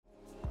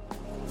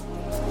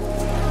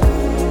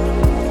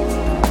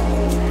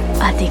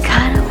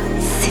අධිකාරම්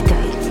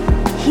සිතුවිලි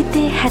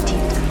හිතේ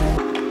හැටියට.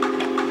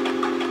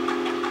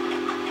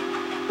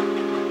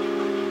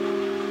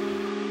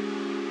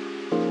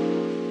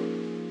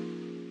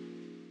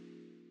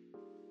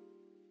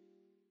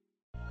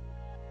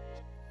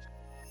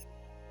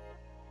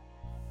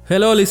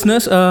 හෙලෝ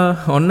ලිස්නර්ස්,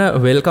 ඔන්න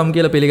වෙල්කම්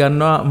කියලා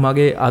පිළිගන්නවා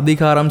මගේ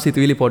අධිකාරම්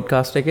සිතුවිලි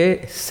පොඩ්කාස්ට් එකේ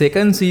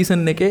සෙකන්ඩ්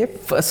සීසන් එකේ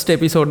ෆස්ට්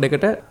එපිසෝඩ්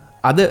එකට.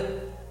 අද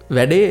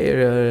වැඩේ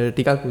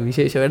ටිකක්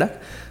විශේෂ වැඩක්.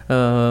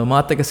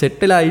 මාත් එක සෙට්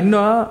වෙලා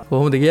ඉන්නවා.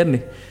 කොහොමද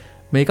කියන්නේ,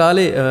 මේ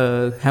කාලේ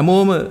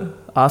හැමෝම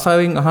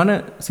ආසාවෙන් අහන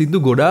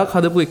සිද්දු ගොඩාක්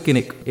හදපු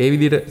එක්කෙනෙක්. ඒ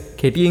විදිහට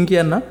කෙටියෙන්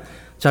කියන්න,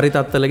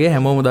 චරිතත්තලගේ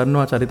හැමෝම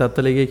දන්නවා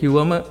චරිතත්තලගේ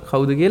කිව්වම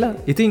කවුද කියලා.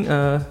 ඉතින්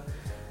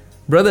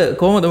බ්‍රදර්,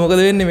 කොහොමද,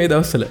 මොකද වෙන්නේ මේ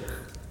දවස්වල?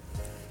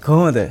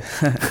 කොහොමද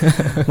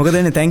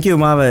මොකදන්න තැංකව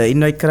මාව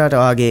ඉන්වයිට් කරට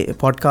වගේ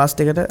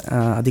පොඩ්කාස්ට් එකට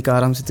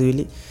අධිකාරම්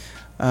සිතුවිලි.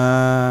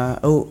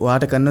 ඔවු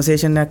වාට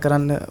කන්වසේෂණයක්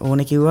කරන්න ඕන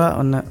කිව්වා.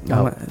 ඔන්න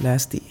මම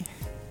ලෑස්ති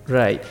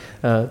රයි.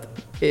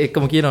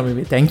 ඒකම කිය නොම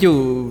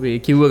තැංකව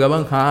කිව්ව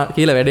ගමන් හා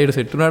කියලා වැඩට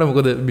සෙට්ටුනාට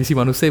මොකද බිසි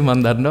මනුස්සේ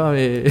මන් දන්නවා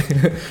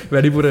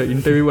වැඩිපුර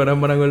ඉන්ටවී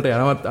වනම්බනගලට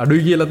යනවත්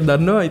අඩුයි කියලත්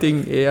දන්නවා.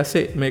 ඉතින් ඒ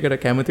අස්සේ මේකට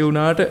කැමති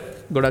වුණාට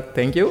ගොඩක්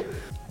තැංකව.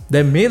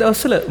 දැන් මේ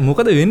දවස්වල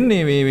මොකද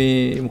වෙන්නේ,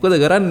 මේ මොකද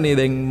කරන්නේ?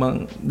 දැන්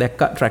මං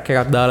දැක්ක ට්‍රැක්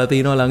එකක් දාලා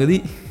තිනවා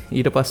ළඟදී.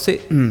 ඊට පස්සේ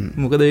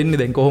මොකද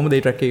වෙන්නේ දැන්? කොහොමද මේ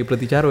ට්‍රැක් එකේ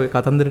ප්‍රතිචාර? ඔය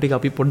කතන්දර ටික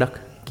අපි පොඩ්ඩක්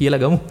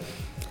කියලා ගමු.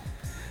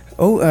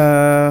 ඔව්,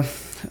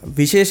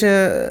 විශේෂ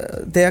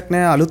දෙයක්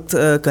නෑ. අලුත්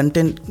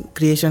කන්ටෙන්ට්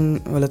ක්‍රියේෂන්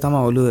වල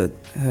තමයි ඔළුව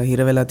හිර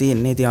වෙලා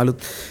තියෙන්නේ. ඉතින් අලුත්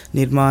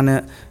නිර්මාණ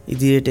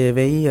ඉදිරියට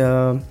වෙයි.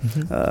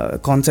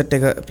 කොන්සෙප්ට්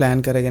එක ප්ලෑන්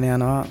කරගෙන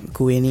යනවා.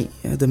 කුවේනි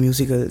ද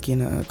මියුසිකල්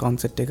කියන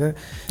කොන්සෙප්ට් එක.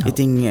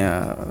 ඉතින්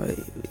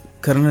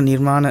කරන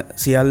නිර්මාණ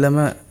සියල්ලම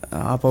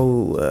ආපහු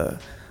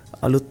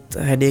අලුත්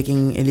හැඩයකින්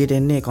එළියට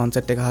එන්නේ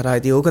කොන්සෙප්ට් එක හරහා.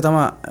 ඉතින් ඕක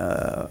තමයි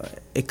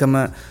එකම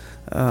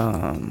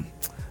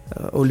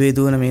ඔළුවේ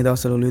දුවන මේ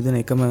දවස්වල ඔළුවේ දුවන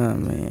එකම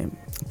මේ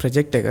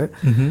ප්‍රොජෙක්ට් එක.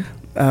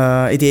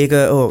 ඉතින් ඒක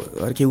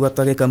කිව්වත්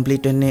වගේ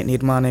කම්ප්ලීට් වෙන්නේ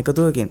නිර්මාණ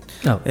එකතුවකින්.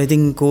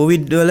 ඉතින්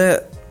කෝවිඩ්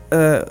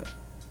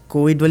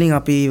වලින්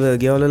අපි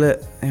ගෙවල් වල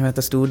එහෙම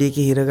නැත්නම් ස්ටුඩියෝ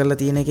එකේ හිර කරලා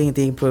තියෙන එකෙන්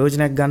ඉතින්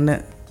ප්‍රයෝජනයක් ගන්න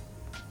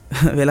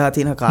වෙලා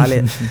තියෙන කාලය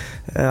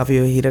අපි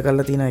හිර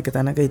කරලා තියෙන එක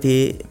තැනක. ඉතින්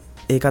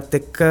ඒකත්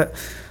එක්ක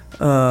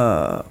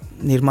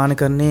නිර්මාණ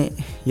කරන්නේ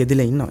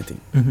යෙදිලා ඉන්නවා. ඉතින්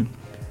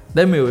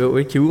දැන් මේ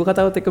ඔය කිව්ව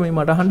කතාවත් එක්ක මේ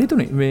මට අහන්න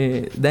හිතුනේ, මේ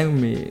දැන්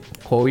මේ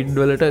කොවිඩ්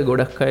වලට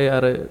ගොඩක් අය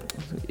අර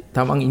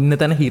තමන් ඉන්න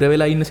තැන හිර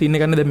වෙලා ඉන්න සීන්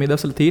එකක් නේ දැන් මේ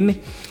දවස්වල තියෙන්නේ.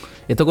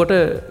 එතකොට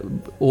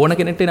ඕන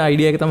කෙනෙක්ට එන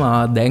අයිඩියා එක තමයි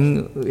දැන්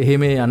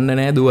එහෙම යන්න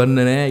නෑ, දුවන්න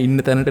නෑ, ඉන්න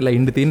තැනටලා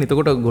ඉන්න තියෙන්නේ.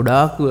 එතකොට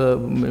ගොඩාක්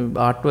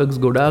ආර්ට්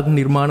වර්ක්ස් ගොඩාක්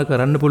නිර්මාණ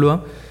කරන්න පුළුවන්,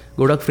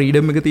 ගොඩක්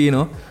ෆ්‍රීඩම් එක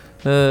තියෙනවා.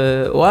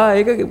 ඔයා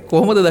ඒක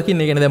කොහොමද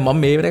දකින්නේ? කියන්නේ දැන් මම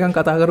මේ වෙනකන්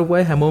කතා කරපු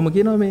අය හැමෝම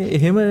කියනවා මේ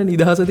එහෙම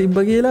නිදහස තිබ්බ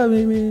කියලා,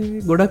 මේ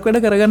ගොඩක්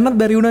වැඩ කරගන්නත්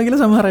බැරි වුණා කියලා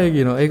සමහර අය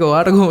කියනවා. ඒක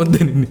ඔයාට කොහොමද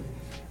දැනෙන්නේ?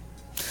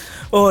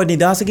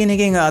 නිදහස කියන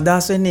එකෙන්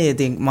අදහස් වෙන්නේ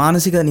ඉතින්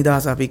මානසික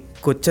නිදහස. අපි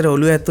කොච්චර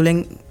ඔළුව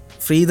ඇතුලෙන්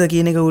ෆ්‍රීද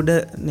කියන එක උඩ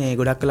නේ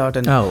ගොඩක්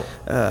කලාවට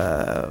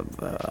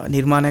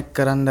නිර්මාණයක්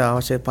කරන්න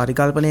අවශ්‍ය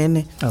පරිකල්පනය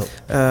එන්නේ.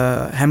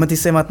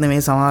 හැමතිස්සෙමත්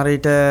නෙමේ, සමහර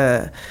විට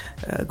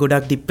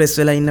ගොඩක් ඩිප්‍රෙස්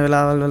වෙලා ඉන්න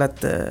වෙලාවල්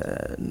වලත්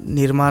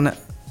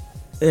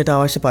නිර්මාණයට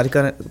අවශ්‍ය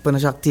පරිකල්පන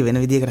ශක්තිය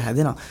වෙන විදිහකට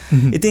හැදෙනවා.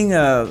 ඉතින්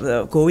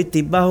කොවිඩ්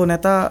තිබ්බා හෝ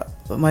නැතා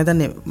මම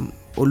හිතන්නේ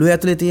ඔළුව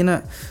ඇතුලේ තියෙන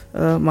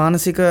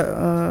මානසික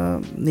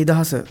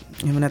නිදහස,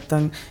 එහෙම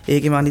නැත්නම්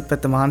ඒකෙම අනිත්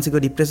පැත්ත මානසික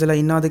ඩිප්‍රෙස්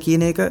වෙලා ඉන්නවද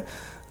කියන එක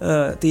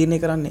තීරණය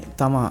කරන්නේ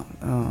තමා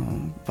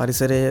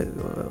පරිසරය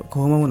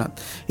කොහොම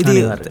වුණත්. ඉතින්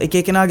එක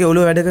එකනාගේ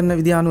ඔළුව වැඩ කරන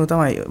විදිහ අනුව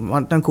තමයි.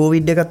 මට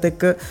කොවිඩ් එකත්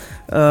එක්ක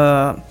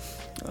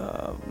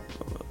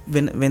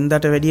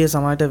වෙනදාට වැඩිය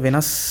සමහරට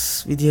වෙනස්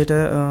විදිහට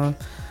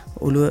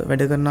ඔළුව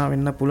වැඩ කරනවා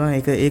වෙන්න පුළුවන්.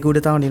 ඒක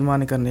උඩ තමයි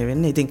නිර්මාණය කරන්න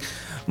වෙන්නේ. ඉතින්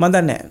මම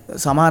දන්නේ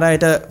සමහර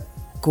අයට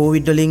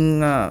කොවිඩ් වලින්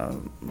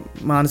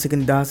මානසික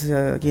නිදහස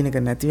කියන එක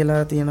නැති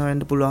වෙලා තියෙනවා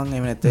වෙන්න පුළුවන්.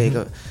 එහෙම නැත්නම් ඒක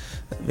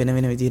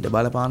වෙන විදිහට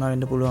බලපානවා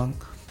වෙන්න පුළුවන්.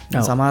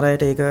 සමහර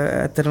අයට ඒක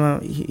ඇත්තටම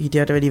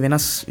හිටියට වැඩි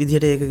වෙනස්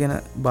විදිහට ඒක ගැන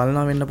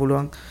බලනවා වෙන්න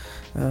පුළුවන්.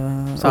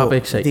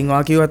 සාපේක්ෂයි. ඉතින්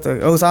වා කිව්වත්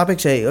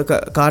සාපේක්ෂයි.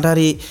 කාට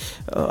හරි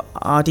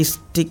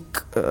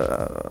ආටිස්ටික්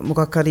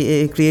මොකක් හරි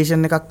ඒ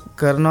ක්‍රියේෂන් එකක්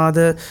කරනවද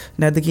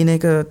නැද්ද කියන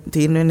එක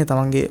තීරණය වෙන්නේ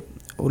තමන්ගේ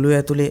ඔළුව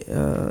ඇතුලේ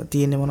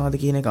තියෙන්නේ මොනවද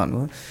කියන එක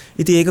අනුව.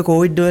 ඉතින් ඒක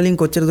කොවිඩ් වලින්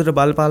කොච්චර දුරට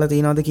බලපාලා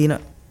තියෙනවද කියන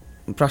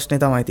ප්‍රශ්නේ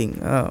තමයි. ඉතින්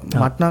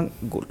මට නම්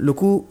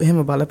ලොකු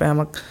එහෙම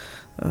බලපෑමක්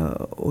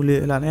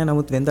ඔළුවලා නෑ.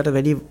 නමුත් වෙනදට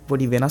වැඩි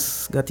පොඩි වෙනස්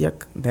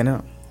ගතියක්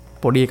දැනෙනවා.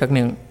 පොඩි එකක්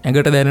නේ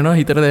ඇඟට දැනෙනවා,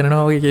 හිතට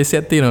දැනෙනවා වගේ කේස්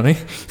එකක් තියෙනවා නේ.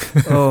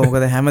 ඔව්,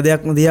 මොකද හැම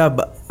දෙයක්ම දිහා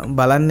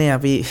බලන්නේ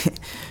අපි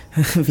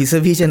විස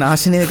බීජ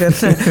නාශනය කරන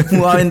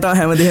මුවාවෙන්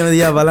තමයි හැම දෙයක්ම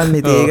දිහා බලන්නේ.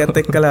 ඉතින් ඒකත්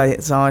එක්කලා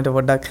සමහරට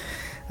පොඩ්ඩක්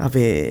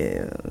අපේ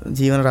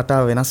ජීවන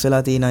රටාව වෙනස්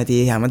වෙලා තියෙනවා.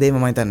 ඉතින් ඒ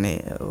හැමදේම මම හිතන්නේ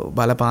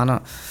බලපානවා.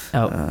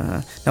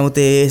 නමුත්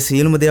ඒ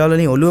සියලුම දේවල්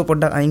වලින් ඔළුව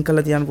පොඩ්ඩක් අයින්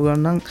කරලා තියන්න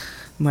පුළුවන් නම්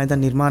මම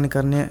හිතන්නේ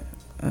නිර්මාණකරණය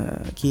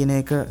කියන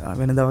එක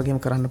වෙනදා වගේම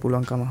කරන්න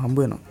පුළුවන්කම හම්බ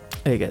වෙනවා.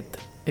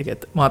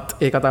 ඒකත් මාත්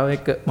ඒ කතාව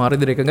එක්ක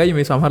මාර්ග දෙකයි.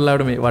 මේ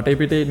සමහරලාට මේ වටේ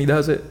පිටේ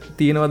නිදහස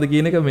තියෙනවද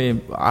කියන එක මේ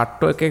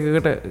ආර්ට් වර්ක්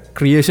එකකට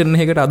ක්‍රියේෂන්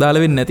එකකට අදාළ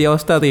වෙන්නේ නැති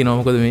අවස්ථා තියෙනවා.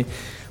 මොකද මේ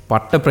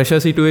පට්ට ප්‍රෙෂර්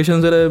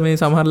සිටුේෂන්ස් වල මේ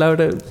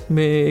සමහරලාවට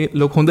මේ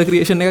ලොක හොඳ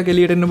ක්‍රියේෂන් එකක්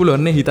එළියට එන්න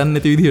පුළුවන් නේ හිතන්නේ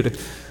නැති විදිහට.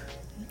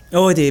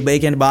 ඔව් ඒ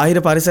කියන්නේ බාහිර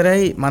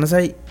පරිසරයයි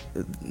මනසයි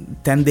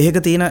තැන් දෙක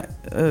තියෙන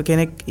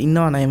කෙනෙක්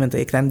ඉන්නවා නේමත.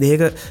 ඒ තැන්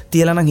දෙක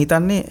තියලා නම්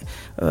හිතන්නේ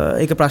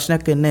ඒක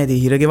ප්‍රශ්නයක් වෙන්නේ නැහැ. ඉතින්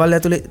හිරගෙවල්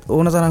ඇතුලේ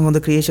ඕන තරම් හොඳ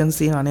ක්‍රියේෂන්ස්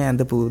තියෙනවා නේ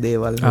ඇඳපු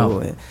දේවල්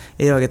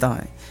ඒ වගේ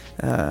තමයි.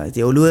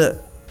 ඉතින්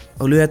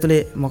ඔළුව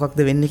ඇතුලේ මොකක්ද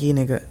වෙන්නේ කියන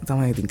එක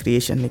තමයි ඉතින්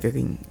ක්‍රියේෂන්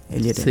එකකින්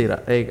එළියට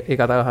එන්නේ. ඒ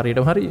කතාව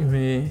හරියටම හරි.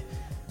 මේ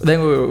දැන්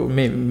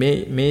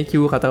මේ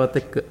කිව්ව කතාවත්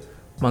එක්ක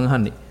මං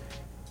අහන්නේ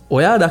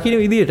ඔයා දකින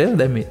විදිහට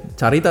දැන් මේ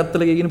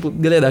චරිතත්වල කියන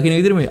පුද්ගලයා දකින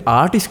විදිහට මේ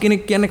ආටිස්ට්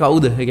කෙනෙක් කියන්නේ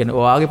කවුද? ඒ කියන්නේ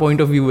ඔයාගේ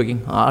පොයින්ට් ඔෆ් view එකකින්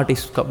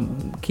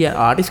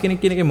ආටිස්ට් කෙනෙක්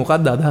කියන එකේ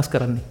මොකක්ද අදහස්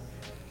කරන්නේ?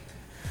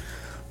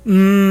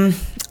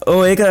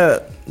 ඒක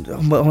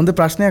හොඳ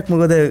ප්‍රශ්නයක්.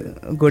 මොකද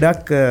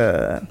ගොඩක්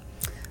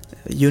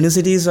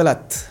යුනිවර්සිටිස්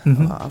වලත්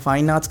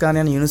ෆයින් ආර්ට්ස් ගන්න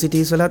යන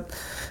යුනිවර්සිටිස් වලත්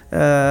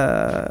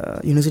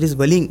යුනිවර්සිටිස්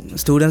වලින්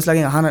ස්ටුඩන්ට්ස්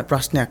ලගෙන් අහන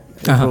ප්‍රශ්නයක්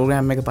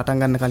ප්‍රෝග්‍රෑම් එක පටන්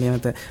ගන්න කලින්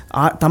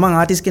තමන්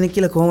ආටිස්ට් කෙනෙක්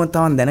කියලා කොහොමද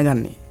තමන්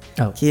දැනගන්නේ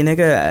කියන එක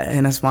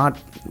එන ස්මාර්ට්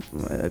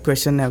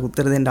ක්වෙස්චන් එකක්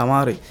උත්තර දෙන්න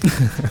අමාරුයි.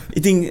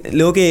 ඉතින්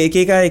ලෝකේ එක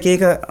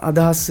එක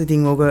අදහස්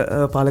ඉතින් ඕක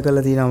පාල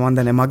කරලා තියෙනවා මම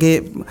දන්නේ. මගේ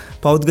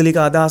පෞද්ගලික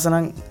අදහස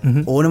නම්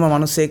ඕනම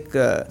මිනිස්සෙක්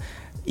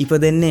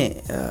ඉපදෙන්නේ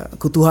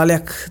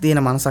කුතුහලයක් තියෙන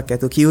මනසක්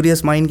ඇතුව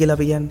කියුරියස් මයින්ඩ් කියලා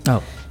අපි කියන්නේ.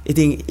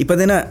 ඉතින්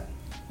ඉපදෙන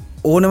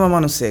ඕනම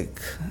මිනිස්සෙක්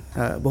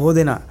බොහෝ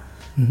දෙනා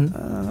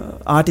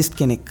ආටිස්ට්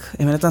කෙනෙක්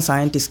එහෙම නැත්නම්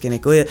සයන්ටිස්ට්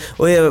කෙනෙක් ඔය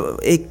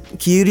ඒ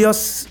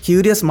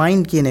කියුරියස්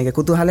මයින්ඩ් කියන එක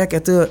කුතුහලයක්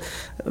ඇතුව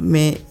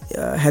මේ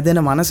හැදෙන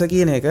මනස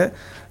කියන එක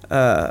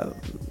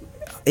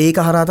ඒක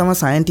හරහා තමයි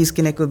සයන්ටිස්ට්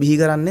කෙනෙක්ව බිහි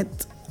කරන්නෙත්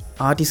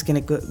ආටිස්ට්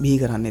කෙනෙක්ව බිහි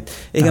කරන්නෙත්.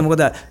 ඒක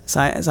මොකද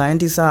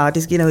සයන්ටිස්ට් සහ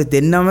ආටිස්ට් කියන ඔය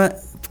දෙන්නම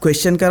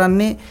ක්වෙස්චන්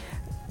කරන්නේ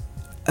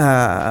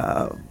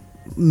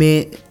මේ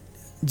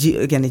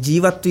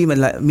ජීවත්වීම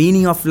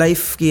මීනිං of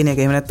life කියන එක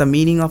එහෙම නැත්නම්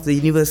මීනිං of the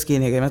universe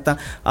කියන එක එහෙම නැත්නම්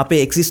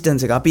අපේ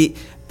එක්සිස්ටන්ස් එක අපි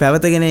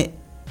පැවතීගෙන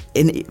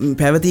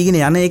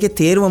යන එකේ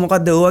තේරුම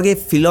මොකක්ද? ඔය වගේ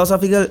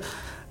ෆිලොසොෆිකල්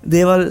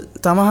දේවල්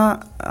තමයි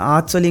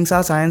ආර්ට්ස් වලින් සහ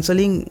සයන්ස්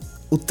වලින්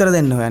උත්තර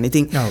දෙන්න හොයන්නේ.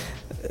 ඉතින්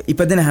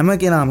ඉපදෙන හැම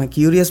කෙනාම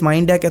කියුරියස්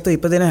මයින්ඩ් එකක් ඇතුව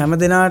ඉපදෙන හැම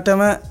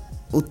දෙනාටම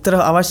උත්තර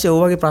අවශ්‍ය ඔය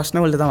වගේ ප්‍රශ්න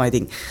වලට තමයි.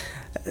 ඉතින්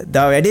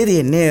දා වැඩේ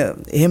තියෙන්නේ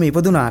එහෙම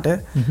ඉපදුනාට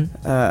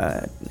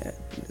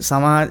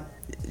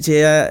සමාජය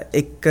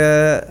එක්ක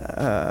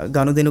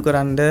ගනුදෙනු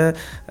කරන්න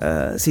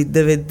සිද්ධ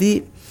වෙද්දී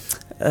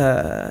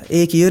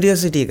ඒ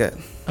කියුරියසිටි එක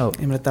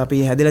එහෙම නැත්නම් අපි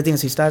හැදලා තියෙන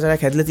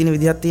ශිෂ්ටාචාරයක් හැදලා තියෙන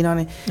විදිහක්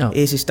තියෙනවානේ.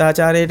 ඒ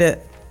ශිෂ්ටාචාරයට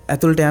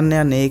ඇතුළට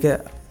යන්න ඒක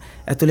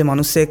ඇතුලේ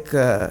මිනිස්සෙක්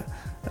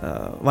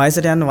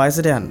වයසට යන්න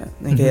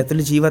ඒක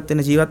ඇතුලේ ජීවත්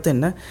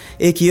වෙන්න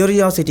ඒ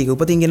කියුරියසිටි එක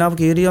උපතින් ගෙනාවු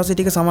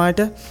කියුරියසිටි එක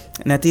සමාජයට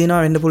නැති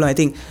වෙනවා වෙන්න පුළුවන්.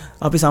 ඉතින්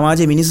අපි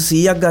සමාජයේ මිනිස්සු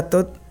 100ක්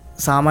ගත්තොත්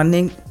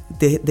සාමාන්‍යයෙන්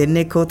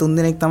දෙන්නෙක් හෝ තුන්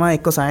දෙනෙක් තමයි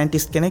එක්ක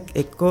සයන්ටිස්ට් කෙනෙක්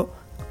එක්ක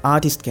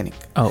ආටිස්ට් කෙනෙක්.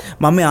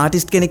 මම මේ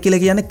ආටිස්ට් කෙනෙක්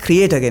කියලා කියන්නේ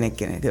ක්‍රියේටර් කෙනෙක්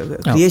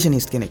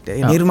ක්‍රියේෂනිස්ට් කෙනෙක්ට.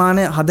 නිර්මාණ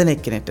හදන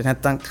කෙනෙක්ට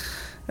නැත්තම්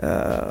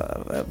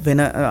වෙන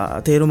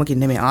තේරුමකින්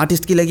නෙමෙයි.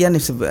 ආටිස්ට් කියලා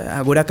කියන්නේ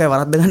ගොඩක් අය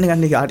වරද්ද ගන්න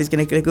ගන්නේ ආටිස්ට්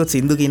කෙනෙක් කියලා කිව්වොත්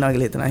සින්දු කියනවා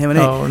කියලා හිතනවා. එහෙම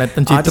නෙවෙයි. ඔව්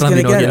නැත්තම් චිත්‍ර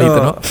අඳිනවා කියලා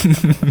හිතනවා.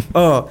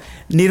 ඔව්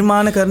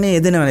නිර්මාණකරණයේ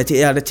යෙදෙනවනේ.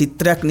 එයාට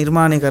චිත්‍රයක්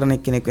නිර්මාණය කරන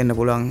කෙනෙක් වෙන්න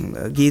පුළුවන්.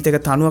 ගීතයක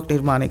තනුවක්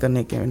නිර්මාණය කරන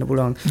කෙනෙක් වෙන්න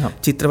පුළුවන්.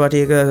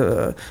 චිත්‍රපටයක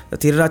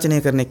තිර රචනය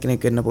කරන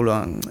කෙනෙක් වෙන්න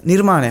පුළුවන්.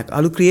 නිර්මාණයක්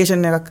අලුත්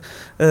ක්‍රියේෂන් එකක්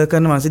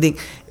කරනවා. ඉතින්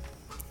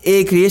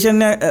ඒ ක්‍රියේෂන්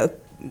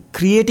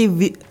ක්‍රියේටිව්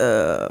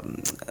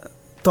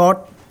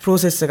thought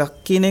process එකක්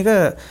කියන එක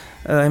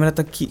එහෙම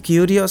නැත්නම්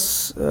කියුරියස්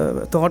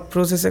thought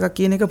process එකක්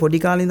කියන එක පොඩි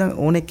කාලේ ඉඳන්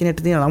ඕන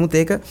එක්කෙනෙක්ට තියෙනවා. නමුත්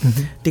ඒක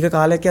ටික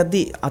කාලයක්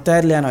යද්දී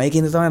අතහැරලා යනවා.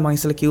 ඒකින්ද තමයි මම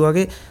ඉස්සෙල්ලා කිව්වා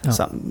වගේ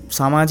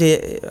සමාජයේ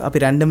අපි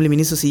රැන්ඩම්ලි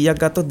මිනිස්සු 100ක්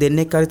ගත්තොත්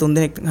දෙන්නෙක් හරි තුන්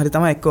දෙනෙක් හරි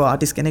තමයි එක්ක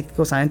ආටිස්ට් කෙනෙක් එක්ක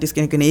සයන්ටිස්ට්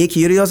කෙනෙක් වෙන්නේ. ඒ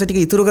කියුරියසිටි එක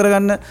ඉතුරු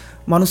කරගන්න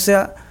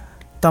මනුස්සයා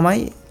තමයි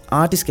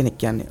ආටිස්ට් කෙනෙක්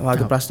කියන්නේ.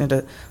 ඔයාගේ ප්‍රශ්නෙට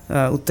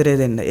උත්තරේ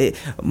දෙන්න.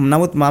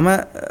 නමුත් මම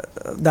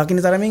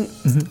දකින්න තරමින්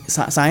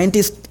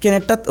සයන්ටිස්ට්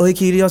කෙනෙක්ටත් ওই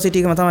කියුරියසිටි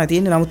එකම තමයි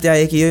තියෙන්නේ. නමුත් එයා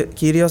ඒ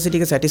කියුරියසිටි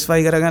එක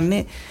සැටිස්ෆයි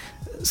කරගන්නේ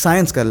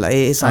සයන්ස් කරලා.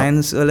 ඒ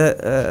සයන්ස් වල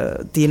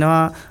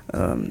තියෙනවා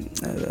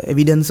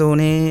එවිඩන්ස්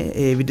ඕනේ.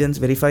 ඒ එවිඩන්ස්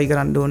වෙරිෆයි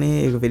කරන්න ඕනේ.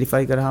 ඒක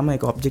වෙරිෆයි කරාම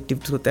ඒක ඔබ්ජෙක්ටිව්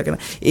ට්‍රූත් එකක්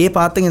වෙනවා. ඒ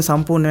පාත් එකෙන්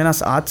සම්පූර්ණ වෙනස්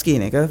ආර්ට්ස්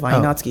කියන එක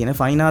ෆයින් ආර්ට්ස් කියන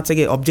ෆයින් ආර්ට්ස්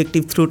එකේ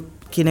ඔබ්ජෙක්ටිව් ට්‍රූත්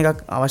කියන එකක්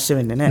අවශ්‍ය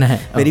වෙන්නේ නැහැ.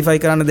 වෙරිෆයි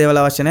කරන්න දේවල්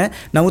අවශ්‍ය නැහැ.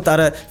 නමුත්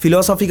අර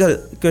philosophical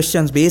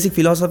questions basic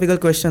philosophical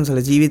questions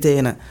වල ජීවිතේ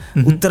එන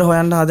උත්තර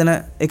හොයන්න හදන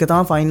එක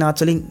තමයි ෆයින්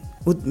ආර්ට්ස් වලින්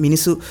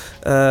මිනිස්සු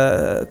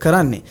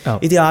කරන්නේ.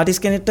 ඉතින්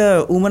ආටිස්ට් කෙනෙක්ට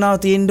ඌමනාව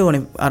තියෙන්න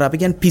ඕනේ. අර අපි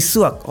කියන්නේ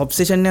පිස්සුවක්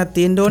ඔබ්සෙෂන් එකක්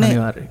තියෙන්න ඕනේ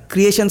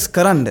ක්‍රියේෂන්ස්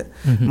කරන්න.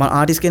 මම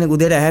ආටිස්ට් කෙනෙක්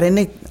උදේට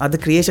ඇහැරෙන්නේ අද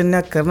ක්‍රියේෂන්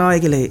එකක් කරනවා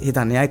කියලා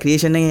හිතන්නේ. ආයි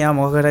ක්‍රියේෂන් එකෙන් යා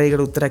මොකකට හරි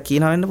ඒකට උත්තරයක්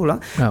කියනවා වෙන්න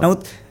පුළුවන්.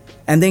 නමුත්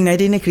ඇන්දෙන්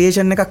නැටින්නේ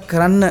ක්‍රියේෂන් එකක්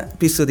කරන්න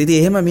පිස්සුද. ඉතින්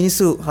එහෙම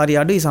මිනිස්සු හරි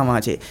අඩුයි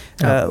සමාජයේ.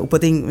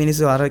 උපතින්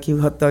මිනිස්සු අර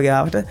කිව්වත් වගේ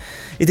ආවට.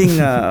 ඉතින්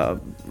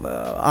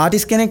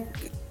ආටිස්ට්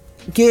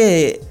කෙනෙක්ගේ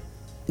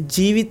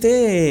ජීවිතේ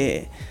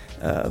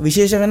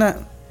විශේෂ වෙන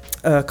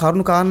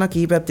කරුණු කාරණා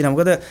කීපයක් තියෙනවා.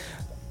 මොකද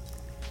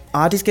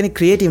ආටිස්ට් කෙනෙක්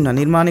ක්‍රියේටිව් නා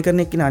නිර්මාණය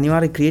කරන එක්කෙනා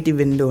අනිවාර්යයෙන් ක්‍රියේටිව්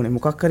වෙන්න ඕනේ.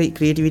 මොකක් හරි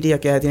ක්‍රියේටිවිටි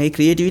එකක් ඇති තියෙනවා. ඒ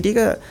ක්‍රියේටිවිටි එක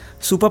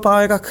සුපර්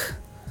පවර් එකක්.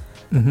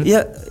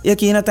 ය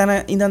කියන තැන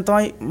ඉඳන්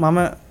තමයි මම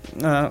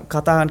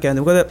කතා කරන්න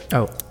කියන්නේ. මොකද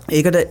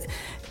ඒකට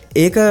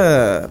ඒක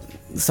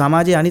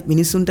සමාජයේ අනිත්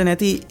මිනිස්සුන්ට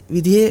නැති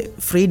විදිහේ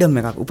ෆ්‍රීඩම්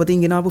එකක්.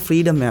 උපතින් ගෙනාවු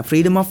ෆ්‍රීඩම් එක.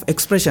 ෆ්‍රීඩම් ඔෆ්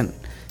එක්ස්ප්‍රෙෂන්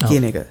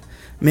කියන එක.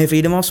 මේ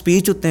ෆ්‍රීඩම් ඔෆ්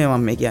ස්පීච් උත් නෙමෙයි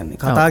මම කියන්නේ.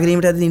 කතා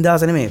කිරීමට ඇති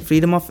නිදහස නෙමෙයි.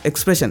 Freedom of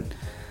expression.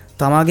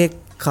 තමාගේ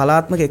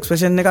කලාත්මක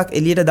එක්ස්ප්‍රෙෂන් එකක්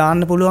එළියට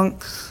දාන්න පුළුවන්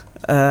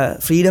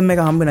ෆ්‍රීඩම්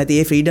එක හම්බ නැති.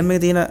 ඒ ෆ්‍රීඩම්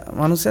එක තියෙන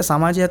මනුස්සයා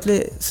සමාජය ඇතුලේ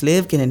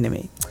ස්ලේව් කෙනෙක්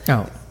නෙමෙයි.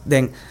 ඔව්.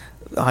 දැන්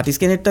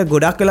ආටිස්ට් කෙනෙක්ට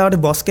ගොඩක්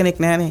වෙලාවට බොස් කෙනෙක්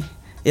නැහැනේ.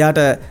 එයාට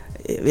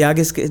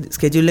එයාගේ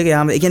ස්කෙජුල් එක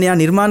යාම. ඒ කියන්නේ එයා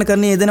නිර්මාණ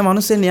කරන්නේ යෙදෙන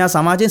මනුස්සෙන් එයා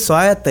සමාජයෙන්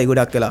ස්වායත්තයි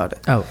ගොඩක්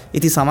වෙලාවට. ඔව්.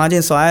 ඉතින්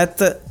සමාජයෙන්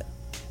ස්වායත්ත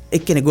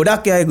එක්කෙනෙක්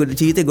ගොඩක් එයාගේ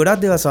ජීවිතේ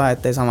ගොඩක් දේවල්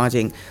ස්වායත්තයි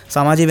සමාජයෙන්.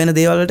 සමාජයේ වෙන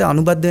දේවල් වලට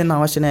අනුබද්ධ වෙන්න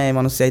අවශ්‍ය නැහැ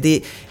මේ මනුස්සයා. ඉතින්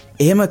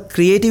එහෙම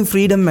ක්‍රියේටිව්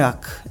ෆ්‍රීඩම්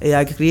එකක්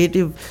එයාගේ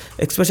ක්‍රියේටිව්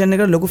එක්ස්ප්‍රෙෂන්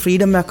එකට ලොකු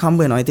ෆ්‍රීඩම් එකක්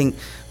හම්බ වෙනවා. ඉතින්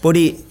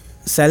පොඩි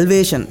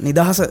සල්වේෂන්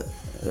නිදහස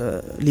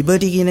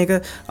ලිබර්ටි කියන එක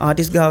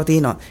ආටිස්ට් ගාව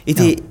තියෙනවා.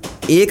 ඉතින්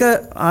ඒක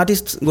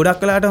ආටිස්ට්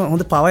ගොඩක් වෙලාට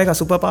හොඳ පව එක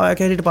සුපර් පව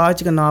එකක් හැටියට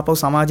පාවිච්චි කරනවා. ආපහු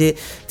සමාජයේ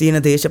තියෙන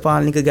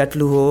දේශපාලනික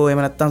ගැටලු හෝ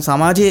එහෙම නැත්නම්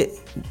සමාජයේ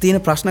තියෙන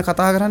ප්‍රශ්න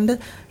කතා කරන්න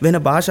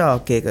වෙන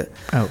භාෂාවක් ඒක.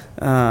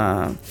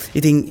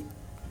 ඉතින්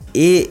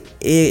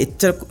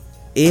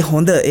ඒ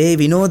හොඳ ඒ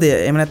විනෝදය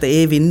එහෙම නැත්නම්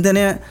ඒ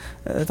වින්දනය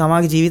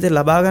තමාගේ ජීවිතේ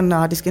ලබා ගන්න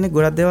ආටිස්ට් කෙනෙක්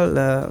ගොඩක් දේවල්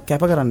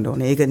කැප කරන්න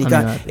ඕනේ. ඒක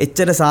නිකන්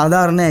එච්චර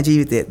සාධාරණ නෑ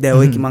ජීවිතේ. දැන්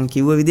ඔය මං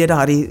කිව්ව විදියට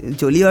හරි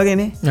ජොලි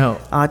වගේනේ. ඔව්.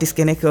 ආටිස්ට්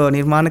කෙනෙක්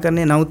නිර්මාණ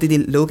කරන්නේ නමුත්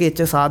ඉතින් ලෝකෙ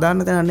එච්චර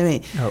සාධාරණ තැනක්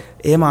නෙමෙයි. ඔව්.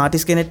 එහෙම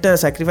ආටිස්ට් කෙනෙක්ට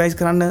සැක්‍රිෆයිස්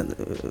කරන්න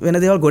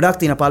වෙන දේවල්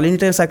ගොඩක් තියෙනවා.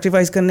 පළවෙනිට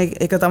සැක්‍රිෆයිස් කරන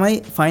එක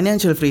තමයි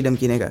ෆයිනෑන්ෂල් ෆ්‍රීඩම්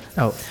කියන එක.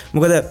 ඔව්.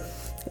 මොකද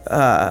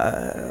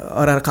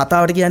අර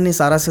කතාවට කියන්නේ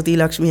සරස්වතී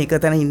ලක්ෂ්මී එක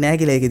තැන ඉන්නේ නැහැ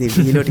කියලා ඒකේ තියෙන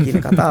පිළිලොට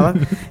කියන කතාව.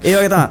 ඒ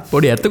වගේ තමයි.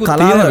 පොඩි ඇත්තකුත්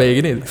තියෙනවා ඒක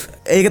නේද?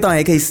 ඒක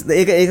තමයි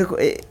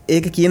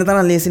ඒක කියන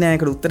තරම් ලේසි නෑ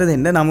ඒකට උත්තර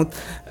දෙන්න. නමුත්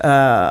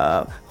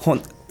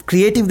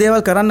ක්‍රියේටිව්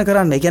දේවල් කරන්න.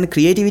 ඒ කියන්නේ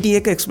ක්‍රියේටිවිටි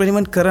එක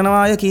එක්ස්පෙරිමන්ට්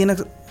කරනවාය කියන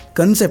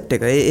කන්සෙප්ට්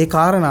එක ඒ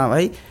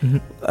කාරණාවයි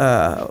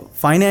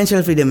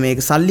ෆයිනෑන්ෂල් ෆ්‍රීඩම්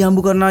මේක සල්ලි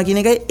හම්බ කරනවා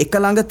කියන එකයි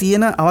එක ළඟ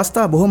තියෙන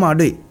අවස්ථා බොහොම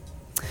අඩුයි.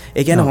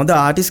 ඒ කියන්නේ හොඳ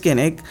ආටිස්ට්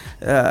කෙනෙක්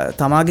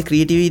තමාගේ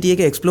ක්‍රියේටිවිටි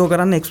එක එක්ස්ප්ලෝර්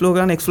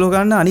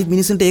කරන්න අනිත්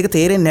මිනිස්සුන්ට ඒක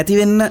තේරෙන්නේ නැති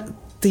වෙන්න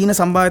තියෙන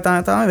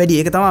සම්භාවිතාවය තමයි වැඩි.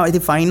 ඒක තමයි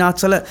ඉතින් ෆයින්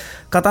ආර්ට්ස් වල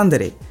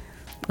කතන්දරේ.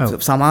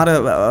 සමහර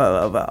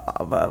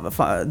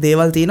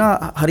දේවල්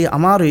තියෙනවා හරි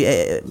අමාරුයි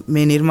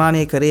මේ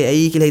නිර්මාණය කරේ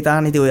ඇයි කියලා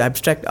හිතාන. ඉතින් ඔය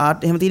ඇබ්ස්ට්‍රැක්ට්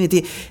ආර්ට් එහෙම තියෙන.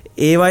 ඉතින්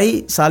ඒවයි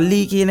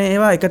සල්ලි කියන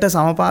ඒවා එකට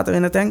සමපාත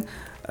වෙන තැන්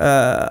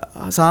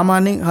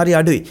සාමාන්‍යයෙන් හරි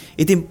අඩුයි.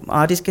 ඉතින්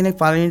ආටිස්ට්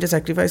කෙනෙක් පළවෙනිට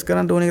සැක්‍රිෆයිස්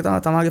කරන්න ඕන එක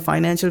තමයි තමාගේ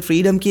ෆයිනෑන්ෂල්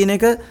ෆ්‍රීඩම් කියන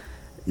එක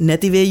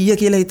නැති වෙయ్య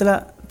කියලා හිතලා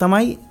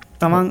තමයි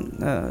තමන්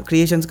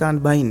ක්‍රියේෂන්ස් ගන්න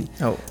බහින්නේ.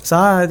 ඔව්.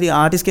 සහ ඉතින්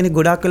ආටිස්ට් කෙනෙක්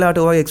ගොඩක්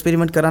වෙලාවට ඔය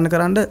එක්ස්පෙරිමන්ට්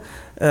කරන්න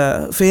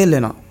ෆේල්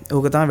වෙනවා.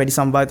 ඕක තමයි වැඩි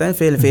සම්භාවිතයි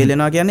ෆේල්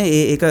වෙනවා කියන්නේ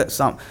ඒක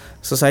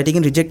සොසයිටි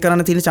එකෙන් රිජෙක්ට්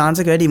කරන්න තියෙන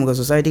chance එක වැඩි. මොකද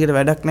සොසයිටි එකට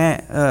වැඩක්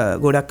නැහැ.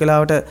 ගොඩක්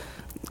වෙලාවට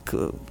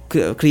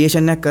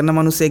ක්‍රියේෂන් එකක් කරන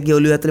මිනිස්සෙක්ගේ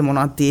ඔළුව ඇතුලේ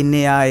මොනවද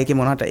තියෙන්නේ යා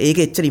ඒකේ මොනවට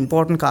ඒක එච්චර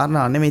ඉම්පෝටන්ට්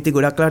කාරණා නෙමෙයි. ඉතින්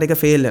ගොඩක් වෙලාවට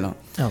ඒක ෆේල්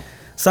වෙනවා. ඔව්.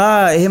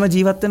 එහෙම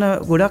ජීවත් වෙන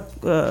ගොඩක්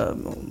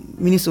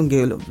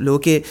මිනිස්සුන්ගේ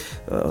ලෝකේ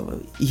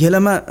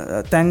ඉහළම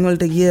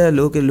තැන්වලට ගිය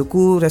ලෝකේ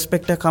ලොකු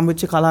රෙස්පෙක්ට් එකක්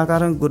හම්බෙච්ච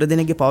කලාකාරන් ගොඩ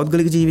දෙනෙක්ගේ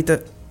පෞද්ගලික ජීවිත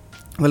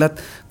වලත්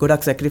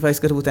ගොඩක්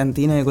සැක්‍රිෆයිස් කරපු තැන්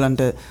තියෙනවා.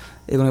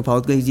 ඒගොල්ලන්ගේ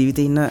පෞද්ගලික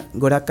ජීවිතේ ඉන්න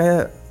ගොඩක් අය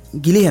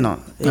ගිලිහෙනවා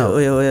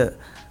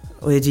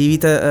ඔය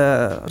ජීවිත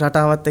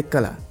රටාවත්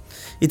එක්කලා.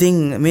 ඉතින්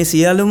මේ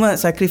සියලුම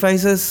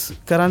සැක්‍රිෆයිසස්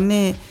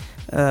කරන්නේ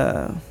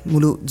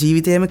මුළු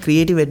ජීවිතේම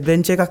ක්‍රියේටිව්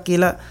ඇඩ්වෙන්චර් එකක්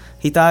කියලා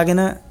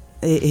හිතාගෙන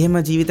එහෙම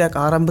ජීවිතයක්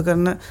ආරම්භ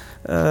කරන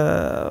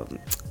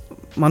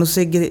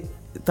මිනිස්සෙක්ගේ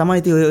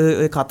තමයි ඉතින්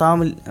ඔය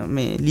කතාවම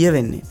මේ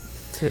ලියවෙන්නේ.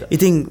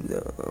 ඉතින්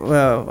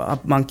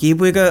මං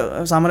කියපු එක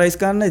සමරයිස්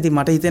කරන්න ඉතින්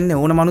මට හිතෙන්නේ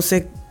ඕන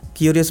මිනිස්සෙක්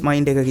කියුරියස්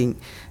මයින්ඩ් එකකින්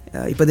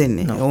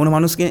ඉපදෙන්නේ. ඕන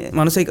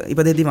මිනිස්සෙක්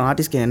ඉපදෙද්දිම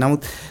ආටිස්ට් කෙනෙක්.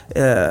 නමුත්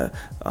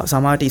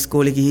සමහරට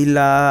ඉස්කෝලේ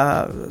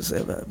ගිහිල්ලා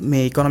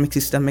මේ ඉකොනොමික්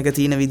සිස්ටම් එක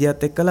තියෙන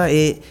විදිහත් එක්කලා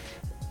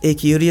ඒ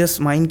කියුරියස්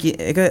මයින්ඩ්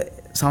එක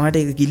සමහරට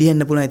ඒක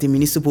ගිලිහෙන්න පුළුවන්. ඉතින්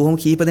මිනිස්සු බොහොම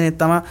කීප දෙනෙක්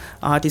තමයි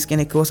ආටිස්ට්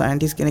කෙනෙක් හෝ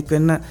සයන්ටිස්ට් කෙනෙක්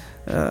වෙන්න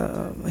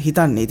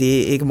හිතන්නේ. ඉතින්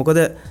ඒක මොකද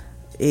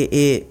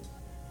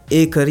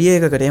ඒ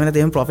කරියර් එකකට එහෙම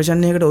නැත්නම්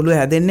ප්‍රොෆෙෂන් එකකට ඔළුව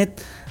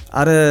හැදෙන්නෙත්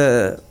අර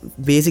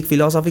බේසික්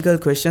ෆිලොසොෆිකල්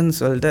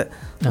ක්වෙස්චන්ස් වලට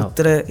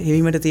උත්තර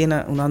හෙවීමට තියෙන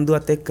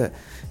උනන්දුවත් එක්ක.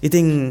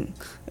 ඉතින්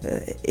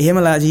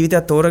එහෙමලා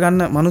ජීවිතයක්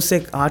තෝරගන්න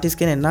මිනිස්සෙක් ආටිස්ට්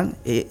කෙනෙක් නම්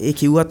ඒ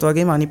කිව්වත්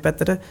වගේම අනිත්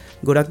පැත්තට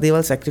ගොඩක්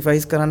දේවල්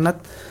සැක්‍රිෆයිස් කරන්නත්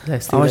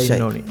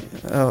අවශ්‍යයි.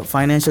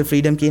 ෆයිනෑන්ෂල්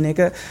ෆ්‍රීඩම් කියන එක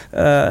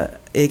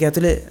ඒක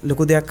ඇතුලේ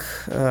ලොකු දෙයක්.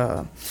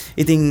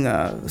 ඉතින්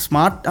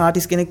ස්මාර්ට්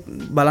ආටිස්ට් කෙනෙක්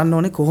බලන්න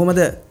ඕනේ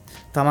කොහොමද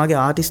තමාගේ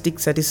ආටිස්ටික්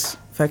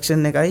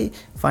සැටිස්ෆැක්ෂන් එකයි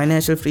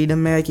ෆයිනෑන්ෂල්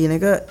ෆ්‍රීඩම් එකයි කියන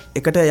එක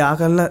එකට යා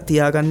කරලා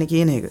තියාගන්න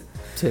කියන එක.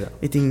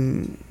 ඉතින්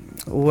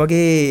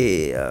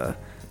ඔයගේ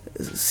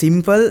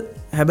සිම්පල්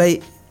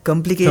හැබැයි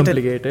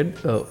කොම්ප්ලිකේටඩ්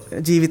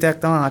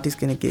ජීවිතයක් තමයි ආටිස්ට්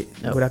කෙනෙක්ගේ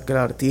ගොඩක්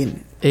වෙලාවට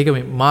තියෙන්නේ. ඒක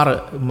මේ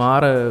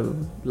මාර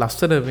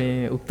ලස්සන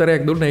මේ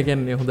උත්තරයක් දුන්නා. ඒ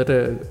කියන්නේ හොඳට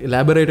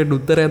එලැබරේටඩ්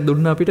උත්තරයක්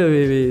දුන්නා අපිට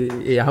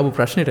ඒ අහපු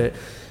ප්‍රශ්නෙට.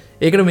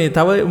 ඒකට මේ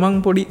තව මං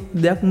පොඩි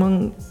දෙයක් මං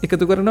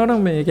එකතු කරනවා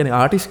නම් මේ කියන්නේ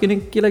ආටිස්ට්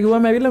කෙනෙක් කියලා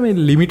කිව්වම ඇවිල්ලා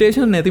මේ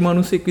ලිමිටේෂන් නැති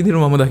මිනිස්සෙක්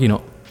විදිහට මම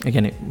දකිනවා. ඒ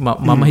කියන්නේ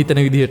මම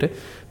හිතන විදිහට.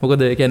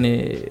 මොකද ඒ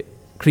කියන්නේ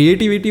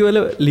ක්‍රියේටිවිටි වල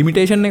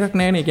ලිමිටේෂන් එකක්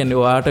නැහැ නේ. ඒ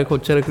කියන්නේ ඔයාට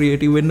කොච්චර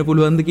ක්‍රියේටිව් වෙන්න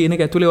පුළුවන්ද කියන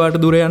එක ඇතුලේ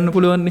ඔයාට දුර යන්න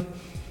පුළුවන් නේ.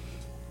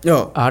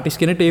 ආටිස්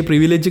කෙනට ඒ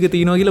ප්‍රවිලෙජ්ක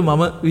තියනවා කියල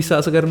ම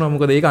විශවාස කරන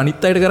මොකද ඒක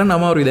අනිත් අයට කරන්න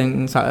අමාරු දැන්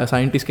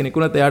සයින්ටිස්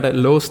කෙනෙකුනත් එයාට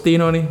ලෝස්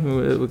තියනවන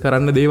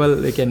කරන්න දේවල්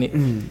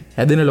එකන්නේ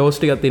හැදෙන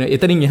ලෝස්ටිකත් තියෙන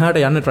එතනින්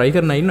එහට යන්න ට්‍රයි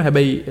කරන ඉන්න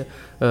හැබැයි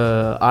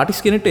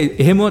ආටිස් කෙනෙට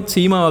එහෙමොත්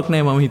සීමාවක්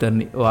නෑ ම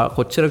හිතන්නේ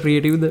කොච්චර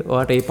ක්‍රියටවද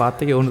වාට ඒ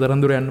පාත්තක ඕනු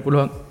තරන්දුර යන්න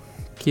පුළුවන්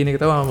කියන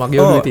එක තම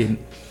මගේ තින්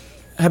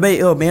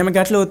හැබැයි මෙහම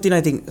ගැටල ඔත්තින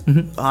ඉතින්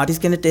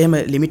ආටිස් කෙනෙට එහෙම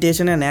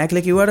ලිමිටේෂන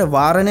නෑකල කිවට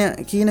වාරණය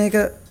කියන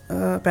එක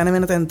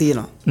පැනවෙන තැන්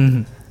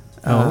තියෙනවා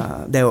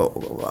දැව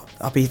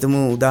අපි හිතමු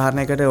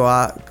උදාහරණයකට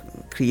වා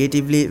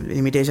ක්‍රියේටිව්ලි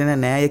ලිමිටේෂන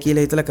නෑය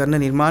කියලා හිතල කරන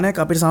නිර්මාණයක්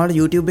අපිට සමට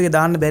YouTube එක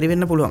දාන්න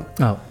බැරිවෙන්න පුළුවන්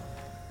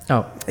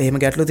ඒම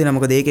ගැටලු තින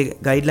මොක ඒක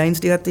ගයිඩ්ලයින්ස්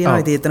ටිකත්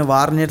තියෙන ඒතන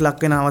වාරණයට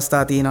ලක්වෙන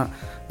අවස්ථා තියෙන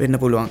වෙන්න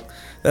පුළුවන්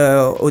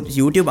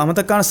YouTube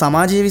අමතකාන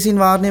සමාජය විසින්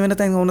වාරණය වෙන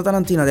තැන් ඕන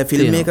තරන් තියනද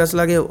ෆිල්ම්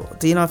මේකස්ලගේ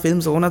තියෙන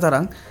ෆිල්ම්ස් ඕන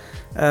තරන්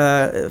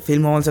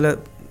ෆිල්ම් හෝල්සල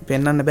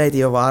පෙන්න්න බෑ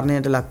තිය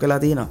වාරණයට ලක් වෙලා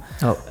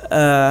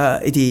තියෙනවා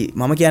ඉති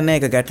මම කියන්න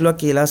එක ගැටලුවක්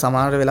කියලා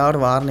සමාර වෙලාවට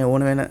වාරණය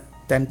ඕන වෙන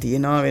තැන්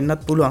තියෙනවා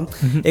වෙන්නත් පුළුවන්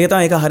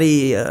ඒකතා එක හරි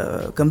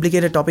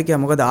කම්පලිකේට ටොපික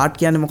මොකද ආට්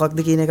කියන්න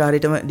මොකක්ද කියන එක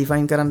හරිටම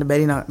ඩිෆයින් කරන්න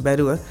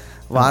බැරුව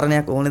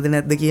වාරණයක් ඕනද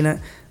නැද්ද කියන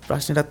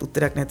ප්‍රශ්නටත්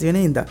උත්තරයක්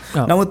නැතිවෙන ඉද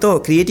නමුත්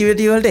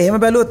ක්‍රියටිවිටවලට එහෙම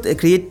බැලුවොත්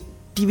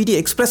ක්‍රියටිවිටි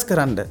එක්ස්ප්‍රස්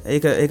කරන්න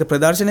ඒක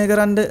ප්‍රදර්ශනය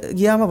කරන්න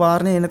ගියාම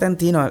වාරණය එන තැන්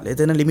තියෙනවා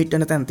එතන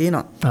ලිමිට්න තැන්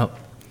තියෙනවා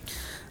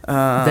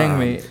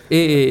දැන්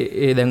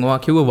ඒ දැන්වා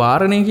කිව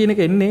වාරණය කියනක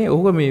එන්නේ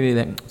ඕක මේ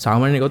දැන්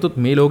සාමාන්‍යකොත්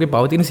මේ ලෝක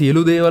පවතින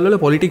සියලු දේවල්ල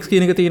පොලිටික්ස්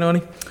කියනක තියෙනවාන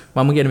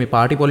ම කියන මේ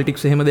පාටි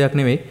පොලිටික්ස් හෙම දෙයක්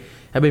නෙවෙයි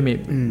හැබැයි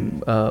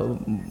මේ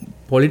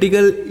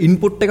පොලිටිකල්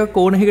ඉන්පුට් එක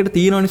කෝනහකට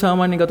තියෙනවනි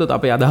සාමාන්‍යකතුත්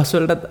අපේ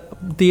අදහස්වලටත්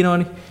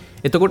තියෙනවානි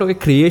එතකොට ඔය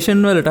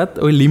ක්‍රියේෂන්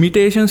වලටත් ඔය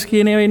ලිමිටේෂන්ස්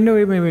කියනව එන්න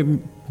ඔය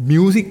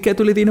මියසික්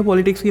ඇතුලේ තියෙන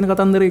පොලිටික්ස් කියන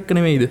කතන්දර එක්ක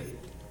නෙවෙයිද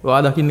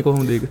වා දකින්නේ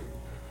කොහොමද ඒක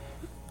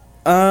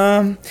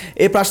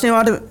ඒ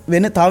ප්‍රශ්නයට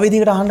වෙන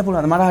තවවිදිකට අහන්න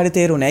පුළුවන් මට හරි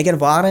තේරුණා. ඒ කියන්නේ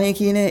වාරණය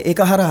කියන එක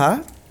හරහා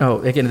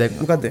ඔව් ඒ කියන්නේ දැන්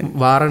මොකද්ද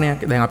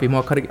වාරණයක් දැන් අපි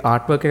මොකක් හරි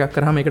ආර්ට් වර්ක් එකක්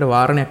කරාම ඒකට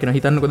වාරණයක් වෙනවා.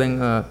 හිතන්නකෝ දැන්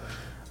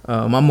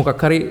මම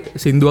මොකක් හරි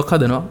සින්දුවක්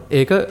හදනවා.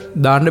 ඒක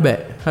දාන්න බෑ.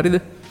 හරිද?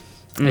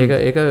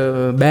 ඒක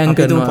බෑන්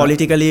කරනවා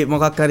පොලිටිකලි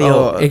මොකක් හරි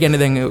ඒ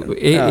කියන්නේ දැන්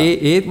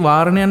ඒ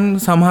වාරණයන්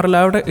සමහර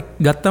ලාවට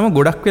ගත්තම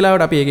ගොඩක්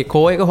වෙලාවට අපි ඒකේ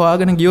කෝ එක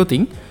හොයාගෙන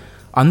ගියොතින්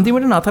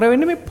අන්තිමට නතර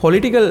වෙන්නේ මේ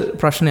පොලිටිකල්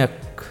ප්‍රශ්නයක්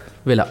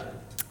වෙලා.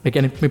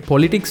 එකන මේ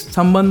පොලිටික්ස්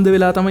සම්බන්ධ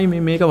වෙලා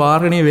තමයි මේක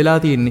වාරණය වෙලා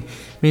තියෙන්නේ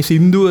මේ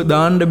සින්දුව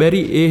දාණ්ඩ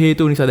බැරි ඒ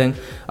හේතු නිසා දැන්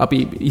අපි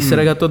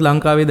ඉස්සරගත්තොත්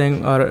ලංකාවේ දැන්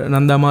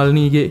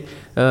නන්දාමාලනීගේ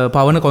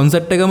පවන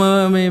කොන්සර්ට් එකම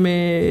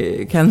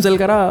මේ කැන්සල්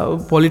කරා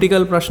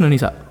පොලිටිකල් ප්‍රශ්න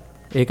නිසා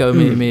ඒක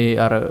මේ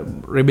අර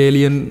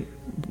රෙබේලියන්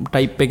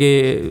ටයිප් එකේ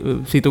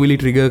සිතුවිලි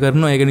ට්‍රිගර්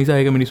කරනවා ඒක නිසා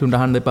ඒක මිනිසුන්ට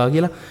අහන්න එපා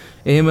කියලා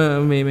එහෙම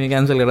මේ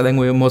කැන්සල් කරලා දැන්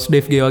ඔය මොස්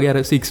ඩෙෆ්ගේ වගේ අර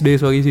 6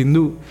 days වගේ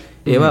සින්දු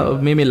ඒවා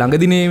මේ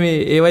ළඟදිනේ මේ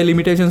ඒවයි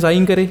ලිමිටේෂන්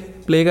සයින් කරේ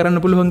ප්ලේ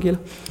කරන්න පුළුවන්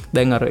කියලා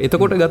දැන් අර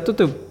එතකොට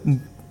ගත්තොත්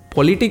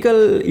පොලිටිකල්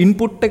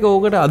ඉන්පුට් එක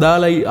ඕකට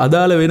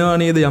අදාළ වෙනවා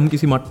නේද යම්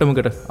කිසි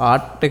මට්ටමකට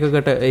ආර්ට්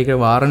එකකට ඒක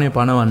වාරණය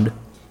පනවන්න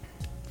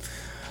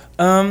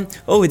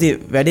ඔව්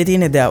ඉතින් වැඩේ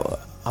තියෙන්නේ දැන්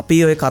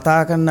අපි ඔය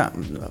කතා කරන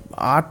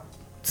ආර්ට්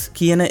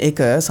කියන එක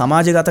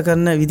සමාජගත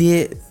කරන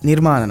විදිහේ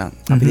නිර්මාණ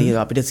නම්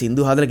අපිට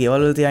සින්දු හදලා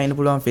ගෙවල් වල තියාගෙන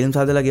පුළුවන් ෆිල්ම්ස්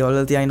හදලා ගෙවල්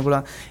වල තියාගෙන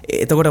පුළුවන්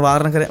එතකොට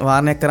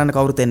වාරණයක් කරන්න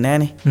කවුරුත් එන්නේ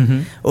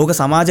නැහනේ. ඕක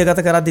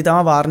සමාජගත කරද්දි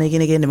තමයි වාරණය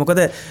කියන එක එන්නේ. මොකද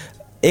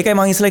ඒකයි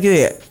මම ඉස්සලා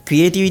කිව්වේ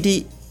ක්‍රියේටිවිටි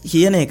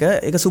කියන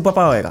එක super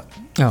power එකක්.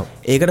 ඔව්.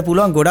 ඒකට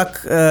පුළුවන්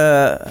ගොඩක්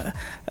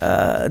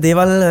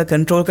දේවල්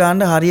කන්ට්‍රෝල්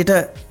කරන්න හරියට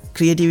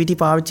ක්‍රියේටිවිටි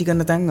පාවිච්චි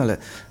කරන තැන්වල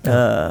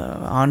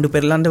ආණ්ඩු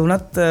පෙරලන්න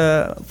වුණත්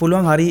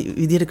පුළුවන් හරි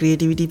විදිහට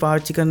ක්‍රියේටිවිටි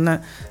පාවිච්චි කරන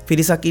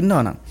පිරිසක්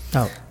ඉන්නවනම්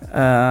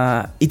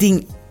ඉතින්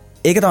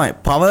ඒක තමයි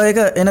පවර්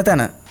එක එන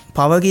තැන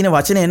පවර් කියන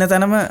වචනේ එන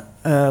තැනම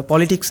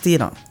පොලිටික්ස්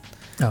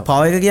තියෙනවා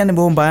පවර් එක කියන්නේ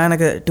බොහොම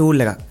භයානක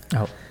ටූල්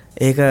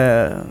එකක්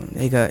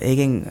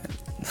ඒකෙන්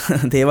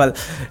දේවල්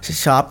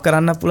ෂාප්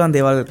කරන්නත් පුළුවන්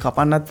දේවල්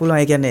කපන්නත්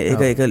පුළුවන් ඒ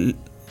කියන්නේ ඒක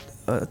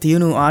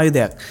තියුණු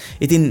ආයුධයක්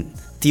ඉතින්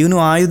තියුණු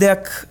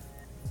ආයුධයක්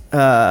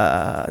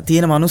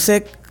තියෙන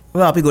මනුස්සෙක්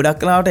අපි ගොඩක්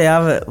කලාවට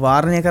එයාව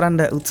වාරණය කරන්න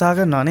උත්සාහ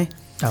කරනවානේ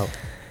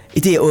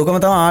ඉතින් ඕකම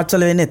තමයි ආර්ට්ස්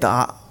වල වෙන්නේ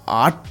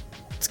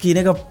ආර්ට්ස් කියන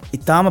එක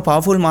ඉතාම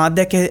පවර්ෆුල්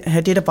මාධ්‍යයක්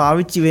හැටියට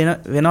පාවිච්චි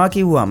වෙනවා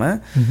කිව්වම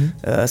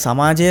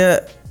සමාජය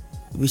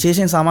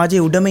විශේෂයෙන්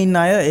සමාජයේ උඩම ඉන්න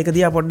අය ඒක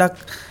දිහා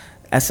පොඩ්ඩක්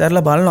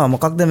ඇස්සරලා බලනවා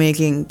මොකක්ද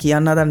මේකෙන්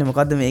කියන්න හදන්නේ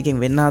මොකක්ද මේකෙන්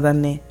වෙන්න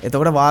හදන්නේ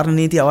එතකොට වාරණ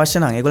නීති අවශ්‍ය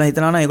නම් ඒගොල්ලෝ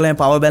හිතනවා නම් ඒගොල්ලන්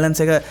පවර්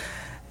බැලන්ස් එක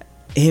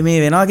එහෙම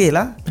වෙනවා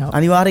කියලා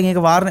අනිවාර්යෙන්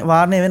ඒක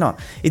වාරණය වෙනවා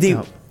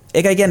ඉතින්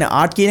ඒකයි කියන්නේ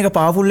ආර්ට් කියන එක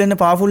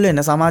පවර්ෆුල්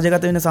වෙන්න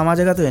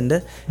සමාජගත වෙන්න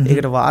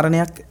ඒකට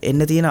වාරණයක්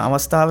එන්න තියෙන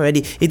අවස්ථාව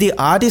වැඩි. ඉතින්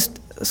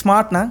ආටිස්ට්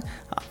ස්මාර්ට් නම්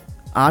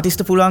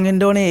ආටිස්ට් පුළුවන්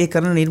වෙන්න ඕනේ ඒ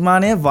කරන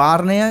නිර්මාණය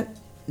වාරණය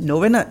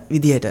නොවන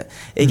විදිහට.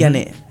 ඒ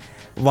කියන්නේ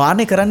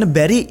වාරණය කරන්න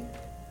බැරි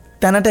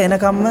තැනට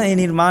එනකම්ම මේ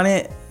නිර්මාණය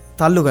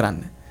තල්ලු කරන්න.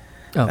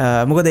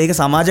 මොකද ඒක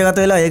සමාජගත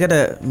වෙලා ඒකට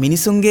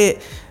මිනිසුන්ගේ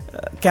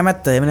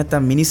කැමැත්ත එහෙම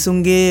නැත්නම්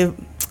මිනිසුන්ගේ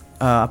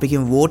අපි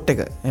කියමු වෝට් එක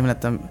එහෙම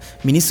නැත්නම්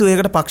මිනිස්සු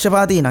ඒකට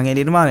පක්ෂපාතී නම් ඒ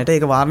නිර්මාණයට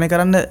ඒක වාරණය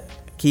කරන්න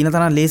කීන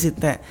තරම් ලේසිත්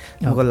නැහැ.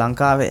 මොකද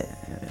ලංකාවේ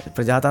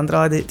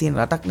ප්‍රජාතන්ත්‍රවාදී තියෙන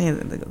රටක් නේද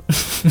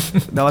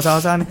දවස්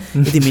අවසානයේ.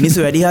 ඉතින්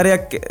මිනිස්සු වැඩි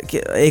හරියක්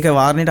ඒක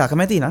වාරණයට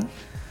අකමැති නම්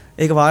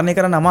ඒක වාරණය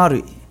කරන්න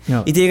අමාරුයි.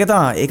 ඉතින් ඒක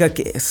තමයි ඒක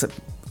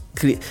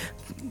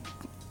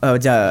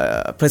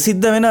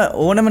ප්‍රසිද්ධ වෙන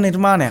ඕනම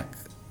නිර්මාණයක්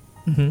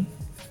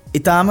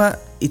ඉතාම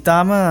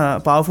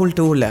පවෆුල්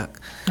ටූල්ලයක්.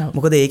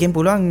 මොකද ඒකෙන්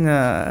පුළුවන්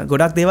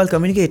ගොඩක් දේවල්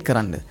කමියුනිකේට්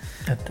කරන්න.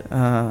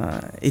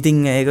 ඉතින්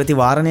ඒකති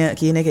වාරණය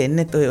කියන එක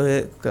එන්නෙත් ඔය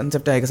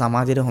කන්සෙප්ට් එක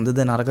සමාජයට හොඳද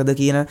නරකද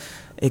කියන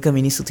එක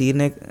මිනිස්සු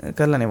තීරණය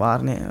කරලානේ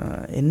වාරණය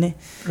එන්නේ.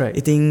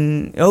 ඉතින්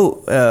ඔව්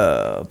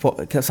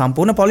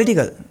සම්පූර්ණ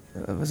පොලිටිකල්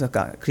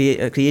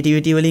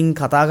ක්‍රියේටිවිටි වලින්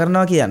කතා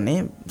කරනවා කියන්නේ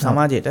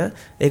සමාජයට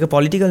ඒක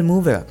පොලිටිකල්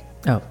මූව් එකක්.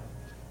 ඔව්.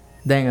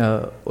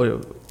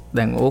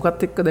 දැන් ඕකත්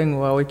එක්ක දැන්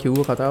ඔය කිව්ව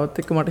කතාවත්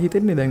එක්ක මට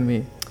හිතෙන්නේ දැන්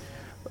මේ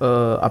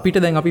අපිට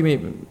දැන් අපි මේ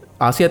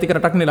ආසියාතික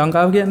රටක්නේ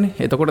ලංකාව කියන්නේ.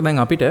 එතකොට දැන්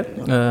අපිට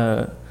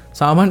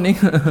සාමාන්‍යයෙන්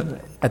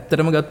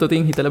ඇත්තටම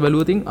ගත්තොතින් හිතලා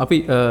බැලුවොතින් අපි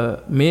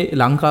මේ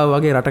ලංකාව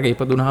වගේ රටක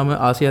ඉපදුනහම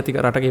ආසියාතික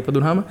රටක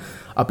ඉපදුනහම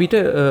අපිට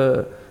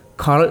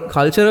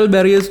කල්චරල්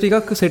බැරියර්ස්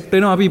ටිකක් සෙට්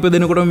වෙනවා අපි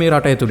ඉපදෙනකොට මේ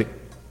රට ඇතුලේ.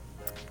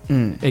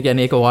 ඒ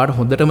කියන්නේ ඒක ඔයාට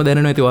හොඳටම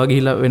දැනෙනවා. ඉතින් ඔයා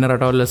ගිහිල්ලා වෙන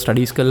රටවල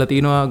ස්ටඩීස් කරලා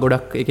තිනවා.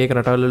 ගොඩක් එක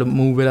රටවල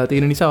මූව් වෙලා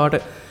තියෙන නිසා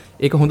ඔයාට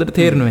ඒක හොඳට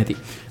තේරෙනවා ඇති.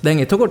 දැන්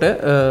එතකොට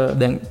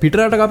දැන්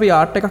පිටරටක අපි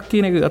ආර්ට් එකක්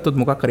කියන එක ගත්තොත්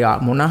මොකක් හරි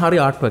මොන හරි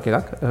ආර්ට් වර්ක්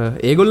එකක්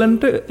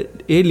ඒගොල්ලන්ට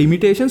ඒ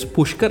ලිමිටේෂන්ස්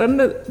පුෂ් කරන්න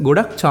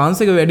ගොඩක් chance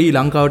එක වැඩි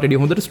ලංකාවට වැඩි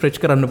හොඳට ස්ට්‍රෙච්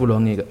කරන්න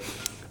පුළුවන් ඒක.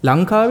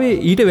 ලංකාවේ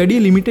ඊට වැඩි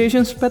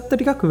ලිමිටේෂන්ස් පැත්ත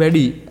ටිකක්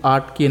වැඩි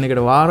ආර්ට් කියන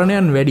එකට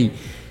වාරණයන් වැඩි.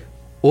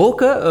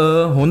 ඕක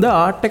හොඳ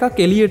ආර්ට් එකක්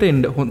එළියට එන්න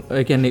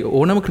ඒ කියන්නේ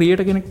ඕනම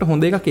ක්‍රියේටර් කෙනෙක්ට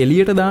හොඳ එකක්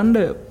එළියට දාන්න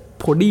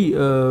පොඩි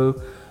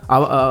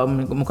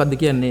මොකක්ද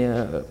කියන්නේ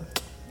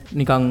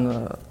නිකන්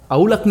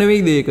අවුලක්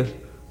නෙවෙයිද ඒක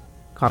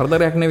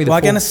කරදරයක් නෙවෙයිද වා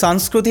කියන්නේ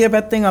සංස්කෘතිය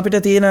පැත්තෙන් අපිට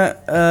තියෙන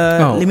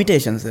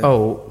ලිමිටේෂන්ස්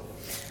ඔව්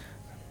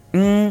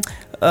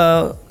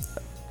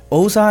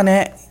ඔව් සහ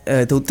නෑ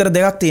උත්තර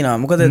දෙකක් තියෙනවා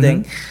මොකද දැන්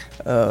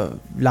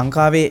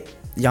ලංකාවේ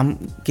යම්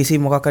කිසි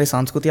මොකක් හරි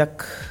සංස්කෘතියක්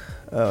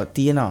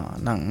තියෙනවා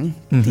නම්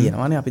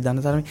තියෙනවානේ අපි දන්න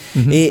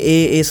තරමේ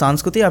ඒ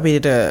සංස්කෘතිය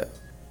අපිට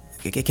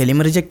කෙලිම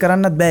රිජෙක්ට්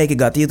කරන්නත් බෑ. ඒක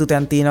ගතිය යුතු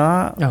තැන් තියෙනවා.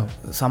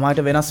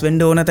 සමාජයට වෙනස් වෙන්න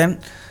ඕන තැන්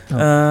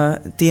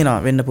තියෙනවා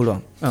වෙන්න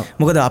පුළුවන්.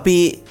 මොකද අපි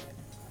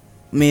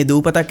මේ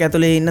දූපතක්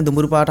ඇතුලේ ඉන්න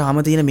දුඹුරු පාට හැම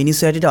තියෙන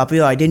මිනිස්සු ඇටිට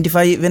අපිව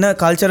අයිඩෙන්ටිෆයි වෙන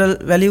කල්චරල්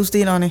වැලියුස්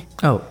තියෙනවානේ.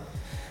 ඔව්.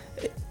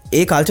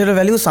 ඒ කල්චරල්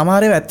වැලියුස්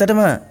සමහර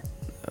ඒවා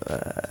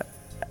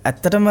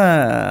ඇත්තටම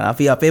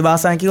අපි අපේ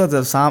භාෂාවෙන් කිව්වොත්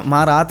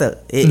මා රාත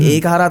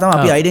ඒක හරහා තමයි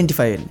අපි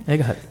අයිඩෙන්ටිෆයි වෙන්නේ.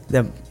 ඒක හරි.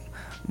 දැන්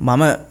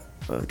මම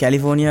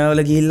කැලිෆෝනියා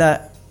වල ගිහිල්ලා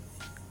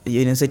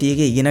යුනිවර්සිටි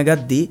එකේ ඉගෙන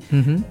ගද්දී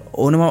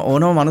ඕනම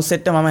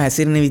මනුස්සෙක්ට මම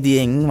හැසිරෙන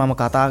විදියෙන් මම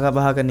කතා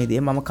බහ කරන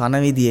විදියෙන් මම කන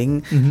විදියෙන්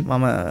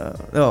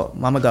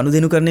මම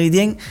ගනුදෙනු කරන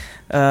විදියෙන්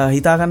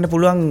හිතා ගන්න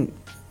පුළුවන්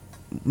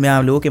මෙයා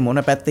ලෝකේ මොන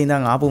පැත්තේ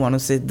ඉඳන් ආපු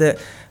මනුස්සෙක්ද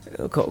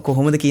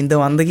කොහොමද කින්ද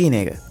වන්ද කියන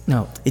එක.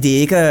 ඉතින්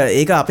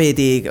ඒක අපේ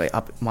ඉතින්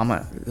මම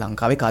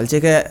ලංකාවේ කල්චර්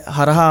එක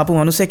හරහා ආපු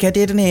මනුස්සෙක්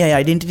හැටියටනේ ඒ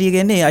අයිඩෙන්ටිටි එක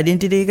එන්නේ. ඒ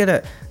අයිඩෙන්ටිටි එකට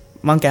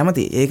මම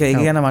කැමතියි. ඒක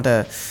ගැන මට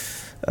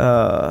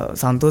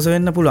සන්තෝෂ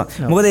වෙන්න පුළුවන්.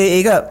 මොකද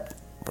ඒක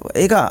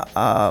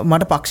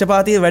මට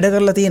පක්ෂපාතීව වැඩ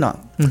කරලා තියෙනවා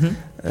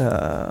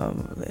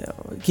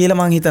කියලා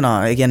මං හිතනවා.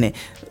 ඒ කියන්නේ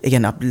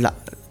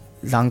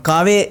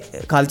ලංකාවේ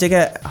කල්චර් එක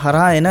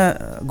හරහා එන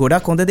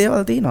ගොඩක් හොඳ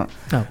දේවල් තියෙනවා.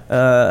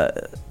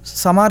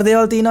 සමහර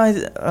දේවල් තියෙනවා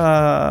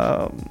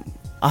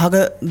අහක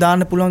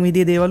දාන්න පුළුවන්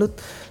විදිහේ දේවලුත්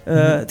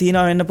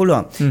තියෙනවා වෙන්න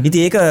පුළුවන්.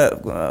 ඉතින් ඒක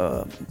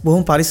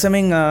බොහොම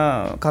පරිස්සමෙන්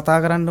කතා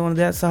කරන්න ඕන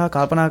දෙයක් සහ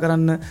කල්පනා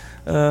කරන්න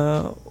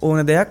ඕන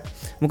දෙයක්.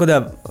 මොකද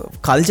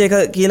කල්චර් එක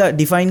කියලා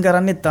ඩිෆයින්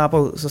කරන්නේ තාප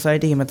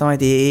සොසයිටි එකේම තමයි.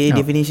 ඒ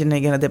ඩෙෆිනිෂන්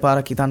එක ගැන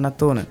දෙපාරක් හිතන්නත්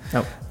ඕන.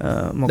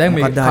 දැන්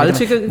මේ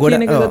කල්චර් එක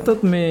කියන එක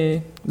ගත්තොත් මේ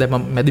දැන් මම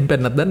මැදින්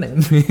පැන්නත් දන්නේ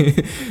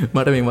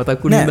මට මේ මතක්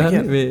වුණේ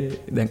ඉඳන් මේ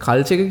දැන්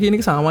කල්චර් එක කියන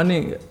එක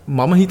සාමාන්‍යයෙන්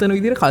මම හිතන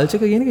විදිහට කල්චර්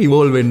එක කියන එක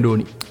ඉවෝල්ව් වෙන්න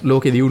ඕනි.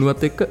 ලෝකේ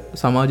දියුණුවත් එක්ක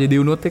සමාජයේ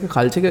දියුණුවත් එක්ක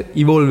කල්චර් එක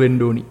ඉවෝල්ව් වෙන්න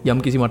ඕනි යම්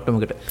කිසි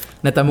මට්ටමකට.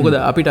 නැත්නම් මොකද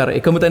අපිට අර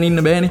එකම තැන ඉන්න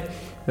බෑනේ.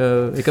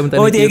 එකම තැන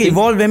ඒක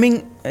ඉවෝල්ව් වෙමින්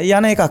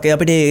යන එකක්.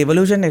 අපිට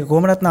ඉවොලුෂන් එක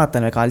කොහොමවත්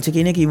නවත්තන්න බෑ. කල්චර්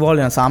කියන එක ඉවෝල්ව්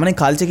වෙනවා. සාමාන්‍යයෙන්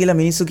කල්චර් කියලා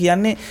මිනිස්සු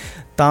කියන්නේ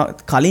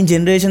කලින්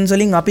ජෙනරේෂන්ස්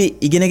වලින් අපි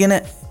ඉගෙනගෙන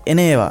එන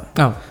ඒවා.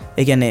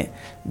 ඒ කියන්නේ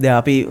දැන්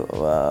අපි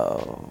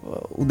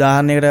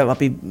උදාහරණයකට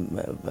අපි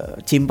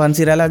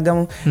චිම්පන්සි රැලක්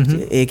ගමු.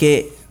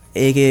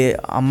 ඒකේ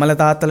අම්මලා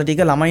තාත්තලා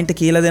ටික ළමයින්ට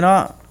කියලා දෙනවා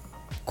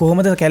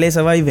කොහොමද කැලේ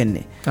සර්වයිව්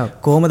වෙන්නේ,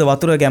 කොහොමද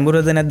වතුර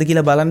ගැඹුරද නැද්ද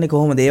කියලා බලන්නේ,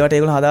 කොහොමද ඒවට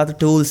ඒගොල්ලෝ හදාගත්ත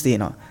ටූල්ස්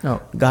තියෙනවා.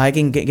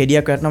 ගහකින්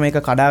ගෙඩියක් වැටෙනවා මේක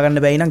කඩා ගන්න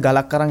බැයි නම්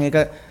ගලක් අරන් ඒක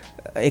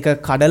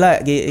කඩලා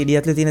ගෙඩිය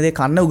ඇතුලේ තියෙන දේ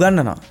කන්න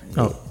උගන්වනවා.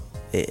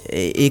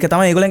 ඒක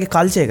තමයි ඒගොල්ලන්ගේ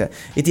කල්චර් එක.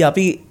 ඉතින්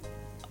අපි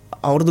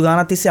අවුරුදු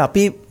ගානක් තිස්සේ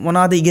අපි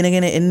මොනවද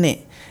ඉගෙනගෙන එන්නේ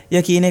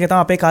කියන එක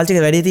තමයි අපේ කල්චර්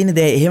එක වැඩි තියෙන්නේ.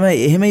 දැන්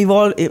එහෙම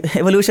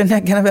ඉවොලුෂන්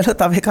එකක් ගැන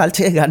බැලුවොත් අපේ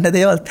කල්චර් එක ගන්න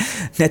දේවල්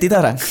නැති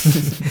තරම්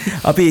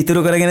අපි ඉතුරු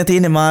කරගෙන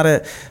තියෙන්නේ මාර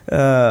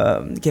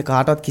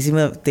කාටවත් කිසිම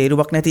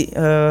තේරුමක් නැති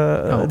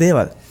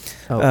දේවල්.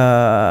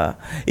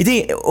 ඉතින්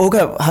ඕක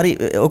හරි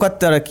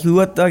ඕකත් අර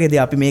කිව්වත්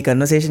වගේදී අපි මේ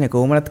කන්වර්සේෂන් එක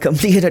කොහොමවත්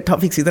කම්ප්ලිකේටඩ්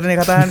ටොපික්ස් විතරනේ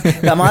කතා කරන්නේ.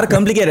 සමහර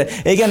කම්ප්ලිකේටඩ්.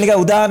 ඒ කියන්නේ නිකන්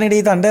උදාහරණයක්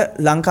හිතන්න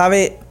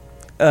ලංකාවේ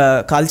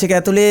කල්චර් එක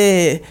ඇතුලේ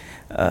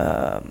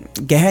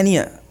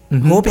ගැහණිය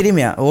හෝ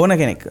පිරිමියා ඕන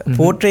කෙනෙක්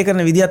පෝට්‍රේ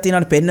කරන විදිහක්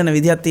තියෙනවානේ, පෙන්නන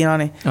විදිහක්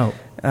තියෙනවානේ.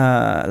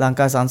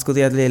 ලංකා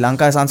සංස්කෘතිය ඇතුලේ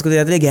ලංකා සංස්කෘතිය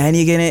ඇතුලේ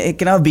ගැහණිය කියන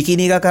එක්කෙනා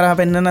බිකිනි එක කරා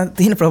පෙන්වන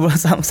තියෙන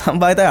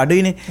සම්භාවිතය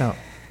අඩුයිනේ.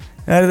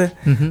 හරිද?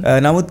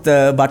 නමුත්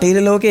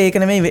බටහිර ලෝකේ ඒක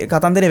නෙමෙයි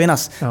කතන්දරේ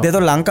වෙනස්.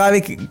 ඒතකොට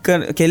ලංකාවේ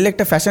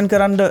කෙල්ලෙක්ට ෆැෂන්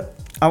කරන්න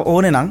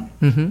ඕනේ නම්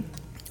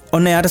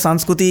ඔන්න එයාට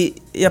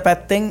සංස්කෘතිය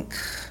පැත්තෙන්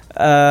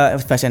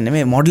ෆැෂන්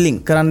නෙමෙයි මොඩලින්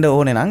කරන්න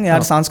ඕනේ නම්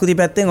එයාට සංස්කෘතිය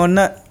පැත්තෙන් ඔන්න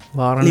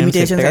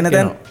ලිමිටේෂන්ස් එන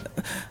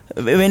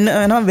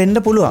දැන් වෙන්න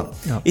පුළුවන්.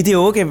 ඉතින්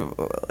ඕකේ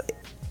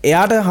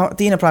එයාට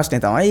තියෙන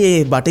ප්‍රශ්නේ තමයි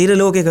මේ බටහිර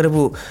ලෝකේ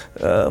කරපු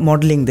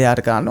මොඩලින්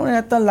දෙයට ගන්න ඕනේ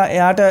නැත්නම්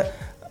එයාට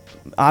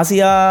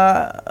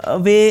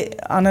ආසියාවේ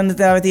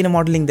අනන්‍යතාවයේ තියෙන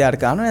මොඩලින් දෙයට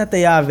ගන්න ඕනේ නැත්නම්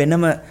එයා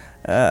වෙනම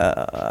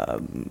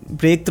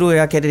බ්‍රේක් ත්‍රූ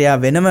එකක් හැටියට එයා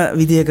වෙනම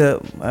විදියක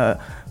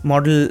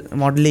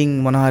මොඩලින්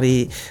මොනහරි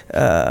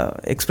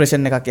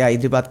එක්ස්ප්‍රෙෂන් එකක් එයා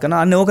ඉදිරිපත්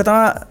කරනවා. අන්න ඕක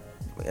තමයි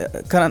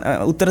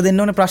උත්තර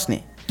දෙන්න ඕනේ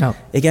ප්‍රශ්නේ.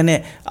 ඒ කියන්නේ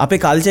අපේ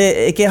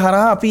කල්චර් එකේ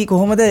හරහා අපි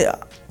කොහොමද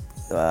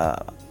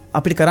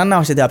අපිට කරන්න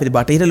අවශ්‍යද අපිට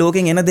බටහිර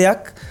ලෝකෙන් එන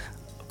දෙයක්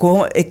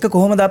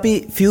කොහොමද අපි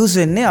ෆියුස්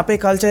වෙන්නේ අපේ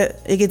කල්චර්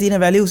එකේ තියෙන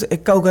වැලියුස්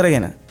එක්කව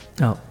කරගෙන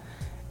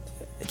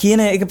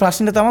කියන එක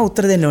ප්‍රශ්නෙට තමයි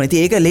උත්තර දෙන්න ඕනේ.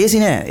 ඉතින් ඒක ලේසි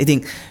නෑ. ඉතින්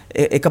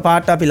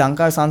එකපාරට අපි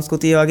ලංකාවේ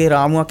සංස්කෘතිය වගේ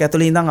රාමුවක්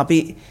ඇතුළේ ඉඳන්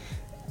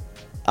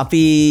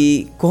අපි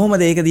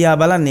කොහොමද ඒක දිහා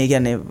බලන්නේ?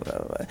 කියන්නේ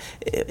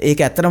ඒක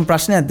ඇත්තටම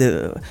ප්‍රශ්නයක්ද?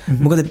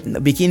 මොකද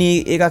බිකිනි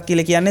එකක්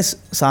කියලා කියන්නේ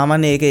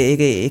සාමාන්‍ය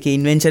ඒක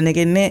ඉන්වෙන්ෂන්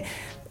එකේ ඉන්නේ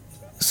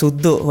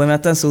සුද්දෝ ඔය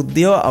නැත්තම්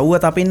සුද්දියෝ අවුව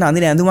තපින්න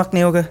අඳින ඇඳුමක්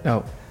නේ ඔක.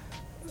 ඔව්.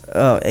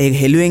 ඒ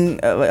හෙළුවෙන්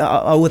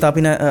අවුව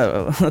තපින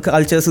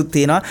කල්චර්ස් උත්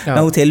තියෙනවා.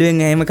 නමුත්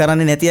හෙළුවෙන් එහෙම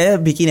කරන්නේ නැති අය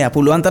බිකිනි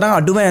පුළුවන් තරම්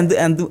අඩුම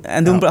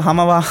ඇඳුම්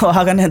හැම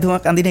වහගන්න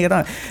ඇඳුමක් අඳින එක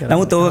තමයි.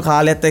 නමුත් ඔක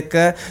කාලයත් එක්ක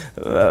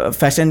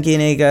ෆැෂන්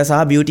කියන එක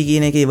සහ බියුටි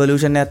කියන එක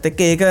ඉවොලුෂන් එකත්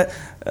එක්ක ඒක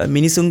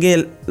මිනිසුන්ගේ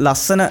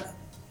ලස්සන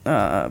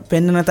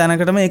පෙන්වන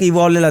තැනකටම ඒක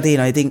ඉවෝල්ව් වෙලා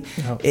තියෙනවා. ඉතින්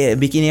ඒ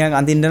බිකිනි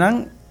එකක් අඳින්න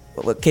නම්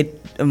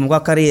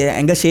මොකක් හරි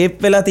ඇඟ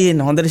ෂේප් වෙලා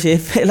තියෙන හොඳට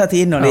ෂේප් වෙලා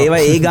තියෙනවා. ඒවා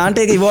ඒ ගානට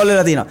ඒක ඉවෝල්ව්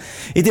වෙලා තියෙනවා.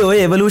 ඉතින් ඔය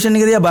එවොලුෂන්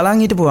එක දිහා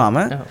බලන් හිටපුවාම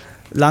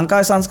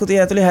ලංකාවේ සංස්කෘතිය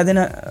ඇතුලේ හැදෙන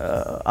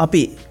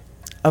අපි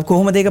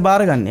කොහොමද ඒක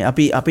බාරගන්නේ?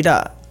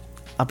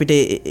 අපිට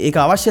ඒක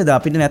අවශ්‍යද?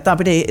 අපිට නැත්නම්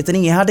අපිට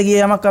එතනින් එහාට ගිය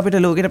යමක් අපිට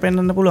ලෝකෙට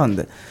පෙන්වන්න පුළුවන්ද?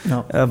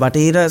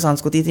 බටහිර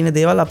සංස්කෘතියේ තියෙන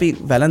දේවල් අපි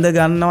වැළඳ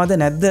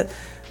ගන්නවද නැද්ද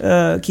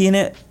කියන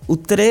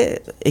උත්තරේ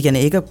ඒ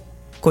කියන්නේ ඒක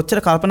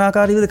කොච්චර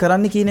කල්පනාකාරීවද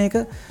කරන්න කියන එක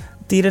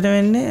තීරණය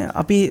වෙන්නේ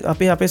අපි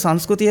අපේ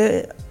සංස්කෘතිය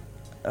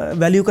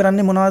වැලියු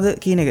කරන්නේ මොනවද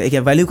කියන එක. ඒ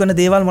කියන්නේ වැලියු කරන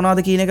දේවල්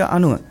මොනවද කියන එක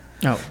අනුව.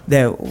 ඔව්.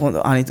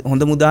 දැන්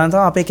හොඳ උදාහරණ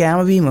තමයි අපේ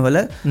කෑම බීම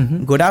වල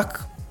ගොඩක්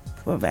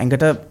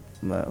ඇඟට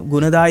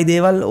ගුණදායි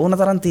දේවල් ඕන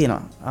තරම්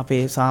තියෙනවා.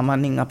 අපේ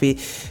සාමාන්‍යයෙන් අපි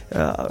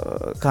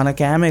කන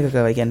කෑම එකක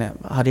ඒ කියන්නේ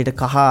හරියට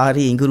කහ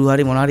හරි ඉඟුරු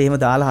හරි මොනවා හරි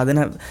එහෙම දාලා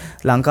හදන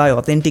ලංකාවේ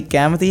ඔතෙන්ටික්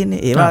කෑම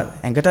තියෙන්නේ. ඒවා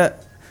ඇඟට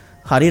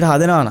හරියට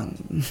හදනවා නම්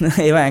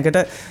ඒවා ඇඟට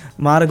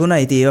මාර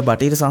ගුණයි. ඉතින් ඒවා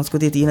බටහිර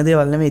සංස්කෘතියේ තියෙන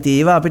දේවල් නෙමෙයි. ඉතින්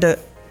ඒවා අපිට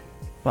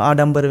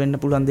ආඩම්බර වෙන්න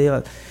පුළුවන්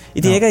දේවල්.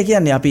 ඉතින් ඒකයි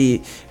කියන්නේ අපි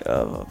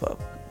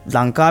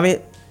ලංකාවේ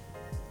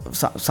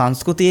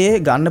සංස්කෘතියේ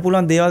ගන්න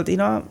පුළුවන් දේවල්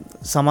තියෙනවා.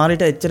 සමහර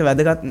විට එච්චර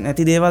වැදගත්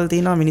නැති දේවල්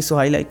තියෙනවා මිනිස්සු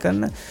හයිලයිට්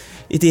කරන.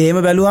 ඉතින් එහෙම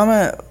බැලුවම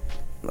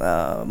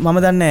මම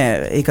දන්නේ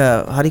ඒක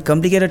හරි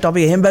කොම්ප්ලිකේටඩ්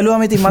ටොපික්. එහෙම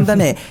බැලුවම ඉතින් මම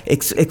දන්නේ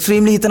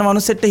එක්ස්ට්‍රීම්ලි හිතන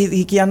මනුස්සෙට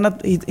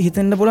කියන්නත්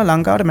හිතෙන්න පුළුවන්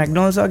ලංකාවට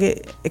මැක්ඩොනල්ඩ්ස් වගේ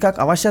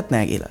එකක් අවශ්‍යත්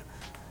නැහැ කියලා.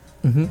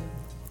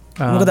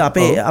 මොකද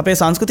අපේ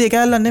සංස්කෘතිය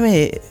කැලලක්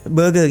නෙමෙයි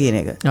බර්ගර් කියන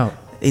එක.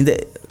 ඉතින්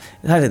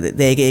හරිද?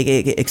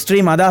 ඒක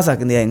එක්ස්ට්‍රීම්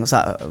අදහසක්. දැන්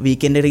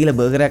වීකෙන්ඩ් එකට ගිහලා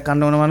බර්ගර් එකක්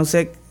කන්න ඕන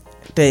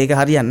මනුස්සයෙක්ට ඒක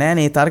හරියන්නේ නැහැ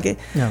නේ තර්කේ.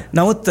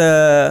 නමුත්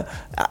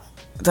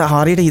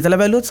හරියට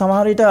හිතලා බැලුවොත්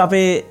සමහර විට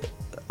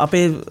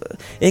අපේ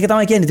ඒක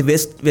තමයි කියන්නේ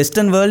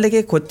වෙස්ටර්න් වර්ල්ඩ්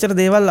එකේ කොච්චර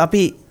දේවල්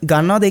අපි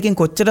ගන්නවද ඒකෙන්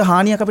කොච්චර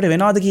හානියක් අපිට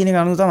වෙනවද කියන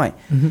එක අනුව තමයි.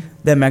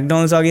 දැන්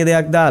මැක්ඩොනල්ඩ්ස් වගේ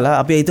දෙයක් දාලා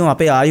අපි හිතමු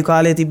අපේ ආයු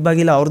කාලය තිබ්බා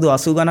කියලා අවුරුදු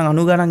 80 ගණන්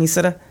 90 ගණන්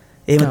ඉස්සර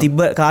එහෙම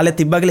කාලෙත්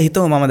තිබ්බා කියලා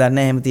හිතමු. මම දන්නේ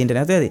නැහැ එහෙම තියෙන්නේ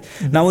නැතුව ඇති.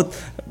 නමුත්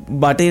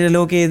බටහිර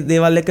ලෝකයේ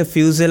දේවල් එක්ක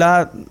ෆියුස් වෙලා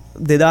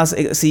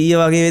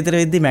 2100 වගේ විතර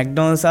වෙද්දි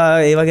මැක්ඩොනල්ඩ්ස්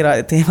ඒ වගේ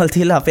දේවල්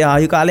තියලා අපේ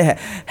ආයු කාලය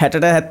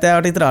 60ට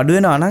 70ට විතර අඩු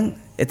වෙනවා නම්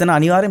එතන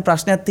අනිවාර්යෙන්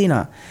ප්‍රශ්නයක්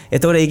තියෙනවා.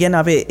 ඒතකොට ඒ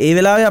කියන්නේ අපේ ඒ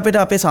වෙලාවේ අපිට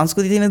අපේ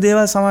සංස්කෘතියේ තියෙන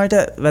දේවල් සමහරට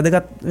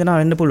වැදගත්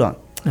වෙන්න පුළුවන්.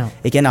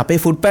 ඒ කියන්නේ අපේ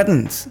ෆුඩ්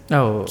පැටර්න්ස්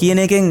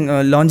කියන එකෙන්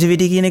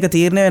ලොන්ජිවිටි කියන එක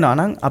තීරණය වෙනවා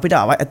නම් අපිට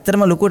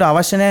ඇත්තටම ලොකුට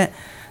අවශ්‍ය නැහැ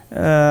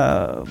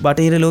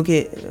බටහිර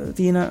ලෝකයේ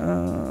තියෙන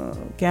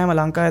කෑම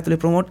ලංකාව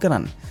ඇතුලේ ප්‍රොමෝට්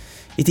කරන්න.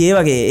 ඉතින්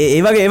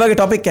ඒ වගේ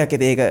ටොපික් එකක්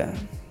ඒක.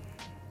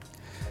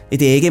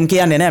 ඉතින් ඒකෙම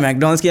කියන්නේ නෑ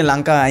මැක්ඩොනල්ඩ්ස් කියන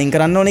ලංකාව අයින්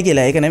කරන්න ඕනේ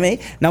කියලා. ඒක නෙමෙයි.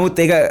 නමුත්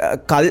ඒක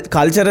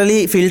කල්චරලි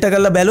ෆිල්ටර්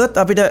කරලා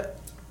බැලුවොත් අපිට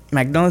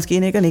මැක්ඩොනල්ඩ්ස්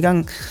කියන එක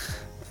නිකන්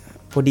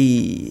පොඩි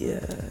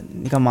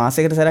නිකන්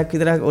මාසයකට සැරයක්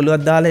විතර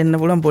ඔලුවක් දාලා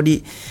එන්න පුළුවන් පොඩි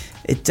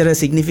එච්චර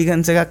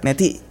සිග්නිෆිකන්ස් එකක්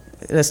නැති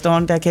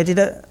රෙස්ටෝරන්ට් එකක්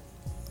හැටියට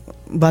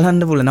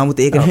බලන්න පුළුවන්. නමුත්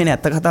ඒක නෙවෙයි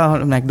ඇත්ත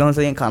කතාව.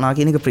 මැක්ඩොනල්ඩ්ස් එකෙන් කනවා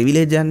කියන එක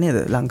ප්‍රිවිලේජ් එකක් නේද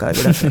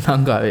ලංකාවේ ගොඩක්.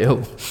 ලංකාවේ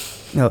ඔව්.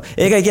 ඔව්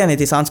ඒකයි කියන්නේ.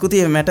 ඉතින්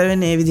සංස්කෘතිය මැටර්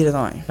වෙන්නේ මේ විදිහට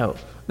තමයි. ඔව්.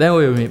 දැන්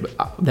ඔය මේ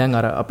දැන්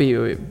අර අපි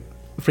ඔය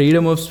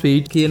ෆ්‍රීඩම් ඔෆ්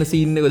ස්පීච් කියන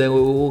සීන් එක දැන්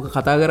ඕක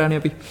කතා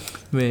කරානේ අපි.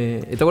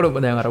 මේ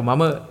එතකොට දැන් අර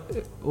මම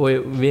ඔය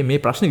මේ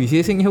ප්‍රශ්න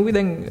විශේෂයෙන් ඇහුවේ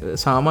දැන්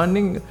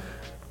සාමාන්‍යයෙන්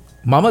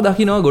මම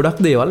දකිනවා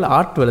ගොඩක් දේවල්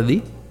ආර්ට් වලදී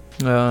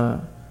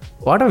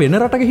වාට වෙන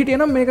රටක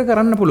හිටියනම් මේක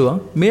කරන්න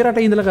පුළුවන් මේ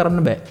රට ඉඳලා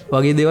කරන්න බෑ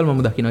වගේ දේවල්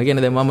මම දකිනවා.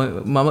 කියන්නේ දැන්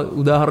මම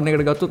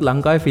උදාහරණයකට ගත්තොත්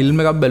ලංකාවේ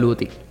ෆිල්ම් එකක්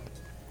බැලුවොත්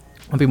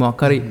අපි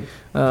මොකක් හරි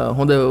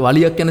හොඳ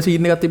වලියක් යන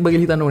සීන් එකක් තිබ්බ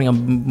කියලා හිතන්න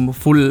ඕනේ.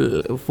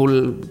 ෆුල්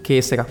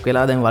කේස් එකක්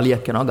වෙලා දැන්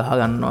වලියක් යනවා ගහ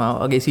ගන්නවා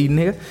වගේ සීන්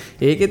එක.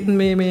 ඒකෙත්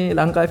මේ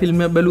ලංකාවේ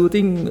ෆිල්ම් එකක් බැලුවොත්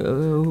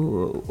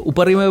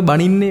උපරිම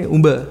බනින්නේ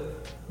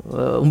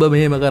උඹ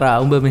මෙහෙම කරා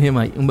උඹ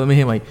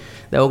මෙහෙමයි.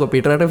 දැන් ඕක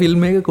පිටරට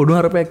ෆිල්ම් එක කොඩු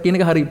හරපයක් කියන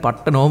එක හරි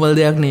පට්ට නෝමල්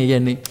දෙයක් නේ.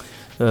 කියන්නේ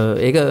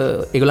ඒක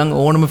ඒගොල්ලන්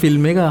ඕනම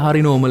ෆිල්ම් එක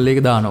හරි නෝමල්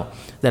එක දානවා.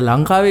 දැන්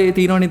ලංකාවේ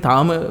තියෙනවනේ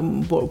තාම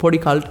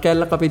පොඩි කල්ට්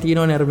කැලක් අපේ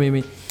තියෙනවනේ අර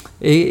මේ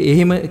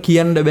එහෙම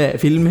කියන්න බෑ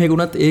ෆිල්ම්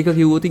එකකුණත් ඒක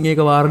කිව්වොත්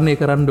ඒක වාරණය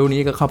කරන්න ඕනි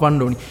ඒක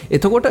කපන්න ඕනි.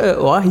 එතකොට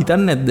ඔයා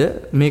හිතන්නේ නැද්ද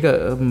මේක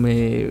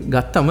මේ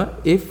ගත්තම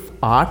ඒ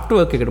ආර්ට්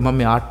වර්ක් එකට මම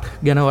මේ ආර්ට්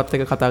ගැනවත්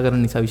එක කතා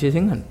කරන නිසා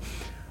විශේෂයෙන් ගන්න.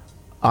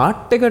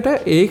 ආර්ට් එකට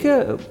ඒක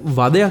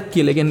වදයක්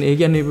කියලා. ඒ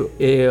කියන්නේ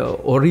ඒ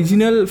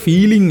ඔරිජිනල්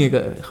ෆීලිං එක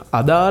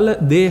අදාළ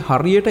දේ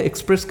හරියට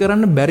එක්ස්ප්‍රෙස්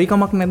කරන්න බැරි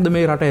කමක් නැද්ද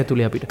මේ රට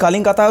ඇතුලේ අපිට?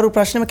 කලින් කතාවරු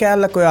ප්‍රශ්නෙම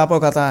කෑල්ලක් ඔය ආපහු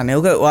කතා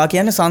කරන්නේ. ඔක ඔයා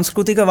කියන්නේ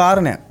සංස්කෘතික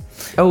වාරණයක්.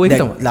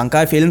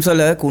 ලංකාවේ ෆිල්ම්ස්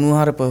වල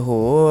කුණුහරුප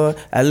හෝ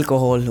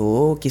ඇල්කොහොල්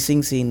හෝ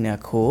කිසිං සීන්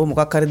එකක් හෝ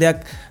මොකක් හරි දෙයක්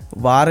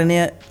වාරණය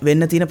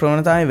වෙන්න තියෙන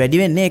ප්‍රවණතාවය වැඩි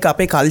වෙන්නේ ඒක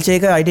අපේ කල්චර්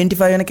එක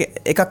අයිඩෙන්ටිෆයි වෙන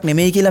එකක්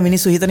නෙමෙයි කියලා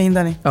මිනිස්සු හිතන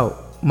හින්දානේ. ඔව්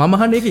මම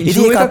අහන්නේ ඒක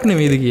ඉෂුව එකක්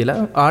නෙමෙයිද කියලා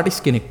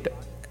ආටිස්ට් කෙනෙක්ට.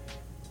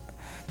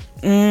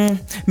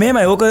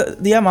 මෙහෙමයි ඕක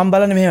දිහා මම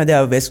බලන්නේ මෙහෙම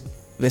දැන්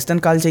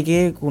වෙස්ටර්න් කල්චර්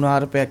එකේ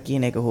කුණුහරුපයක්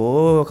කියන එක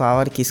හෝ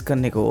කාවරි කිස්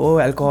කරන එක හෝ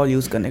ඇල්කොහොල්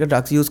යූස් කරන එක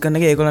ඩ්‍රග්ස් යූස් කරන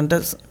එක ඒගොල්ලන්ට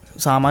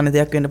සාමාන්‍ය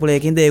දෙයක් වෙන්න පුළුවන්.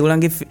 ඒකින්ද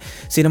ඒගොල්ලන්ගේ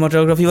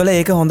සිනමැටෝග්‍රැෆි වල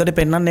ඒක හොඳට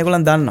පෙන්වන්න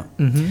ඒගොල්ලන් දන්නවා.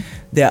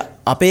 දැන්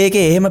අපේ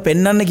එකේ එහෙම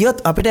පෙන්වන්න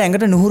ගියොත් අපිට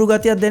ඇඟට නුහුරු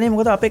ගතියක් දැනේ.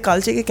 මොකද අපේ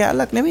කල්චර් එකේ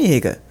කැලලක් නෙමෙයි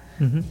ඒක.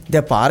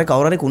 දැන් පාරේ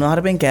කවුරු හරි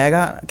කුණුහරුපෙන් කෑ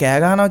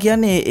ගහනවා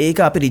කියන්නේ ඒක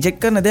අපි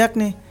රිජෙක්ට් කරන දෙයක්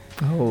නේ.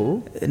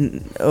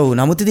 ඔව්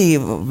නමුත් ඉතින්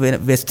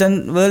වෙස්ටර්න්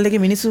වර්ල්ඩ්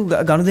එකේ මිනිස්සු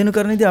ගනුදෙනු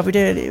කරන ඉතින් අපිට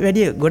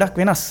වැඩි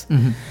ගොඩක් වෙනස්.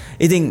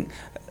 ඉතින්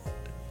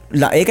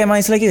ඒකයි මම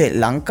ඉස්සලා කිව්වේ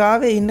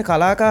ලංකාවේ ඉන්න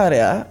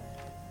කලාකාරයා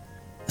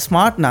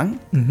ස්මාර්ට් නම්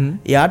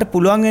එයාට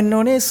පුළුවන් වෙන්න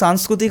ඕනේ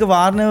සංස්කෘතික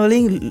වාරණ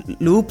වලින්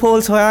ලූප්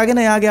හෝල්ස්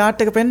හොයාගෙන එයාගේ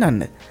ආර්ට් එක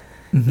පෙන්වන්න.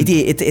 ඉතින්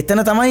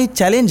එතන තමයි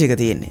චැලෙන්ජ් එක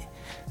තියෙන්නේ.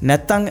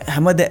 නැත්තම්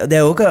හැම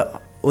දැන් ඕක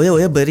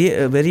ඔය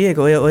බෙරිය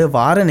එක ඔය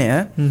වාරණය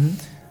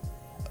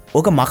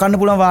ඕක මකන්න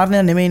පුළුවන්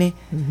වාරණයක් නෙමෙයිනේ.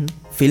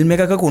 ෆිල්ම්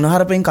එකක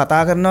කුණහරුපෙන්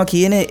කතා කරනවා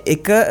කියන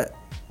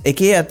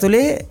එකේ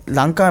ඇතුලේ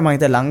ලංකාවේ මම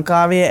හිතා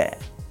ලංකාවේ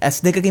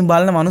S2කින්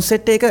බලන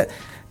මනුස්සෙට ඒක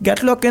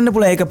ගැටලුවක් වෙන්න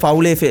පුළුවන්. ඒක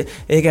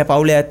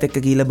පවුලේ ඇත් එක්ක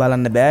ගිහලා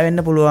බලන්න බෑ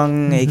වෙන්න පුළුවන්.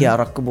 ඒකේ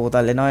අරක්කු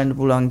බෝතල් එනවා වෙන්න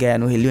පුළුවන්.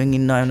 ගෑනු හෙළුවෙන්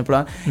ඉන්නවා වෙන්න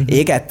පුළුවන්.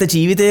 ඒක ඇත්ත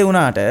ජීවිතේ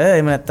වුණාට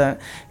එහෙම නැත්තම්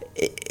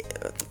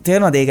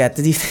තේරෙනවද? ඒක ඇත්ත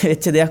ජීවිතේ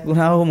වෙච්ච දෙයක්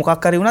වුණාම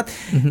මොකක් හරි වුණත්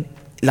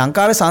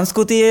ලංකාවේ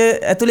සංස්කෘතිය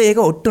ඇතුලේ ඒක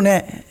ඔට්ටු නෑ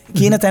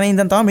කියන තැන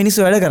ඉඳන් තමයි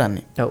මිනිස්සු වැඩ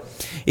කරන්නේ. ඔව්.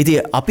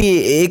 ඉතින් අපි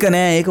ඒක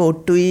නෑ ඒක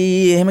ඔට්ටුයි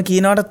එහෙම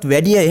කියනවටත්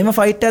වැඩිය එහෙම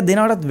ෆයිට් එකක්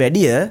දෙනවටත්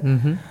වැඩිය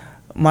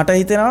මට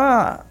හිතෙනවා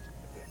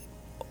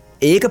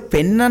ඒක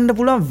පෙන්වන්න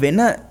පුළුවන්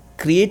වෙන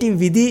ක්‍රියේටිව්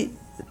විදි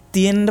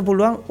තියෙන්න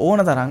පුළුවන්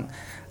ඕන තරම්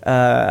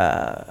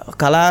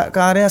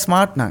කලාකාරයා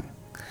ස්මාර්ට් නම්.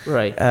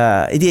 රයිට්.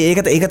 ඉතින්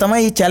ඒක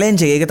තමයි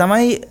චැලෙන්ජ් එක. ඒක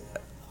තමයි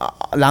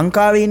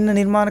ලංකාවේ ඉන්න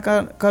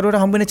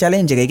නිර්මාණකරුවට හම්බෙන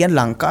චැලෙන්ජ් එක. ඒ කියන්නේ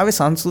ලංකාවේ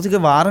සංස්කෘතික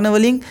වාරණ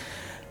වලින්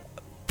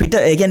පිට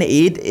ඒ කියන්නේ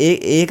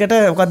ඒකට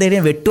මොකද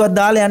ඒ වෙට්ටුවක්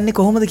දාලා යන්නේ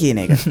කොහොමද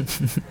කියන එක.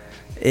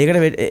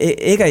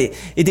 ඒකයි.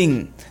 ඉතින්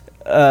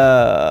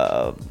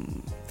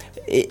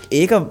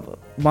ඒක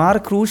මාර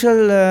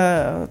ක්‍රූෂල්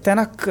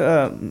තැනක්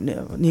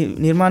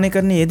නිර්මාණය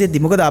කරන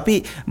යෙදෙද්දි. මොකද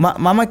අපි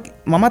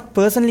මමත්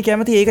පර්සනලි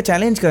කැමති ඒක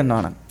චැලෙන්ජ්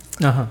කරනවා නම්.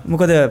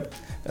 මොකද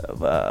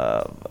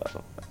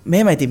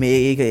මෙහෙමයි ඉතින්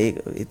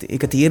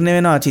මේක තීරණය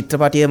වෙනවා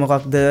චිත්‍රපටිය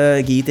මොකක්ද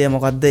ගීතය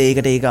මොකක්ද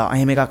ඒකට ඒක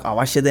එහෙම එකක්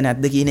අවශ්‍යද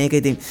නැද්ද කියන එක.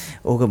 ඉතින්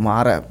ඕක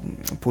මාර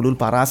පුළුල්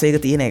පරාසයක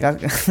තියෙන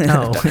එකක්.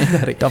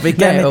 ටොපික්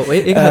ගන්න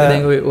ඒක හරි.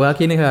 දැන් ඔයා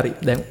කියන එක හරි.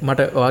 දැන්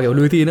මට ඔයාගේ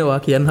ඔළුවේ තියෙන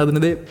ඔයා කියන්න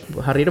හදන දේ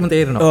හරියටම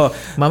තේරෙනවා.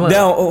 මම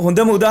දැන්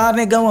හොඳම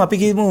උදාහරණයක් ගමු.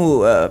 අපි කියමු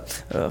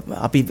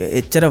අපි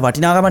එච්චර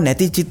වටිනාකමක්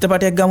නැති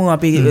චිත්‍රපටයක් ගමු.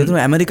 අපි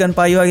හිතමු ඇමරිකන්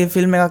පයි වගේ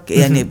ෆිල්ම් එකක්.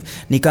 يعني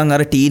නිකන්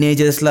අර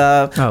ටීනේජර්ස්ලා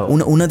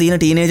උන තියෙන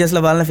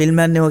ටීනේජර්ස්ලා බලන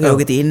ෆිල්ම් එකක් නේ.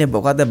 ඔගේ තියෙන්නේ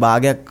මොකද්ද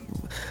භාගයක්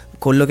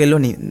කොල්ල කෙල්ලෝ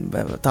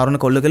තරුණ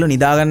කොල්ල කෙල්ලෝ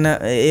නිදාගන්න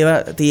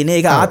ඒවා තියෙන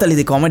එක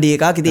ආතලිදි කොමඩි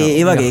එකක්. ඉතින්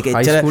ඒ වගේ ඒක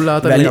එච්චර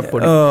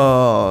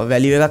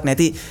වැලියු එකක්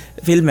නැති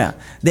ෆිල්ම් එකක්.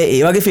 දැන්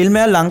ඒ වගේ ෆිල්ම්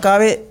එකක්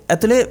ලංකාවේ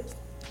ඇතුලේ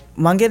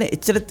මං කියන්නේ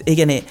එච්චර ඒ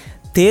කියන්නේ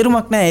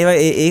තේරුමක් නැහැ.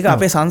 ඒක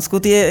අපේ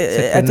සංස්කෘතිය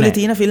ඇතුලේ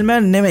තියෙන ෆිල්ම්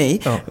එකක් නෙමෙයි.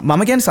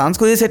 මම කියන්නේ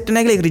සංස්කෘතිය සෙට්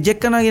වෙන එක ඒක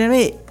රිජෙක්ට් කරනවා කියන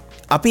නෙමෙයි.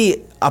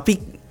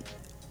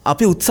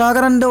 අපි උත්සාහ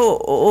කරන්න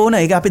ඕන.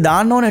 ඒක අපි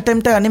දාන්න ඕන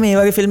ඇටෙම්ප්ට් එක නෙමෙයි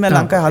මේ වගේ ෆිල්ම් එකක්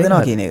ලංකාවේ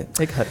හදනවා කියන එක.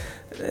 ඒක හරි.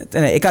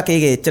 එකක්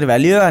ඒක එච්චර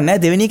වැලියු එකක් නැහැ.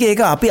 දෙවෙනි එක ඒක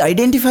අපි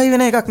අයිඩෙන්ටිෆයි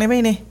වෙන එකක්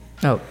නෙමෙයිනේ.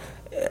 ඔව්.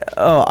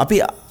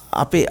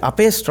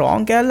 අපේ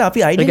ස්ට්‍රෝං කැල්ල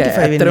අපි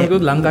අයිඩෙන්ටිෆයි වෙන්නේ.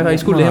 ඇත්තටම ලංකාවේ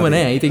හයිස්කූල් එහෙම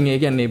නැහැ. ඉතින් ඒ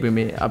කියන්නේ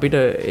මේ අපිට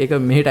ඒක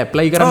මෙහෙට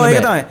ඇප්ලයි කරන්න බෑ.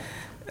 ඒක තමයි.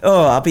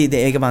 අපි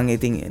ඒක මං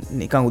ඉතින්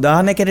නිකන්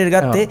උදාහරණයක් හැටියට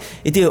ගත්තේ.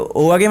 ඉතින්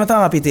ඕ වගේම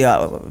තමයි අපි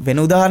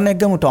වෙන උදාහරණයක්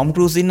ගමු. ටොම්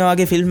ක්‍රූස් ඉන්න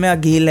වගේ ෆිල්ම්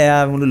එකක් ගිහිල්ලා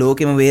එයා මුළු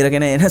ලෝකෙම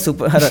වේරගෙන එන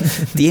සුපර්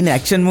තියෙන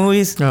ඇක්ෂන්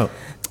මූවිස්.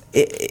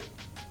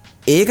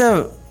 ඒක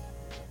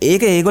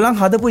ඒක ඒගොල්ලන්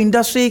හදපු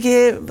ඉන්ඩස්ට්‍රි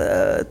එකේ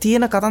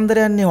තියෙන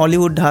කතන්දරයන්නේ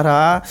හොලිවුඩ්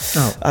හරහා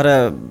අර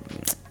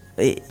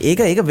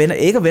ඒක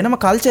වෙනම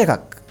කල්චර්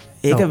එකක්.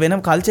 ඒක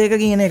වෙනම කල්චර්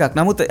එකකින් එන එකක්.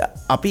 නමුත්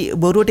අපි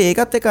බොරුවට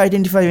ඒකත් එක්ක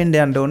අයිඩෙන්ටිෆයි වෙන්න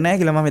යන්න ඕනේ නැහැ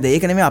කියලා මම හිතේ.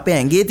 ඒක නෙමෙයි අපේ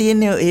ඇඟේ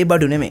තියෙන ඒ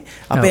බඩු නෙමෙයි.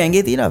 අපේ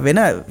ඇඟේ තියෙන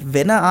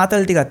වෙන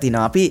ආතල් ටිකක්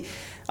තියෙනවා.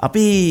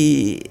 අපි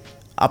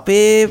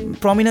අපේ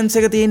ප්‍රොමිනන්ස්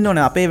එක තියෙන්න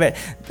ඕනේ. අපේ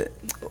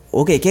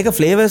ඕකේ එක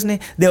ෆ්ලේවර්ස් නේ.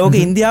 දැන්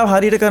ඕකේ ඉන්දියාව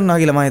හරියට කරනවා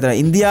කියලා මම හිතනවා.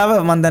 ඉන්දියාව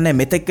මම දන්නේ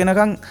මෙතෙක්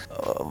වෙනකන්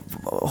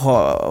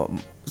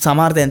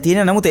සමහර දැන්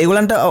තියෙන. නමුත්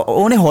ඒගොල්ලන්ට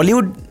ඕනේ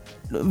හොලිවුඩ්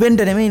වෙන්න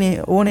නෙමෙයිනේ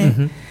ඕනේ.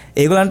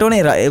 ඒගොල්ලන්ට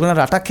ඕනේ ඒගොල්ලන්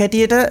රටක්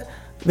හැටියට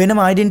වෙනම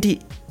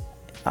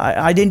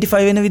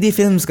අයිඩෙන්ටිෆයි වෙන විදිහේ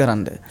ෆිල්ම්ස්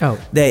කරන්න.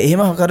 දැන්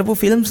එහෙම කරපු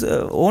ෆිල්ම්ස්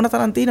ඕන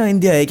තරම් තියෙනවා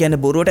ඉන්දියාවේ. ඒ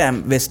කියන්නේ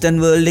බොරුවට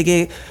වෙස්ටර්න් වර්ල්ඩ්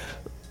එකේ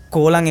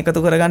කෝලන්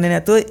එකතු කරගන්නේ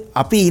නැතුව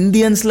අපි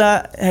ඉන්දියන්ස්ලා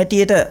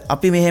හැටියට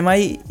අපි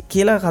මෙහෙමයි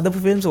කියලා හදපු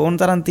ෆිල්ම්ස් ඕන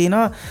තරම්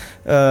තියෙනවා.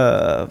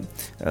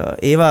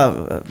 ඒවා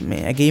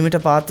මේ ඇගීමට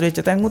පාත්‍ර වෙච්ච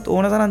තැන්ුත්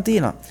ඕන තරම්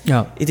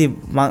තියෙනවා. ඉතින්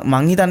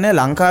මං හිතන්නේ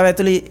ලංකාව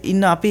ඇතුලේ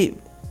ඉන්න අපි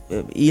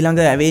ඊළඟ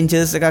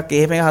ඇවෙන්ජර්ස් එකක්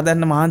එහෙම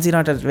හදන්න මහන්සි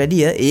වුණාට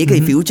වැඩිය ඒක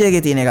ෆියුචර්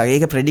එකේ තියෙන එකක්.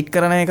 ඒක ප්‍රෙඩික්ට්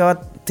කරන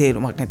එකවත්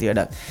තේරුමක් නැති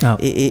වැඩක්.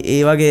 ඒ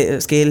වගේ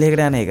ස්කේල්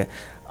එකකට යන එක.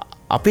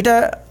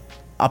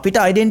 අපිට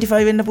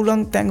අයිඩෙන්ටිෆයි වෙන්න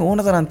පුළුවන් තැන්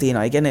ඕන තරම්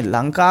තියෙනවා. ඒ කියන්නේ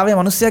ලංකාවේ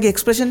මිනිස්සයාගේ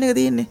එක්ස්ප්‍රෙෂන් එක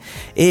තියෙන්නේ.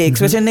 ඒ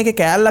එක්ස්ප්‍රෙෂන් එකේ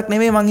කෑල්ලක්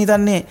නෙමෙයි මං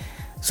හිතන්නේ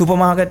සුපර්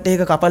මාකට්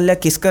එකක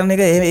කපල්ලයක් කිස් කරන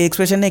එක ඒ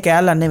එක්ස්ප්‍රෙෂන් එකේ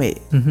කෑල්ලක් නෙමෙයි.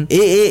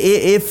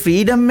 ඒ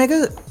ෆ්‍රීඩම් එක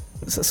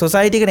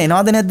සොසයිටි එකට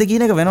එනවද නැද්ද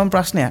කියන එක වෙනම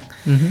ප්‍රශ්නයක්.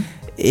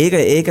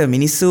 ඒක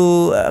මිනිස්සු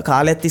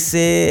කාලයක්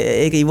තිස්සේ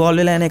ඒක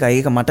ඉවෝල්ව් වෙලා යන එක.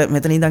 ඒක මට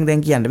මෙතන ඉඳන්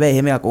දැන් කියන්න බෑ.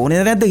 එහෙම එකක්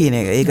ඕනේද නැද්ද කියන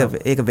එක.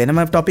 ඒක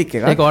වෙනම टॉपिक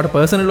එකක්. ඒක ඔයාට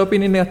පර්සනල්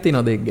ඔපිනියන් එකක්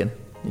තියෙනවද ඒක ගැන?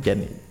 ඒ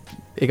කියන්නේ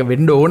ඒක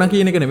වෙන්න ඕන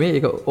කියන එක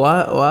නෙමෙයි. ඒක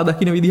ඔයා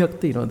දකින්න විදිහක්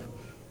තියෙනවද?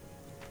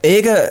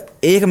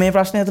 ඒක මේ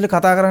ප්‍රශ්නය ඇතුලේ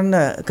කතා කරන්න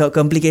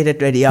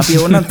කම්ප්ලිකේටඩ් වැඩි. අපි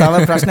ඕනනම්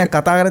තව ප්‍රශ්නයක්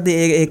කතා කරද්දී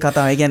ඒ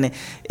කතාව. ඒ කියන්නේ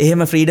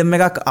එහෙම ෆ්‍රීඩම්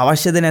එකක්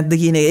අවශ්‍යද නැද්ද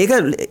කියන එක.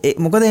 ඒක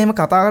මොකද එහෙම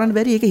කතා කරන්න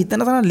බැරි. ඒක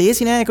හිතන තරම්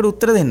ලේසි නෑ ඒකට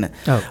උත්තර දෙන්න.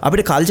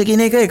 අපිට කල්චර්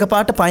කියන එක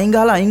එකපාරට පයින්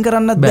ගහලා අයින්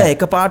කරන්නත් බෑ.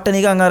 එකපාරට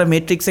නිකන් අර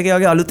මේට්‍රික්ස් එකේ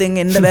වගේ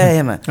අලුතෙන් එන්න බෑ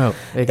එහෙම.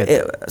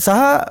 සහ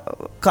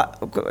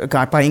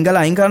පයින්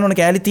ගහලා අයින් කරන්න ඕන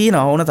කෑලි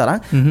තියෙනවා ඕන තරම්.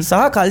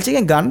 සහ කල්චර්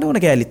එකෙන් ගන්න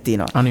ඕන කෑලිත්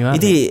තියෙනවා.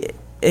 ඉතින්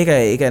ඒක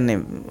කියන්නේ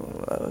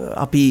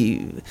අපි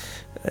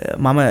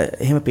මම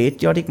එහෙම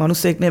පේට්‍රියොටික්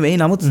මිනිස්සෙක් නෙවෙයි.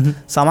 නමුත්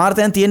සමහර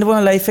තැන් තියෙන්න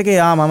පුළුවන් ලයිෆ් එකේ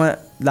මම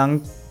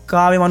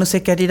ලංකාවේ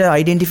මිනිස්සෙක් හැටියට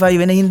අයිඩෙන්ටිෆයි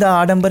වෙන හින්දා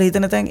ආඩම්බර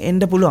හිතන තැන්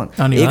එන්න පුළුවන්.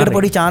 ඒකට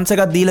පොඩි chance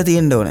එකක් දීලා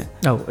තියෙන්න ඕනේ.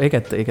 ඔව් ඒක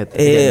ඇත්ත.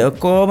 ඒ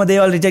ඔක්කොම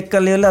දේවල් රිජෙක්ට්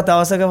කරලා ඉවරලා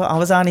දවසක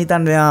අවසානයේ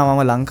හිතන්නේ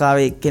මම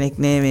ලංකාවේ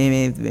කෙනෙක් නේ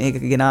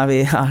මේක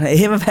ගෙනාවේ.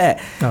 එහෙම බෑ.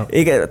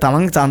 ඒක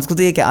තමන්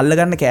සංස්කෘතියක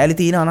අල්ලගන්න කෑලි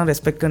තියෙනවා නම්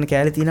රෙස්පෙක්ට් කරන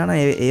කෑලි තියෙනවා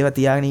නම් ඒව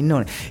තියාගෙන ඉන්න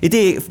ඕනේ.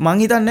 ඉතින්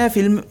මං හිතන්නේ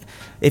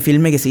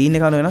ෆිල්ම් එකේ සීන්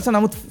එක වෙනස්.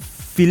 නමුත්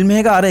ෆිල්ම්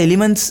එක අර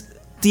එලිමන්ට්ස්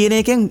තියෙන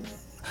එකෙන්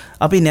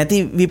අපි නැති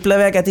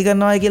විප්ලවයක් ඇති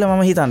කරනවා කියලා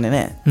මම හිතන්නේ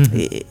නෑ.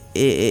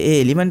 ඒ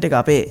එලිමන්ට් එක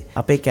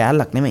අපේ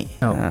කෑල්ලක් නෙමෙයි.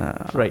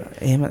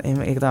 එහෙම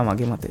ඒක තමයි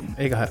මගේ මතය.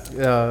 ඒක හරි.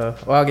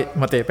 ඔයාගේ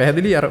මතේ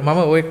පැහැදිලි. අර මම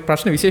ওই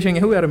ප්‍රශ්න විශේෂයෙන්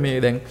ඇහුවේ අර මේ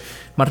දැන්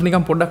මට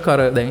නිකන් පොඩ්ඩක්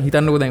අර දැන්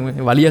හිතන්නකෝ දැන්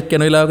වලියක්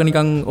යන වෙලාවක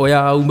නිකන්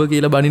ඔයා උඹ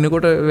කියලා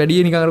බනිනකොට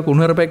වැඩි නිකන් අර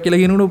කුණුහරුපයක්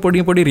කියලා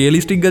කියනකොට පොඩි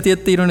රියලිස්ටික්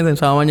ගතියක් තියෙනවනේ. දැන්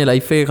සාමාන්‍ය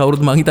ලයිෆ් එකේ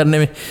කවුරුත් මං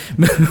හිතන්නේ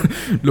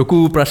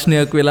ලොකු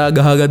ප්‍රශ්නයක් වෙලා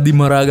ගහගද්දි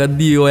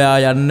මරාගද්දි ඔයා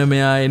යන්න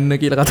මෙයා එන්න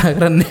කියලා කතා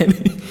කරන්නේ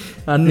නැහැ.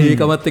 අන්න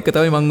ඒකමත් එක්ක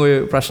තමයි මම ඔය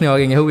ප්‍රශ්නේ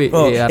වගේ ඇහුවේ.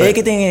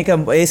 ඒක ඉතින් ඒක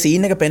ඒ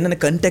සීන් එක පෙන්නන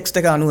කන්ටෙක්ස්ට්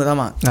එක අනුව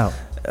තමයි.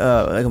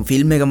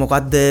 ෆිල්ම් එක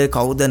මොකද්ද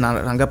කවුද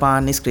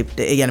රංගපාන්නේ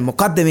ස්ක්‍රිප්ට් ඒ කියන්නේ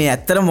මොකද්ද මේ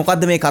ඇත්තටම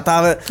මොකද්ද මේ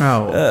කතාව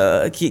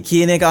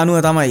කියන එක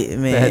අනුව තමයි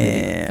මේ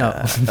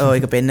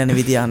ඒක පෙන්නන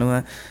විදිය අනුව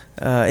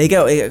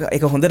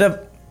ඒක හොඳට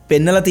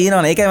පෙන්නලා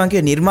තියෙනවා. ඒකයි මම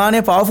කිව්වේ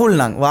නිර්මාණය පවර්ෆුල්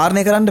නම්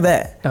වාරණය කරන්න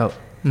බෑ. ඔව්.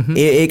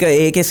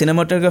 ඒකේ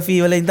සිනමැටෝග්‍රැෆි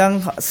වල ඉඳන්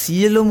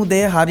සියලුම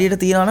දේ හරියට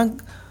තියෙනවා නම්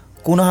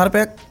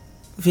කුණහරුපයක්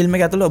ෆිල්ම්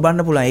එක ඇතුළේ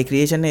ඔබන්න පුළුවන්. ඒ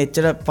ක්‍රියේෂන් එක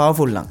එච්චර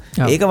පවර්ෆුල්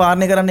නම් ඒක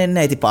වාරණය කරන්න එන්නේ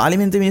නැහැ. ඉතින්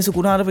පාර්ලිමේන්තු මිනිස්සු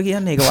කුණහරුප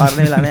කියන්නේ ඒක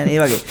වාරණය වෙලා නැහැ නේ.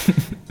 ඒ වගේ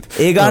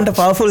ඒ ගානට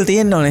පවර්ෆුල්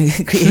තියෙන්න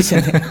ඕනේ ක්‍රියේෂන්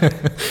එක.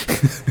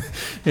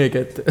 ඒක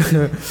ඇත්ත.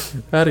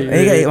 හරි.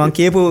 ඒකයි මම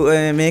කියපු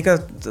මේක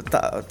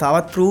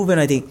තවත් ප්‍රූව්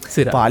වෙනවා.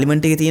 ඉතින්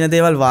පාර්ලිමේන්තු එකේ තියෙන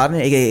දේවල්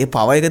වාරණය ඒ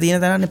පවර් එක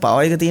තියෙන තැනන්නේ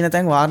පවර් එක තියෙන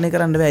තැන් වාරණය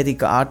කරන්න බෑ.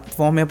 ඉතින් ආර්ට්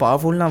ෆෝම් එක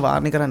පවර්ෆුල් නම්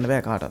වාරණය කරන්න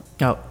බෑ කාටවත්.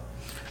 ඔව්.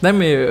 දැන්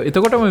මේ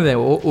එතකොටම දැන්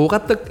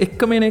ඕකත්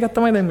එක්ක මේන එකක්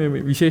තමයි දැන්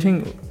මේ විශේෂයෙන්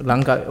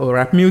ලංකා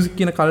රැප් මියුසික්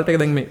කියන කල්ට් එක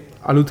දැන් මේ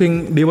අලුතෙන්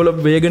ඩෙවලොප්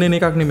වෙගෙන එන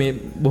එකක් නේ. මේ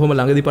බොහොම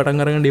ළඟදී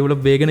පටන් අරගෙන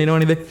ඩෙවලොප් වෙගෙන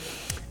එනවනේ දැන්.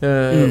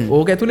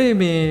 ඕක ඇතුලේ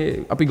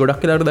මේ අපි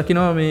ගොඩක් වෙලාවට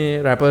දකිනවා මේ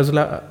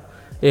රැපර්ස්ලා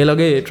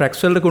ඒලගේ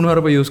ට්‍රැක්ස්වල්ට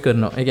කුණුහරුප යූස්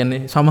කරනවා. ඒ කියන්නේ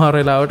සමහර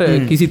වෙලාවට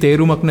කිසි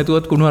තේරුමක්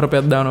නැතුවත්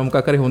කුණුහරුපයක් දානවා.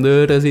 මොකක් හරි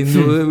හොඳට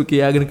සින්දුව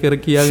කියාගෙන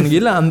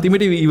ගිහලා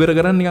අන්තිමට ඉවර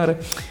කරන්නේ අර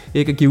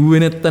ඒක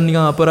කිව්වේ නැත්තම්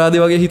නිකන්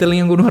අපරාධේ වගේ හිතලා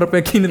නිකන්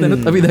කුණුහරුපයක් කියන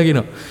තැනත් අපි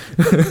දකිනවා.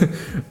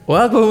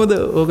 ඔයා කොහොමද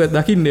ඕක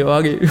දකින්නේ?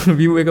 ඔයාගේ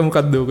view එක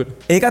මොකක්ද ඕකට?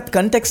 ඒකත්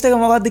කන්ටෙක්ස්ට් එක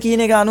මොකක්ද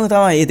කියන එක අනුව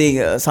තමයි.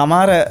 ඉතින්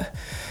සමහර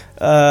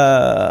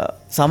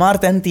සමහර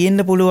තැන්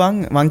තියෙන්න පුළුවන්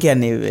මං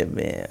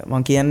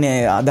කියන්නේ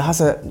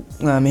අදහස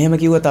මෙහෙම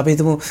කිව්වොත් අපි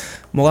හිතමු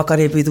මොකක්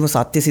හරි අපි හිතමු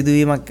සත්‍ය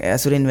සිදුවීමක්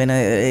ඇසුරෙන් වෙන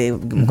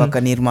මොකක්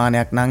හරි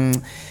නිර්මාණයක් නම්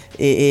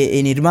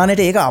ඒ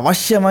නිර්මාණයට ඒක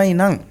අවශ්‍යමයි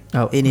නම්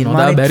ඒ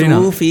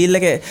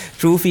නිර්මාණයේ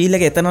true feel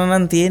එක එතන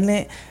නම්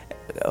තියෙන්නේ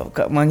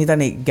මං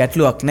හිතන්නේ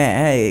ගැටලුවක්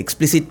නෑ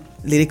එක්ස්ප්ලිසිට්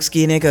ලිරික්ස්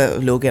කියන එක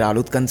ලෝකේ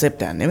අලුත්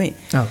කන්සෙප්ට් එකක් නෙමෙයි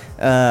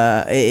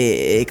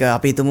ඒක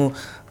අපි හිතමු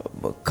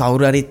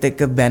කවුරු හරිත් එක්ක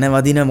බැන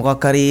වදින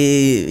මොකක් හරි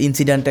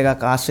ඉන්සිඩන්ට්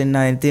එකක් ආශ්‍රෙන්න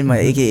නැතිම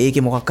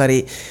ඒකේ මොකක් හරි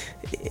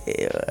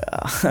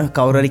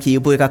කවුරු හරි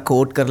කියපු එකක්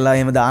කෝට් කරලා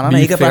එහෙම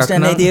දානවා ඒක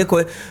ප්‍රශ්න නෑ ඉතින්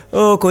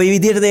කොයි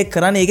විදිහටද ඒක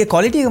කරන්නේ ඒකේ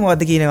ක්වොලිටි එක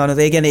මොකද්ද කියන එක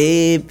අනුව ඒ කියන්නේ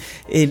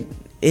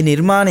ඒ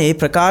නිර්මාණයේ ඒ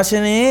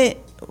ප්‍රකාශනයේ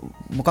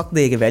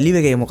මොකක්ද ඒකේ වැලියු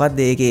එක මොකක්ද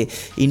ඒකේ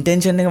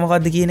ඉන්ටෙන්ෂන් එක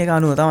මොකක්ද කියන එක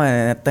අනුව තමයි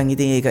නැත්තම්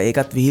ඉතින්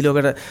ඒකත්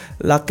විහිළුවකට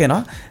ලක්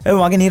වෙනවා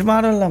මගේ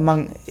නිර්මාණවල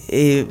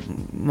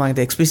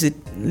මම එක්ස්ප්ලිසිට්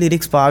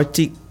ලිරික්ස්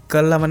පාවිච්චි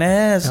කළම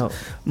නෑ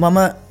මම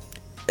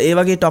ඒ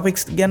වගේ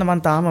ටොපික්ස් ගැන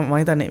මම තාම මම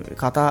හිතන්නේ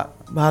කතා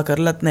බහ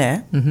කරලත් නෑ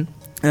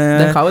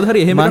දැන් කවදා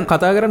හරි එහෙම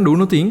කතා කරන්න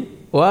වුණොතින්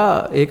ඔයා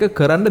ඒක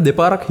කරන්න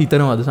දෙපාරක්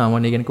හිතනවාද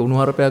සාමාන්‍යයෙන් කියන්නේ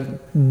කුණුහරුපයක්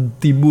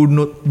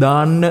තිබුණොත්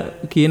දාන්න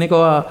කියන එක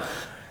ඔයා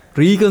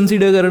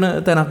රීකන්සිඩර් කරන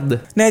තැනක්ද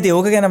නෑ ඉතින්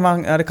ඕක ගැන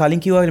මම අර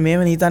කලින් කිව්වා වගේ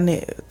මේව හිතන්නේ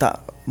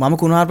මම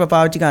කුණුහරුප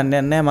පාවිච්චි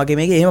කරන්නේ නැහැ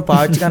මගේ මේක එහෙම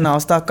පාවිච්චි කරන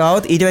අවස්ථාවක්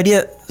ආවොත් ඊට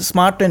වැඩිය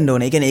ස්මාර්ට් වෙන්න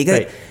ඕනේ ඒ කියන්නේ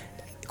ඒක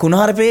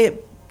කුණුහරුපේ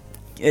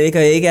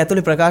ඒක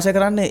ඇතුලේ ප්‍රකාශ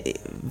කරන්න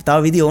තව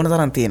විදි ඕන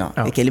තරම්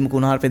තියෙනවා ඒ කෙලිම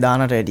කුණුහරුපේ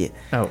දානට වැඩිය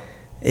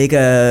ඒක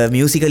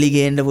මියුසිකලි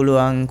ගේන්න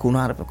පුළුවන්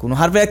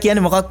කුණුහරුපයක්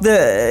කියන්නේ මොකක්ද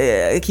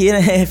කියන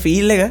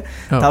ෆීල් එක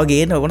තව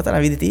ගේන්න ඕන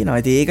තරම් විදි තියෙනවා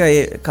ඉතින්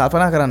ඒක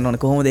කල්පනා කරන්න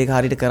ඕනේ කොහොමද ඒක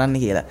හරියට කරන්න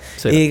කියලා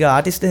ඒක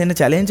ආටිස්ට් දෙන්න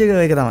චැලෙන්ජ් එක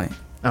ඒක තමයි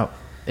ඔව්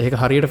ඒක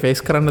හරියට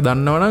ෆේස් කරන්න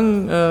දන්නවනම්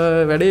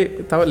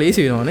වැඩේ තව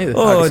ලේසි වෙනවා නේද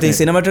ඔව් ඉතින්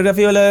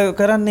සිනමැටෝග්‍රැෆි වල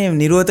කරන්නේ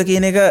නිරෝධ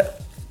කියන එක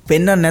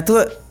පෙන්වන්න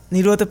නැතුව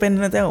නිරෝධ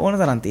පෙන්වන්න තැන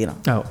ඕන තරම්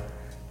තියෙනවා ඔව්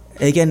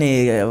ඒ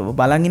කියන්නේ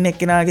බලන් ඉන්න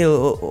එක්කෙනාගේ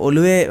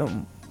ඔළුවේ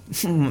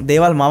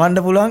දේවල්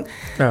මවන්න පුළුවන්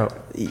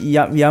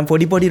යම්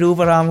පොඩි රූප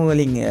රාමු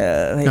වලින්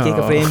එක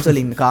ෆ්‍රේම්ස්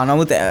වලින්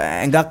නමුත්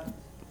ඇඟක්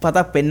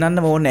පතක් පෙන්වන්න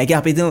ඕනේ නැහැ. ඒක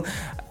අපි හිතමු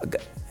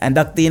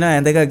ඇඳක් තියෙනවා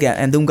ඇඳක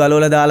ඇඳුම්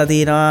ගලවලා දාලා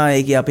තියෙනවා.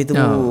 ඒක අපි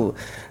හිතමු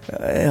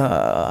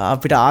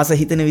අපිට ආස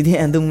හිතෙන විදිහ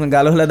ඇඳුම්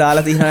ගලවලා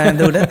දාලා තියෙනවා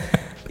ඇඳුමට.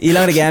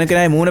 ඊළඟට ගෑනු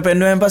කෙනාගේ මූණ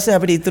පෙන්වුවෙන් පස්සේ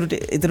අපිට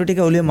ඉතුරු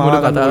ටික ඔළුවේ මවා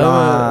ගන්න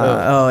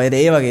පුළුවන්.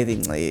 ඒ වගේ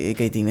ඉතින් ඒක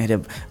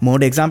ඉතින්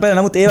මෝඩ් එක්සැම්පල්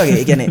නමුත් ඒ වගේ.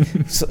 ඒ කියන්නේ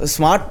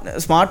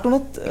ස්මාර්ට්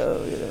වුණොත්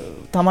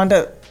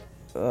තමන්ට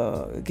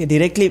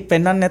ඩිරෙක්ට්ලි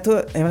පෙන්වන්න නැතුව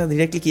එහෙම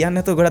ඩිරෙක්ට්ලි කියන්න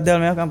නැතුව ගොඩක්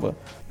දේවල් මේවා කම්පුවා.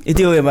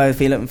 ඉතින් ඔය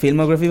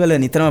ෆිල්මෝග්‍රැෆි වල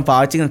නිතරම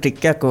පාවිච්චි කරන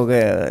ට්‍රික් එකක් ඕක.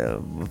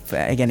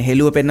 ඒ කියන්නේ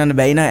හෙළුව පෙන්වන්න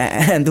බැයි නා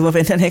ඇඳුම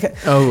පෙන්වන එක.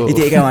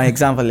 ඉතින් ඒක මම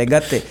එක්සැම්පල් එක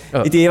ගත්තේ.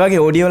 ඉතින් ඒ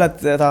වගේ ඔඩියෝ වලත්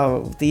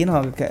තව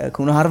තියෙනවා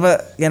කුණුහරුප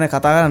ගැන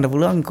කතා කරන්න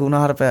පුළුවන්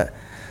කුණුහරුප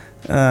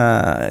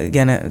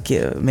ගැන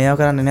මේවා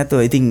කරන්න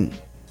නැතුව ඉතින්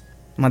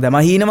මම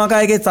දැන්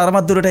හීනමකා එකේ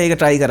තරමක් දුරට ඒක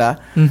try කරා.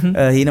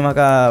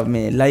 හීනමකා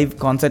මේ live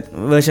concert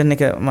version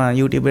එක මම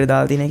YouTube එකේ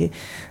දාලා තියෙන එකේ.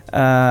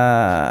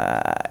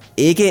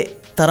 ඒකේ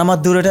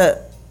තරමක් දුරට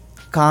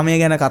කාමය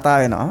ගැන කතා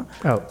වෙනවා.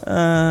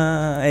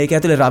 ඒක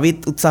ඇතුලේ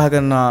රවිත් උත්සාහ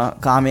කරනවා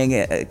කාමය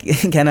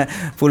ගැන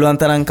පුළුවන්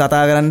තරම්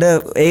කතා කරන්න.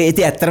 ඒ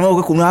ඉතින් ඇත්තටම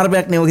ඔක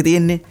කුණුහරුපයක් නේ ඔකේ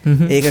තියෙන්නේ.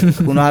 ඒක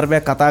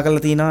කුණුහරුපයක් කතා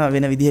කරලා තිනවා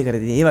වෙන විදිහකට.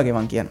 ඒ වගේ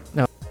මම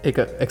කියන්නේ. ඒක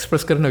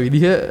එක්ස්ප්‍රස් කරන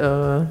විදිහ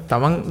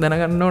තමන්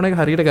දැනගන්න ඕන එක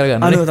හරියට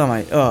කරගන්න. අනිව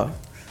තමයි.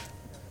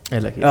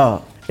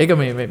 ඒක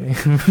මේ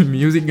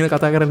මියසික් ගැන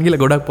කතා කරන්න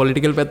කියලා ගොඩක්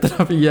පොලිටිකල් පැත්තට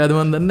අපි ගියාද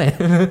මන් දන්නේ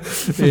නැහැ.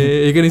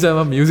 ඒක නිසා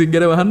මම මියසික්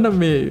ගැන වහන්නම්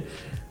මේ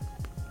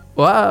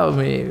ඔයා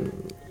මේ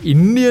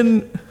ඉන්දියන්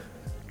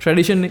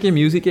ට්‍රැඩිෂන් එකේ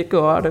මියසික් එක්ක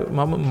ඔයාට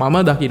මම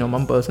දකිනවා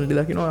මම පර්සනලි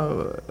දකිනවා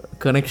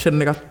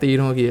කනෙක්ෂන් එකක්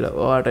තියෙනවා කියලා.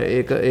 ඔයාට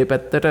ඒක ඒ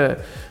පැත්තට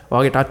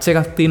ඔයාගේ ටච්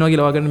එකක් තියෙනවා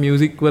කියලා ඔයාගෙන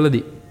මියසික්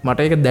වලදී මට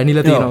ඒක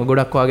දැනිලා තියෙනවා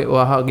ගොඩක් වගේ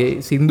ඔයාගේ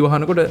සින්දු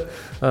අහනකොට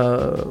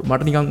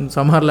මට නිකන්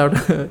සමහරලාට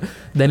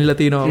දැනිලා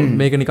තියෙනවා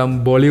මේක නිකන්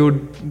බොලිවුඩ්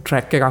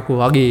ට්‍රැක් එකක්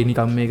වගේ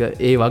නිකන් මේක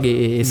ඒ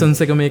වගේ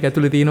එසන්ස් එක මේක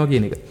ඇතුලේ තියෙනවා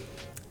කියන එක.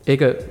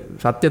 ඒක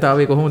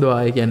සත්‍යතාවය කොහොමද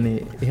ඔයා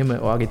කියන්නේ එහෙම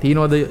ඔයාගේ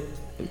තියෙනවද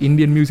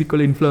ඉන්දියන් මියසික්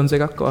වල ඉන්ෆ්ලුවන්ස්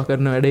එකක් ඔයා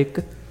කරන වැඩ එක්ක?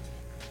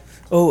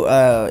 ඔව්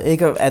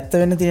ඒක ඇත්ත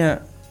වෙන්න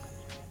තියෙන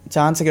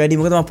chance එක වැඩි.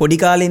 මොකද මම පොඩි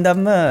කාලේ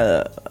ඉඳන්ම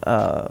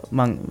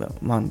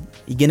මම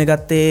ඉගෙන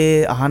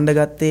ගත්තේ අහන්න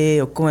ගත්තේ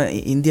ඔක්කොම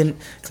ඉන්දියන්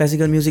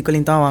ක්ලාසිකල් මියුසික්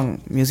වලින් තමයි මම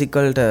මියුසික්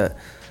වලට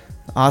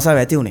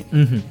ආසාව ඇති වුණේ.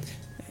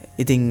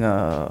 ඉතින්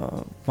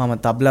මම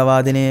තබ්ලා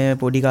වාදනය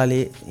පොඩි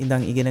කාලේ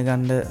ඉඳන් ඉගෙන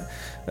ගන්න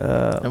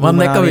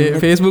මම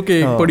දැක්ක Facebook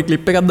එකේ පොඩි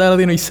ක්ලිප් එකක් දාලා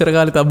තියෙනවා ඉස්සර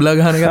කාලේ තබ්ලා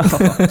ගහන එක.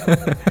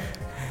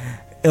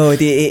 ඔව්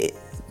ඉතින්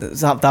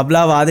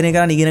තබ්ලා වාදනය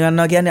කරන්න ඉගෙන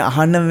ගන්නවා කියන්නේ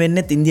අහන්න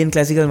වෙන්නේ ඉන්දියන්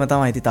ක්ලාසිකල්ම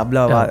තමයි. ඉතින්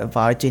තබ්ලා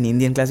පාවිච්චි වෙන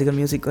ඉන්දියන් ක්ලාසිකල්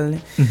මියුසික්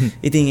වලනේ.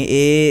 ඉතින්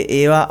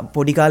ඒවා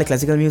පොඩි කාලේ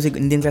classical music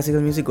Indian classical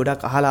music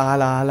ගොඩක්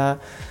අහලා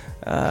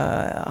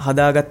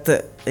හදාගත්ත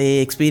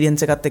ඒ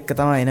එක්ස්පීරියන්ස් එකත් එක්ක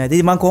තමයි එනවා.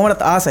 ඉතින් මම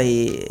කොහොමදත් ආසයි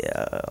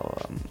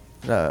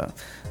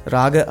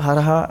රාග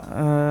හරහා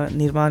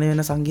නිර්මාණය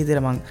වෙන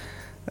සංගීතයට මම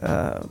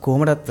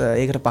කොහොමදත්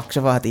ඒකට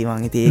පක්ෂපාතී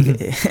මං. ඉතින්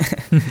ඒක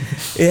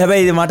ඒ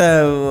හැබැයි මට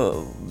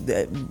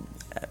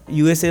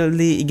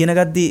USLD ඉගෙන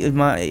ගද්දී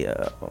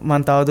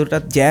මම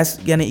තවදුරටත් ජෑස්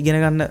ගැන ඉගෙන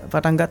ගන්න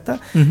පටන් ගත්තා.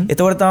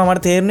 එතකොට තමයි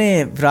මට තේරුනේ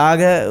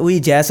රාග උයි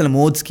ජෑස් වල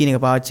මෝඩ්ස් කියන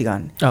එක පාවිච්චි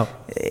ගන්න. ඔව්.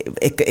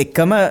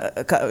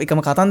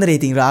 එකම කතන්දරේ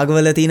ඉතින්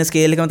රාගවල තියෙන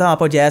ස්කේල් එකම තමයි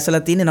අපෝ ජෑස් වල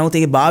තියෙන්නේ. නමුත්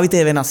ඒකේ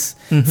භාවිතය වෙනස්.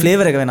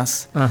 ෆ්ලේවර් එක වෙනස්.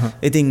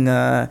 ඉතින්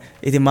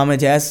මම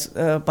ජෑස්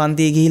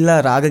පන්තියේ ගිහිල්ලා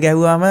රාග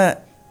ගැහුවාම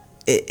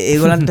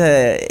ඒගොල්ලන්ට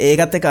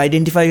ඒකත් එක්ක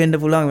අයිඩෙන්ටිෆයි වෙන්න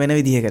පුළුවන් වෙන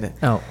විදිහකට.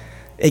 ඔව්.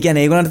 ඒ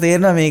කියන්නේ ඒගොල්ලන්ට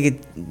තේරෙනවා මේක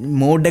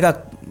මෝඩ් එකක්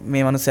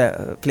මේ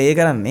මනුස්සයා ප්ලේ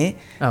කරන්නේ.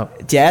 ඔව්.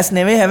 ජෑස්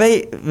නෙමෙයි හැබැයි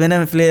වෙන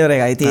ෆ්ලේවර්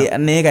එකයි. ඉතින්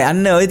අන්න ඒකයි.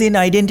 අන්න ඔය තියෙන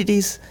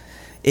අයිඩෙන්ටිටිස්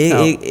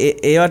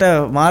ඒවට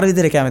මාර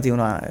විදිහට කැමති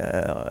වුණා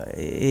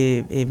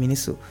ඒ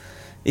මිනිස්සු.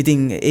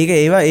 ඉතින් ඒක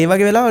ඒ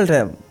වගේ වෙලාවලට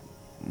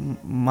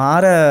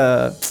මාර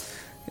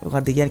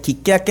මොකක්ද කියන්නේ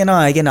කික් එකක්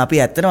එනවා. ඒ කියන්නේ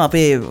අපි ඇත්තටම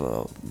අපේ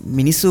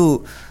මිනිස්සු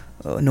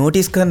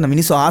නෝටිස් කරන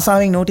මිනිස්සු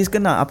ආසාවෙන් නෝටිස්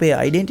කරන අපේ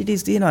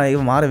අයිඩෙන්ටිටිස් තියෙනවා.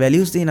 ඒක මාර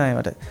වැලියුස් තියෙනවා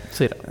ඒවට.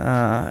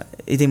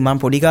 ඉතින් මම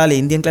පොඩි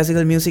කාලේ ඉන්දියන්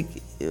ක්ලාසිකල් මියුසික්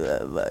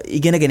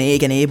ඉගෙනගෙන ඒ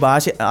කියන්නේ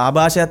ඒ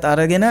ආభాෂයත්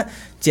අරගෙන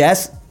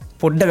ජෑස්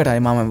පොඩ්ඩකටයි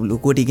මම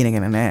ලොකුවට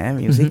ඉගෙනගෙන නෑ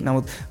මියුසික්.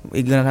 නමුත්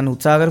ඉගෙන ගන්න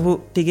උත්සාහ කරපු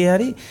ටිකේ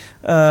හරි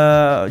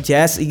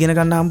ජෑස් ඉගෙන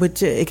ගන්න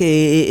හම්බෙච්ච එක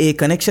ඒ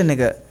කනෙක්ෂන්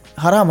එක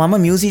හරහා මම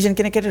මියුසිෂියන්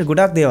කෙනෙක් හැටියට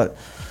ගොඩක් දේවල්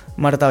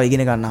මට තව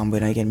ඉගෙන ගන්න හම්බ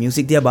වෙනවා. ඒ කියන්නේ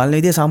මියුසික් දිහා බලන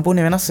විදිය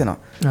සම්පූර්ණයෙන් වෙනස් වෙනවා.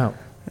 ඔව්.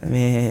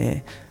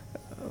 මේ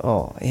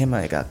එහෙම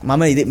එකක්.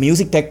 මම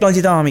මියුසික්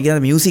ටෙක්නොලොජි තමයි මම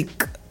කියන්නේ මියුසික්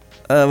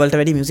වලට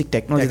වැඩි මියුසික්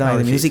ටෙක්නොලොජි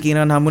තමයි. මියුසික් ඉගෙන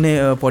ගන්න හම්බුනේ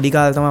පොඩි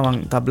කාලේ තමයි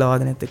මම තබ්ලා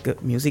වාදනයත් එක්ක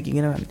මියුසික්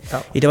ඉගෙන ගන්න.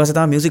 ඊට පස්සේ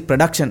තමයි මියුසික්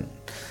ප්‍රොඩක්ෂන්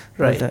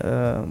රයිට්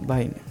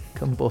බහින්නේ.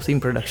 කම්පෝසින්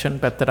ප්‍රඩක්ෂන්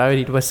පැත්තරාව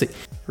ඊට පස්සේ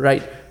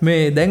රයිට්.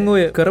 මේ දැන්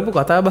ඔය කරපු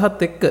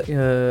කතාබහත් එක්ක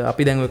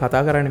අපි දැන් ඔය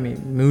කතා කරන්නේ මේ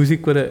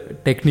මියුසික් වල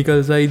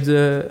ටෙක්නිකල් සයිඩ්ස්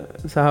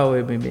සහ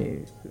ඔය මේ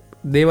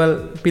දේවල්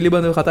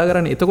පිළිබඳව කතා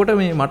කරන්නේ. එතකොට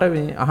මේ මට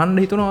මේ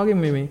අහන්න හිතුණා වගේ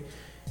මේ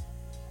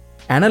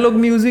analogue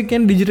music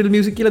and digital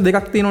music කියලා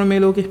දෙකක් තියෙනවා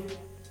මේ ලෝකේ.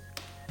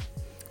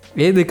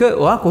 ඒ දෙක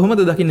ඔයා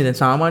කොහොමද දකින්නේ? දැන්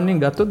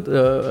සාමාන්‍යයෙන් ගත්තොත්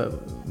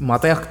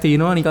මතයක්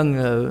තියෙනවා නිකන්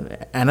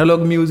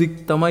ඇනලොග් මියුසික්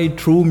තමයි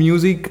ට්‍රූ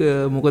මියුසික්.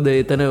 මොකද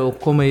එතන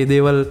ඔක්කොම මේ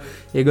දේවල්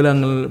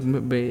ඒගොල්ලන්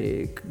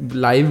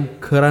ලයිව්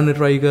කරන්න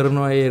try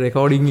කරනවා ඒ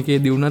රෙකෝඩින්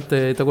එකේදී වුණත්.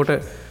 එතකොට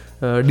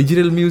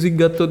ඩිජිටල් මියුසික්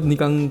ගත්තොත්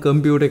නිකන්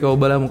කම්පියුටර් එක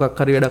ඔබලා මොකක්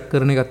හරි වැඩක්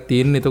කරන එකක්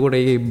තියෙන්නේ. එතකොට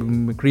ඒ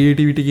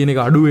ක්‍රියේටිවිටි කියන එක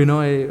අඩු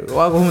වෙනවා.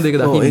 ඔයා කොහොමද ඒක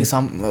දකින්නේ?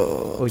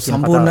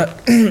 සම්පූර්ණ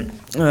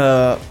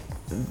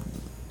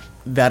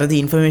වැරදි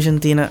ඉන්ෆර්මේෂන්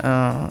තියෙන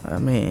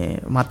මේ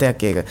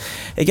මතයක් ඒක.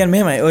 ඒ කියන්නේ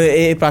මෙහෙමයි. ඔය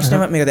ඒ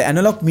ප්‍රශ්නේ මේකද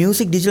ඇනලොග්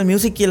මියුසික් ඩිජිටල්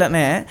මියුසික් කියලා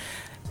නෑ.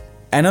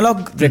 ඇනලොග්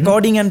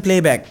රෙකෝඩින් ඇන්ඩ්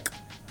ප්ලේබැක්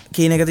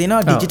කියන එක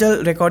තියෙනවා. ඩිජිටල්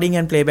රෙකෝඩින්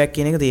ඇන්ඩ් ප්ලේබැක්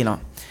කියන එක තියෙනවා.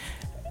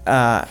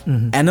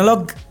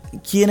 ඇනලොග්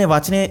කියන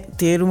වචනේ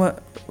තේරුම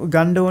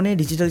ගන්න ඕනේ,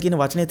 ඩිජිටල් කියන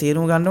වචනේ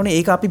තේරුම ගන්න ඕනේ.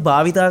 ඒක අපි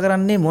භාවිතා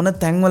කරන්නේ මොන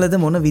තැන්වලද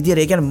මොන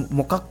විදියට. ඒ කියන්නේ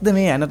මොකක්ද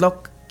මේ ඇනලොග්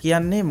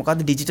කියන්නේ මොකක්ද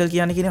ඩිජිටල්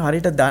කියන්නේ කියන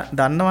හරියට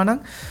දන්නවා නම්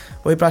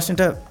ওই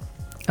ප්‍රශ්නෙට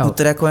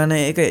උත්තරයක් හොයන්න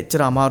ඒක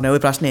එච්චර අමාරු නෑ.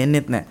 ওই ප්‍රශ්නේ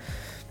එන්නෙත් නෑ.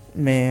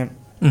 මේ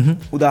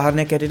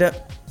උදාහරණයක් ඇටියට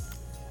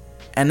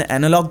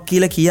ඇනලොග්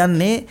කියලා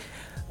කියන්නේ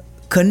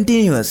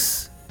කන්ටිනියස්.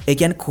 ඒ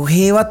කියන්නේ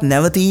කොහේවත්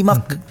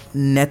නැවතීමක්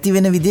නැති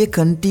වෙන විදිහේ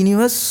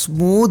කන්ටිනියස්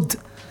ස්මූත්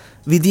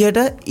විදියට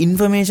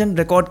ඉන්ෆර්මේෂන්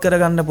රෙකෝඩ්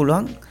කරගන්න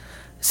පුළුවන්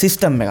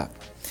සිස්ටම් එකක්.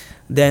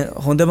 දැන්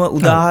හොඳම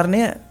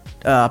උදාහරණය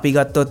අපි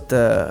ගත්තොත්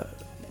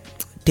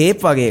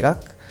ටේප් වගේ එකක්.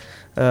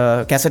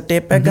 කැසට්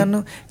ටේප් එකක්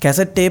ගන්නවා.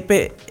 කැසට් ටේප්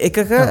එකක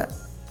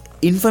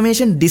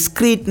ඉන්ෆර්මේෂන්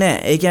ඩිස්ක්‍රීට් නෑ.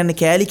 ඒ කියන්නේ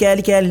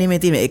කෑලි නෙමෙයි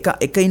තියෙන්නේ.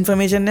 එක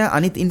ඉන්ෆර්මේෂන් එක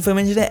අනිත්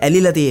ඉන්ෆර්මේෂන් එක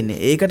ඇලිලා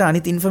තියෙන්නේ. ඒකට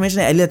අනිත්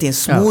ඉන්ෆර්මේෂන් ඇලිලා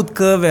තියෙන්නේ. ස්මූත්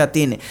කර්ව් එකක්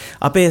තියෙන්නේ.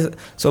 අපේ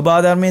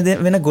ස්වභාව ධර්මයේ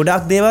වෙන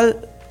ගොඩක් දේවල්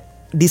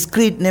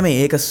ඩිස්ක්‍රීට්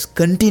නෙමෙයි. ඒක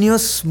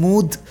කන්ටිනියස්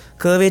ස්මූත්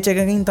කර්වේච්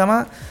එකකින් තමයි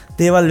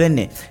දේවල්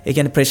වෙන්නේ. ඒ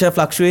කියන්නේ ප්‍රෙෂර්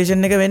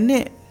ෆ්ලක්චුවේෂන් එක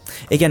වෙන්නේ.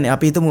 ඒ කියන්නේ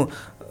අපි හිතමු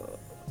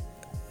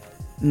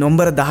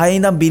නම්බර 10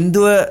 ඉඳන්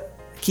බිඳුව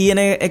කියන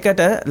එකට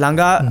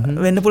ළඟා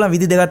වෙන්න පුළුවන්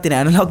විදි දෙකක්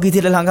තියෙනවා. ඇනලොග්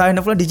විදියට ළඟා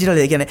වෙන්න පුළුවන් ඩිජිටල්.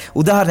 ඒ කියන්නේ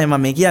උදාහරණයක්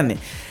මම මේ කියන්නේ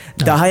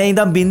 10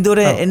 ඉඳන්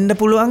බිඳුවට එන්න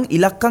පුළුවන්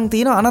ඉලක්කම්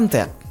තියෙන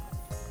අනන්තයක්.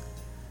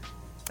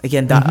 ඒ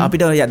කියන්නේ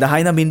අපිට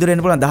 10 ඉඳන් බිඳුවට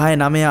එන්න පුළුවන් 10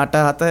 9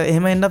 8 7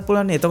 එහෙම එන්නත්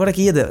පුළුවන්. එතකොට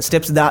කීයද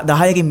ස්ටෙප්ස්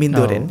 10කින්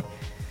බිඳුවට එන්නේ?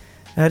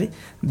 හරි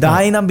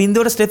 10 ඉඳන්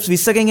බිඳුවට ස්ටෙප්ස්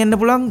 20කින් එන්න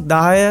පුළුවන්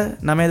 10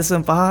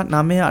 9.5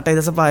 9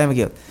 8.5 එහෙම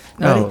කියොත්.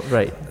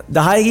 හරි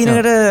 10 කියන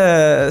එකට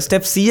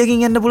ස්ටෙප්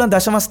 100කින් එන්න පුළුවන්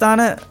දශම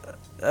ස්ථාන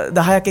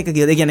 10ක් එක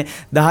කියද. ඒ කියන්නේ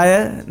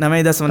 10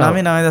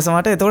 9.9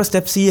 9.8 එතකොට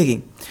ස්ටෙප්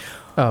 100කින්.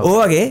 ඕ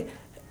වගේ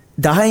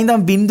 10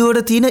 ඉඳන්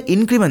බිඳුවට තියෙන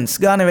ඉන්ක්‍රිමන්ට්ස්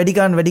ගාන වැඩි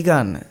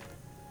ගන්න.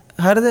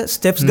 හරිද?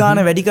 ස්ටෙප්ස්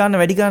ගාන වැඩි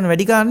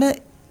ගන්න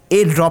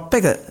ඒ ඩ්‍රොප්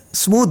එක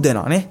ස්මූත්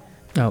වෙනවා නේ.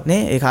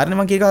 නේ ඒ කාරණේ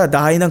මම කියනවා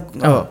 10 ඉඳන්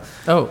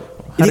ඔව්.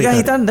 ඉතින්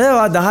හිතන්න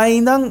 10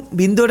 ඉඳන්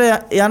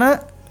බිඳුවට යන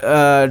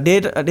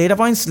ඩේටා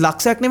පොයින්ට්ස්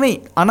ලක්ෂයක් නෙමෙයි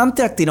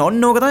අනන්තයක් තියෙනවා.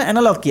 ඔන්න ඕක තමයි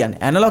ඇනලොග්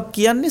කියන්නේ. ඇනලොග්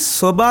කියන්නේ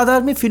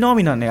ස්වභාවධර්මී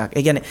ෆිනොමිනන් එකක්.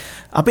 ඒ කියන්නේ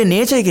අපේ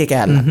නේචර් එකේ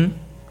කෑල්ල.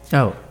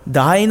 ඔව්.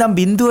 10 ඉඳන්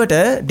බිඳුවට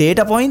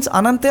ඩේටා පොයින්ට්ස්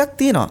අනන්තයක්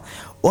තියෙනවා.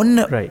 ඔන්න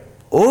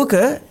ඕක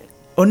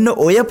ඔන්න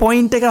ඔය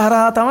පොයින්ට් එක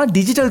හරහා තමයි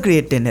ඩිජිටල්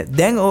ක්‍රියේට් වෙන්නේ.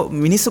 දැන්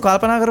මිනිස්සු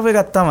කල්පනා කරපු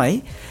එකක්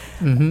තමයි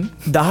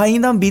 10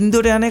 ඉඳන්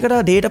බිඳුවට යන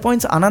එකට ඩේටා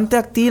පොයින්ට්ස්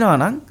අනන්තයක් තියෙනවා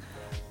නම්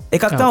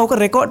එකක් තමයි ඕක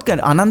රෙකෝඩ්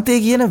කරන. අනන්තය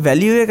කියන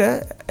වැලියු එක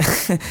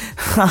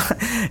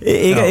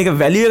ඒක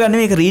වැලිය ගන්න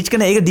මේක රීච්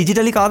කරන ඒක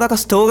ඩිජිටලි කවදාක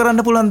ස්ටෝර්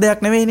කරන්න පුළුවන්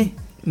දෙයක් නෙවෙයිනේ.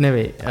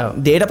 නෙවෙයි.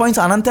 data points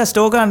අනන්තය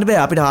ස්ටෝර් කරන්න බෑ.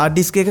 අපිට hard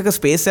disk එකක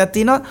space එකක්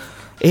තියෙනවා.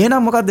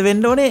 එහෙනම් මොකද්ද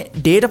වෙන්න ඕනේ?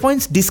 data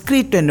points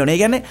discrete වෙන්න ඕනේ.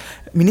 ඒ කියන්නේ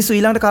මිනිස්සු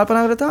ඊළඟට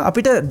කල්පනා කරලා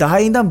අපිට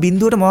 10 ඉඳන්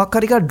බිඳුවට මොකක්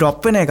හරි එකක් drop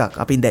වෙන එකක්.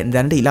 අපි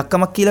දැනට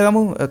ඉලක්කමක් කියලා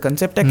ගමු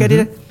concept එකක්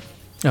ඇටියට.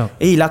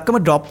 ඒ ඉලක්කම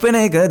drop වෙන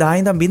එක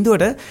 10 ඉඳන්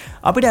බිඳුවට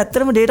අපිට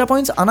ඇත්තටම data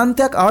points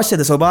අනන්තයක්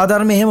අවශ්‍යද? ස්වභාව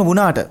ධර්ම එහෙම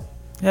වුණාට.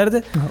 හරිද?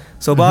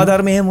 ස්වභාව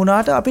ධර්ම එහෙම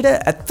වුණාට අපිට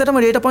ඇත්තටම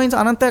data points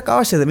අනන්තයක්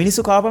අවශ්‍යද?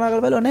 මිනිස්සු කල්පනා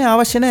කරලා බලුවා නෑ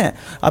අවශ්‍ය නෑ.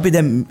 අපි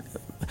දැන්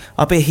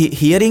අපේ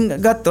hearing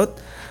ගත්තොත්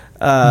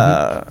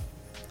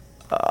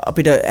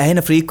අපිට ඇහෙන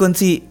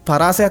ෆ්‍රීකවන්සි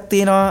පරාසයක්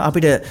තියෙනවා.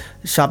 අපිට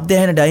ශබ්ද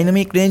ඇහෙන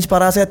ඩයිනමික් රේන්ජ්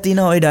පරාසයක්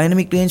තියෙනවා. ওই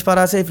ඩයිනමික් රේන්ජ්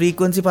පරාසයි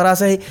ෆ්‍රීකවන්සි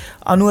පරාසයි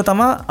අනුව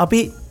තමයි අපි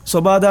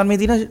ස්වභාව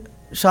ධර්මයේ තියෙන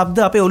ශබ්ද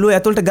අපේ ඔළුව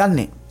ඇතුළට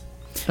ගන්නෙ.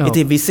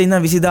 ඉතින් 20 ඉඳන්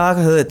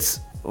 20000 හර්ට්ස්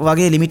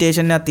වගේ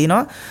ලිමිටේෂන් එකක්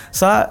තියෙනවා.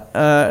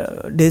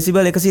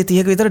 ඩෙසිබල්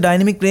 130ක විතර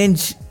ඩයිනමික් රේන්ජ්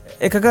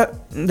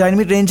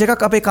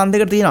එකක් අපේ කන්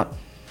දෙකට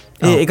තියෙනවා.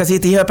 ඒ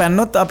 130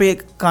 පැන්නොත් අපේ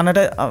කනට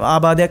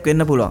ආබාධයක්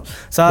වෙන්න පුළුවන්.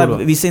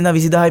 20 ඉඳන්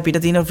 20000 පිට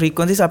තියෙන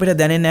ෆ්‍රීකවන්සිස් අපිට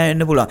දැනෙන්නේ නැහැ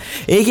වෙන්න පුළුවන්.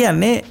 ඒ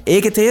කියන්නේ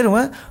ඒකේ තේරුම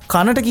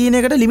කනට කියන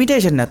එකට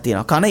ලිමිටේෂන් එකක්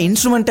තියෙනවා. කන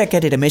ඉන්ස්ට්‍රුමන්ට් එකක්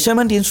හැටියට,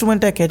 මෙෂර්මන්ට්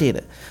ඉන්ස්ට්‍රුමන්ට් එකක් හැටියට,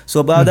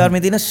 ස්වභාව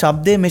ධර්මයේ තියෙන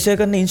ශබ්දේ මෙෂර්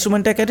කරන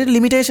ඉන්ස්ට්‍රුමන්ට් එකක් හැටියට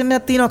ලිමිටේෂන්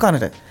එකක් තියෙනවා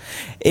කනට.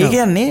 ඒ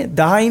කියන්නේ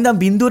 10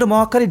 ඉඳන් බිඳුවට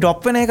මොකක් හරි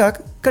ඩ්‍රොප් වෙන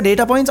එකක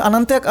data points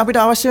අනන්තයක් අපිට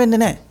අවශ්‍ය වෙන්නේ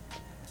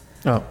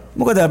නැහැ.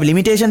 මොකද අපි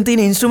ලිමිටේෂන්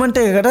තියෙන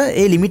ඉන්ස්ට්‍රුමන්ට් එකකට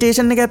ඒ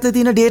ලිමිටේෂන් එක ඇතුලේ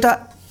තියෙන data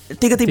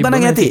ටික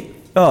තිබ්බනම් ඇති.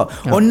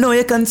 ඔන්න ඔය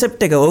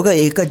කන්සෙප්ට් එක ඕක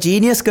ඒක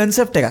ජීනියස්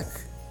කන්සෙප්ට් එකක්.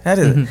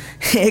 හරිද?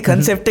 ඒ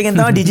කන්සෙප්ට් එකෙන්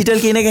තමයි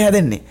ඩිජිටල් කියන එක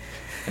හැදෙන්නේ.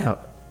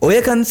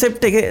 ඔය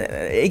කන්සෙප්ට් එක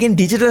එකෙන්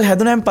ඩිජිටල්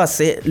හැදුනන්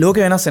පස්සේ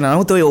ලෝකෙ වෙනස් වෙනවා.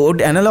 නමුත් ඔය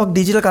ඇනලොග්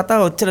ඩිජිටල්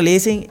කතාව ඔච්චර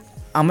ලේසියෙන්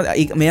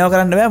මේව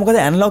කරන්න බෑ. මොකද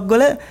ඇනලොග්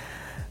වල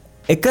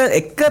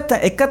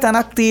එක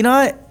තැනක්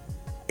තියෙනවා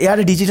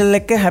එයාට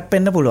ඩිජිටල් එක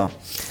හැප්පෙන්න පුළුවන්.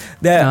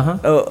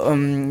 දැන්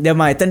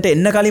මම එතනට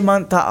එන්න කලින්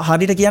මම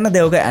හරියට කියන්න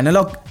දැන් ඔක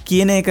ඇනලොග්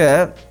කියන එක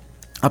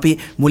අපි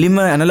මුලින්ම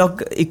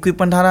ඇනලොග්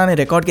ඉක්විප්මන්ට් හරහානේ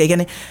රෙකෝඩ් එක. ඒ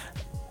කියන්නේ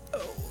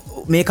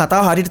මේ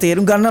කතාව හරියට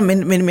තේරුම් ගන්න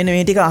මෙන්න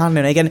මේ ටික අහන්න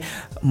වෙනවා. ඒ කියන්නේ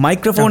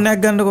මයික්‍රොෆෝන්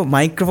එකක් ගන්නකො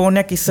මයික්‍රොෆෝන්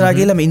එකක් ඉස්සරහා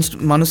ගිහලා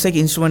මිනිස්සෙක්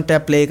ඉන්ස්ට්‍රුමන්ට්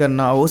එකක් ප්ලේ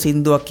කරනවා. ඕ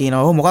සින්දුවක්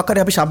කියනවා. ඕ මොකක්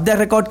හරි අපි ශබ්දයක්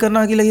රෙකෝඩ්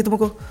කරනවා කියලා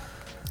හිතමුකෝ.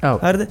 ඔව්.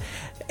 හරිද?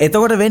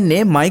 එතකොට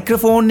වෙන්නේ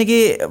මයික්‍රොෆෝන්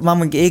එකේ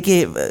මම ඒකේ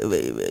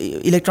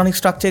ඉලෙක්ට්‍රොනික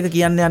ස්ට්‍රක්චර් එක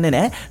කියන්න යන්නේ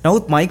නැහැ.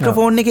 නමුත්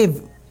මයික්‍රොෆෝන්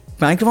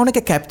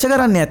එක කැප්චර්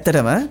කරන්නේ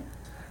ඇත්තටම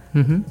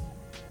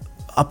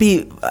අපි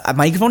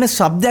මයික්‍රොෆෝන් එකේ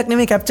ශබ්දයක්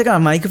නෙමෙයි කැප්චර්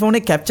කරන්නේ. මයික්‍රොෆෝන්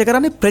එක කැප්චර්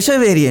කරන්නේ ප්‍රෙෂර්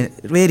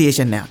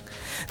වේරියේෂන් එකක්.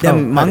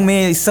 දැන් මම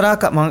මේ ඉස්සරහා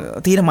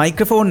තියෙන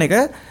මයික්‍රොෆෝන් එක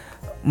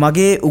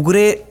මගේ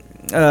උගුරේ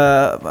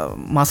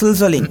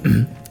මසල්ස් වලින්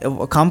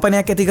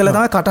කම්පනයක් ඇති කළා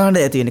තමයි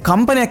කටහඬ ඇති වෙන්නේ.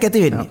 කම්පනයක්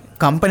ඇති වෙන්නේ.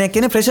 කම්පනයක්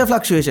කියන්නේ ප්‍රෙෂර්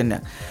ෆ්ලක්චුේෂන්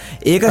එක.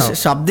 ඒක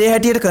ශබ්දයේ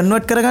හැටියට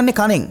කන්වර්ට් කරගන්නේ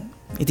කනෙන්.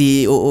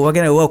 ඉතින් ඕවා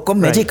ගැන ඔක්කොම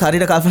මැජික්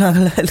හරියට කල්පනා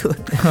කරලා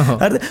බලුවොත්.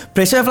 හරිද?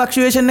 ප්‍රෙෂර්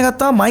ෆ්ලක්චුේෂන් එකක්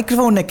තමයි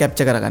මයික්‍රොෆෝන් එක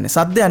කැප්චර් කරගන්නේ.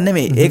 සද්දයක්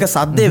නෙමෙයි. ඒක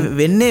සද්දේ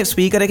වෙන්නේ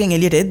ස්පීකර් එකෙන්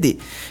එළියට එද්දි.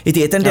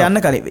 ඉතින් එතනට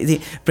යන්න කලින් ඉතින්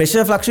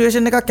ප්‍රෙෂර්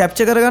ෆ්ලක්චුේෂන් එකක්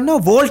කැප්චර්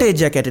කරගන්නවා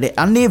වෝල්ටේජ් එක ඇටේ.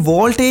 අන්නේ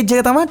වෝල්ටේජ්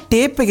එක තමයි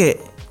ටේප් එකේ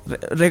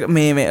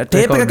මේ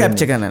ටේප් එක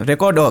කැප්චර් කරන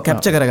රෙකෝඩ්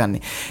කැප්චර්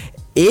කරගන්නේ.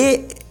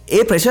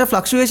 ඒ ප්‍රෙෂර්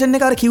ෆ්ලක්චුේෂන්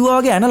එක අර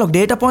කිව්වා වගේ ඇනලොග්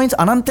ඩේටා පොයින්ට්ස්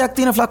අනන්තයක්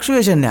තියෙන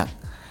ෆ්ලක්චුේෂන් එකක්.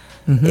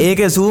 ඒක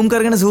zoom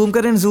කරගෙන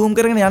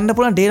යන්න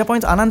පුළුවන් data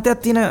points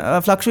අනන්තයක් තියෙන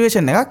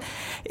fluctuation එකක්.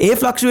 ඒ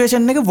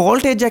fluctuation එක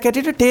voltage එක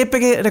ඇටියට tape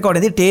එකේ record.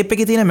 ඉතින් tape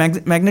එකේ තියෙන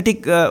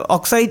magnetic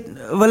oxide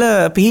වල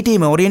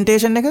පිහිටීම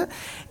orientation එක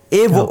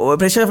ඒ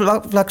pressure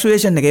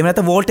fluctuation එක එහෙම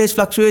නැත්නම් voltage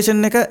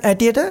fluctuation එක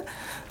ඇටියට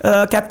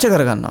capture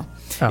කරගන්නවා.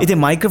 ඉතින්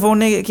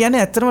microphone එක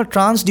කියන්නේ ඇත්තටම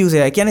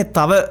transducer. ඒ කියන්නේ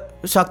තව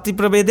ශක්ති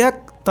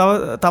ප්‍රභේදයක්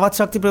තවත්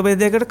ශක්ති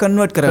ප්‍රභේදයකට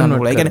කන්වර්ට් කරගන්න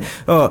පුළුවන්. ඒ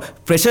කියන්නේ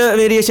ප්‍රෙෂර්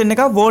වේරියේෂන්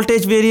එකක්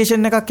වෝල්ටේජ්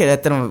වේරියේෂන් එකක් කියලා.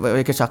 ඇත්තටම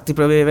ඒක ශක්ති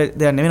ප්‍රභේදයක්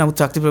නෙවෙයි.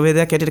 නමුත් ශක්ති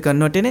ප්‍රභේදයක් හැටියට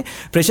කන්වර්ට් වෙන්නේ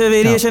ප්‍රෙෂර්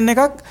වේරියේෂන්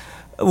එකක්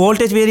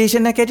වෝල්ටේජ්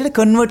වේරියේෂන් එකක් හැටියට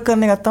කන්වර්ට්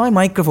කරන එකක් තමයි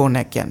මයික්‍රොෆෝන්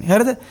එකක් කියන්නේ.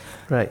 හරිද?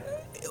 right.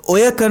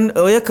 ඔය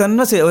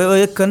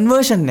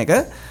කන්වර්ෂන් එක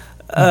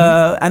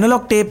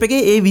ඇනලොග් ටේප්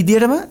එකේ ඒ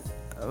විදියටම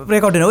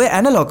රෙකෝඩ් වෙනවා. ඔය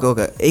ඇනලොග්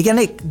එක. ඒ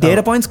කියන්නේ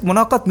data points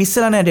මොනක්වත් මිස්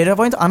වෙලා නැහැ. data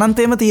points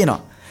අනන්තයෙන්ම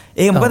තියෙනවා.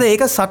 ඒක මොකද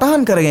ඒක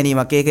සටහන් කර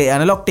ගැනීමක්. ඒක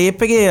ඇනලොග්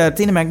ටේප් එකේ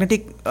තියෙන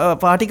මැග්නටික්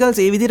පාටිකල්ස්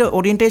ඒ විදිහට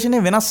ඔරියන්ටේෂන්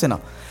එක වෙනස් වෙනවා.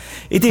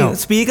 ඉතින්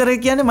ස්පීකර්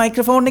එක කියන්නේ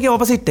මයික්‍රොෆෝන් එකේ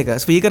ඔපොසිට් එක.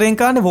 ස්පීකරෙන්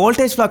කාන්නේ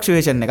වෝල්ටේජ්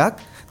ෆ්ලක්චුේෂන් එකක්.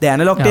 දැන්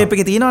ඇනලොග් ටේප්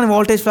එකේ තියෙනවනේ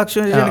වෝල්ටේජ්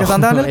ෆ්ලක්චුේෂන් එක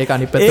සඳහන්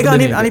කරලා ඒක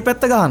අනිත්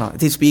පැත්ත ගන්නවා.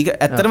 ඉතින් ස්පීකර්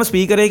ඇත්තටම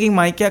ස්පීකර් එකකින්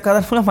මයික් එකක්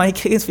හදන්න පුළුවන්,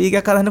 මයික් එකකින්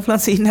ස්පීකර් එකක් හදන්න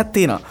පුළුවන් සීන් එකක්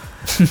තියෙනවා.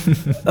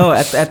 ඔව්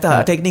ඇත්ත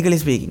ටෙක්නිකලි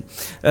ස්පීකින්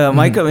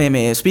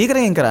මේ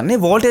ස්පීකර් එකෙන්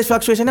කරන්නේ වෝල්ටේජ්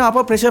ෆ්ලක්චුේෂන් එක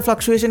අපෝ ප්‍රෙෂර්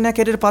ෆ්ලක්චුේෂන් එකක්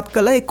හැටියට පත්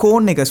කරලා ඒ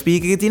කෝන් එක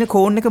ස්පීකර් එකේ තියෙන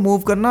කෝන් එක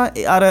මූව් කරනවා.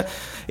 අර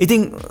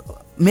ඉතින්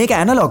මේක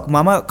ඇනලොග්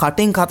මම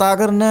කටින් කතා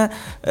කරන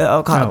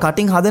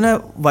කටින් හදන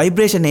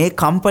වයිබ්‍රේෂන් ඒ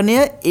කම්පනය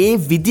ඒ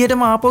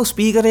විදියටම ආපහු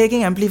ස්පීකර්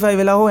එකකින් ඇම්ප්ලිෆයි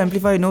වෙලා හෝ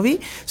ඇම්ප්ලිෆයි නොවි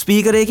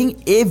ස්පීකර් එකකින්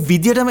ඒ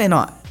විදියටම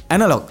එනවා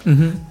ඇනලොග්.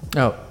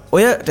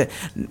 ඔය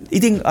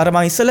ඉතින් අර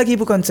මම ඉස්සෙල්ලා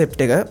කියපු concept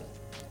එක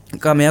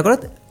කමයා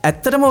කරොත්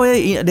ඇත්තටම ඔය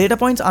data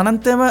points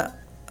අනන්තයම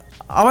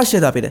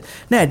අවශ්‍යද අපිට?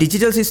 නෑ,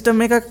 ඩිජිටල්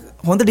සිස්ටම් එකක්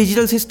හොඳ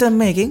ඩිජිටල් සිස්ටම්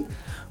එකකින්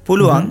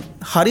පුළුවන්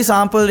හරි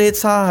sample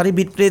rates සහ හරි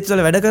bit rates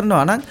වල වැඩ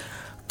කරනවා නම්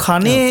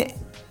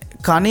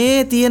කනේ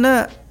තියෙන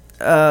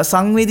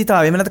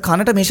සංවේදිතාව එමනත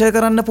කනට මෙෂර්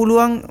කරන්න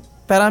පුළුවන්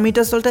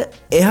පැරමීටර්ස් වලට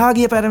එහා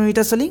ගිය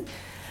පැරමීටර්ස් වලින්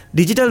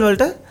ඩිජිටල්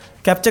වලට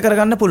කැප්චර්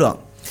කරගන්න පුළුවන්.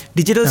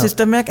 ඩිජිටල්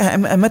සිස්ටම් එකක්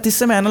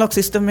හැමතිස්සෙම ඇනලොග්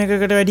සිස්ටම්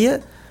එකකට වැඩිය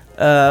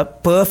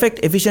පර්ෆෙක්ට්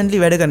එෆිෂන්ට්ලි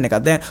වැඩ කරන එකක්.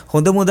 දැන්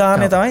හොඳම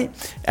උදාහරණය තමයි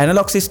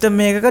ඇනලොග් සිස්ටම්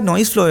එකක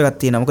නොයිස් ෆ්ලෝ එකක්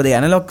තියෙනවා. මොකද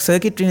ඇනලොග්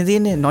සර්කිට් එකේ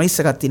තියෙන්නේ නොයිස්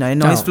එකක් තියෙනවා. ඒ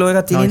නොයිස් ෆ්ලෝ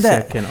එකක් තියෙන ඉඳ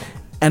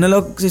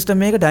ඇනලොග් සිස්ටම්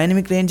එකක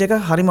ඩයිනමික් රේන්ජ් එක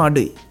හරිම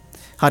අඩුයි.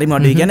 හරිම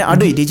අඩුයි කියන්නේ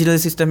අඩුයි ඩිජිටල්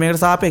සිස්ටම්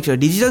එකකට සාපේක්ෂව.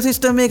 ඩිජිටල්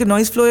සිස්ටම් එකක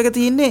නොයිස් ෆ්ලෝ එක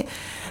තියෙන්නේ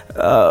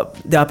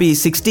අපි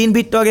 16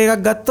 බිට් වගේ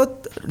එකක් ගත්තොත්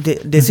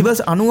ඩෙසිබල්ස්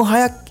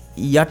 96ක්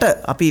යට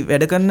අපි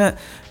වැඩ කරන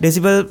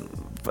ඩෙසිබල්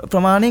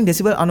ප්‍රමාණයෙන්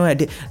ඩෙසිබල්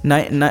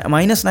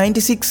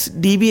 96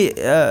 dB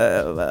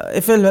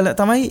FL වල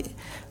තමයි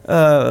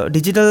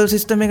ඩිජිටල්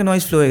සිස්ටම් එක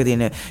නොයිස් ෆ්ලෝ එක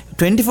තියෙන්නේ.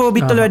 24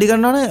 බිට් වල වැඩි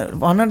කරනවා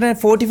නම්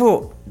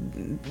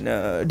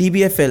 144 dB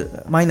FL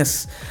මයිනස්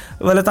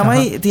වල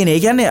තමයි තියෙන්නේ.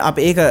 ඒ කියන්නේ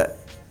අපි ඒක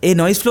ඒ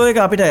නොයිස් ෆ්ලෝ එක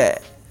අපිට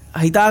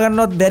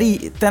හිතාගන්නවත් බැරි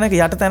තැනක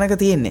යට තැනක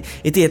තියෙන්නේ.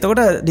 ඉතින්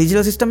එතකොට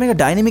ඩිජිටල් සිස්ටම් එක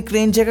ඩයිනමික්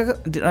රේන්ජ්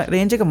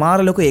එක මාර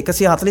ලොකු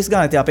 140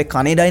 ගාන. ඉතින් අපේ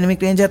කනේ ඩයිනමික්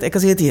රේන්ජ් එකත්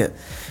 130.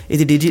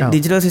 ඉතින්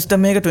ඩිජිටල්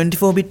සිස්ටම් එක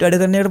 24 බිට් වැඩ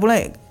කරන එකට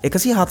පුළුවන්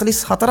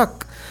 144ක්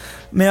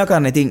මේවා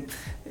කරන්න. ඉතින්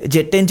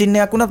ජෙට් එන්ජින්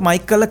එකක් වුණත්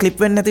මයික් කරලා ක්ලිප්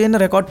වෙන්නේ නැති වෙන්න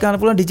රෙකෝඩ් කරන්න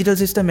පුළුවන් ඩිජිටල්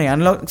සිස්ටම් එක.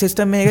 ඇනලොග්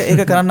සිස්ටම් එක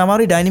ඒක කරන්න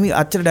අමාරුයි ඩයිනමික්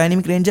අච්චර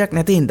ඩයිනමික් රේන්ජ් එකක්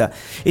නැති හින්දා.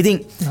 ඉතින්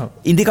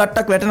ඉන්දි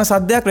කට්ටක් වැටෙන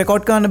සද්දයක්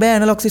රෙකෝඩ් කරන්න බෑ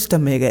ඇනලොග්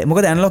සිස්ටම් එකේ.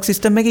 මොකද ඇනලොග්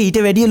සිස්ටම් එකේ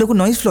ඊට වැඩිය ලොකු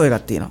නොයිස් ෆ්ලෝ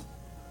එකක් තියෙනවා.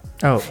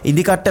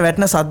 ඉදි කට්ට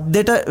වැටන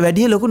සද්දට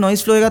වැඩිය ලොකු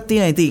නොයිස් ෆ්ලෝ එකක්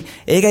තියෙනවා. ඉතින්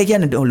ඒකයි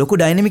කියන්නේ ලොකු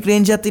ඩයිනමික්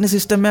රේන්ජ් එකක් තියෙන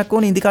සිස්ටම් එකක්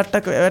ඕනේ ඉදි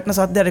කට්ටක් වැටන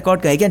සද්ද රෙකෝඩ්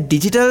කරන්න. ඒ කියන්නේ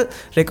ඩිජිටල්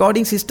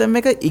රෙකෝඩින් සිස්ටම්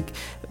එක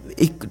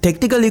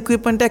ටෙක්නිකල්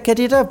ඉක්විප්මන්ට් එකක්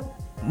හැටියට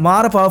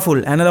මාර පවර්ෆුල්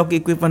ඇනලොග්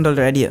ඉක්විප්මන්ට්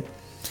වලට වැඩිය.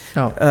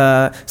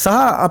 සහ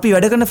අපි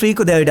වැඩ කරන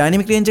ෆ්‍රීකවෙන්සි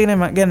ඩයිනමික් රේන්ජ් එක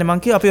ගැන මම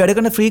කිව්වා අපි වැඩ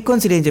කරන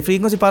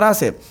ෆ්‍රීකවෙන්සි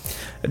පරාසය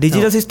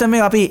ඩිජිටල් සිස්ටම්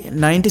එක අපි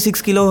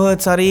 96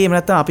 කිලෝහර්ට්ස් හරි එහෙම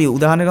නැත්නම් අපි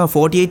උදාහරණයක්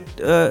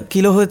 48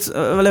 කිලෝහර්ට්ස්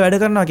වල වැඩ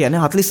කරනවා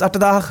කියන්නේ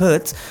 48000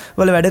 හර්ට්ස්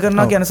වල වැඩ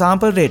කරනවා කියන්නේ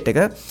සාම්පල් රේට් එක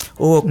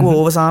ඔක්කොම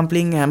ඕවර්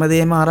සාම්ප්ලින්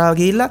හැමදේම හරහා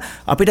ගිහිල්ලා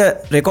අපිට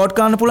රෙකෝඩ්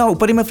කරන්න පුළුවන්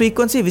උපරිම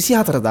ෆ්‍රීකවෙන්සි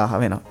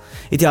 24000 වෙනවා.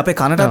 ඉතින් අපේ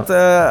කනටත්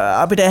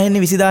අපිට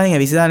ඇහෙන්නේ 20000න්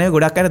 20000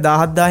 ගොඩක් අය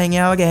 17000න්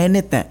යාවගේ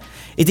ඇහෙන්නෙත් නැහැ.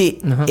 ඉතින්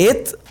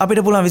ඒත් අපිට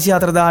පුළුවන්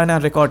 24000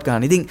 වෙන රෙකෝඩ්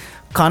කරන්න. ඉතින්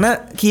කන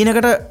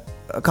කියනකට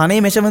කනේ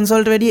මෙෂර්මන්ට්ස්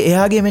වලට වැඩිය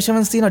එහාගේ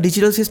මෙෂර්මන්ට්ස් තියෙනවා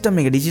ඩිජිටල් සිස්ටම්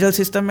එකේ. ඩිජිටල්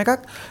සිස්ටම් එකක්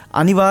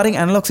අනිවාර්යෙන්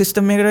ඇනලොග්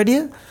සිස්ටම් එකකට වැඩිය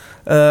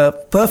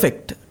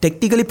පර්ෆෙක්ට්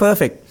ටෙක්නිකලි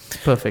පර්ෆෙක්ට්.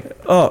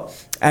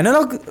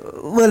 ඇනලොග්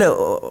වල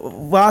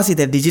වාසිත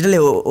ඩිජිටල්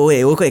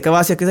ඕක එක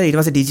වාසියක් විතර. ඊට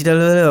පස්සේ ඩිජිටල්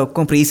වල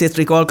ඔක්කොම ප්‍රීසෙට්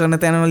රිකෝල් කරන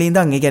තැන වල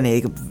ඉඳන් ඒ කියන්නේ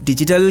ඒක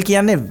ඩිජිටල්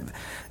කියන්නේ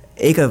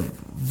ඒක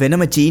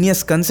වෙනම ජීනියස්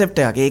කන්සෙප්ට්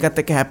එකක්. ඒකත්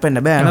එක්ක හැප්පෙන්න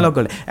බෑ ඇනලොග්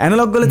වල.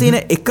 ඇනලොග් වල තියෙන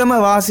එකම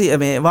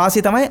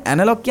වාසිය තමයි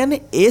ඇනලොග් කියන්නේ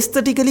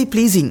ඒස්තටිකලි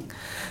ප්ලීසිං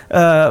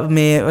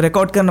මේ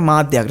රෙකෝඩ් කරන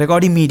මාධ්‍යයක්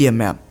රෙකෝඩින් මීඩියම්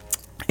එකක්.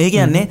 ඒ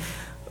කියන්නේ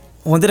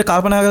හොඳට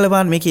කල්පනා කරලා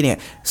බලන්න මේ කියන්නේ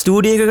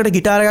ස්ටුඩියෝ එකකට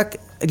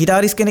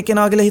ගිටාරිස් කෙනෙක්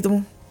එනවා කියලා හිතමු.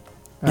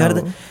 හරිද?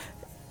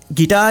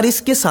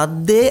 ගිටාරිස්ගේ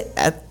සද්දේ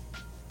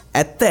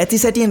ඇත්ත ඇති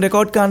සැටියෙන්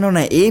රෙකෝඩ් කරන්න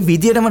ඕනේ. ඒ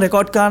විදියටම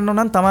රෙකෝඩ් කරන්න ඕන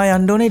නම් තමයි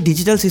යන්න ඕනේ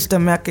ඩිජිටල්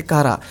සිස්ටම් එකක් එක්ක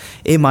හරහා.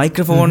 ඒ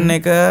මයික්‍රොෆෝන්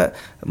එක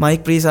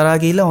මයික් ප්‍රීස් හරහා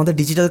ගිහිල්ලා හොඳ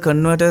ඩිජිටල්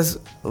කන්වර්ටර්ස්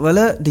වල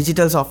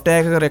ඩිජිටල්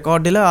සොෆ්ට්වෙයාර් එකක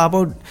රෙකෝඩ් දීලා ආපහු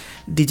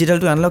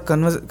ඩිජිටල් ටු ඇනලොග්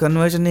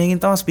කන්වර්ෂන්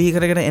එකකින් තමයි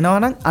ස්පීකර් එකට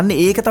එනවා නම් අන්න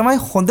ඒක තමයි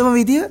හොඳම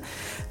විදිය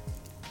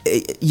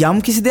යම්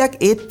කිසි දෙයක්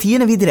ඒ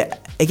තියෙන විදිහට.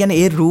 ඒ කියන්නේ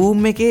ඒ රූම්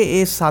එකේ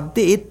ඒ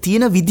සද්දේ ඒ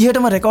තියෙන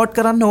විදිහටම රෙකෝඩ්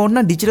කරන්න ඕන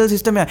නම් ඩිජිටල්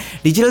සිස්ටම් එකක්.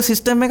 ඩිජිටල්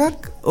සිස්ටම්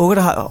එකක් ඕකට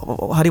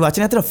හරි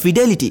වචනයක් තියෙනවා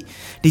ෆිඩෙලිටි.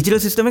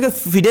 ඩිජිටල් සිස්ටම් එක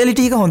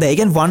ෆිඩෙලිටි එක හොඳයි. ඒ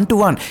කියන්නේ 1 to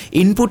 1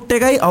 ඉන්පුට්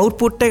එකයි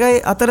අවුට්පුට් එකයි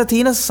අතර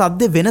තියෙන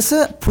සද්ද වෙනස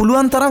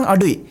පුළුවන් තරම්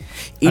අඩුයි.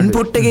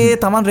 ඉන්පුට් එකේ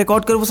තමන්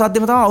රෙකෝඩ් කරපු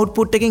සද්දෙම තමයි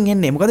අවුට්පුට් එකෙන්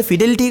එන්නේ. මොකද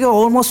ෆිඩෙලිටි එක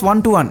ඕල්මෝස්ට්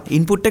 1 to 1.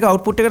 ඉන්පුට් එක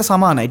අවුට්පුට් එකට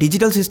සමානයි.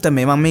 ඩිජිටල්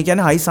සිස්ටම් එක මම මේ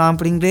කියන්නේ high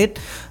sampling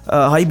rate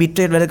high bit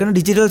rate වැඩ කරන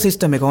ඩිජිටල්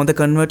සිස්ටම් එක. හොඳ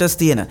කන්වර්ටර්ස්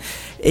තියෙන.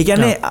 ඒ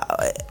කියන්නේ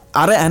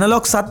අර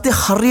ඇනලොග් සද්ද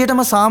හරියටම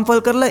සාම්පල්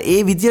කරලා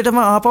ඒ විදියටම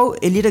ආපහු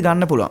එළියට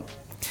ගන්න පුළුවන්.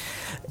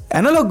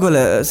 ඇනලොග් වල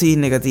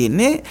සීන් එක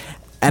තියෙන්නේ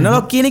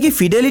ඇනලොග් කියන එකේ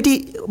ෆිඩෙලිටි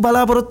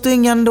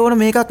බලාපොරොත්තුෙන් යන්න ඕන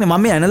මේකක් නේ.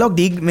 මම මේ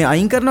ඇනලොග් මේ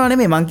අයින් කරනවා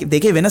නෙමෙයි මම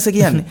දෙකේ වෙනස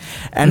කියන්නේ.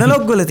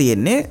 ඇනලොග් වල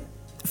තියෙන්නේ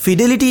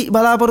ෆිඩෙලිටි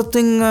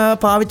බලාපොරොත්තුෙන්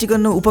පාවිච්චි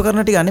කරන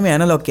උපකරණ ටික නෙමෙයි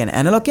ඇනලොග් කියන්නේ.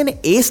 ඇනලොග් කියන්නේ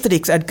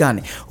ඒස්තටික්ස් ඇඩ්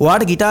කරන්නේ.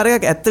 ඔයාට ගිටාර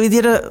එකක් ඇත්ත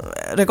විදියට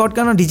රෙකෝඩ්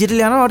කරනවා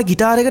ඩිජිටල් යනවා. ඔයාට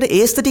ගිටාර එකට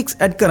ඒස්තටික්ස්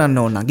ඇඩ් කරන්න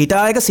ඕන නම්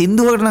ගිටාර එක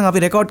සින්දුවකට නම් අපි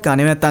රෙකෝඩ්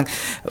කරන්නේ. නැත්තම්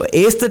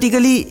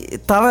ඒස්තටිකලි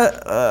තව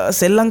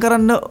සෙල්ලම්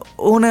කරන්න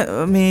ඕන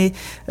මේ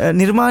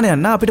නිර්මාණයක්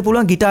නා අපිට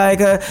පුළුවන් ගිටාර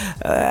එක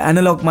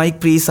ඇනලොග් මයික්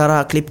ප්‍රීස්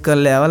හරහා ක්ලිප්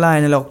කරලා යවලා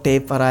ඇනලොග්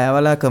ටේප් හරහා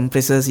යවලා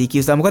කම්ප්‍රෙසර්ස්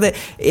EQs තමයි. මොකද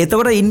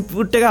එතකොට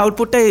ඉන්පුට් එක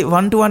අවුට්පුට් එක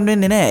 1 to 1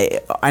 වෙන්නේ නැහැ.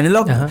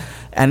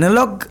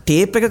 ඇනලොග්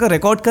ටේප් එකක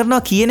රෙකෝඩ්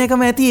කරනවා කියන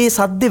එකම ඇති ඒ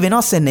සද්ද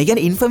වෙනස් වෙන්නේ. ඒ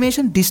කියන්නේ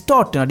ඉන්ෆර්මේෂන්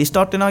ඩිස්ටෝට් වෙනවා.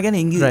 ඩිස්ටෝට් වෙනවා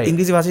කියන්නේ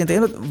ඉංග්‍රීසි භාෂාවෙන්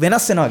තේරෙන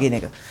වෙනස් වෙනවා කියන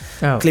එක.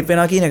 ක්ලිප්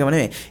වෙනවා කියන එකම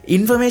නෙමෙයි.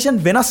 ඉන්ෆර්මේෂන්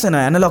වෙනස්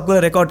වෙනවා ඇනලොග් වල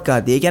රෙකෝඩ්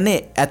කරද්දී. ඒ කියන්නේ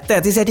ඇත්ත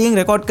ඇති සැටියෙන්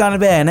රෙකෝඩ් කරන්න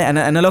බෑ.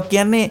 ඇනලොග්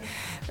කියන්නේ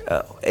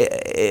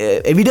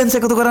එවිඩන්ස්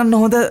එකතු කරන්න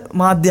හොඳ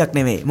මාධ්‍යයක්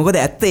නෙමෙයි. මොකද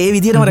ඇත්ත ඒ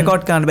විදිහටම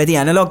රෙකෝඩ් කරන්න බෑ. ඉතින්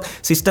ඇනලොග්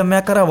සිස්ටම්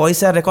එකක් කරා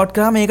වොයිස් එක රෙකෝඩ්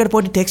කරාම ඒකට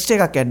පොඩි ටෙක්ස්ට්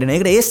එකක් ඇඩ් වෙනවා.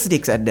 ඒකට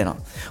ඒස්තටික්ස් ඇඩ් වෙනවා.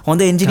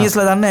 හොඳ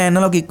එන්ජිනියර්ස්ලා දන්න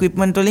ඇනලොග්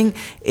ඉක්විප්මන්ට් වලින්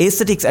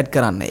ඒස්තටික්ස් ඇඩ්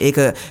කරන්න. ඒක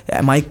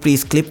මයික්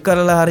ප්‍රීස් ක්ලිප්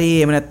කරලා හරි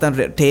එහෙම නැත්නම්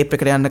ටේප්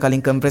එකට යන්න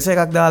කලින් කම්ප්‍රෙසර්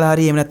එකක් දාලා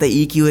හරි එහෙම නැත්නම්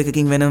EQ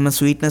එකකින් වෙනම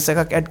ස්වීට්නස්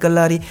එකක් ඇඩ්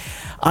කරලා හරි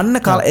අන්න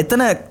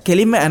එතන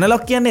කෙලින්ම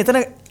ඇනලොග් කියන්නේ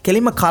එතන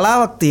කෙලින්ම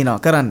කලාවක්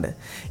තියෙනවා කරන්න.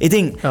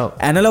 ඉතින්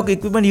ඇනලොග්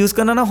ඉක්විප්මන්ට් යූස්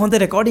කරනවා නම් හොඳ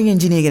රෙකෝඩින්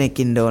එන්ජිනියර් කෙනෙක්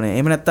ඉන්න ඕනේ.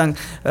 එහෙම නැත්නම්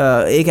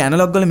ඒක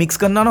ඇනලොග් වල මික්ස්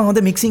කරනවා නම්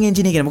හොඳ මික්සිං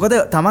එන්ජිනියර් කෙනෙක්. මොකද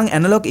තමන්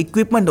ඇනලොග්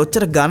ඉක්විප්මන්ට්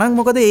ඔච්චර ගණන්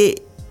මොකද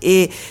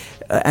ඒ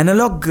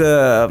ඇනලොග්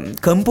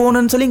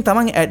කම්පෝනන්ට්ස් වලින්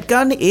තමන් ඇඩ්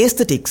කරන්නේ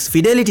ඒස්තටික්ස්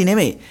ෆිඩෙලිටි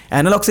නෙමෙයි.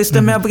 ඇනලොග්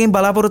සිස්ටම් එකකින්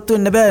බලාපොරොත්තු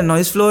වෙන්න බෑ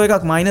නොයිස් ෆ්ලෝ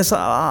එකක්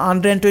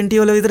 -120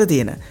 වල විතර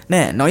තියෙන.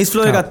 නෑ නොයිස්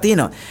ෆ්ලෝ එකක්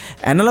තියෙනවා.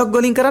 ඇනලොග්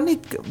වලින්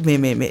කරන්නේ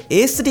මේ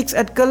ඒස්තටික්ස්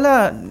ඇඩ් කරලා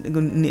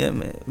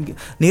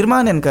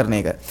නිර්මාණයන් කරන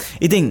එක.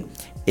 ඉතින්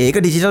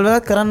ඒක ඩිජිටල්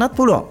වලත් කරන්නත්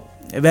පුළුවන්.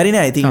 වැරි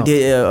නෑ. ඉතින්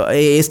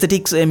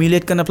ඒස්තටික්ස්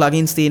එමියුලේට් කරන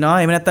ප්ලගින්ස් තියෙනවා.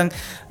 එහෙම නැත්නම්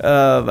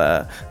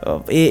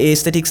ඒ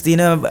ඒස්තටික්ස්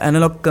තියෙන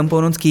ඇනලොග්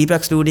කම්පෝනන්ට්ස්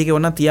කීපයක් ස්ටුඩියෝ එකේ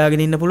වුණා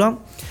තියාගෙන ඉන්න පුළුවන්.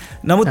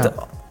 නමුත්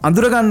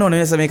අඳුර ගන්න ඕන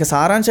වෙනස මේක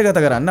සාරාංශගත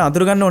කරන්න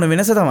අඳුර ගන්න ඕන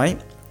වෙනස තමයි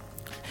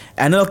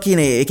ඇනලොග්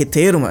කියන්නේ ඒකේ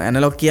තේරුම.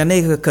 ඇනලොග් කියන්නේ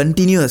ඒක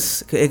කන්ටිනියස්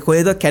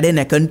කොහෙද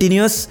කැඩෙන්නේ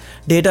කන්ටිනියස්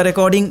data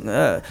recording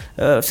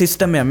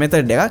system එක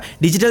method එක.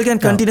 ඩිජිටල්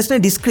කියන්නේ continuous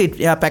නේ discrete.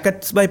 යා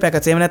packets by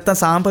packets. එහෙම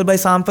නැත්නම් sample by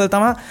sample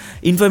තමයි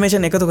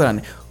information එකතු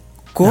කරන්නේ.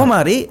 කොහොම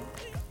හරි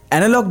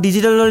ඇනලොග්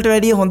ඩිජිටල් වලට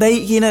වැඩිය හොඳයි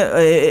කියන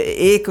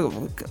ඒ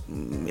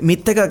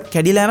මිත් එක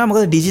කැඩිලා යනවා.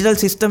 මොකද ඩිජිටල්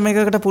සිස්ටම්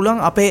එකකට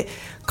පුළුවන් අපේ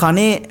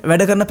කනේ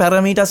වැඩ කරන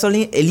පැරමීටර්ස්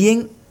වලින්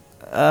එළියෙන්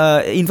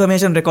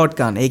ඉන්ෆර්මේෂන් රෙකෝඩ්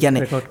කරන්න. ඒ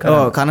කියන්නේ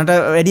කනට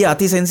වැඩි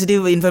අති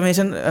සෙන්සිටිව්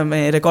ඉන්ෆර්මේෂන්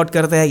රෙකෝඩ්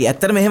කරත හැකි.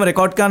 ඇත්තටම එහෙම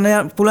රෙකෝඩ්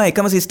කරන්න පුළුවන්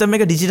එකම සිස්ටම්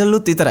එක ඩිජිටල්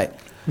උත් විතරයි.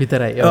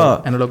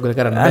 ඇනලොග් වල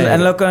කරන්න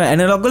බෑ.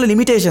 ඇනලොග් වල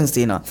ලිමිටේෂන්ස්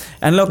තියෙනවා.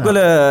 ඇනලොග්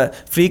වල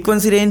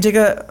ෆ්‍රීකවන්සි රේන්ජ් එක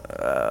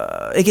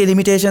එකේ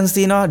ලිමිටේෂන්ස්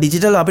තියෙනවා.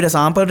 ඩිජිටල් අපිට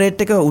සාම්පල් රේට්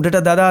එක උඩට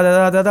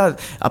දදා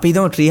අපි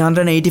හිතමු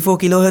 384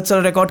 කිලෝහර්ට්ස්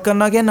වල රෙකෝඩ්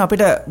කරනවා කියන්නේ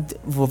අපිට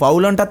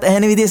වවුලන්ටත්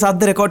ඇහෙන විදිහේ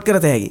ශබ්ද රෙකෝඩ්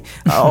කරත හැකි.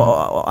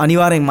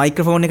 අනිවාර්යෙන්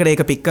මයික්‍රොෆෝන් එකට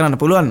ඒක පික් කරන්න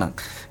පුළුවන් නම්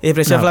ඒ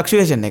ප්‍රෙෂර්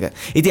ෆ්ලක්චුවේෂන් එක.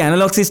 ඉතින්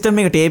ඇනලොග්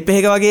සිස්ටම් එක ටේප්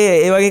එකක වගේ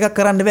ඒ වගේ එකක්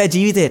කරන්න බෑ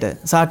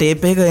ජීවිතේට. සා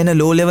ටේප් එකක එන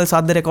ලෝ ලෙවල්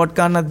ශබ්ද රෙකෝඩ්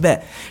කරන්නත් බෑ.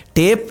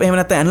 ටේප් එහෙම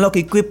නැත්නම් ඇනලොග්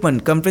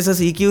ඉක්විප්මන්ට් කම්ප්‍රෙසර්ස්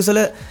EQs වල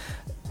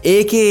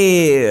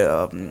ඒකේ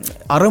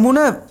අරමුණ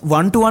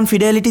 1-to-1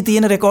 ෆිඩෙලිටි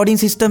තියෙන රෙකෝඩින්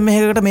සිස්ටම්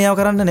එකකට මේව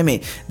කරන්න නෙමෙයි.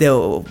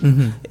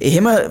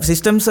 එහෙම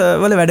සිස්ටම්ස්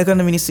වල වැඩ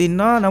කරන මිනිස්සු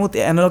ඉන්නවා. නමුත්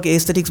ඇනලොග්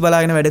ඒස්තටික්ස්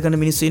බලාගෙන වැඩ කරන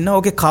මිනිස්සු ඉන්නවා.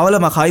 ඕකේ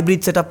කවලම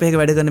හයිබ්‍රිඩ් සෙටප් එකක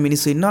වැඩ කරන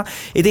මිනිස්සු ඉන්නවා.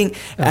 ඉතින්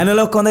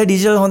ඇනලොග් හොඳයි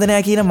ඩිජිටල් හොඳ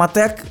නැහැ කියන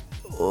මතයක්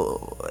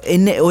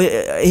එන්නේ ඔය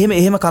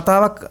එහෙම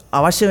කතාවක්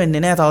අවශ්‍ය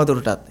වෙන්නේ නැහැ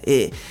තවදුරටත්.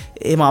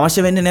 එහෙම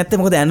අවශ්‍ය වෙන්නේ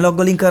නැත්තේ මොකද ඇනලොග්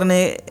වලින් කරන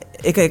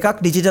එකක්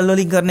ඩිජිටල්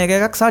වලින් කරන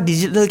එකක් සහ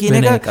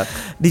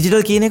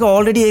ඩිජිටල් කියන එක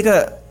ඔල්රෙඩි ඒක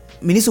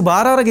මිනිස්සු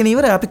බාර අරගෙන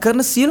ඉවරයි. අපි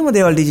කරන සියලුම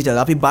දේවල් ඩිජිටල්.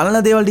 අපි බලන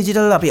දේවල්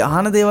ඩිජිටල්, අපි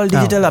අහන දේවල්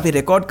ඩිජිටල්, අපි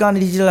රෙකෝඩ් කරන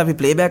ඩිජිටල්, අපි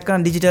ප්ලේබැක්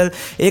කරන ඩිජිටල්.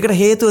 ඒකට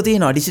හේතුව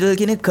තියෙනවා ඩිජිටල්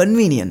කියන එක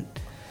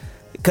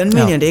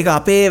කන්වීනියන්ට්. ඒක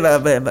අපේ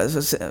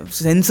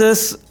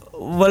සෙන්සර්ස්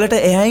වලට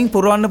එහයින්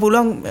පුරවන්න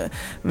පුළුවන්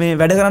මේ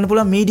වැඩ කරන්න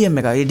පුළුවන් මීඩියම්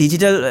එකක්. ඒ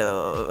ඩිජිටල්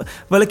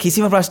වල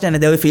කිසිම ප්‍රශ්නයක්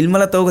නැහැ. දැන් ඔය ෆිල්ම්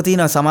වලත් ඕක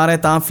තියෙනවා. සමහර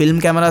අය තාම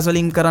ෆිල්ම් කැමරාස්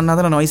වලින් කරන්න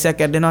හදන නොයිස්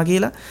එකක් ඇඩ් වෙනවා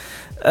කියලා.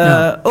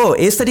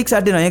 ඒස්තටික්ස්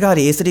ඇඩ් වෙනවා. ඒක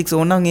හරි. ඒස්තටික්ස්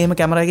ඕන නම් එහෙම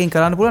කැමරා එකකින්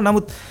කරන්න පුළුවන්.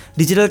 නමුත්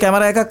ඩිජිටල්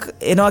කැමරා එකක්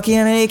එනවා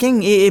කියන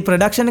එකෙන් ඒ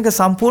ප්‍රොඩක්ෂන් එක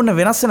සම්පූර්ණ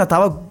වෙනස් වෙන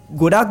තව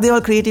ගොඩාක්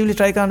දේවල් ක්‍රියේටිව්ලි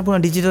try කරන්න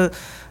පුළුවන් ඩිජිටල්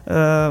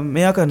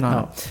මෙයා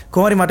කරනවා.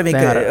 කොහොමරි මට මේක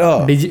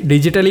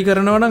ඩිජිටලි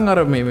කරනවා නම්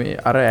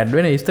අර ඇඩ්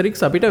වෙන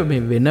ඒස්තටික්ස් අපිට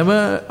වෙනම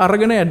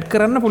අරගෙන ඇඩ්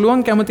කරන්න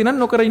පුළුවන්. කැමති නම්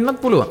නොකර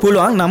ඉන්නත්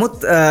පුළුවන්.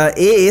 නමුත්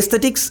ඒ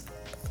ඒස්තටික්ස්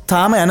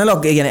තාම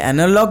ඇනලොග් ඒ කියන්නේ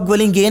ඇනලොග්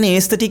වලින් ගේන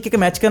ඒස්තටික් එක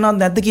මැච්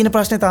කරනවද නැද්ද කියන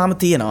ප්‍රශ්නේ තාම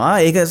තියෙනවා.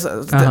 ඒක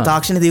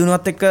තාක්ෂණ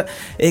දියුණුවත් එක්ක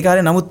ඒක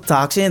හරිය. නමුත්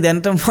තාක්ෂණය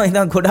දැනටම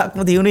ඉතින්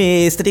ගොඩක්ම දියුණුවේ ඒ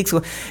ඒස්තටික්ස්.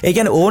 ඒ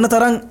කියන්නේ ඕන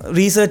තරම්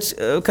රිසර්ච්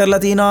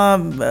කරලා තිනවා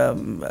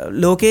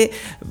ලෝකේ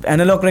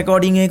ඇනලොග්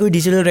රෙකෝඩින් එකකුයි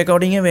ඩිජිටල්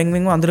රෙකෝඩින් එක වෙන්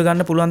වෙන්ව අඳුර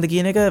ගන්න පුළුවන්ද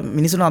කියන එක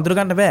මිනිස්සුන්ට අඳුර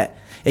ගන්න බෑ.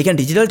 ඒ කියන්නේ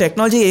ඩිජිටල්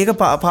ටෙක්නොලොජි ඒක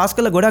පාස්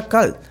කරලා ගොඩක්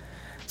කල්.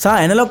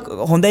 ඇනලොග්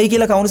හොඳයි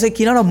කියලා කවුරුසෙක්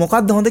කියනවා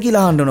මොකක්ද හොඳ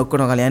කියලා අහන්න ඕන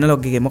ඔක්කොම කාලේ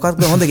ඇනලොග් එකේ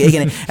මොකක්ද හොඳ. ඒ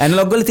කියන්නේ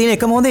ඇනලොග් වල තියෙන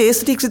එකම හොඳ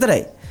ඒස්තටික්ස්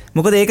විතරයි.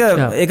 මොකද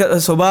ඒක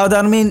ස්වභාව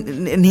ධර්මයෙන්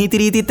නීති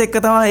රීතිත් එක්ක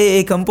තමයි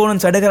ඒ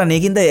කම්පෝනන්ට්ස් වැඩ කරන්නේ.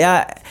 ඒකින්ද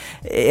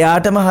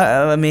එයාටම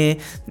මේ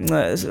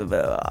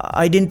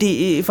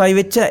අයිඩෙන්ටිෆයි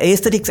වෙච්ච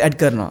ඒස්තටික්ස් ඇඩ්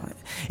කරනවා.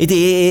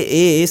 ඉතින්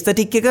ඒ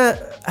ඒස්තටික් එක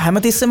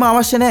හැමතිස්සෙම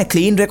අවශ්‍ය නැහැ.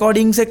 ක්ලීන්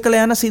රෙකෝඩින්ග්ස්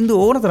එක්කලා යන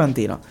සින්දු ඕන තරම්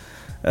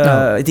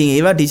තියෙනවා. ඉතින්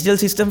ඒවා ඩිජිටල්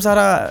සිස්ටම්ස්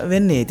හරහා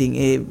වෙන්නේ. ඉතින්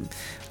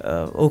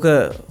ඕක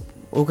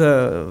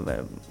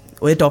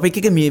ඔය ටොපික්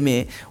එක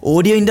මේ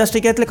ඕඩියෝ ඉන්ඩස්ට්‍රි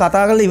එක ඇතුලේ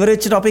කතා කරලා ඉවර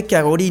වෙච්ච ටොපික්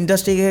එකක්. ඕඩියෝ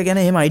ඉන්ඩස්ට්‍රි එක ගැන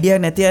එහෙම අයිඩියා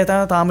එකක් නැති අය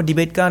තාම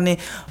ඩිබේට් කරන්නේ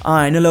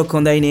ඇනලොග්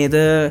හොඳයි නේද?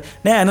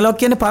 නෑ ඇනලොග්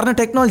කියන්නේ පරණ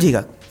ටෙක්නොලොජි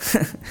එකක්.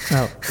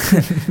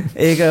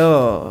 ඒක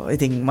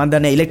ඉතින්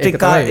මන්දන්න ඉලෙක්ට්‍රික්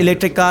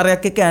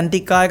කාරයක් එක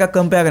ඇන්ටිකායක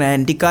කම්පයකන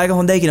ඇන්ටිකායක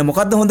හොඳයි කියන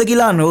මොකක්ද හොඳ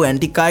කියලා නො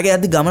ඇන්ටිකායක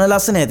ඇති ගමන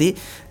ලස්සන ඇති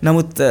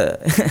නමුත්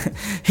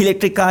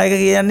ඉලෙක්ට්‍රිකායක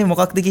කියන්නේ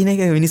මොකක්ද කියන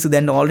එක මිනිස්සු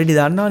දැන් ඔල්රෙඩි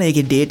දන්නවා ඒක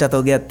ඩේටා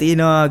තෝගයක්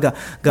තියෙනවා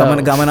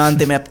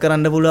ගමනාන්තේ මැප්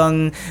කරන්න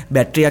පුළුවන්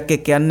බැටරියක්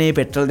එක්ක යන්නේ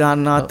පෙට්‍රල්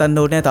ගන්න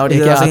නවත්තන්න ඕනේ තව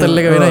ටික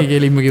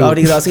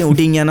දවසකින්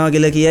උඩින් යනවා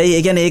කියලා කියයි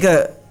ඒ කියන්නේ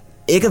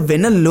ඒක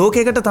වෙන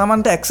ලෝකයකට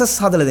තමන්ට ඇක්සස්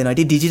හදලා දෙනවා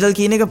ඉතින් ඩිජිටල්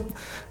කියන එක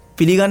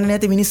පිළිගන්න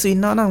නැති මිනිස්සු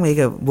ඉන්නවා නම් මේක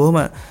බොහොම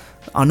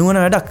අනුවන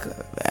වැඩක්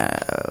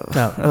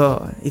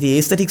ඉතින්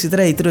ඒස්තටික්ස්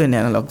විතරයි ඉතුරු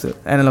වෙන්නේ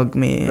ඇනලොග්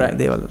මේ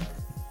දේවල්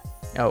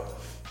ඔව්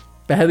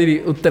පැහැදිලි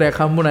උත්තරයක්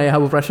හම්බුණා ඒ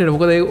අහපු ප්‍රශ්නෙට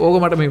මොකද ඕක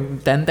මට මේ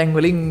තැන්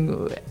වලින්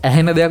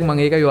ඇහෙන දෙයක්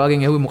මම ඒකයි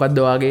ඔයාගෙන් ඇහුවේ මොකද්ද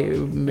ඔයාගේ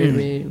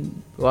මේ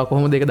ඔයා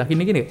කොහොමද ඒක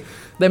දකින්නේ කියන එක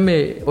දැන් මේ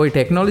ওই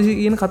ටෙක්නොලොජි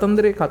කියන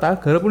කතන්දරේ කතා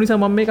කරපු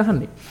නිසා මම මේක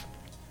අහන්නේ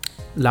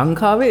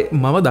ලංකාවේ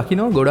මම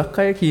දකිනවා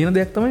ගොඩක් අය කියන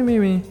දෙයක් තමයි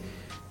මේ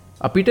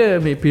අපිට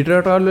මේ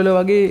පිටරටවල් වල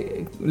වගේ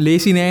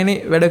ලේසි නෑනේ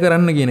වැඩ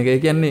කරන්න කියන එක. ඒ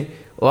කියන්නේ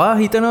ඔයා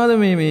හිතනවාද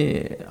මේ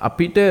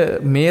අපිට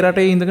මේ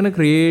රටේ ඉඳගෙන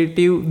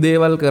ක්‍රියේටිව්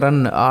දේවල්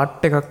කරන්න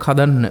ආර්ට් එකක්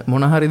හදන්න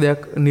මොන හරි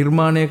දෙයක්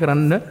නිර්මාණය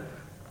කරන්න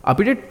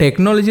අපිට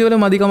ටෙක්නොලොජි වල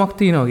මදිකමක්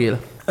තියෙනවා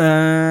කියලා?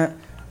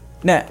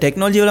 නෑ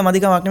ටෙක්නොලොජි වල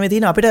මදිකමක් නෙමෙයි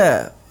තියෙන අපිට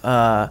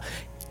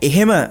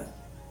එහෙම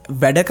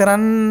වැඩ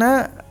කරන්න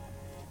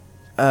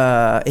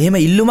එහෙම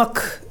ඉල්ලුමක්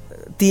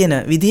තියෙන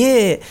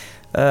විදිහේ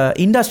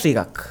ඉන්ඩස්ට්‍රි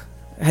එකක්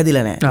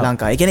හැදිලා නෑ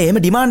ලංකාවේ. ඒ කියන්නේ එහෙම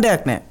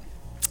ඩිමාන්ඩයක් නෑ.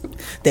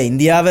 දැන්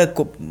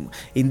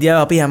ඉන්දියාව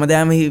අපි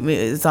හැමදාම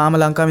සාම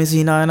ලංකාවේ මිනිස්සු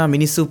හිනා යන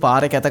මිනිස්සු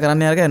පාරේ කැත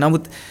කරන්න යනවා.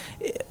 නමුත්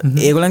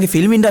ඒගොල්ලන්ගේ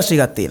ෆිල්ම් ඉන්ඩස්ට්‍රි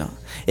එකක් තියෙනවා.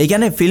 ඒ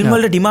කියන්නේ ෆිල්ම්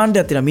වලට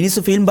ඩිමාන්ඩ් එකක් තියෙනවා. මිනිස්සු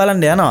ෆිල්ම්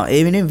බලන්න යනවා.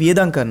 ඒ වෙනුවෙන්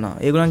වියදම් කරනවා.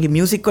 ඒගොල්ලන්ගේ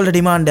මියුසික් වලට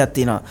ඩිමාන්ඩ් එකක්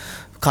තියෙනවා.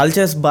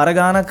 කල්චර්ස් බර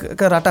ගානක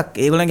රටක්.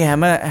 ඒගොල්ලන්ගේ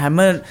හැම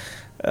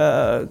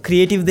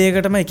ක්‍රියේටිව්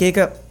දෙයකටම එක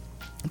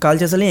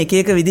කල්චර්ස් වලින්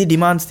එක විදිහේ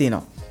ඩිමාන්ඩ්ස්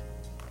තියෙනවා.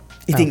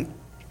 ඉතින්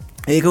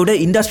ඒක උඩ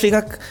ඉන්ඩස්ට්‍රි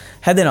එකක්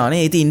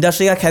හැදෙනවානේ. ඉතින්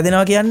ඉන්ඩස්ට්‍රි එකක්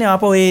හැදෙනවා කියන්නේ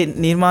ආපහු ඒ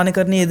නිර්මාණ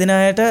කරන යෙදෙන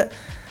අයට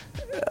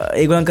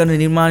ඒගොල්ලන් කරන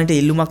නිර්මාණයට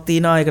ඉල්ලුමක්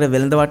තියෙනවා. ඒකට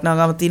වෙළඳ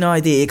වටිනාකමක් තියෙනවා.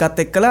 ඉතින්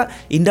ඒකත් එක්කලා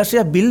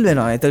ඉන්ඩස්ට්‍රිය බිල්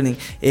වෙනවා. එතනින්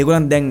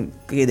ඒගොල්ලන් දැන්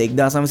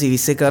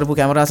 1920 කරපු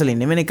කැමරාස්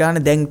වලින් නෙමෙයි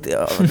කාන්නේ දැන්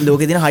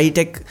ලෝකේ තියෙන හයි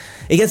ටෙක්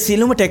ඒක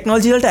සියලුම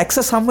ටෙක්නොලොජි වලට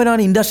ඇක්සස් හම්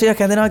වෙනවානේ. ඉන්ඩස්ට්‍රි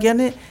එකක් හැදෙනවා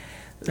කියන්නේ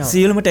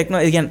සියලුම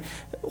ටෙක්නොලොජි කියන්නේ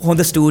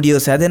හොඳ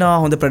ස්ටුඩියෝස් හැදෙනවා,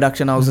 හොඳ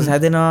ප්‍රොඩක්ෂන් හවුසස්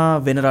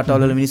හැදෙනවා, වෙන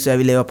රටවල වල මිනිස්සු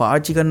ඇවිල්ලා ඒවා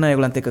පාවිච්චි කරනවා,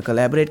 ඒගොල්ලන්ත් එක්ක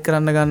කොලැබරේට්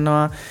කරන්න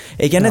ගන්නවා.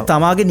 ඒ කියන්නේ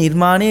තමාගේ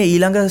නිර්මාණය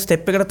ඊළඟ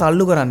ස්ටෙප් එකට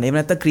තල්ලු කරන්න. එහෙම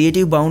නැත්නම්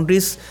ක්‍රියේටිව්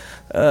බවුන්ඩරිස්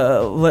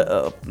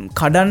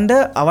කඩන්ඩ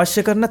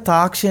අවශ්‍ය කරන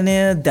තාක්ෂණය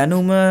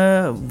දැනුම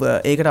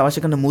ඒකට අවශ්‍ය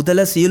කරන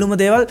මුදල සියලුම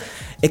දේවල්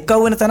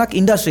එක්කව වෙන තැනක්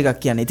ඉන්ඩස්ට්‍රි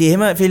එකක් කියන්නේ. ඉතින්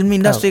එහෙම ෆිල්ම්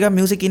ඉන්ඩස්ට්‍රි එකක්,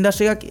 මියුසික්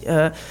ඉන්ඩස්ට්‍රි එකක්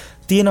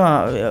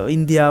තියෙනවා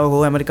ඉන්දියාව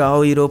හෝ ඇමරිකාව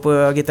හෝ යුරෝප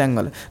වගේ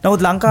තැන්වල.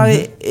 නමුත් ලංකාවේ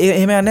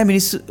එහෙම යන්නේ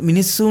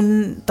මිනිස්සුන්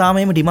තාම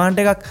එහෙම ඩිමාන්ඩ්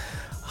එකක්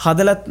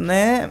හදලත්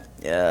නැහැ.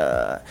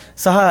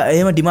 සහ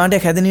එහෙම ඩිමාන්ඩ්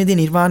එකක් හැදෙන විදිහ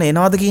නිර්මාණ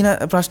එනවද කියන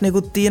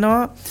ප්‍රශ්නයකුත්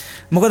තියෙනවා.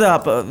 මොකද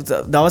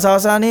දවස්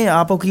අවසානයේ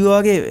ආපහු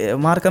කිව්වා වගේ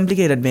මාර්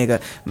කම්ප්ලිකේටඩ් මේක.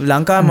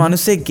 ලංකාවේ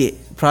මිනිස්සෙක්ගේ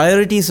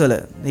ප්‍රයොරිටිස් වල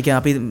ඒ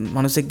කියන්නේ අපි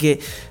මිනිස්සෙක්ගේ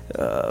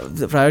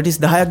ප්‍රයොරිටිස්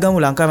 10ක්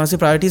ගමු. ලංකාවේ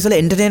මිනිස්සු ප්‍රයොරිටිස් වල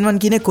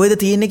එන්ටර්ටේන්මන්ට් කියන එක කොහෙද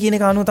තියෙන්නේ කියන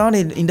එක අනුව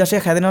තමයි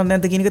ඉන්ඩස්ට්‍රි එක හැදෙනවද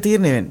නැද්ද කියන එක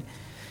තීරණය වෙන්නේ.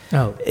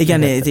 ඒ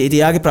කියන්නේ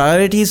ඉතියාගේ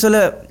ප්‍රයොරිටිස් වල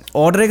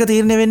ඕඩර් එක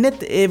තීරණය වෙන්නේත්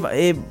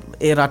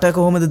ඒ රට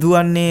කොහොමද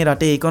දුවන්නේ,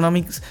 රටේ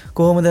ඉකොනොමික්ස්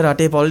කොහොමද,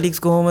 රටේ පොලිටික්ස්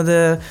කොහොමද,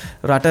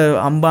 රට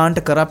අම්බාන්ට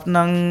කරප්ට්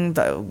නම්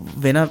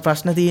වෙන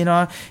ප්‍රශ්න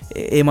තියෙනවා.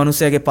 ඒ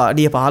මිනිස්සයාගේ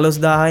පාඩිය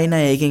 15000යි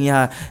නෑ. ඒකෙන්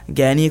එහා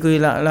ගෑණියෙකුයි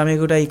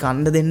ළමයෙකුටයි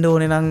කන්න දෙන්න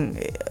ඕනේ නම්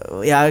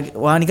එයා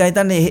වානිකා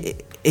හිතන්නේ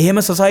එහෙම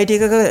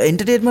සොසයිටි එකක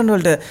එන්ටර්ටේන්මන්ට්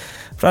වලට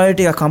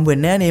ප්‍රයොරිටි එකක් හම්බ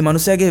වෙන්නේ නැහැ නේ.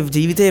 මිනිස්සයාගේ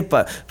ජීවිතේ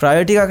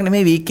ප්‍රයොරිටි එකක්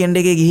නෙමෙයි වීකෙන්ඩ්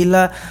එකේ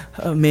ගිහිල්ලා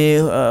මේ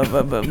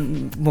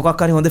මොකක්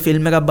හරි හොඳ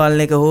ෆිල්ම් එකක්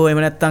බලන එක හෝ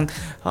එහෙම නැත්නම්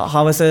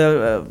හවස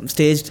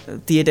ස්ටේජ්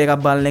තියේටර්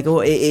එකක් බලන එක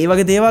හෝ ඒ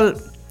වගේ දේවල්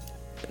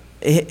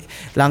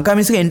ලංකාවේ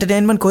මිනිස්සුගේ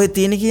එන්ටර්ටේන්මන්ට් කොහෙද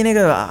තියෙන්නේ කියන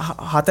එක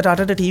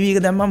 7-8ට ටීවී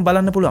එක දැම්මම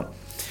බලන්න පුළුවන්.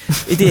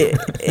 ඉතින්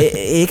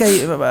ඒකයි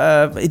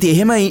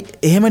ඉතින්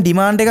එහෙම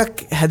ඩිමාන්ඩ්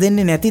එකක්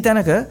හැදෙන්නේ නැති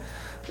තැනක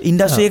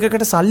ඉන්ඩස්ට්‍රි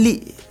එකකට සල්ලි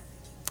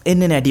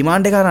එන්නේ නැහැ.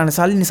 ඩිමාන්ඩ් එක කරන්නේ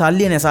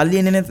සල්ලි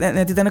එන්නේ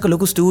නැති තැනක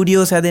ලොකු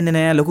ස්ටුඩියෝස් හැදෙන්නේ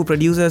නැහැ. ලොකු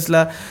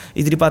ප්‍රොඩියුසර්ස්ලා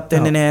ඉදිරිපත්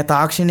වෙන්නේ නැහැ.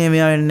 තාක්ෂණය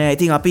මෙයා වෙන්නේ නැහැ.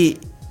 ඉතින් අපි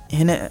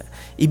එහෙන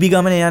ඉබි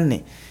ගමනේ යන්නේ.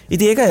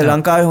 ඉතින් ඒක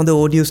ලංකාවේ හොඳ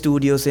ඔඩියෝ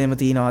ස්ටුඩියෝස් එහෙම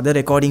තියෙනවාද,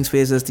 රෙකෝඩින්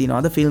ස්පේසස්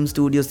තියෙනවාද, ෆිල්ම්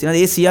ස්ටුඩියෝස්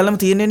තියෙනවාද? ඒ සියල්ලම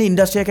තියෙන්නේ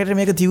ඉන්ඩස්ට්‍රි එකකට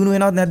මේක දියුණු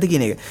වෙනවද නැද්ද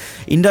කියන එක.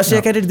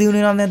 ඉන්ඩස්ට්‍රි එකකට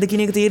දියුණු වෙනවද නැද්ද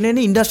කියන එක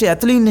තියෙන්නේ ඉන්ඩස්ට්‍රි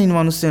ඇතුළේ ඉන්න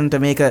මිනිස්සුන්ට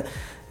මේක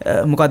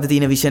මොකද්ද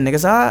තියෙන විෂන් එක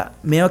සහ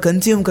මේවා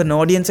කන්සියුම් කරන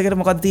ඔඩියන්ස් එකට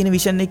මොකද්ද තියෙන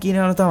විෂන් එක කියන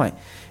එක තමයි.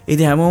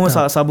 ඉතින් හැමෝම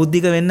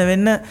සබුද්ධික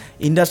වෙන්න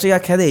ඉන්ඩස්ට්‍රි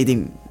එකක් හැදේ.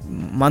 ඉතින්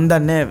මන්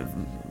දන්නේ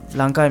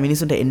ලංකාවේ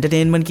මිනිස්සුන්ට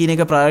එන්ටර්ටේන්මන්ට් කියන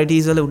එක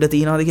ප්‍රයොරිටිස් වල උඩ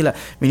තියනවාද කියලා.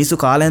 මිනිස්සු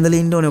කාලේ ඇඳලා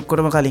ඉන්න ඕනේ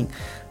ඔක්කොටම කලින්.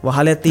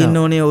 වහලයක් තියෙන්න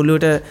ඕනේ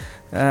ඔළුවට.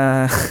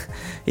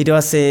 ඊට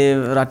පස්සේ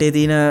රටේ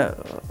තියෙන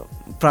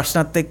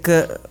ප්‍රශ්නත් එක්ක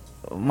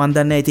මන්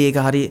දන්නේ ඉතින් ඒක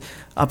හරි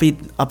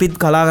අපිත්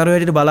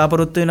කලාකරුවෝ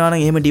බලාපොරොත්තු වෙනවා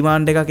නම් එහෙම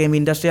ඩිමාන්ඩ් එකක් එහෙම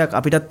ඉන්ඩස්ට්‍රි එකක්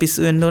අපිටත්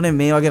පිස්සු වෙන්න ඕනේ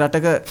මේ වගේ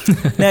රටක.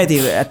 නෑ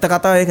ඉතින් ඇත්ත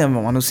කතාව ඒක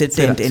මිනිස්සුන්ට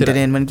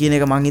එන්ටර්ටේන්මන්ට් කියන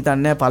එක මං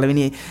හිතන්නේ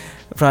පළවෙනි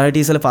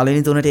ප්‍රයිටිසල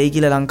පලනි තුනට ඒ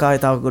කියල ලංකාව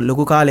තාව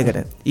ලොකු කාලෙකට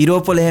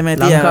ඉරෝපොල එහෙම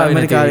ඇති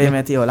ඇමරිකාවේම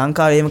ඇතිව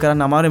ලංකාවේම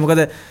කරන්න අමාර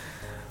මොකද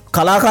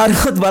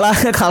කලාකාරකොත් බලා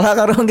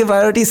කලාකරුවන්ගේ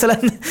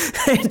ප්‍රයිටිසලන්න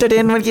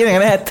එන්ටර්ටේන්මන්ට් කියන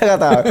එම ඇත්ත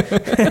කතාව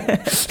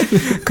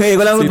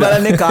ඒගොල්ලන්ත්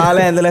බලන්නේ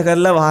කාලා ඇඳලා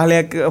කරලා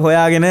වාහනයක්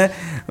හොයාගෙන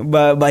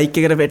බයික්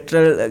එකට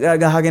පෙට්‍රල්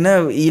ගහගෙන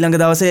ඊළඟ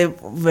දවසේ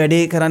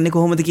වැඩේ කරන්නේ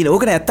කොහොමද කියලා.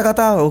 ඕකනේ ඇත්ත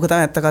කතාව. ඕක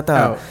තමයි ඇත්ත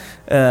කතාව.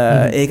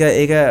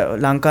 ඒක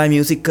ලංකාවේ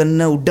මියුසික්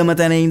කරන උඩම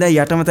තැන ඉඳන්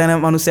යටම තැන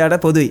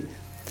මිනිස්සයාට පොදුයි.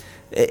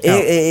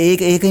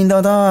 ඒක ඉඳන්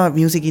තමයි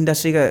මියුසික්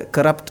ඉන්ඩස්ට්‍රි එක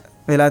කරප්ට්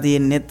වෙලා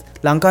තියෙන්නේ.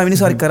 ලංකාවේ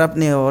මිනිස්සු හරි කරප්ට්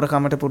නේ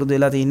ඕරකමට පුරුදු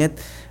වෙලා තියෙන්නේ.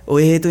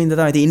 ඔය හේතු ඉඳන්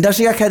තමයි. ඉතින්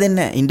ඉන්ඩස්ට්‍රි එකක්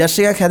හැදෙන්නේ නැහැ.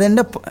 ඉන්ඩස්ට්‍රි එකක් හැදෙන්න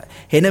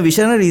හෙන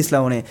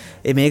විෂනරිස්ලා උනේ.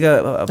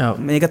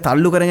 මේක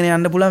තල්ලු කරගෙන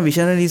යන්න පුළුවන්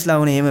විෂනරිස්ලා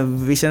උනේ. එහෙම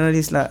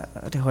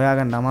විෂනරිස්ලාට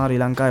හොයාගන්න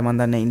අමාරුයි ලංකාවේ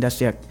මන් දන්නේ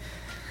ඉන්ඩස්ට්‍රි එකක්.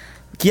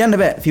 කියන්න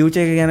බෑ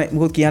ෆියුචර් එක ගැන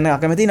මොකද කියන්න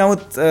අකමැති.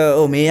 නමුත්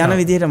මේ යන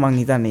විදිහට මං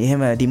හිතන්නේ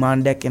එහෙම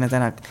ඩිමාන්ඩ් එකක් එන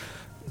තැනක්.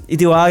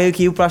 ඉතින් ඔයාගේ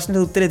කියපු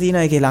ප්‍රශ්නෙට උත්තරේ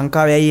තියෙනවා. ඒකේ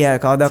ලංකාවේ ඇයි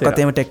කවදාකවත්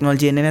එහෙම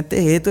ටෙක්නොලොජි එන්නේ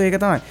නැත්තේ? හේතුව ඒක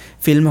තමයි.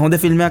 ෆිල්ම් හොඳ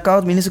ෆිල්ම් එකක්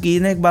ආවොත් මිනිස්සු කී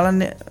දෙනෙක්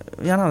බලන්න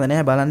යනවද?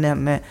 නැහැ බලන්න යන්නේ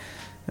නැහැ.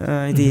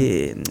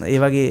 ඉතින් ඒ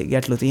වගේ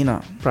ගැටලු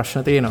තියෙනවා.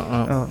 ප්‍රශ්න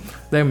තියෙනවා.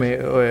 දැන්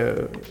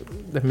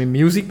මේ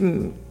මියුසික්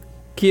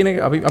කියන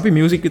අපි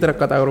මියුසික්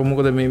විතරක් කතා කරමු.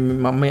 මොකද මේ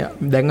මම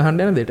දැන්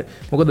අහන්න යන දෙයට.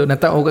 මොකද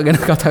නැත්නම් ඕක ගැන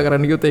කතා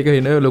කරන්න ගියොත් ඒක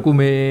එන ලොකු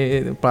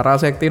මේ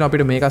පරාසයක් තියෙනවා.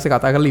 අපිට මේක ASCII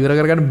කතා කරලා ඉවර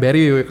කරගන්න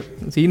බැරි ඔය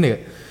සීන්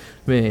එක.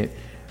 මේ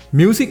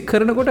මියුසික්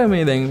කරනකොට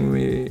මේ දැන්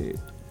මේ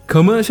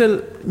කමර්ෂල්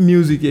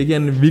මියුසික් ඒ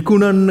කියන්නේ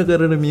විකුණන්න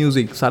කරන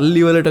මියුසික්,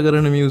 සල්ලි වලට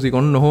කරන මියුසික්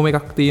ඔන්න ඔහොම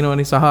එකක්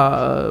තියෙනවනේ.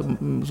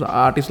 සහ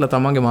ආටිස්ලා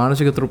තමන්ගේ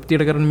මානසික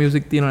තෘප්තියට කරන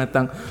මියුසික් තියෙනවා.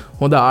 නැත්නම්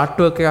හොඳ ආර්ට්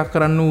වර්ක් එකක්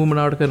කරන්න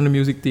උවමනාවට කරන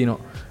මියුසික් තියෙනවා.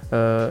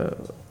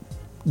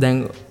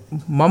 දැන්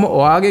මම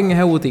ඔයාගෙන්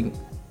ඇහුවොතින්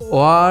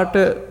ඔයාට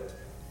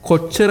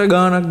කොච්චර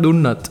ගාණක්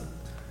දුන්නත්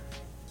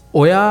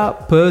ඔයා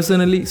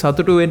පර්සනලි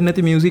සතුටු වෙන්නේ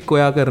නැති මියුසික්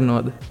ඔයා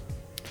කරනවද?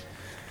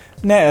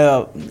 නෑ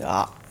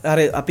අර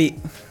අපි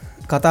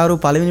කතාරු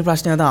පළවෙනි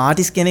ප්‍රශ්නය තමයි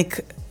ආටිස්ට් කෙනෙක්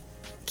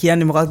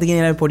කියන්නේ මොකක්ද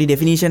කියන පොඩි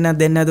ඩෙෆිනිෂන් එකක්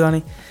දෙන්න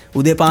හදුවානේ.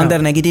 උදේ පාන්දර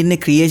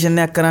නැගිටින්නේ ක්‍රියේෂන්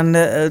එකක් කරන්න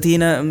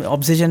තියෙන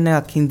ඔබ්සෙෂන්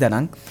එකක් හින්දා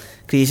නම්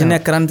ක්‍රියේෂන්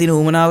එකක් කරන්න තියෙන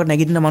උවමනාවට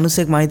නැගිටින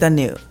මිනිස්සෙක් මම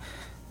හිතන්නේ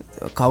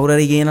කවුරු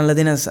හරි ගෙනල්ලා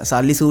දෙන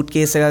සල්ලි සූට්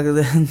කේස් එකක්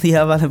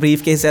දිහා බලලා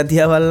බ්‍රීෆ් කේස් එකක්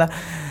දිහා බලලා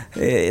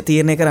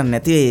තීරණය කරන්නේ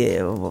නැති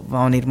මම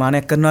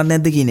නිර්මාණයක් කරනවද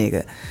නැද්ද කියන එක.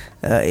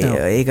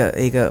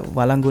 ඒක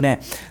වළංගු නෑ.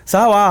 සහ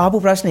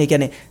ආපු ප්‍රශ්නේ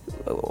කියන්නේ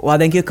ඔයා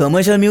දැන් කිය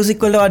කමර්ෂල්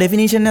මියුසික් වලට ඔයා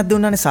ඩෙෆිනිෂන් එකක්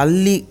දුන්නානේ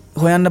සල්ලි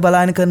හොයන්න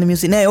බලාගෙන කරන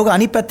මියුසික් නෑ. ඒක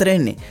අනිත් පැත්තට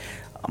එන්නේ.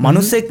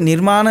 මනුස්සෙක්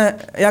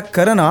නිර්මාණයක්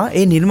කරනවා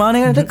ඒ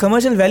නිර්මාණයකට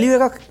කමර්ෂල් වැලියු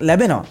එකක්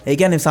ලැබෙනවා. ඒ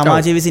කියන්නේ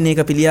සමාජය විසින්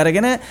ඒක පිළි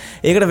අරගෙන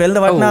ඒකට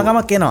වෙළඳ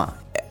වටිනාකමක් එනවා.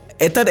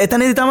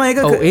 එතනදි තමයි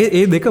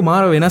ඒ දෙක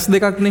මාර වෙනස්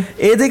දෙකක්නේ.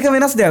 ඒ දෙක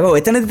වෙනස් දෙයක්. ඔව්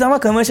එතනදි තමයි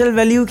කමර්ෂල්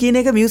වැලියු කියන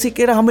එක මියුසික්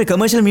එකට හම්බෙන්නේ.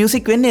 කමර්ෂල්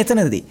මියුසික් වෙන්නේ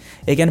එතනදී.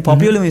 ඒ කියන්නේ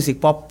පොපියුලර් මියුසික්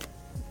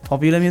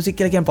පොපියුලර් මියුසික්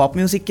කියලා කියන්නේ පොප්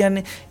මියුසික්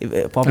කියන්නේ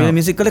පොපියුලර්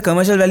මියුසික් වල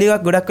කමර්ෂල් වැලියු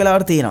එකක් ගොඩක්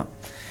වෙලාවට තියෙනවා.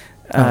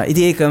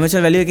 ඉතින් ඒ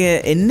කමර්ෂල් වැලියු එක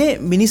එන්නේ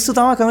මිනිස්සු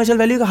තමයි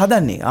කමර්ෂල් වැලියු එක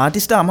හදන්නේ.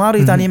 ආටිස්ට්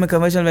අමාරුයි තනියම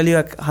කමර්ෂල් වැලියු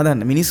එකක්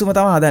හදන්න. මිනිස්සුම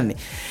තමයි හදන්නේ.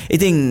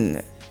 ඉතින්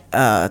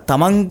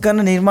තමන්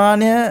කරන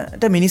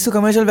නිර්මාණයට මිනිස්සු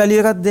කමර්ෂල්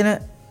වැලියු එකක් දෙන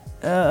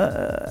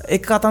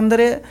එක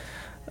කතන්දරය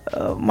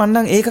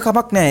මන්නම් ඒක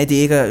කමක් නෑ.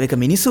 ඉතින් ඒක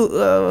මිනිස්සු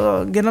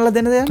ගෙනල්ලා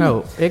දෙන දෙයක්.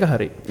 ඔව් ඒක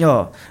හරි.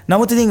 ඔව්.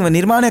 නමුත් ඉතින්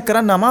නිර්මාණයක්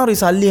කරන්න අමාරුයි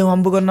සල්ලි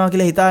හම්බ කරනවා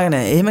කියලා හිතාගෙන.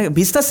 එහෙම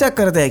බිස්නස් එකක්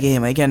කරත හැකි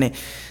එහෙම. ඒ කියන්නේ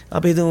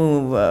අපි හිතමු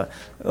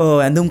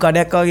ඇඳුම්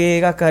කඩයක් වගේ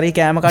එකක් හරි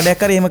කෑම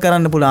කඩයක් හරි එහෙම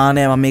කරන්න පුළුවන්.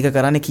 නෑ මම මේක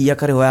කරන්නේ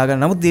කීයක් හරි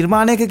හොයාගන්න. නමුත්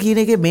නිර්මාණයක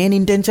කියන එකේ මේන්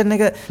ඉන්ටෙන්ෂන්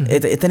එක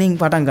එතනින්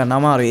පටන් ගන්න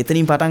අමාරුයි.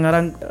 එතනින් පටන්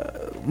අරන්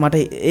මට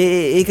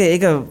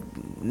ඒක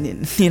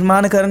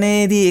නිර්මාණ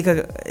කරනයේදී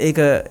ඒක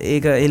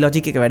ඒ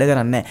ලොජික් එක වැඩ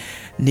කරන්නේ නැහැ.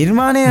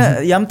 නිර්මාණය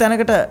යම්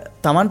තැනකට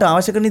Tamanට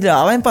අවශ්‍ය කරන විදිහට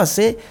ආවයින්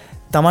පස්සේ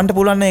Tamanට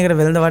පුළුවන් නම් ඒකට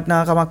වෙළඳ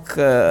වටිනාකමක්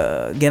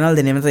ගෙනල්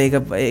දෙන්න. එමෙතන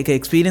ඒක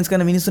එක්ස්පීරියන්ස්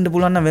කරන මිනිස්සුන්ට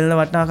පුළුවන් නම් වෙළඳ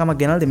වටිනාකමක්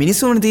ගෙනල් දෙන්න.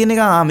 මිනිස්සුන්ට තියෙන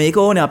එක මේක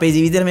ඕනේ අපේ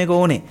ජීවිතේට මේක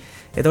ඕනේ.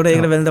 එතකොට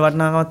ඒකට වෙළඳ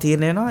වටිනාකමක්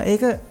තීරණය වෙනවා.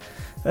 ඒක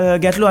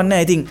ගැටලුවක්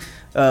නැහැ. ඉතින්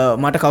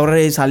මට කවුරු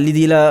හරි සල්ලි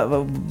දීලා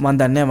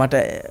මන් දන්නේ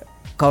මට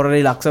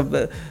කවුරුරි ලක්ෂ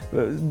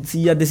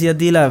 100ක් 200ක්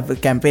දීලා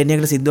කැම්පේන්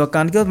එකකට සිද්දුවක්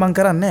ගන්න කිව්වොත් මම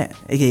කරන්නේ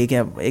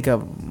නැහැ. ඒක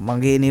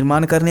මගේ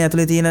නිර්මාණකරණය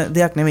ඇතුලේ තියෙන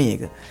දෙයක් නෙමෙයි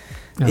ඒක.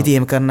 ඉතින්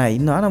එහෙම කරන්න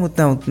ඉන්නවා.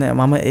 නමුත්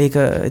මම ඒක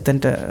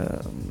එතනට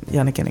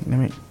යන කෙනෙක්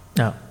නෙමෙයි.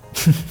 ආ.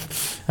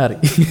 හරි.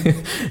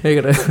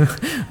 ඒකට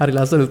හරි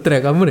ලස්සන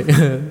උත්තරයක් අම්මුනේ.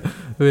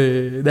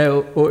 මේ දැන්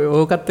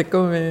ඕකත්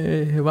එක්කම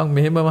මේ මම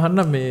මෙහෙම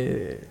අහන්නම් මේ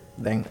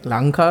දැන්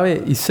ලංකාවේ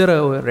ඉස්සර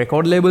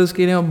රෙකෝඩ් ලේබල්ස්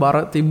කියන ඒවා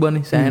බර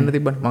තිබ්බනේ සෑහෙන්න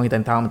තිබ්බනේ. මම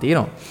හිතන්නේ තාම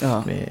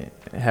තියෙනවා. මේ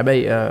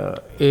හැබැයි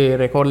ඒ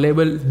රෙකෝඩ්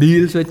ලේබල්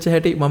ඩීල්ස් වෙච්ච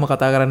හැටි මම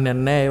කතා කරන්න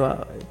යන්නේ නැහැ. ඒවා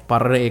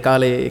පරණ ඒ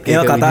කාලේ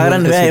ඒවා කතා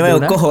කරන්න බෑ. ඒවා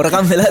ඔක්කොම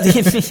හොරකම් වෙලා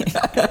තියෙන්නේ.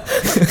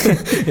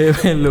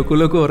 ඒවා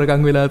ලොකු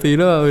හොරකම් වෙලා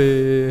තියෙනවා.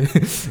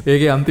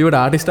 ඒකේ අන්තිමට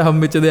ආටිස්ට්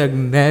හම්බෙච්ච දෙයක්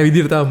නෑ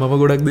විදිහට තමයි මම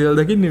ගොඩක්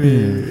දේවල් දකින්නේ.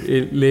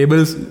 මේ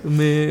ලේබල්ස්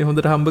මේ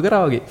හොඳට හම්බ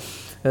කරා වගේ.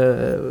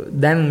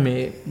 දැන්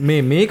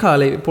මේ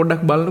කාලේ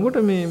පොඩ්ඩක් බලනකොට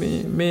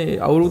මේ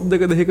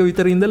අවුරුද්දක දෙකක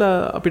විතර ඉඳලා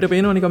අපිට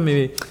පේනවා නිකන්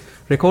මේ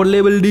රෙකෝඩ්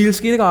ලේබල් ඩීල්ස්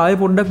කියන එක ආයෙ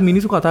පොඩ්ඩක්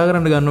මිනිස්සු කතා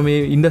කරන්න ගන්නවා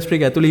මේ ඉන්ඩස්ට්‍රි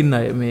එක ඇතුළේ ඉන්න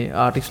අය මේ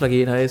ආටිස්ට්ලා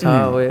කියන අය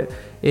සහ ඔය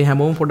ඒ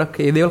හැමෝම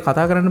පොඩ්ඩක් ඒ දේවල්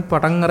කතා කරන්න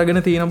පටන්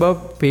අරගෙන තියෙන බව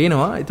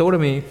පේනවා. එතකොට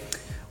මේ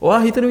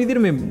ඔයා හිතන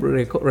විදිහට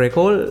මේ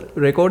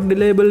රෙකෝඩ්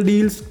ලේබල්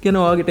ඩීල්ස්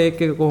කියන ඔයාගේ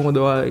ටේක් එක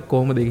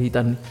කොහොමද ඒක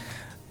හිතන්නේ?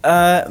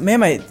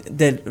 මේමයි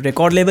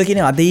රෙකෝඩ් ලේබල් කියන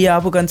අද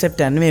ආපු කන්සෙප්ට්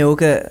යන්නේ මේ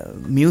ඕක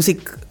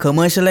මියුසික්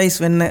කමර්ෂලයිස්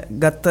වෙන්න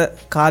ගත්ත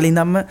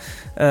කාලින්දම්ම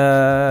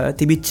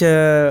තිබිච්ච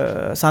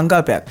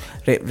සංකල්පයක්.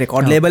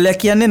 රෙකෝඩ් ලේබල් එකක්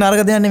කියන්නේ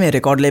නරක දෙයක් නෙමෙයි.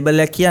 රෙකෝඩ්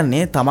ලේබල් එකක්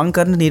කියන්නේ තමන්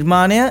කරන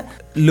නිර්මාණය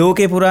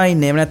ලෝකේ පුරා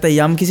ඉන්න එහෙම නැත්නම්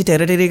යම් කිසි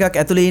ටෙරිටරි එකක්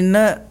ඇතුලේ ඉන්න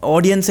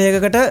ඔඩියන්ස්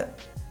එකකට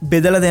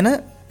බෙදලා දෙන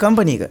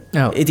කම්පැනි එක.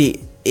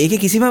 ඉතින්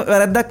ඒකේ කිසිම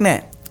වැරද්දක්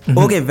නැහැ.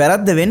 ඕකේ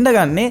වැරද්ද වෙන්න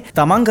ගන්නේ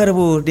තමන්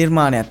කරපු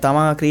නිර්මාණයක්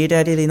තමා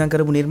ක්‍රියේටිවිටි ඉඳන්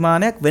කරපු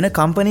නිර්මාණයක් වෙන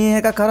කම්පැනි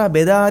එකක් කරා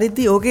බෙදා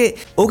හරිද්දි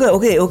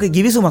ඕකේ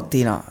ගිවිසුමක්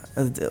තියෙනවා.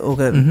 ඕක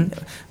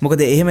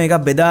මොකද එහෙම එකක්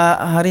බෙදා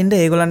හරින්න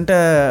ඒගොල්ලන්ට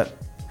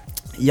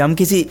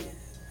යම්කිසි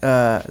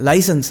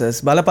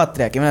ලයිසන්සස්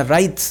බලපත්‍රයක් එහෙම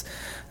රයිට්ස්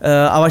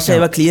අවශ්‍යයි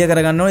ඒවා ක්ලියර්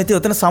කරගන්න ඕනේ. ඉතින්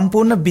ඔතන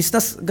සම්පූර්ණ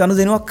බිස්නස්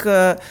ගනුදෙනුවක්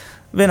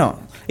වෙනවා.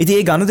 ඉතින්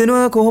ඒ ගනුදෙනුව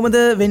කොහොමද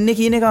වෙන්නේ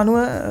කියන එක අනුව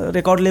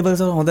රෙකෝඩ්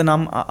ලේබල්ස් හොඳ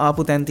නම්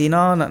ආපු තැන්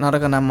තියෙනවා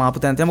නරක නම්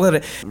ආපු තැන් තියෙනවා.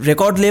 මොකද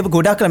රෙකෝඩ් ලේබල්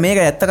ගොඩක් මේක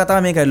ඇත්ත කතාව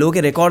මේක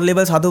ලෝකේ රෙකෝඩ්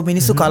ලේබල්ස් හදපු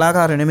මිනිස්සු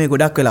කලාකාරයෝ නෙමෙයි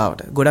ගොඩක්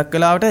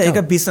වෙලාවට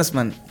ඒක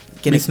බිස්නස්මන්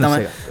කෙනෙක්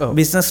තමයි.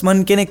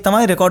 බිස්නස්මන් කෙනෙක්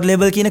තමයි රෙකෝඩ්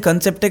ලේබල් කියන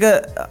කන්සෙප්ට් එක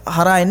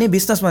හරහා එන්නේ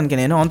බිස්නස්මන්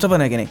කෙනෙක් නේ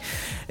ඔන්ටර්ප්‍රනර් කෙනෙක්.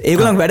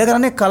 ඒගොල්ලන් වැඩ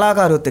කරන්නේ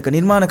කලාකාරයොත් එක්ක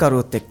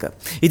නිර්මාණකරුවොත් එක්ක.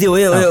 ඉතින්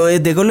ඔය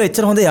දෙගොල්ලෝ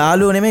එච්චර හොඳ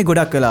යාළුවෝ නෙමෙයි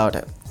ගොඩක්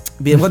වෙලාවට.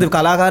 මොකද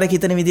කලාකාරයෙක්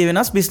හිතන විදිය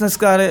වෙනස් බිස්නස්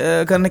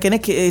කරන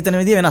කෙනෙක් හිතන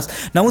විදිය වෙනස්.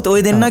 නමුත්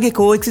ඔය දෙන්නගේ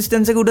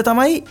කෝඑක්සිස්ටන්ස් එක උඩ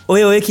තමයි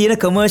ඔය කියන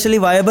කමර්ෂියලි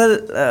වයබල්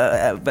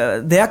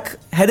දෙයක්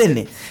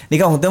හැදෙන්නේ.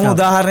 නිකන් හොඳම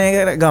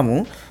උදාහරණයක් ගමු.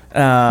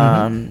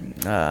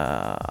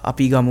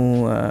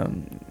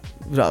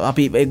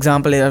 අපි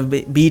එක්සාම්පල්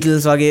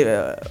බීටල්ස් වගේ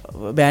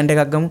බෑන්ඩ්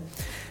එකක් ගමු.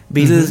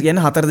 බීටල්ස්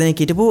කියන 4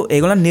 දෙනෙක් හිටපු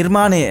ඒගොල්ලන්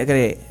නිර්මාණය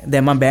කරේ.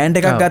 දැන් මම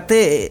බෑන්ඩ් එකක්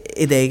ගත්තේ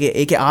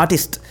ඒකේ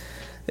ආටිස්ට්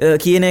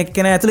කියන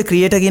එකන ඇතුළේ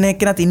ක්‍රියේටර් කියන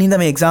එක්කෙනත් ඉන්න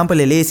මේ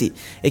එක්සාම්පල් එක ලේසි.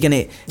 ඒ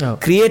කියන්නේ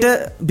ක්‍රියේටර්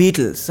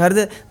බීටල්ස් හරිද?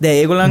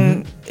 දැන්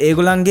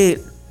ඒගොල්ලන්ගේ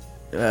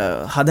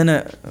හදන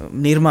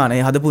නිර්මාණ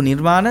හදපු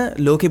නිර්මාණ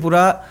ලෝකෙ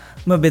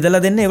පුරාම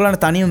බෙදලා දෙන්න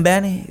ඒගොල්ලන්ට තනියම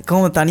බෑනේ.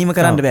 කොහොමද තනියම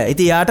කරන්න බෑ.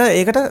 ඉතින් යාට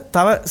ඒකට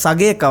තව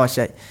සගයක්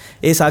අවශ්‍යයි.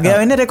 ඒ සගය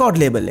වෙන්නේ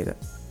රෙකෝඩ් ලේබල් එක.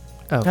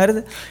 හරිද?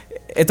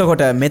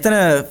 එතකොට මෙතන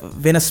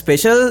වෙන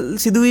ස්පෙෂල්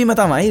සිදුවීම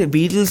තමයි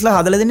බීටල්ස්ලා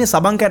හදලා දෙන්නේ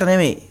සබන් කැට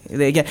නෙමෙයි.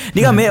 ඒ කියන්නේ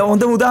නිකන් මේ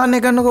හොඳ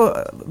උදාහරණයක් ගන්නකො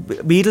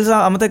බීටල්ස්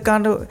අමතක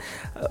කරන්න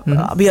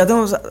අපි අද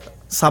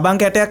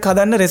සබන් කැටයක්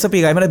හදන්න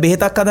රෙසිපි එකයි. මම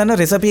බෙහෙතක් හදන්න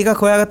රෙසිපි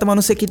එකක් හොයාගත්ත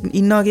මිනිස්සෙක්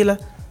ඉන්නවා කියලා.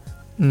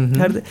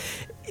 හරිද?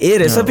 ඒ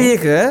රෙසිපි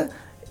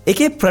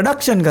එකේ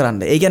ප්‍රොඩක්ෂන් කරන්න.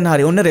 ඒ කියන්නේ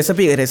හරි ඔන්න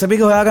රෙසිපි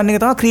එක හොයාගන්න එක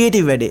තමයි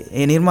ක්‍රියේටිව් වැඩේ.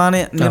 ඒ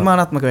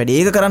නිර්මාණාත්මක වැඩේ.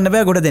 ඒක කරන්න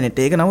බෑ ගොඩ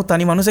දෙනෙට. ඒක නමුත්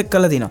තනි මිනිසෙක්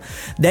කරලා තිනවා.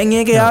 දැන්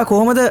ඒක යා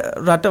කොහොමද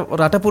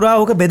රට පුරා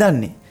ඕක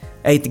බෙදන්නේ?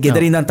 ඇයි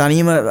ගෙදර ඉඳන්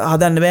තනියම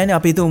හදන්න බෑනේ.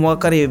 අපි හිතුව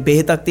මොකක් හරි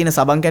බෙහෙතක් තියෙන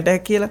සබන්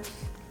කැටයක් කියලා.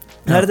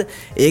 හරිද?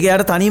 ඒක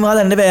යාට තනියම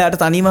හදන්න බෑ. යාට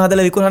තනියම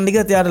හදලා විකුණන්න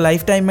ගියත් යාට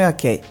ලයිෆ් ටයිම්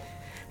එකක් යයි.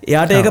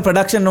 එයාට ඒක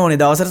ප්‍රොඩක්ෂන් ඕනේ.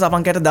 දවසට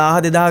සබන් කැට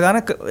 1000 2000 ගාන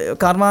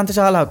කර්මාන්ත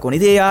ශාලාවක් ඕනේ.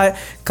 ඉතින් එයා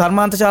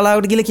කර්මාන්ත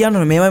ශාලාවකට ගිහලා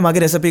කියනවා මේවයි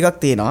මගේ රෙසිපි එකක්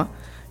තියෙනවා.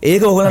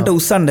 ඒක ඕගලන්ට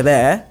උස්සන්න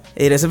බෑ.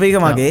 ඒ රෙසිපි එක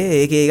මගේ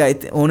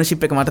ඒක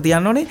ඕනර්ෂිප් එක මට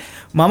තියන්න ඕනේ.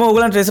 මම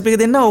ඕගලන්ට රෙසිපි එක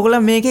දෙන්න.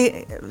 ඕගලන් මේකේ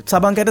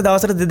සබන් කැට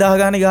දවසට 2000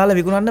 ගානේ ගහලා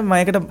විකුණන්න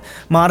මයකට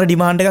මාර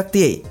ඩිමාන්ඩ් එකක්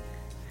තියෙයි.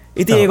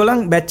 ඉතින්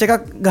ඒගොල්ලන් බැච්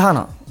එකක්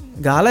ගහනවා.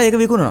 ගහලා ඒක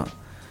විකුණනවා.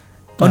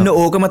 ඔන්න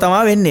ඕකම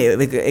තමයි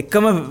වෙන්නේ.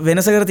 එකම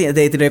වෙනස කර තියෙන.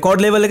 ඒ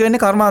රෙකෝඩ් ලේබල් එක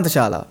වෙන්නේ කර්මාන්ත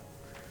ශාලාව.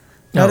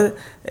 හරිද?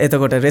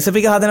 එතකොට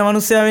රෙසිපි එක හදන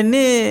මිනිස්සයා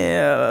වෙන්නේ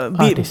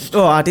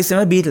ආටිස්ට්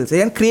වෙන බීටල්ස්. ඒ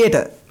කියන්නේ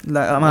ක්‍රියේටර්.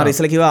 අමාර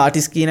ඉස්සලා කිව්වා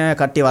ආටිස්ට් කියන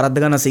කට්ටිය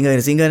වරද්ද ගන්න සිංගර්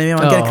නෙමෙයි මම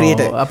කියන්නේ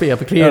ක්‍රියේටර්.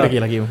 අපි ක්‍රියේටර්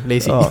කියලා කියමු.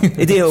 ලේසි.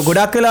 ඉතින්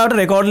ගොඩක් වෙලාවට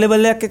රෙකෝඩ්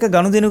ලේබල් එකක් එක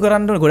ගනුදෙනු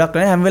කරන්න ඕනේ. ගොඩක්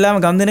වෙලාවට හැම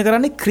වෙලාවෙම ගනුදෙනු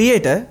කරන්නේ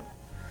ක්‍රියේටර්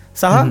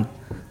සහ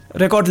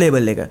රෙකෝඩ්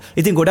ලේබල් එක.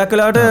 ඉතින් ගොඩක්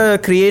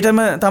වෙලාවට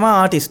ක්‍රියේටර්ම තමයි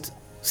ආටිස්ට්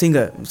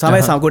සිංගර්.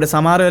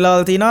 සමහර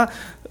වෙලාවල් තියෙනවා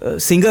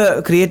සිංගර්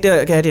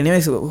ක්‍රියේටර් කැටේ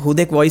නෙමෙයි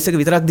හුදෙක් වොයිස් එක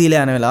විතරක්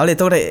දීලා යන වෙලාවල්.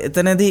 එතකොට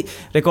එතනදී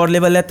රෙකෝඩ්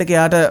ලේබල් එකත් එක්ක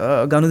යාට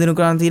ගනුදෙනු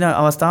කරන්න තියෙන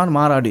අවස්ථාවන්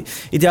මාර අඩුයි.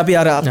 ඉතින් අපි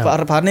අර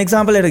පරණ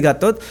එක්සැම්පල් එකට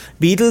ගත්තොත්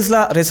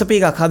බීටල්ස්ලා රෙසිපි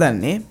එකක්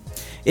හදන්නේ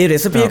ඒ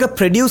රෙසිපි එක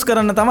ප්‍රොඩියුස්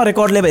කරන්න තමයි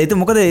රෙකෝඩ් ලේබල්.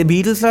 ඉතින් මොකද මේ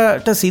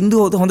බීටල්ස්ලාට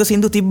හොඳ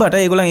සින්දු තිබ්බට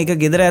ඒගොල්ලන් ඒක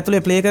ගෙදර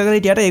ඇතුලේ ප්ලේ කරගෙන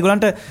හිටියට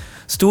ඒගොල්ලන්ට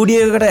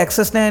ස්ටුඩියෝ එකකට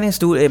ඇක්සස්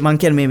නැහැනේ. මං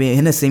කියන්නේ මේ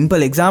එන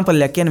සිම්පල්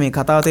එක්සැම්පල් එකක් කියන්නේ මේ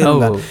කතාව තේරුම්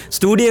ගන්න.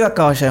 ස්ටුඩියෝ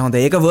එකක් අවශ්‍යයි හොඳ.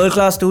 ඒක වර්ල්ඩ්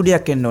ක්ලාස් ස්ටුඩියෝ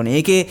එකක් එන්න ඕනේ.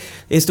 ඒකේ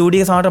ඒ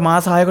ස්ටුඩියෝ එක සමහරට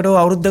මාස 6කට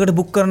අවුරුද්දකට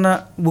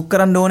බුක්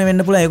කරන්න ඕනේ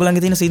වෙන්න පුළුවන්.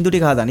 ඒගොල්ලන්ගේ තියෙන සින්දු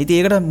ටික හදන්න.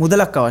 ඉතින් ඒකට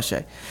මුදලක්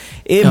අවශ්‍යයි.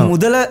 ඒ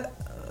මුදල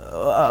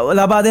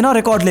ලබා දෙනවා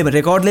රෙකෝඩ් ලේබල්.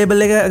 රෙකෝඩ්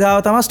ලේබල් එක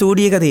ගාව තමයි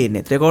ස්ටුඩියෝ එක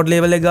තියෙන්නේ. රෙකෝඩ්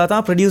ලේබල් එක ගාව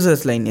තමයි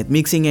ප්‍රොඩියුසර්ස්ලා ඉන්නේ.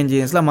 මික්සිං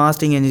එන්ජිනියර්ස්ලා,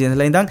 මාස්ටරින්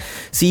එන්ජිනියර්ස්ලා ඉඳන්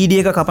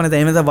CD එක කපන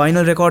තැන එහෙම නැත්නම්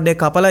වයිනල් රෙකෝඩ් එක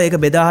කපලා ඒක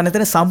බෙදා ගන්න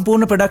තැන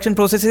සම්පූර්ණ ප්‍රොඩක්ෂන්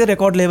ප්‍රොසෙස් එක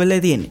රෙකෝඩ් ලේබල්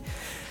එකේ තියෙන්නේ.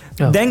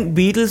 දැන්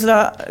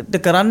බීටල්ස්ලාට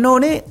කරන්න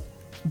ඕනේ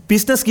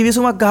බිස්නස්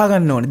කිවිසුමක්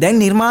ගහගන්න ඕනේ. දැන්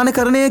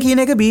නිර්මාණකරණය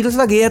කියන එක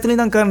බීටල්ස්ලා ගේ ඇතුළේ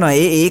ඉඳන් කරනවා.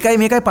 ඒකයි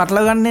මේකයි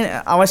පටල ගන්න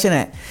අවශ්‍ය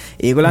නැහැ.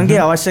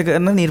 ඒගොල්ලන්ගේ අවශ්‍ය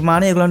කරන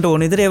නිර්මාණය ඒගොල්ලන්ට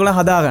ඕන විදිහට ඒගොල්ලන්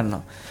හදා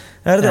ගන්නවා.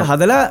 හරිද?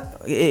 හදලා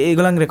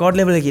ඒගොල්ලන් රෙකෝඩ්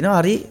ලේබල් එකේ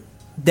කියනවා හරි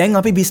දැන්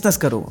අපි බිස්නස්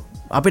කරමු.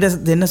 අපිට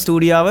දෙන්න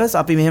ස්ටඩියාවස්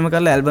අපි මෙහම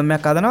කරලා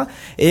ඇල්බමයක් අදනවා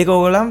ඒක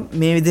ඕගලම්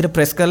මේ විදිර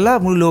ප්‍රෙස් කරලා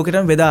මුළු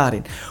ලෝකටම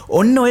බෙදාහරින්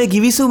ඔන්න ඔය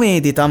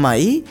ගිවිසුමේදී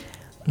තමයි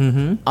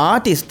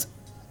ආටිස්ට්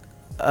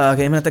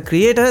ගේමනත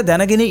ක්‍රියේට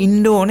දැනගෙන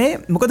ඉන්න ඕනේ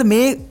මොකද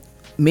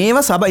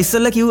මේවා සබ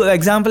ඉස්සල්ල කිව්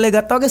එක්සාම්පලේ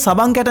ගත්තාවගේ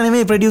සබන් කැට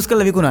නෙමේ ප්‍රඩියස්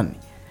කළ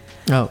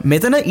විකුණන්නේ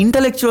මෙතන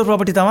ඉන්ටලෙක්චුවල්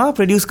ප්‍රොපටි තමා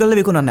ප්‍රඩියස් කළ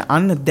විකුණන්න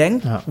අන්න දැන්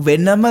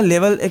වෙන්නම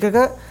ලෙවල් එකක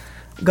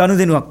ගණු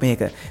දෙනුවක්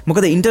මේක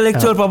මොකද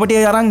ඉන්ටලෙක්චුවල්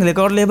ප්‍රොපටිය අරන්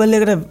රෙකෝඩ් ලේබල්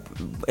එකට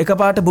එක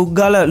පාට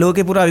බුක්ගාල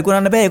ලෝකෙ පුරා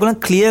විකුණන්න බෑ ඒගොල්ලන්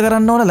ක්ලියර්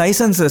කරන්න ඕන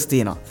ලයිසන්සස්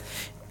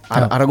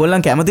තියෙනවා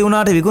අරගොල්ලන් කැමති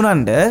වුණාට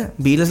විකුණන්න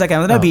බීටල්ස්ලා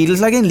කැමතිද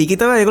බීටල්ස්ලාගෙන්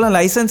ලිඛිතව ඒගොල්ලන්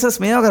ලයිසන්සස්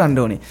මේවා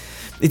කරන්න ඕනේ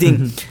ඉතින්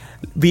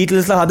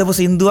බීටල්ස්ලා හදපු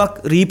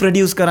සින්දුවක්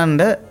රීප්‍රොඩියුස්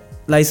කරන්න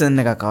ලයිසන්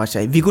එකක්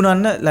අවශ්‍යයි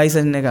විකුණන්න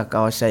ලයිසන් එකක්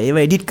අවශ්‍යයි ඒව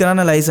එඩිට්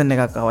කරන්න ලයිසන්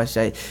එකක්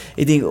අවශ්‍යයි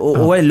ඉතින්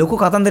ඔය ලොකු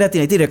කතන්දරයක්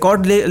තියෙනවා ඉතින්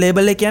රෙකෝඩ්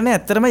ලේබල් එක කියන්නේ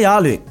ඇත්තටම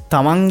යාළුවෙක්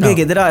තමන්ගේ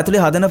ගෙදර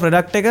ඇතුලේ හදන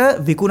ප්‍රොඩක්ට් එක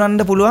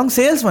විකුණන්න පුළුවන්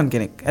සේල්ස්මන්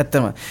කෙනෙක්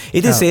ඇත්තම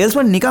ඉතින්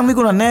සේල්ස්මන් නිකන්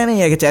විකුණන්නේ නැහැ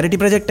නේ ඒක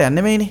චැරිටි ප්‍රොජෙක්ට් එකක්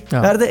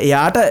නෙමෙයිනේ හරිද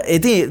එයාට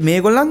ඉතින්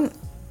මේගොල්ලන්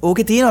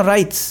ඕකේ තියෙන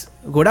රයිට්ස්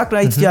ගොඩක්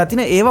රයිට්ස්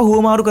තියෙන ඒවා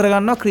හුවමාරු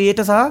කරගන්නවා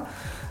ක්‍රියේටර්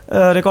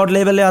සහ රෙකෝඩ්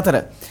ලේබල් එක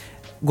අතර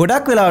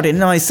ගොඩක් වෙලාට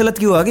එන්න ඉස්සලත්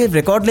කිව්වාගේ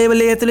රෙකෝඩ්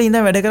ලේබල් එකේ ඇතුලේ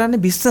ඉඳන් වැඩ කරන්නේ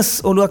බිස්නස්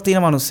ඔලුවක්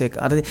තියෙන මිනිස්සෙක්.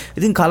 අර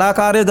ඉතින්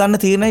කලාකාරයෝ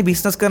ගන්න තීරණයි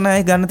බිස්නස් කරන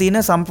අය ගන්න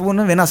තීරණ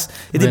සම්පූර්ණ වෙනස්.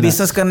 ඉතින්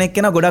බිස්නස් කරන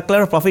එක්කෙනා ගොඩක්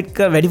වෙලාට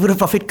ප්‍රොෆිට් වැඩිපුර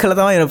ප්‍රොෆිට් කළා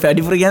තමයි.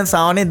 වැඩිපුර කියන්නේ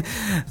සාමාන්‍ය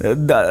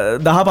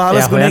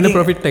 10-15 ගුණයකින්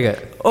ප්‍රොෆිට් එක.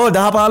 ඔව්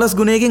 10-15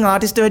 ගුණයකින්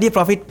ආටිස්ට් වැඩි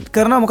ප්‍රොෆිට්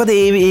කරනවා. මොකද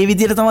ඒ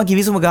විදිහට තමයි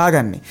කිවිසුම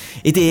ගහගන්නේ.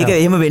 ඉතින් ඒක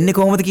එහෙම වෙන්නේ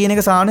කොහොමද කියන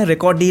එක සාමාන්‍ය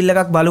රෙකෝඩ් ඩීල්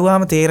එකක්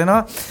බලුවාම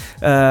තේරෙනවා.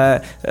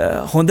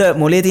 හොඳ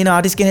මොලේ තියෙන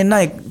ආටිස්ට් කෙනෙක්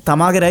නම්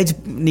තමාගේ රයිට්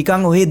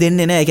නිකන් ඔහේ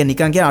දෙන්නේ නැහැ. ඒ කියන්නේ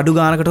නිකන් කියන අඩු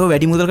ගානකට හෝ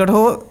වැඩි මුදලකට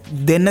හෝ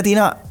දෙන්න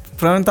තියෙන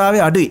ප්‍රවණතාවය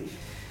අඩුයි.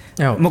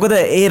 මොකද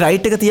ඒ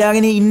රයිට් එක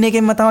තියාගෙන ඉන්න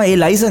එකෙන්ම තමයි ඒ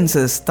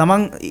ලයිසන්සස්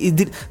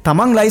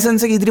තමන්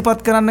ලයිසන්ස් එක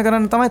ඉදිරිපත්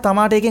කරන්න තමයි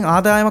තමාට එකෙන්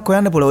ආදායමක්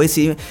හොයන්න පුළුවන්.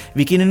 ඔය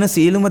විකිනෙන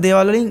සීලුම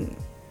දේවල් වලින්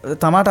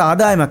තමාට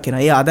ආදායමක්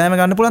එනවා. ඒ ආදායම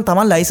ගන්න පුළුවන්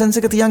තමන් ලයිසන්ස්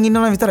එක තියන්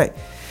ඉන්නවා නම් විතරයි.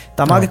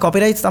 තමාගේ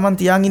කොපිරයිට්ස් තමන්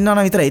තියන් ඉන්නවා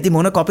නම් විතරයි. ඉතින්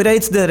මොන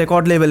කොපිරයිට්ස්ද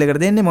රෙකෝඩ් ලේබල්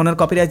එකට දෙන්නේ මොන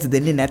කොපිරයිට්ස්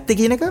දෙන්නේ නැත්තේ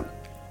කියන එක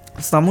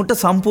සමුට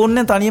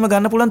සම්පූර්ණයෙන් තනියම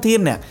ගන්න පුළුවන්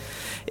තීරණයක්.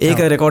 ඒක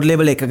රෙකෝඩ්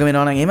ලේබල් එකක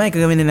වෙනවා නම් එහෙමයි එකක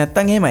වෙන්නේ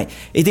නැත්නම් එහෙමයි.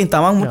 ඉතින්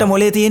තමන් මුට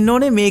මොලේ තියෙන්න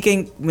ඕනේ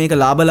මේක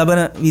ලාභ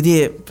ලබන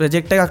විදිහේ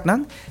ප්‍රොජෙක්ට් එකක්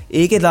නම්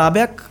ඒකේ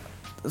ලාභයක්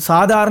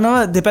සාධාරණව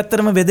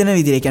දෙපැත්තටම බෙදෙන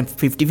විදිහට. ඒ කියන්නේ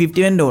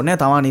 50-50 වෙන්න ඕනේ.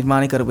 තමන්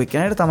නිර්මාණය කරපු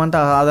කෙනාට තමන්ට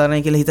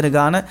ආදායනයි කියලා හිතන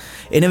ගාන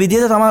එන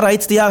විදිහට තමන්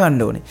රයිට්ස්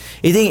තියාගන්න ඕනේ.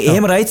 ඉතින්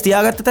එහෙම රයිට්ස්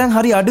තියාගත්ත තැන්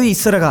හරි අඩුයි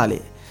ඉස්සර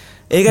කාලේ.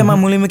 ඒක මම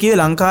මුලින්ම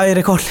කිව්වේ ලංකාවේ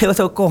රෙකෝඩ්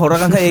ලේබල්ස් ඔක්කොම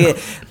හොරගම්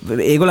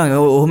ඒගොල්ලන්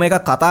ඔහොම එකක්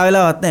කතා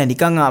වෙලාවත් නැහැ.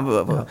 නිකන්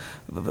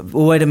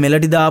ඕවට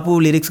මෙලඩි දාපු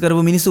ලිරික්ස්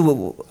කරපු මිනිස්සු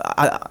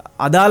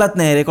අදාළත්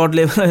නැහැ. රෙකෝඩ්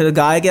ලේබල්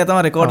ගායකයා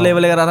තමයි රෙකෝඩ්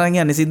ලේබල් එකට අරන්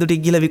යන්නේ. සින්දු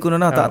ටික ගිහලා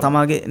විකුණනවා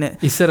තමාගේ නේ.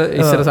 ඉස්සර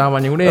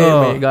සාමාන්‍ය උනේ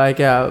මේ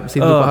ගායකයා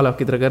සින්දු 15ක්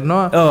විතර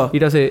කරනවා.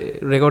 ඊට පස්සේ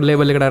රෙකෝඩ්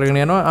ලේබල් එකට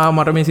අරගෙන යනවා.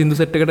 මට මේ සින්දු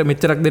සෙට් එකට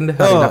මෙච්චරක් දෙන්න.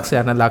 හරි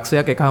ලක්ෂයක් නැත්නම්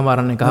ලක්ෂයක්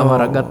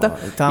එකමාරක් ගත්තා.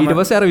 ඊට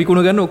පස්සේ අර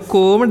විකුණ ගන්න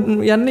ඔක්කොම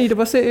යන්නේ ඊට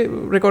පස්සේ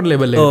රෙකෝඩ්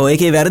ලේබල් එකට.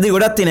 ඒකේ වැරදි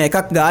ගොඩක් තියෙනවා.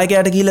 එකක්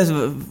ගායකයාට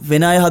කියලා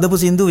වෙන අය හදපු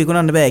සින්දු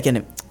විකුණන්න බෑ. ඒ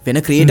කියන්නේ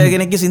වෙන ක්‍රියේටර්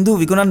කෙනෙක්ගේ සින්දු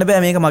විකුණන්න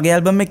බෑ මේක මගේ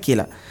ඇල්බම් එක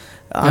කියලා.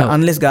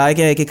 අන්ලස්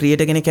ගායකයා ඒකේ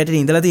ක්‍රියේටර් කෙනෙක්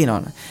හැටියට ඉඳලා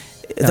තියෙනවනේ.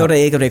 එතකොට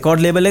ඒක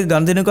රෙකෝඩ් ලේබල් එක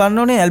ගන්න දෙනු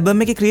ගන්න ඕනේ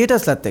ඇල්බම් එකේ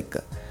ක්‍රියේටර්ස්ලත්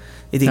එක්ක.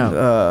 ඉතින්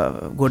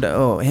ගොඩ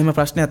එහෙම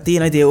ප්‍රශ්නයක්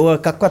තියෙනවා. ඉතින්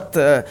ඕක එකක්වත්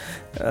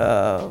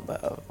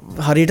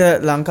හරියට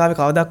ලංකාවේ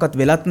කවදාවත්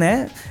වෙලත්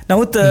නැහැ.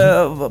 නමුත්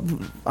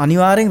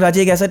අනිවාර්යෙන්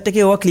රජයේ ගැසට්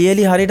එකේ ඕක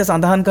ක්ලියර්ලි හරියට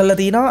සඳහන් කරලා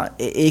තිනවා.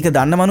 ඒක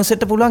දන්න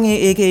මනුස්සෙට පුළුවන්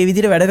ඒක ඒ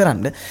විදිහට වැඩ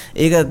කරන්න.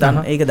 ඒක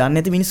දන්නේ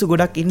නැති මිනිස්සු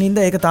ගොඩක් ඉන්න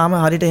හින්දා ඒක තාම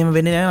හරියට එහෙම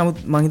වෙන්නේ නැහැ. නමුත්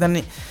මම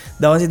හිතන්නේ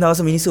දවසින්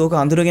දවස මිනිස්සු ඕක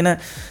අඳුරගෙන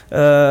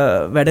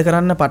වැඩ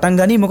කරන්න පටන්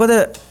ගනී. මොකද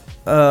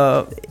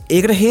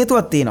ඒකට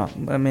හේතුවක්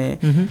තියෙනවා. මේ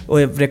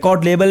ඔය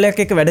රෙකෝඩ් ලේබල් එකක්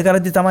එක්ක වැඩ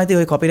කරද්දි තමයි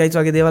ඔය කොපිරයිට්ස්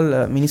වගේ දේවල්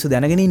මිනිස්සු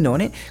දැනගෙන ඉන්න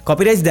ඕනේ.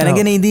 කොපිරයිට්ස්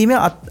දැනගෙන ඉඳීමේ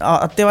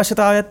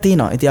අත්‍යවශ්‍යතාවයක්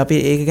තියෙනවා. ඉතින් අපි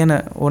ඒක ගැන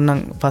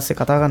ඕනනම් පස්සේ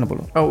කතා කරන්න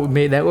පුළුවන්. ඔව්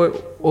මේ දැන්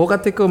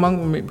ඕකත් එක්ක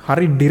මම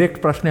හරි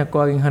ඩිරෙක්ට් ප්‍රශ්නයක්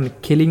වගේ අහන්නේ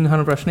කෙලින්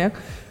අහන ප්‍රශ්නයක්.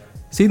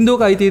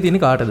 සින්දුවක අයිතිය තියෙන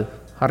කාටද?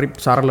 හරි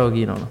සරලව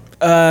කියනවනම්.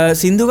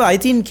 සින්දුවක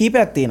අයිතීන්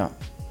කීපයක් තියෙනවා.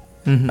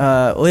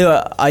 ඔය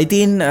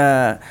අයිතීන්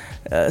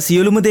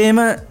සියලුම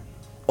දේම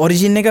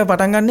ඔරිජින් එක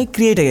පටන් ගන්නේ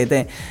ක්‍රියේටර් එකේ.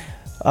 දැන්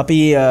අපි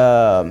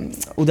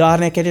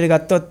උදාහරණයක් හැටියට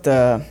ගත්තොත්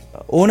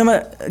ඕනම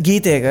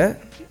ගීතයක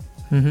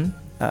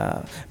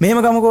මෙහෙම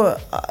ගමුකෝ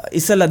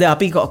ඉස්සෙල්ලා දැන්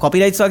අපි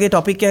කොපිරයිට්ස් වගේ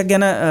ටොපික් එකක්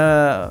ගැන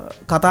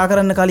කතා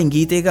කරන්න කලින්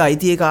ගීතයක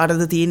අයිතිය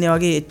කාටද තියෙන්නේ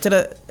වගේ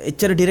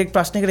එච්චර ඩිරෙක්ට්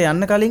ප්‍රශ්නයකට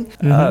යන්න කලින්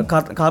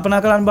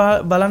කල්පනා කරන්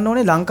බලන්න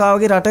ඕනේ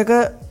ලංකාවගේ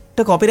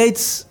රටකට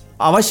කොපිරයිට්ස්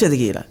අවශ්‍යද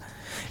කියලා.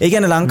 ඒ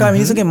කියන්නේ ලංකාවේ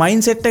මිනිස්සුගේ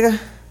මයින්ඩ් සෙට් එක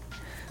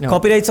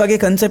කොපිරයිට්ස් වගේ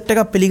කන්සෙප්ට්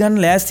එකක් පිළිගන්න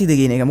ලෑස්තිද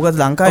කියන එක. මොකද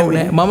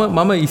ලංකාවේ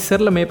මම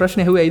ඉස්සරලා මේ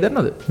ප්‍රශ්නේ ඇහුවේ ඇයි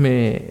දන්නවද?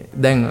 මේ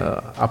දැන්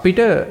අපිට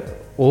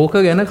ඕක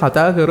ගැන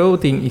කතා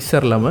කරවතින්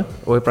ඉස්සරලම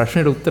ඔය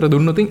ප්‍රශ්නයට උත්තර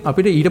දුන්නොතින්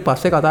අපිට ඊට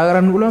පස්සේ කතා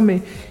කරන්න පුළුවන්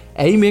මේ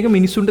ඇයි මේක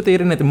මිනිස්සුන්ට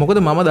තේරෙන්නේ නැති.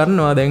 මොකද මම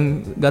දන්නවා දැන්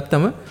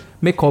ගත්තම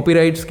මේ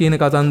කොපිරයිට්ස් කියන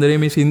කතන්දරේ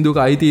මේ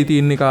සින්දුක අයිතිය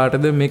තියෙන්නේ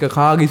කාටද මේක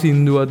කාගේ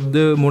සින්දුවක්ද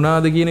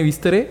මොනවාද කියන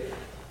විස්තරේ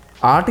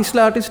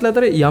ආටිස්ලා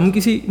අතර යම්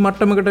කිසි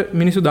මට්ටමකට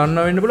මිනිස්සු දන්න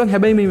වෙන්න පුළුවන්.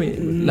 හැබැයි මේ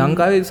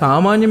ලංකාවේ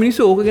සාමාන්‍ය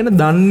මිනිස්සු ඕක ගැන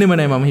දන්නෙම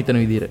නැහැ මම හිතන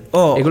විදිහට.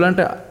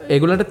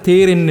 ඒගොල්ලන්ට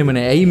තේරෙන්නෙම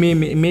නැහැ. ඇයි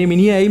මේ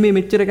මිනිහා ඇයි මේ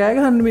මෙච්චර කෑ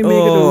ගහන්නේ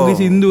මේකට උගේ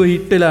සින්දුව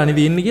හිට් වෙලා නේ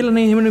තියෙන්නේ කියලා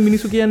නේ එහෙමනේ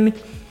මිනිස්සු කියන්නේ.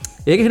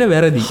 ඒක හින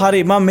වැරදි.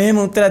 හරි මම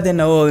මෙහෙම උත්තරයක්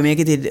දෙන්න. ඕ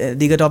මේකේ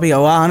දිග ටොපික්.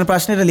 ඔයා අහන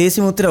ප්‍රශ්නෙට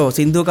ලේසිම උත්තරය ඕ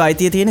සින්දුවක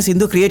අයිතිය තියෙන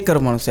සින්දුව ක්‍රියේට්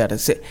කරපු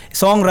මනුස්සයාට.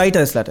 සොංග්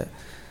රයිටර්ස්ලාට.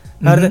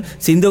 හරිද?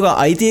 සින්දුවක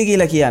අයිතිය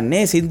කියලා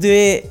කියන්නේ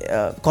සින්දුවේ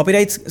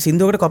කොපිරයිට්ස්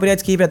සින්දුවකට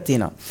කොපිරයිට්ස් කීපයක්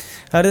තියෙනවා.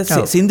 හරිද?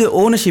 සින්දුවේ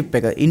ඕනර්ෂිප්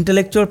එක,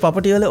 ඉන්ටෙලෙක්චුවල්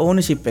ප්‍රොපර්ටි වල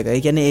ඕනර්ෂිප් එක.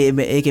 ඒ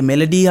කියන්නේ ඒකේ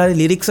මෙලඩි හරි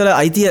ලිරික්ස් වල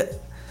අයිතිය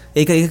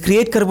ඒක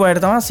ක්‍රියේට් කරපු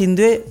අයට තමයි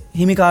සින්දුවේ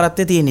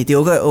හිමිකාරත්වය තියෙන්නේ. ඉතින්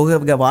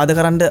ඕක වාද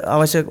කරන්න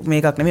අවශ්‍ය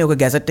මේකක් නෙමෙයි. ඕක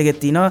ගැසට් එකේ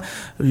තියෙනවා.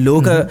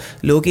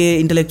 ලෝකයේ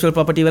ඉන්ටෙලෙක්චුවල්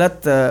ප්‍රොපර්ටි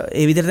වලත්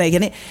ඒ විදිහට ඒ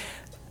කියන්නේ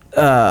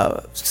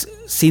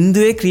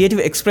සින්දුවේ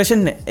ක්‍රියේටිව්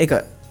එක්ස්ප්‍රෙෂන් එක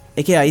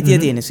ඒකේ අයිතිය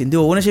තියෙන්නේ.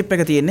 සින්දුවේ ඕනර්ෂිප්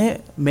එක තියෙන්නේ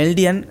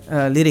මෙල්ඩියන්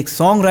ලිරික්ස්.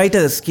 සොංග්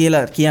රයිටර්ස්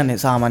කියලා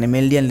කියන්නේ සාමාන්‍ය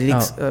මෙල්ඩියන්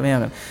ලිරික්ස්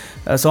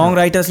සොංග්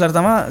රයිටර්ස්ලාට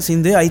තමයි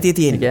සින්දුවේ අයිතිය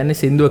තියෙන්නේ. ඒ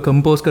කියන්නේ සින්දුව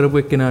කම්පෝස්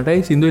කරපු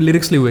එක්කෙනාටයි සින්දුවේ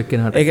ලිරික්ස් ලිව්ව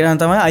එක්කෙනාට. ඒක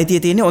තමයි අයිතිය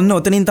තියෙන්නේ. ඔන්න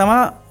ඔතනින්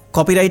තමයි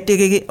කොපිරයිට්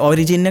එකේ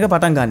ඔරිජින් එක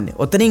පටන් ගන්න.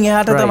 ඔතනින්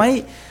එහාට තමයි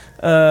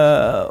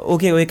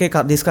ඕකේ ඔය එකේ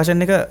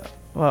ඩිස්කෂන් එක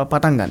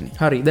පටන් ගන්න.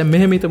 හරි. දැන්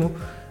මෙහෙම හිතමු.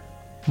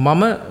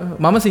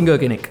 මම සිංගර්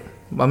කෙනෙක්.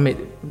 මම මේ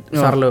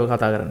සරලව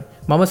කතා කරන්නේ.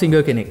 මම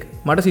සිංගර් කෙනෙක්.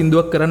 මට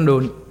සින්දුවක් කරන්න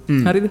ඕනි.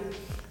 හරිද?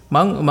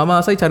 මම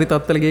ආසයි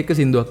චරිතත්තලගේ එක්ක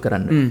සින්දුවක්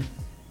කරන්න.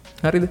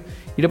 හරිද?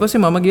 ඊට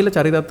පස්සේ මම ගිහලා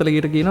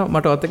චරිතත්තලගේට කියනවා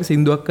මට ඔයත් එක්ක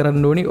සින්දුවක්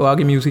කරන්න ඕනි.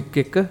 ඔයාගේ මියුසික්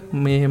එක්ක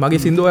මේ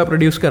මගේ සින්දුව ඔයා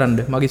ප්‍රොඩියුස් කරන්න.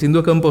 මගේ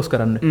සින්දුව කම්පෝස්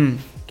කරන්න.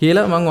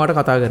 කියලා මම ඔයාට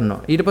කතා කරනවා.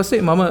 ඊට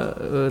පස්සේ මම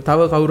තව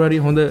කවුරු හරි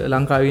හොඳ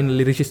ලංකාවේ ඉන්න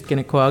ලිරිසිස්ට්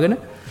කෙනෙක් හොයාගෙන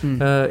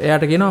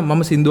එයාට කියනවා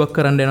මම සින්දුවක්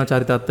කරන්න යනවා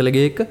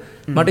චරිතත්තලගේ එක්ක.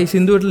 මට මේ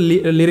සින්දුවට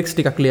ලිරික්ස්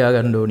ටිකක් ලියා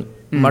ගන්න ඕනි.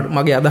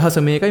 මගේ අදහස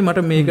මේකයි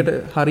මට මේකට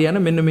හරියන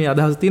මෙන්න මේ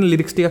අදහස් තියෙන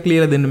ලිරික්ස් ටිකක්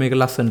ලියලා දෙන්න මේක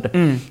ලස්සනට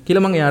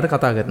කියලා මම එයාට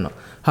කතා කරනවා.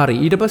 හරි.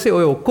 ඊට පස්සේ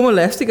ඔය ඔක්කොම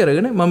ලෑස්ති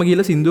කරගෙන මම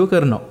ගිහලා සින්දුව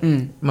කරනවා.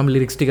 මම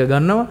ලිරික්ස් ටික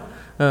ගන්නවා.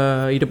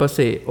 ඊට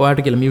පස්සේ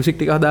ඔයාට කියලා මියුසික්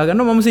ටික හදා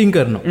ගන්නවා මම සිං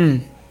කරනවා.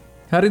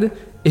 හරිද?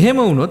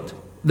 එහෙම වුණොත්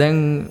දැන්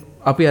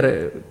අපි අර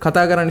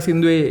කතා කරන්නේ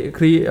සින්දුවේ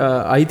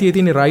අයිතිය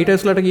තියෙන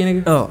රයිටර්ස්ලාට කියන එක.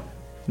 ඔව්.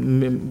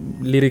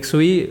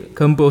 ලිරික්ස්ුයි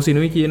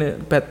කම්පෝසිනුයි කියන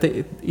පැත්ත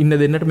ඉන්න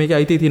දෙන්නට මේක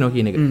අයිතිය තියෙනවා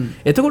කියන එක.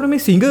 එතකොට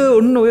මේ සිංගර්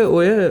ඔන්න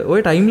ඔය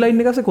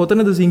ටයිම්ලයින් එක අස්සේ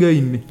කොතනද සිංගර්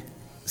ඉන්නේ?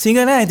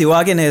 සිංගර් නෑ ඇති.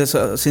 වාගේ නේ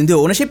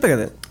සින්දුවේ ඕනර්ෂිප්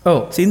එකද? ඔව්.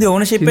 සින්දුවේ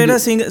ඕනර්ෂිප්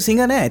එකට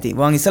සිංගර් නෑ ඇති.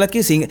 වාන් ඉස්සලා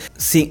කිව්වේ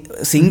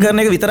සිංගර්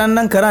එක විතරක්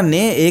නම්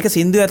කරන්නේ ඒක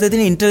සින්දුවේ ඇතුලේ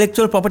තියෙන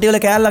ඉන්ටෙලෙක්චුවල් ප්‍රොපර්ටි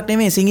වල කෑල්ලක්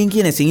නෙමෙයි සිංගින්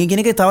කියන්නේ. සිංගින්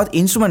කියන එකේ තවත්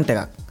ඉන්ස්ට්‍රුමන්ට්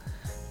එකක්.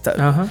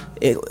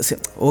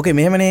 ඕකේ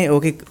මෙහෙමනේ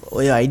ඕකේ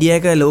ඔය අයිඩියා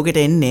එක ලෝකෙට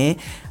එන්නේ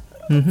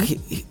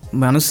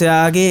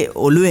මනුස්සයාගේ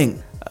ඔළුවෙන්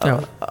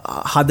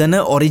හදන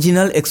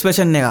ඔරිජිනල්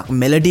එක්ස්ප්‍රෙෂන් එකක්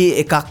මෙලඩි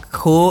එකක්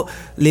හෝ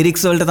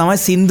ලිරික්ස් වලට තමයි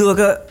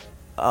සින්දුවක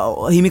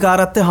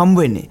හිමිකාරත්වය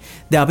හම්බ වෙන්නේ.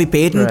 දැන් අපි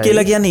පේටන්ට්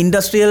කියලා කියන්නේ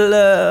ඉන්ඩස්ට්‍රියල්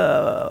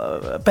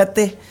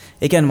පැත්තේ.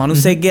 ඒ කියන්නේ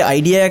මනුස්සයෙක්ගේ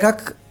අයිඩියා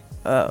එකක්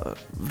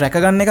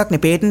රැකගන්න එකක්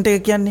නේ පේටන්ට්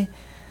එක කියන්නේ.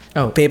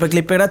 ඔව්. පේපර්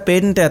ක්ලිප් එකකටත්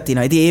පේටන්ට් එකක්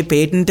තියෙනවා. ඉතින් ඒ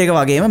පේටන්ට් එක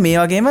වගේම මේ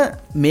වගේම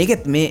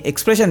මේකෙත් මේ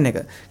එක්ස්ප්‍රෙෂන්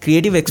එක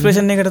ක්‍රියේටිව්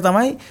එක්ස්ප්‍රෙෂන් එකට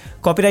තමයි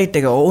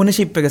කොපිරයිට් එක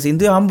ඕනර්ෂිප් එක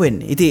සින්දුවේ හම්බ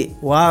වෙන්නේ. ඉතින්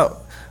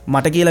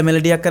මට කියලා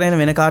මෙලඩියක් කරගෙන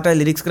වෙන කාටවත්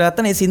ලිරික්ස්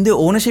කරාත්තන ඒ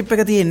සින්දුවේ ඕනර්ෂිප්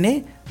එක තියෙන්නේ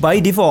by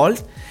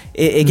default.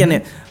 ඒ කියන්නේ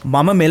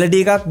මම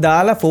මෙලඩි එකක්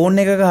දාලා ෆෝන්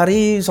එකක හරි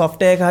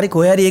සොෆ්ට්වෙයාර් එකක හරි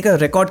කොහේ හරි ඒක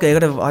රෙකෝඩ් කරලා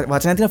ඒකට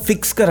වචන තියෙනවා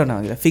ෆික්ස් කරනවා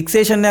කියලා.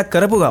 ෆික්සේෂන් එකක්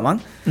කරපු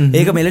ගමන්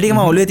ඒක මෙලඩි එක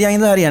මම ඔළුවේ තියාගෙන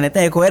ඉඳලා හරියන්නේ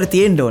නැත්නම් ඒක කොහේ හරි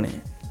තියෙන්න ඕනේ.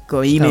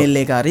 ඊමේල්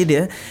එක හරි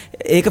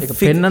ඒක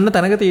පෙන්වන්න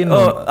තැනක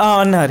තියෙනවා.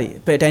 අන්න හරි.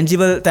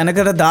 ටැන්ජිබල්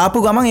තැනකට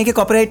දාපු ගමන් ඒකේ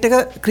කොපිරයිට් එක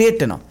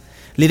ක්‍රියේට් වෙනවා.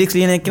 ලිරික්ස්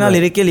ලියන එක්කෙනා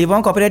ලිරික් එක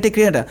ලියපුවම කොපිරයිට් එක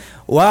ක්‍රියේට්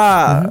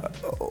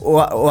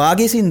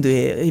ඔයාගේ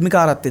සින්දුවේ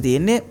හිමිකාරත්වය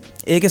තියෙන්නේ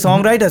ඒකේ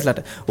සොංග්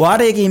රයිටර්ස්ලාට.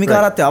 ඔයාට ඒකේ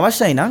හිමිකාරත්වය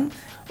අවශ්‍යයි නම්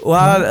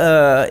ඔයා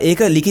ඒක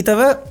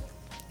ලිඛිතව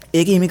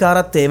ඒකේ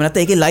හිමිකාරත්වය එහෙම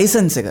නැත්නම් ඒකේ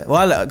ලයිසන්ස් එක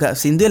ඔයාලා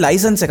සින්දුවේ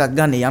ලයිසන්ස් එකක්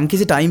ගන්න. යම්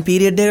කිසි ටයිම්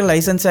පීරියඩ් එකක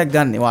ලයිසන්ස් එකක්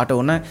ගන්න. ඔයාට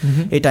ඕන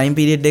ඒ ටයිම්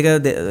පීරියඩ් එක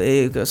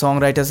ඒ සොංග්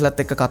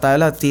රයිටර්ස්ලාත් එක්ක කතා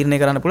වෙලා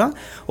තීරණය කරන්න පුළුවන්.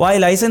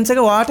 ඔයාගේ ලයිසන්ස්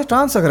එක ඔයාට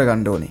ට්‍රාන්ස්ෆර්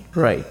කරගන්න ඕනේ.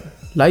 රයිට්.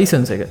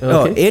 ලයිසන්ස් එක.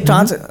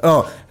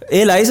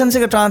 ඒ ලයිසන්ස්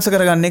එක ට්‍රාන්ස්ෆර්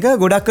කරගන්න එක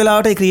ගොඩක්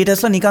වෙලාවට ඒ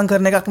ක්‍රියේටර්ස්ලා නිකන්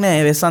කරන එකක් නෑ.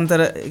 ඒ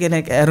වෙස්සන්තර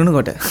කෙනෙක්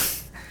ඇරුණකොට.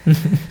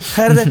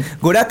 හරිද?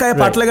 ගොඩක් අය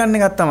පටල ගන්න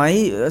එකක්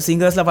තමයි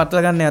සිංගර්ස්ලා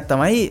පටල ගන්න එකක්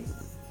තමයි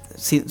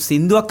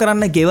සින්දුවක්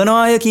කරන්න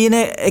ගෙවනවාය කියන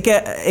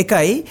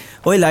එකයි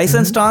ඔය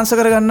ලයිසන්ස් ට්‍රාන්ස්ෆර්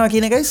කරගන්නවා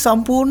කියන එකයි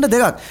සම්පූර්ණ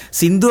දෙකක්.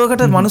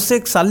 සින්දුවකට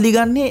මිනිස්සෙක් සල්ලි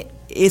ගන්නේ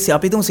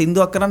අපි තුමු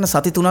සින්දුවක් කරන්න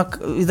සති 3ක්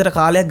විතර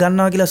කාලයක්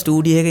ගන්නවා කියලා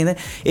ස්ටුඩියෝ එකේ ඉඳන්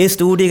ඒ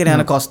ස්ටුඩියෝ එකට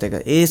යන කොස්ට් එක.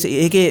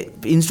 ඒකේ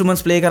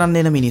ඉන්ස්ට්‍රුමන්ට්ස් ප්ලේ කරන්න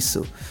එන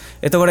මිනිස්සු.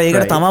 එතකොට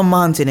ඒකට තමන්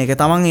මහන්සි වෙන එක.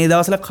 තමන් ඒ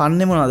දවස්වල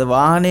කන්නේ මොනවද?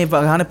 වාහනේ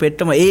ගහන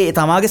පෙට්‍රම ඒ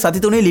තමාගේ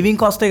සති 3 ලිවිං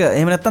කොස්ට් එක.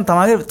 එහෙම නැත්නම්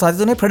තමාගේ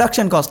සති 3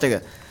 ප්‍රොඩක්ෂන් කොස්ට් එක.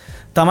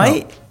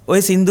 තමයි ඔය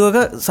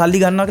සින්දුවක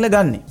සල්ලි ගන්නවා කියලා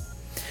ගන්නෙ.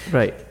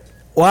 රයිට්.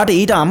 වාට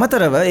ඊට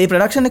අමතරව ඒ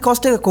ප්‍රඩක්ෂන්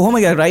කොස්ට එක කොහොම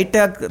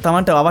රයිට්යක්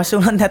තමන්ට අවශ්‍ය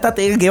වන නැතත්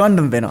ඒක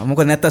ගෙවන්ඩම් වෙන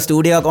මොක නැත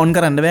ස්ටඩියක් ඔන්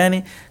කරන්න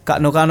බෑන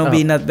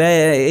නොකානොබීන්නත්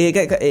බෑ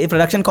ඒ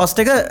ප්‍රඩක්ෂන්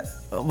කොස්ට එක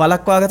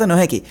වලක්වාගත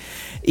නොහැකි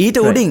ඊට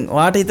උඩින්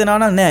වාට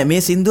හිතනවන නෑ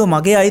මේ සිින්දුව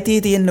මගේ අයිති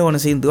තියෙන්න්න ඕන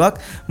සිින්දුවක්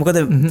මොකද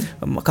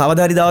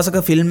කවදරි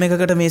දවසක ෆිල්ම්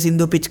එකකට මේ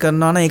සිින්දු පිච්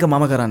කරනවන ඒක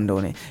ම කරන්න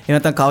ඕනේ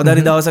එමතන්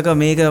කවදරි දවසක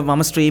මේක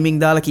ම ස්ත්‍රීමික්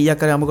දාලා කියක්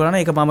කර යම කරන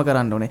එක ම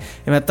කරන්න ඕනේ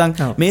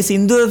එමත්තන් මේ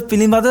සිින්දුව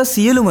පිළිබඳ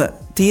සියලුම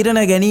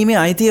තීරණ ගැනීමේ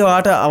අයිතිය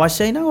වාට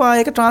අවශ්‍යයින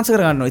වායක ට්‍රන්ස්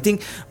කරන්න ඉතින්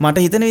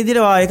මට හිතන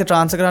විදිර වායක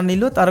ට්‍රන්ස් කරන්න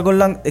ඉල්ලුත්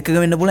අරගොල්ලන් එක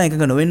වෙන්න පුලන් එක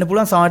නොවෙන්න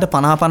පුලන් සමට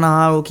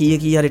පනාව කිය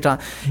හරිට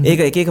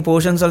ඒක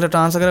පෝෂන්සල්ට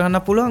ට්‍රන්ස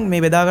කරන්න පුළුවන්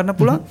මේ බෙදාගන්න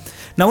පුළුවන්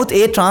නමුත්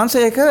ඒ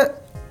ට්‍රන්සයක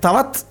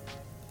තවත්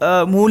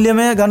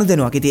මූල්‍යමය ගණු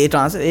දෙනවා ඉති ඒ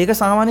ට්‍රන්ස් ඒක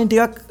සාමාන්‍යයෙන්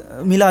ටිකක්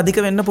මිල අධික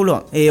වෙන්න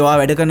පුළුවන් ඒවා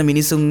වැඩ කරන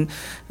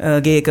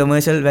මිනිස්සුන්ගේ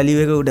කමර්ශල්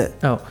වැලිවක උඩ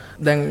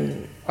දැන්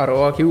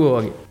අරවා කිව්වා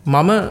වගේ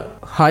මම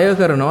හය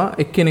කරනවා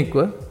එක්කෙනෙක්ව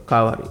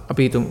කාවාරි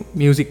අපි තු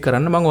මියසික්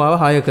කරන්න මං වාව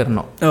හය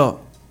කරනවා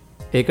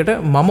ඒකට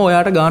මම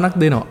ඔයාට ගානක්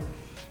දෙනවා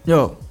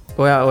යෝ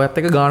ඔය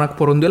ඔයත්තක ගානක්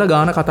පොරොන්දුල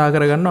ගාන කතා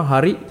කරගන්න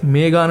හරි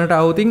මේ ගානට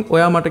අවතින්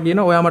ඔයා මට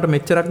කියන ඔයාමට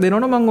මෙච්චරක්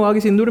දෙනවන මං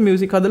වාගේ සිින්දුට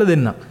මියසික් හදල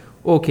දෙන්න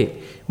ඕකේ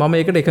මම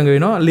ඒකට එකඟ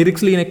වෙනවා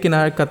ලිරික්ස් ලීනෙක්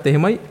නයක්ත්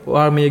එහෙමයි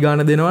වා මේ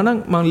ගාන දෙනවනම්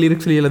මං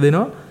ලිරික්ස් ලියල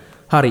දෙනවා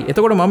හරි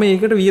එතකොට මම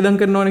ඒකට වියදන්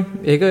කරනවානේ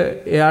ඒක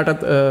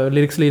එයාටත්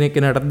ලිරික්ස් ලීනෙක්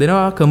නටත්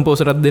දෙනවා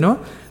කම්පෝසරත් දෙනවා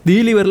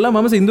දීලිවරලා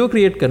මම සිින්දුව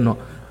ක්‍රියේට් කරනවා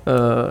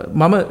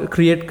මම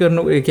ක්‍රියේට්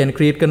කරන කියන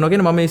ක්‍රියේට්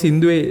කරනගෙන මම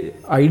සිින්දුවේ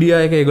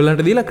අයිඩියයක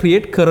ගොලන්ට දීලා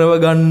ක්‍රියේට්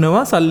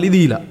කරවගන්නවා සල්ලි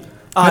දීලා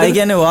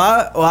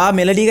ආයගැනවා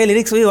මෙලඩික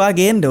ලිරික්ස් වා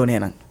ගේන්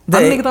ඩෝනයන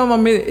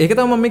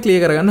ඒකතම මම ක්ලිය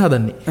කරගන්න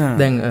හදන්නේ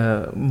දැන්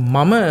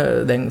මම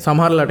දැන්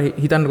සමහරලට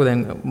හිතන්නක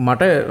දැන්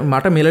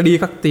මට මෙලඩිය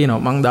එකක්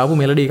තියෙනවා මං දාපු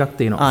මෙලඩිය එකක්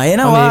තියෙනවා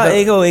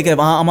එනවා ඒක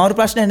අමාරු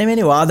ප්‍රශ්න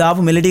නෙමනි වා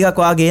දාපු මෙලඩිකක්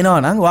වා ගේනවා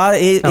නම් වා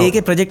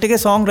ඒක ප්‍රජෙක්් එක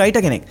සෝන්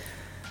රයිට කෙනෙක්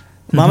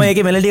මම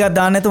ඒක මෙලඩිකක්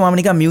දාන්නතු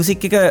මනික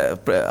මියසික් එක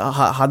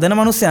හදන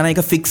මනුස්්‍යයන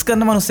එක ෆික්ස්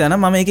කරන මනුස්්‍යයන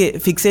ම එක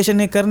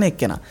ෆික්සේෂණය කරන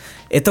එක්කෙන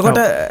එතකොට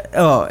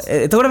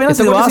එතකොට වෙන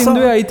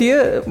සිදුව අයිතිය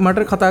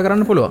මට කතා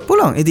කරන්න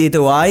පුළුවන් ඉති ඒත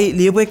වායි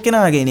ලියපු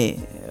එක්කෙනගෙන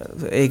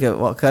ඒක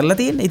කරලා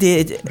තියන් ඉති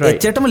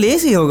එච්චටම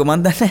ලේසි යෝග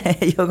මන්දන්න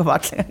යෝග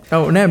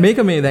පටල නෑ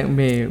මේක මේ දැන්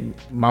මේ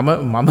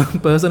මම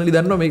පර්සනලි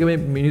දන්න මේක මේ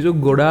මිනිසු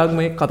ගොඩාක්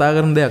මේ කතා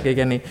කරන දෙයක්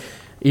ගැන්නේ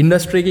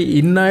ඉන්ඩස්ට්‍රේක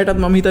ඉන්න අයටත්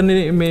මම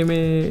හිතන්නේ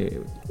මේ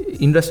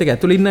ඉන්ද්‍රස්ට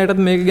ඇතුල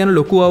ඉන්නයටත් මේ ගැන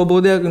ලොකු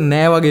අවබෝධයක්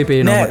නෑවගේ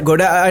පේන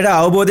ගොඩ අයට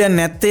අවබෝධයක්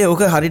නැත්තේ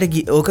ඕක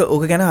හරිට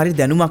ඕක ගැන හරි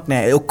දැනුමක්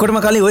නෑ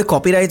ඔක්කොටම කලින් ඔය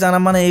කොපිරයිට්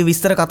අනම්මන ඒ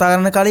විස්තර කතා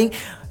කරන්න කලින්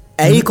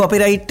ඇයි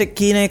කොපිරයිට්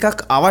කියන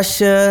එකක්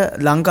අවශ්‍ය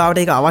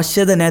ලංකාවට එක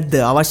අවශ්‍යද නැද්ද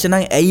අවශ්‍යනං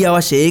ඇයි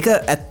අවශ්‍ය ඒක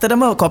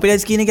ඇත්තටම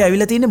කොපිරයිට් කියන එක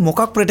ඇවිල්ලා තියෙන්නේ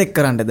මොකක් ප්‍රොටෙක්ට්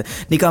කරන්නද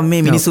නිකම්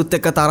මේ මිනිස්සුත්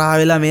එක්ක තරහ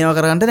වෙලා මේවා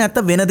කරගන්න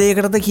නැත්ත වෙන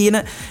දෙයකටද කියන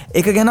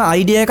එක ගැන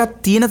අයිඩියා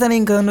එකක් තියෙන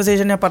තැනින්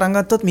කන්වර්සේෂන් එක පටන්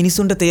ගත්තොත්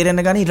මිනිස්සුන්ට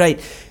තේරෙන්න ගනි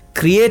රයිට්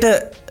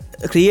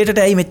ක්‍රියේටට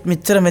ඇයි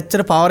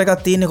මෙච්චර පවරක්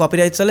තියන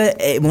කොපිරයිට්සල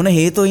මොන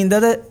හේතු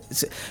හින්දද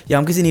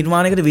යම්කිසි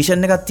නිර්මාණයකට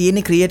විෂණ එකක්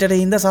තියෙන ක්‍රියේට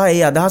හිද සහ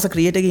ඒ අදහස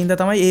ක්‍රියේට හිද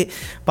තමයි ඒ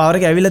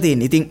පවරක ඇවිල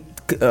තියන් ඉතින්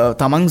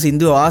තමන්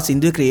සිින්දුවා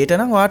සිින්දුව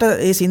ක්‍රියේටන වාට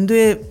ඒ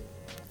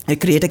සිින්දුවේ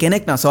ක්‍රේට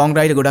කෙනෙක් සෝන්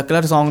රයිට ගොඩක්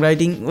කලට සෝන්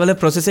රයිටිං වල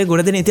ප්‍රසෙ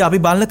ගොඩ ති අපි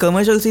බලන්න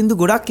කමර්ශල් සිදු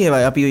ගොඩක්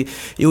ඒවයි අපි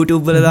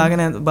YouTube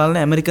වලදාගෙන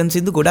බලන්න ඇමරිකන්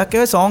සිදු ගොඩක්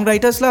ඒව සෝන්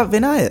රයිටස්ලා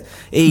වෙනය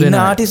ඒ ඉන්න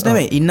ආටිස්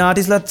නෙවේ ඉන්න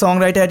ආටිස්ලත්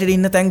සෝන් රයිට ඇට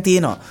ඉන්න තැන්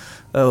තියෙනවා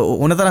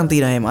ඕන තරම්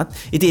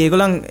තියනයමත් ඉති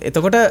ඒගොලන්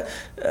එතකොට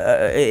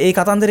ඒ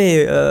කතන්දරේ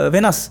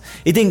වෙනස්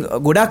ඉතින්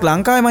ගොඩක්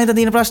ලංකාව මහිත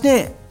තියෙන ප්‍රශ්නය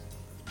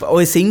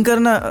ඔය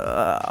සිංකරන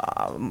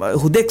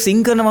හුදෙක්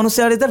සිංකරන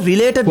මනුස්සයාට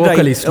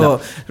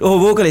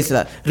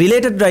රිලේට ෝකලිස්ලා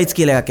රිලේට ්‍රයිස්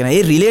කියලක් කියන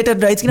ඒ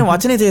රිලේට ්‍රයිස් කියන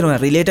වචන තේරුණ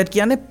රිලේට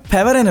කියන්න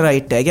පැවරෙන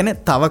රයිට් ගැන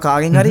තව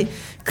කාගෙන් හරි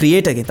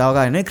ක්‍රියේටගේ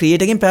තවගන්න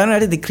ක්‍රියටකින් පැවන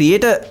ඇති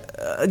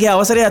ක්‍රියටගේ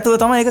අවසර ඇතුව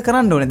තම එක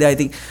කරන්න ඕන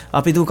ඇති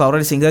අපි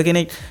කවර සිංහ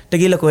කෙනෙක්ට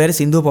කියල කොහර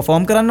සිින්දුව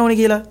පොෆෝම් කරන්න ඕන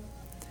කියලා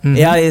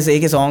එයා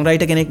ඒක සෝන්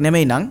රයිට කෙනෙක්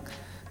නෙමයි නං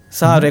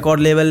සහ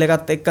රෙකෝඩ් ලේවල්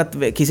එකත් එක්කත්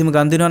කිසිම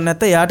ගන්දිනුවන්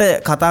නැත යාට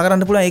කතා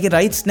කරන්න පුළ ඒක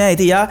රයිට්ස් නෑ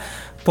ඇති යා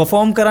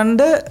පොෆෝම් කරන්න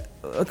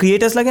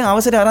ක්‍රියටස් ලගේ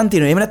අවසර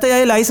අරන්තින එමනත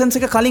යි ලයිසන්ස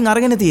එක කලින්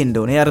අරගෙන තියන්න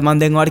ඕන යාර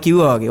මන්දෙන්වාට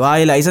කිවවාගේ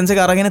වායි ලයිසන්ස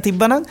එක අරගෙන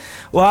තිබන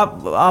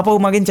ආපව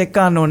මගින්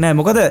චෙක්කාන්න ඕනෑ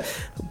මොකද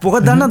පොක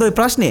දන්න දොයි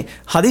ප්‍රශ්නය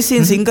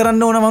හදිසියෙන් සිං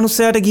කරන්න ඕන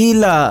මනුස්සයට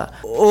ගිල්ලා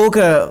ඕක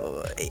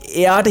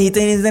එයාට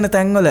හිත නිදෙන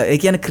තැන්වල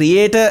එකන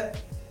ක්‍රියේට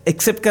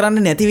එක්සෙප්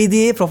කරන්න නැති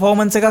විදිේ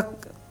ප්‍රෆෝමන්ස එකක්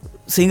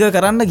සිංහ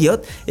කරන්න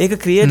ගියොත් ඒක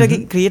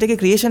ක්‍රියටක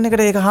ක්‍රියේෂණ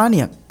එකට ඒක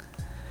හානියක්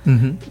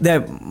දැ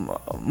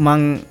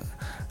මං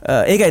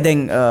ඒකයි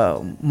දැන්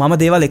මම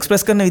දේවල්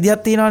එක්ස්ප්‍රස් කරන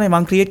විදිහත් තියෙනවානේ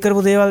මං ක්‍රියේට්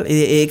කරපු දේවල්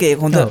ඒක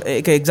හොඳ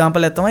ඒක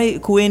එක්සාම්පල් එකක් තමයි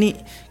කුවේනි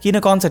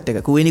කියන කොන්සෙප්ට්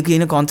එක කුවේනි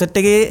කියන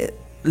කොන්සෙප්ට් එකේ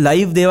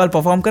ලයිව් දේවල්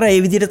පොෆෝම් කරා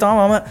ඒ විදිහට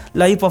තමයි මම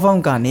ලයිව්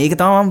පොෆෝම් කරන්නේ ඒක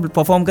තමයි මම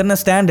පොෆෝම් කරන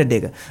ස්ටෑන්ඩඩ්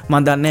එක මම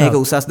දන්නේ ඒක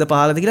උසස්ද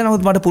පහළද කියලා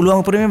නමුත් මට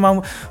පුළුවන් උපරිමේ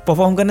මම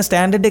පොෆෝම් කරන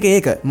ස්ටෑන්ඩඩ් එක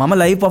ඒක මම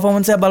ලයිව්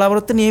පොෆෝමන්ස් එක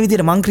බලාපොරොත්තු වෙන්නේ මේ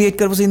විදිහට මං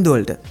ක්‍රියේට් කරපු සින්දු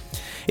වලට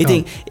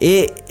ඉතින්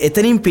ඒ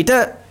එතනින් පිට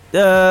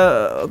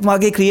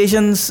මගේ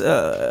ක්‍රියේෂන්ස්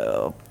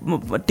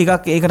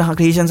ටිකක් ඒකට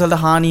ක්‍රියේෂන්ස්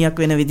වලට හානියක්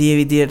වෙන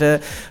විදියට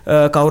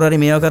කවුරු හරි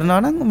මේවා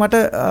කරනවා නම්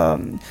මට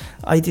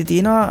අයිති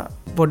තියෙනවා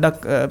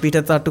පොඩ්ඩක්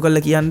පිටත් අට්ටු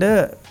කරලා කියන්න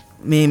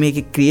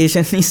මේක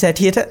ක්‍රියේෂන්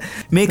සැටියට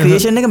මේ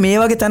ක්‍රියේෂන් එක මේ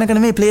වගේ තැනක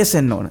නෙමෙයි ප්ලේස්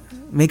වෙන්න ඕන.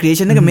 මේ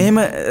ක්‍රියේෂන් එක මෙහෙම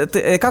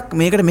එකක්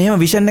මේකට මෙහෙම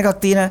විෂන් එකක්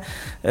තියෙන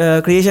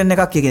ක්‍රියේෂන්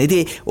එකක් කියන.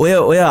 ඉතින්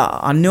ඔය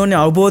අන්‍යෝන්‍ය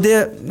අවබෝධය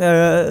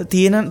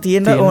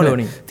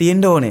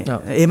තියෙන්න ඕනේ.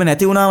 එහෙම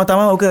නැති වුණාම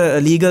තමයි ඔක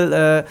ලීගල්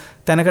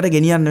තැනකට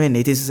ගෙනියන්න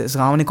වෙන්නේ. ඉතින්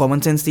සාමාන්‍ය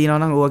කොමන් සෙන්ස් තියනවා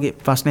නම් ඔයගේ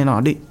ප්‍රශ්න එනවා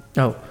අඩුයි.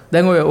 ඔව්.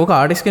 දැන් ඔක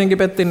ආටිස්ට්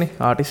කෙනෙක්ගේ පැත්තෙන්නේ.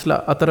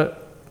 ආටිස්ට්ලා අතර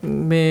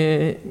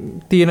මේ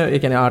තියෙන ඒ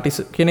කියන්නේ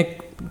ආටිස්ට් කෙනෙක්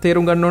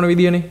තේරුම් ගන්න ඕන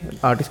විදියනේ.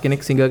 ආටිස්ට්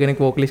කෙනෙක් සිංගර් කෙනෙක්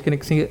වෝකලිස්ට්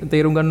කෙනෙක්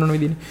තේරුම් ගන්න ඕන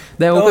විදියනේ.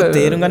 දැන් ඔක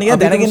තේරුම් ගන්න එක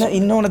දැනගෙන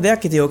ඉන්න ඕන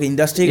දෙයක්. ඉතින් ඔක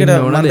ඉන්ඩස්ට්‍රි එකට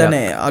මම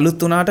දන්නේ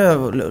අලුත් වුණාට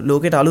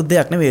ලෝකෙට අලුත්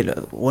දෙයක් නෙවෙයි.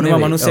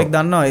 ඕනම මිනිස්සෙක්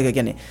දන්නවා ඒක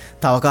කියන්නේ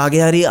තව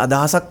කාගේ හරි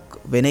අදහසක්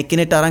වෙන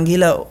එක්කෙනෙක්ට අරන්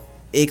ගිහලා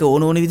ඒක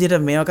ඕන විදියට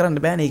මේවා කරන්න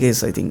බෑනේ.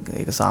 ඒක ඉතින්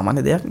ඒක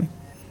සාමාන්‍ය දෙයක් නේ.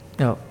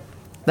 ඔව්.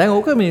 දැන්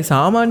ඕක මේ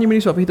සාමාන්‍ය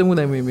මිනිස්සු අපි හිතමු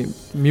දැන් මේ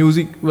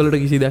මියුසික්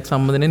වලට කිසි දෙයක්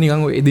සම්බන්ධ නැහැ.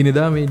 නිකන් ඔය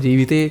එදිනෙදා මේ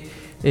ජීවිතේ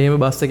එහෙම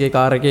බස් එකේ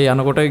කාර් එකේ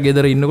යනකොට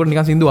ගෙදර ඉන්නකොට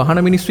නිකන් සින්දු අහන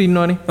මිනිස්සු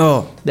ඉන්නවනේ. ඔව්.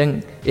 දැන්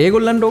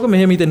ඒගොල්ලන්ට ඕක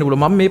මෙහෙම හිතෙන්න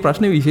පුළුවන්. මම මේ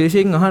ප්‍රශ්නේ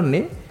විශේෂයෙන්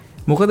අහන්නේ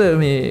මොකද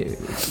මේ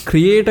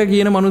ක්‍රියේටර්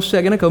කියන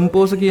මිනිස්සයා ගැන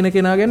කම්පෝසර් කියන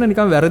කෙනා ගැන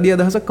නිකන් වැරදි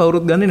අදහසක්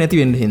කවුරුත් ගන්නෙ නැති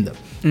වෙන්න හින්දා.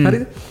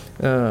 හරිද?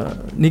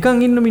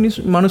 නිකන් ඉන්න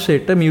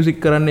මිනිස්සෙට මියුසික්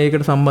කරන්න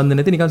ඒකට සම්බන්ධ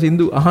නැති නිකන්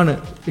සින්දු අහන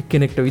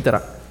එක්කෙනෙක්ට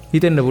විතරක්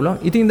හිතෙන්න පුළුවන්.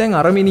 ඉතින් දැන්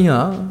අර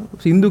මිනිහා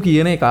සින්දු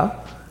කියන එක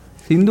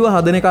සින්දුව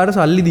හදන එකාට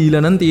සල්ලි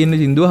දීලා නම් තියෙන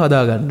සින්දුව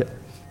හදාගන්න.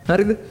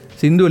 හරිද?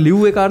 සින්දුව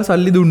ලිව් එකාට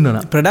සල්ලි දුන්නා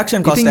නම්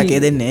ප්‍රොඩක්ෂන් කොස්ට් එකේ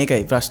දෙන්නේ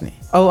ඒකයි ප්‍රශ්නේ.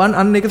 ඔව්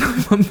අන්න ඒක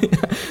තමයි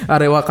මම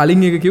අර ඒවා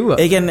කලින් එක කිව්වා.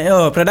 ඒ කියන්නේ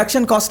ඔව්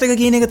ප්‍රොඩක්ෂන් කොස්ට් එක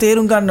කියන එක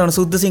තේරුම් ගන්න ඕන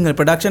සුද්ධ සිංහල.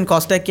 ප්‍රොඩක්ෂන්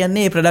කොස්ට් එක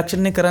කියන්නේ මේ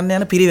ප්‍රොඩක්ෂන් එක කරන්න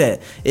යන පිරිවැය.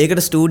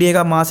 ඒකට ස්ටුඩියෝ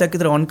එකක් මාසයක්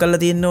විතර ඔන්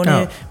කරලා තියෙන්න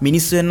ඕනේ.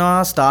 මිනිස්සු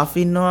වෙනවා, ස්ටාෆ්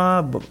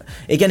ඉන්නවා.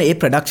 ඒ කියන්නේ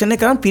මේ ප්‍රොඩක්ෂන්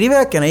එක කරන්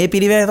පිරිවැයක් යනවා. ඒ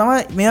පිරිවැය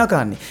තමයි මේවා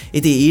කරන්නේ.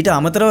 ඉතින් ඊට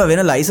අමතරව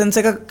වෙන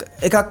ලයිසන්ස් එකක්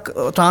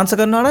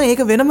ට්‍රාන්ස්ෆර් කරනවා නම්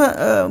ඒක වෙනම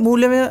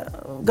මූල්‍යමය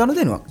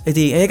ගනුදෙනුවක්.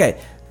 ඉතින් ඒකයි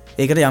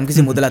ඒකට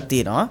යම්කිසි මුදලක්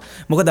තියෙනවා.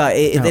 මොකද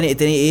එතන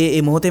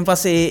ඒ මොහොතෙන්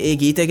පස්සේ ඒ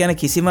ගීතය ගැන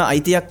කිසිම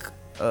අයිතියක්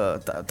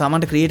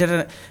තමන්ට ක්‍රියේටර්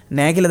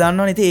නැහැ කියලා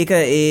දන්නවනේ. ඉතින්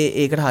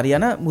ඒකට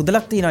හරියන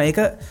මුදලක් තියෙනවා. ඒක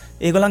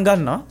ඒගොල්ලන්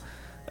ගන්නවා.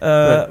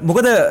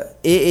 මොකද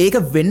ඒක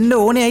වෙන්න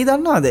ඕනේ ඇයි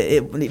දන්නවද?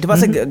 ඊට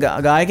පස්සේ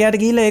ගායකයාට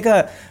ගිහිල්ලා ඒක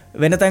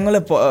වෙන තැන්වල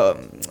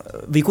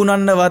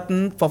විකුණන්නවත්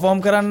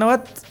පර්ෆෝම්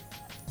කරන්නවත්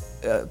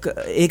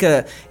ඒක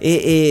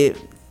ඒ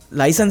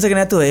ලයිසන්ස් එක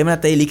නැතුව එහෙම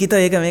නැත්නම් ඒ ලිඛිත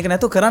ඒක මේක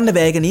නැතුව කරන්න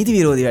බෑ. ඒක නීති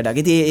විරෝධී වැඩක්.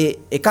 ඉතින්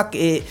එකක්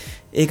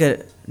ඒක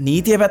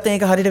නීතිය පැත්තෙන්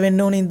ඒක හරියට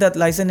වෙන්න ඕනේ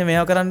ඉඳලා ලයිසන්ස් එක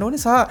මේවා කරන්න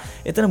ඕනේ.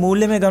 සහ එතන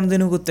මූල්‍යමය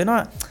ගනුදෙනුකුත්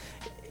වෙනවා.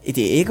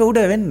 ඉතින් ඒක උඩ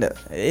වෙන්න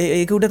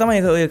ඒක උඩ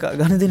තමයි ඒක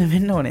ගනුදෙනු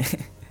වෙන්න ඕනේ.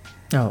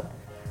 ඔව්.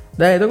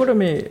 දැන් එතකොට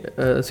මේ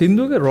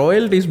සින්දුවක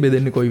රොයල්ටිස්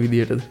බෙදන්නේ කොයි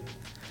විදියටද?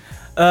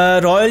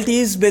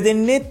 රොයල්ටිස්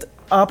බෙදෙන්නෙත්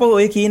ආපහු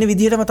ඔය කියන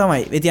විදියටම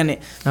තමයි. ඒ කියන්නේ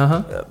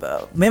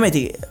මෙහෙම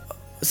ඉතින්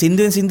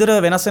සින්දුවෙන්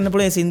සින්දුවට වෙනස් වෙන්න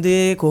පුළුවන්.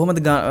 සින්දුවේ කොහොමද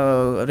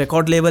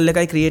රෙකෝඩ් ලේබල්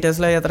එකයි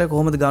ක්‍රියේටර්ස්ලා අතර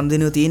කොහොමද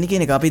ගනුදෙනුව තියෙන්නේ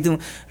කියන එක අපි හිතමු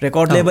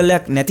රෙකෝඩ් ලේබල්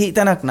එකක් නැති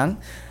තැනක් නම්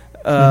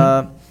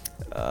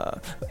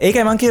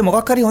ඒකයි මං කියේ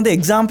මොකක් හරි හොඳ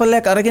එක්සැම්පල්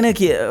එකක් අරගෙන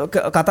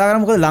කතා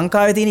කරමු. මොකද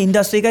ලංකාවේ තියෙන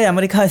ඉන්ඩස්ට්‍රි එකයි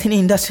ඇමරිකාවේ තියෙන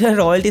ඉන්ඩස්ට්‍රි එක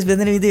රොයල්ටිස්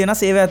බෙදෙන විදිහ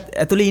වෙනස්. ඒව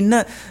ඇතුලේ ඉන්න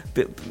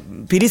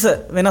පිරිස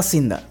වෙනස්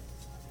හින්දා.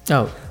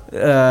 ඔව්.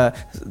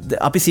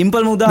 අපි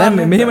සිම්පල්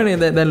උදාහරණයක්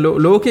මෙහෙමනේ දැන්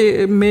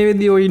ලෝකේ මේ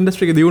වෙද්දී ඔය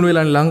ඉන්ඩස්ට්‍රි එක දියුණු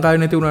වෙලා ලංකාවේ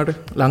නැති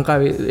වුණාට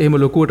ලංකාවේ එහෙම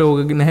ලොකුවට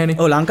ඕක නැහැනේ.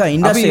 ඔව් ලංකාවේ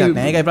ඉන්ඩස්ට්‍රි එකක්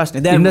නැහැ. ඒකයි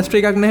ප්‍රශ්නේ. දැන් ඉන්ඩස්ට්‍රි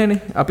එකක් නැහැනේ.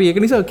 අපි ඒක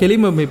නිසා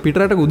කෙලින්ම මේ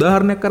පිටරටක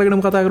උදාහරණයක්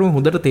අරගෙනම කතා කරමු.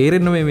 හොඳට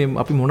තේරෙන්න මේ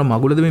අපි මොන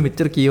මගුලද මේ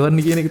මෙච්චර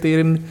කියවන්නේ කියන එක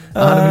තේරෙන්න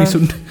ආන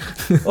මිනිසුන්ට.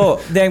 ඔව්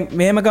දැන්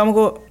මෙහෙම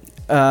ගමුකෝ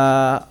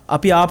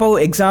අපි ආපහු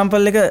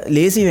එක්සැම්පල් එක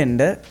ලේසි වෙන්න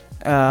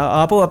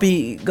ආපහු අපි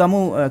ගමු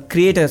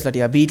ක්‍රියේටර්ස්ලා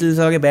ටික බීටල්ස්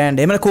වගේ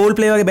බෑන්ඩ් එහෙම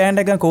කෝල්ඩ්ප්ලේ වගේ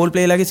බෑන්ඩ් එකක් ගන්න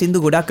කෝල්ඩ්ප්ලේ ලාගේ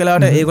සින්දු ගොඩක්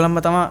කලාවට ඒගොල්ලන්ම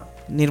තමයි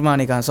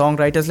නිර්මාණය කරන සෝංග්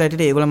රයිටර්ස්ලා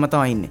හිටියේ ඒගොල්ලන්ම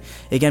තමයි ඉන්නේ.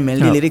 ඒ කියන්නේ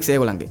මෙලඩි ලිරික්ස්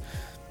ඒගොල්ලන්ගේ.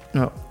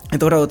 ඔව්.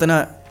 එතකොට උතන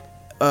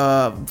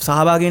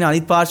සහභාගී වෙන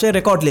අනිත් පාර්ශ්වයේ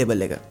රෙකෝඩ්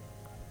ලේබල් එක.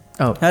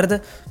 ඔව්. හරිද?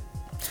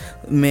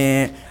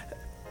 මේ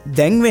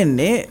දැන්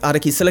වෙන්නේ අර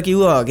කිස්සලා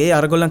කිව්වා වගේ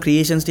අරගොල්ලන්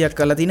ක්‍රියේෂන්ස් ටිකක්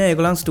කරලා තිනවා.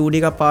 ඒගොල්ලන්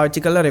ස්ටුඩියෝ එකක්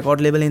පාවිච්චි කරලා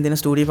රෙකෝඩ් ලේබල් එකෙන්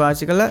දෙන ස්ටුඩියෝ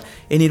පාවිච්චි කරලා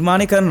ඒ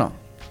නිර්මාණය කරනවා.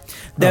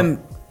 දැන්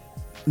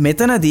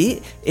මෙතනදී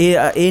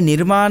ඒ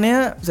නිර්මාණය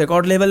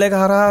රෙකෝඩ් ලේබල් එක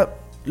හරහා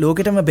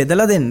ලෝකෙටම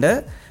බෙදලා දෙන්න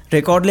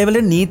රෙකෝඩ් ලේබල්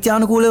එකේ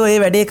නීත්‍යානුකූලව ඒ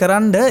වැඩේ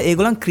කරන්න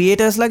ඒගොල්ලන්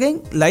ක්‍රියේටර්ස්ලාගෙන්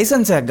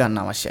ලයිසන්ස් එකක්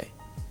ගන්න අවශ්‍යයි.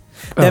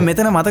 දැන්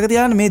මෙතන මතක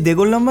තියාගන්න මේ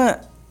දෙගොල්ලම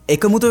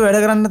එකමුතු වැඩ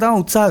කරන්න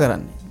තමයි උත්සාහ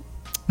කරන්නේ.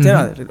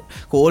 තේරෙනවද?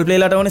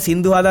 කෝල්ඩ්ප්ලේලාට ඕනේ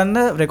සින්දු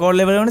හදන්න රෙකෝඩ්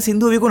ලේබල් වල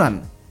සින්දු විකුණන්න.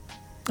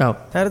 ඔව්.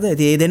 හරිද?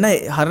 ඉතින් මේ දෙන්න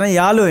හරින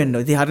යාළුවෝ වෙන්න.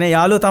 ඉතින් හරින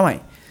යාළුවෝ තමයි.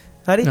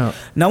 හරි?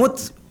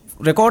 නමුත්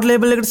රෙකෝඩ්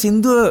ලේබල් එකට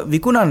සින්දුව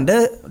විකුණන්න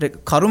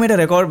කරුමෙට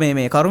රෙකෝඩ්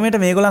මේ කරුමෙට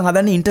මේගොල්ලන්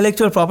හදන්නේ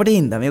ඉන්ටෙලෙක්චුවල් ප්‍රොපර්ටි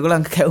හින්දා.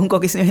 මේගොල්ලන් කැවුම්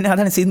කොකිස් නෙවෙයි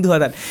හදන්නේ සින්දු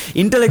හදන්නේ.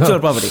 Intellectual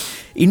property.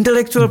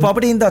 ඉන්ටෙලෙක්චුවල්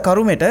ප්‍රොපර්ටි හින්දා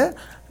කරුමෙට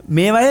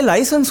මේවයේ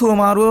ලයිසන්ස්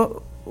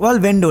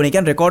හුවමාරුවල් වෙන්න ඕනේ. ඒ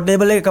කියන්නේ රෙකෝඩ්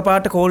ලේබල් එක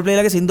එකපාරට කෝල්ඩ්ප්ලේ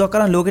ලගේ සින්දුවක්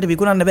කරන් ලෝකෙට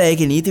විකුණන්න බෑ.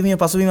 ඒකේ නීතිමය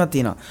පසුබිමක්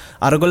තියෙනවා.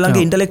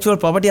 අරගොල්ලන්ගේ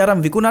ඉන්ටෙලෙක්චුවල් ප්‍රොපර්ටි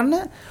අරන් විකුණන්න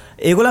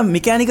ඒගොල්ලන්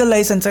මෙකැනිකල්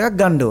ලයිසන්ස් එකක්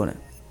ගන්න ඕනේ.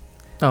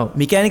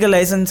 මිකැනිකල්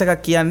ලයිසන්ස්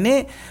එකක්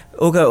කියන්නේ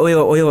ඕක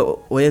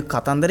ඔය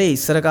කතන්දරේ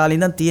ඉස්සර කාලේ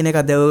ඉඳන් තියෙන එකක්.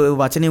 දැන්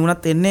වචනේ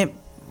වුණත් එන්නේ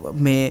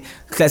මේ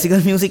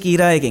ක්ලාසිකල් මියුසික්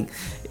ඊරා එකෙන්.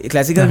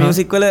 ක්ලාසිකල්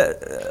මියුසික් වල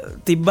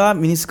තිබ්බා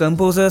මිනිස්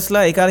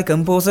කම්පෝසර්ස්ලා ඒ කාලේ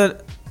කම්පෝසර්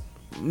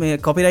මේ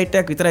කොපිරයිට්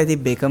එකක් විතරයි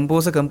තිබ්බේ.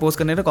 කම්පෝස්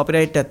කරනකොට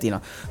කොපිරයිට් එකක්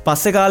තියෙනවා.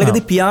 පස්සේ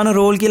කාලෙකදී පියානෝ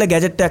රෝල් කියලා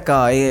ගැජට් එකක්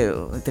ආවා.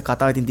 ඒ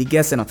කතාව ඉතින්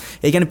දිග්ගැස්සෙනවා.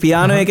 ඒ කියන්නේ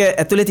පියානෝ එක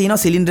ඇතුලේ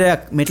තියෙනවා සිලින්ඩර්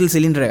එකක්, මෙටල්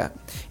සිලින්ඩර් එකක්.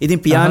 ඉතින්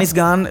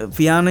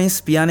පියානෝ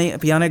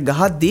එක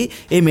ගහද්දී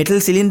ඒ මෙටල්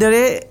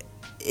සිලින්ඩරේ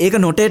ඒක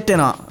නොටේට්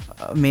වෙනවා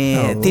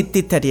මේ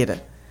තිත් හැටියට.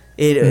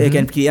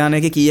 ඒකන් පියානෝ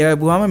එක කීයක්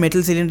ගහුවාම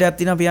මෙටල් සිලින්ඩර් එකක්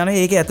තියෙනවා පියානෝ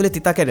ඒකේ ඇතුලේ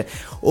තිතක් හැටියට.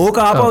 ඕක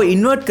ආපහු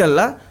ඉන්වර්ට්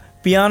කරලා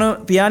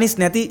පියානිස්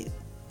නැති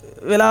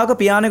වෙලාවක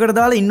පියානෝ එකට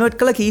දාලා ඉන්වර්ට්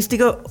කරලා කීස්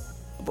ටික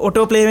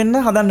ඔටෝ ප්ලේ වෙන්න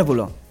හදන්න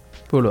පුළුවන්.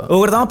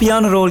 ඕකට තමයි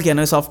පියානෝ රෝල්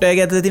කියන්නේ. සොෆ්ට්වෙයාර්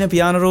එකේ ඇතුලේ තියෙන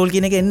පියානෝ රෝල්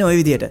කියන එක එන්නේ ওই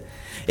විදිහට.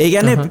 ඒ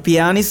කියන්නේ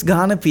පියානිස්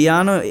ගහන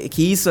පියානෝ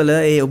කීස් වල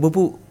ඒ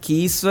ඔබපු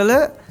කීස් වල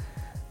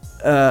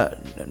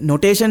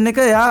නොටේෂන්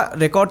එක එයා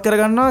රෙකෝඩ්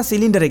කරගන්නවා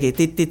සිලින්ඩර් එකේ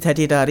තිත්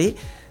හැටියට හරි.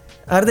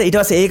 හරිද? ඊට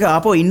පස්සේ ඒක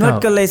ආපහු ඉන්වර්ට්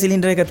කරලා ඒ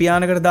සිලින්ඩර් එක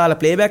පියානෝ එකට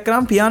දාලා ප්ලේබැක්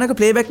කරාම පියානෝ එක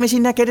ප්ලේබැක්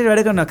මැෂින් එකක් හැටියට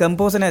වැඩ කරනවා.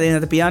 කම්පෝසර්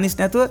නැත්නම් පියානිස්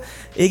නැතුව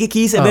ඒකේ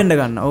කීස් එබෙන්න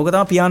ගන්නවා. ඕක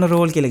තමයි පියානෝ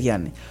රෝල් කියලා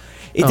කියන්නේ.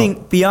 ඉතින්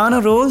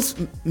පියානෝ රෝල්ස්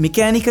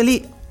මෙකැනිකලි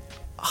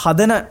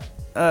හදන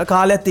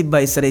කාලයක්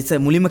තිබ්බා ඉස්සර.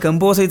 මුලින්ම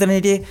කම්පෝසර් විතරනේ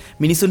හිටියේ.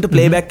 මිනිස්සුන්ට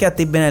ප්ලේබැක් එකක්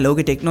තිබ්බේ නැහැ.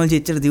 ලෝකේ ටෙක්නොලොජි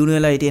එච්චර දියුණු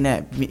වෙලා හිටියේ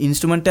නැහැ.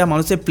 ඉන්ස්ට්‍රුමන්ට් එක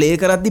මිනිස්සු ප්ලේ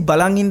කරද්දි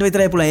බලන් ඉන්න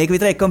විතරයි පුළුවන්. ඒක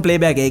විතරයි එකම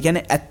ප්ලේබැක්. ඒ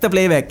කියන්නේ ඇත්ත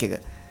ප්ලේබැක් එක.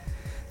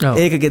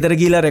 ඒක ගෙදර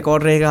ගිහලා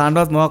රෙකෝඩර් එක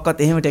අහන්නවත්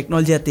මොකක්වත් එහෙම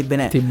ටෙක්නොලොජියක් තිබ්බේ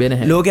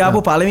නැහැ. ලෝකේ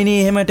ආපු පළවෙනි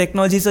එහෙම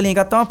ටෙක්නොලොජිස් වලින්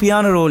එකක් තමයි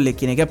පියානෝ රෝල්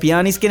එක කියන එක.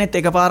 පියානිස් කෙනෙක්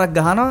එකපාරක්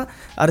ගහනවා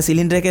අර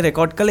සිලින්ඩර් එකේ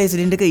රෙකෝඩ් කරලා ඒ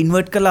සිලින්ඩර් එක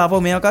ඉන්වර්ට් කරලා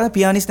ආපහු මේවා කරලා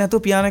පියානිස්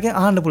නැතුව පියානෝ එකෙන්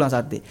අහන්න පුළුවන්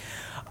සද්දේ.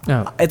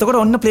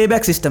 එතකොට ඔන්න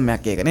ප්ලේබැක් සිස්ටම්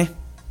එකක් ඒකනේ.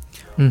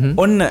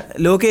 ඔන්න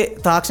ලෝකේ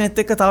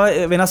තාක්ෂණයත් එක්ක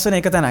තව වෙනස් වෙන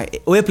එක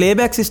තමයි. ඔය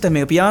ප්ලේබැක්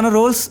සිස්ටම් එක පියානෝ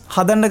රෝල්ස්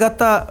හදන්න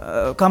ගත්ත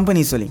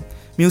කම්පනීස් වලින්,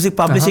 මියුසික්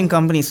පබ්ලිෂින්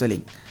කම්පනීස්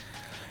වලින්.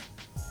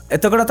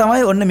 එතකොට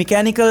තමයි ඔන්න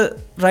මෙකැනිකල්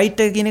රයිට්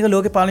එක කියන එක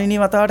ලෝකේ පළවෙනි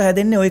වතාවට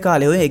හැදෙන්නේ ওই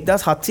කාලේ. ඔය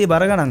 1700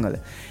 බර ගණන් වල.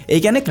 ඒ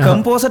කියන්නේ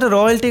කම්පෝසර්ට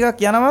රොයල්ටි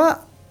එකක් යනවා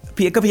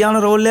එක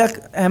පියානෝ රෝල්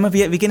එකක් හැම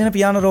විකිනෙන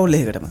පියානෝ රෝල්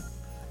එකකටම.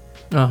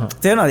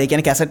 තේරෙනවද? ඒ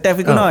කියන්නේ කැසට් එකක්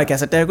විකුණනවා.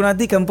 කැසට් එකක්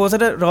විකුණද්දී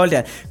කම්පෝසර්ට රොයල්ටි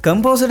යනවා.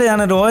 කම්පෝසර්ට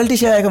යන රොයල්ටි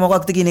ෂෙයා එක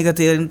මොකක්ද කියන එක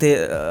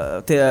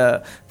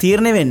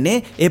තීරණය වෙන්නේ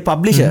ඒ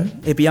පබ්ලිෂර්.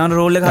 ඒ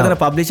පියානෝ රෝල් එක හදන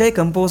පබ්ලිෂර්යි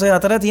කම්පෝසර්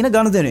අතර තියෙන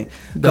ගනුදෙනුයි.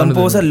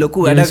 කම්පෝසර්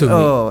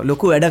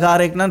ලොකු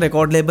වැඩකාරයෙක් නම්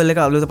රෙකෝඩ් ලේබල්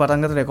එක අලුත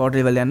පටන් ගත්ත රෙකෝඩ්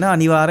ලේබල් යන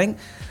අනිවාර්යෙන්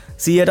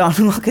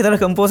 190ක් විතර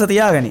කම්පෝසර්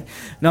තියාගනි.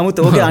 නමුත්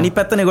ඕකේ අනිත්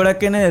පැත්තනේ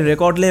ගොඩක් එන්නේ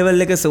රෙකෝඩ්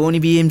ලේබල් එක Sony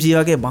BMG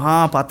වගේ මහා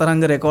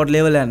පතරංග රෙකෝඩ්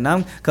ලේබල් එකක්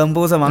නම්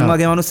කම්පෝසර් මං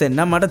වගේ මිනිස්සෙක්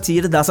නම් මට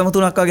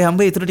 0.3ක් වගේ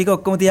හම්බෙයි. ඊටු ටික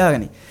ඔක්කොම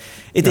තියාගනි.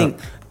 ඉතින්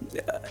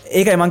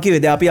ඒකයි මං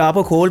කිව්වේ දැන් අපි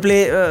ආපහු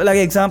කෝල්ඩ්ප්ලේ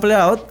ලගේ එක්සැම්පල්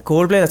එක આવොත්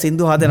කෝල්ඩ්ප්ලේ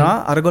සින්දු හදනවා.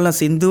 අරගොල්ලන්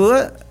සින්දුව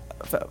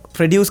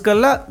ප්‍රොඩියුස්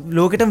කරලා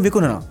ලෝකෙටම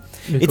විකුණනවා.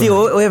 ඉතින්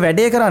ඔය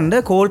වැඩේ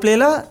කරන්න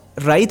කෝල්ඩ්ප්ලේලා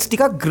රයිට්ස්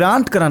ටිකක්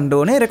ග්‍රාන්ට් කරන්න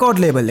ඕනේ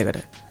රෙකෝඩ් ලේබල්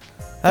එකට.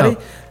 හරි?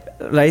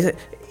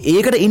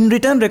 ඒකට ඉන්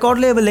රිටර්න් රෙකෝඩ්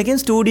ලේබල් එකෙන්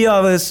ස්ටුඩියෝ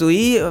අවර්ස්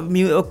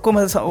උයි ඔක්කොම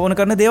ඕන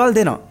කරන දේවල්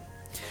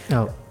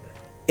දෙනවා.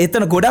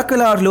 එතන ගොඩක්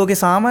වෙලාවට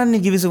ලෝකේ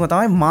සාමාන්‍ය කිවිසුම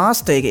තමයි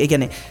මාස්ටර් එක. ඒ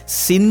කියන්නේ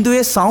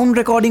සින්දුවේ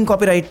සවුන්ඩ් රෙකෝඩින්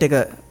කොපිරයිට්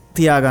එක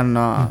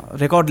තියාගන්නවා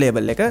රෙකෝඩ්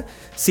ලේබල් එක.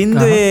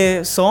 සින්දුවේ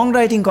සෝංග්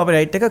රයිටින්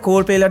කොපිරයිට් එක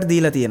කෝල්ඩ්ප්ලේලට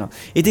දීලා තියෙනවා.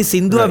 ඉතින්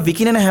සින්දුව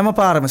විකිනෙන හැම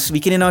පාරම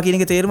විකිනෙනවා කියන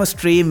එකේ තේරුම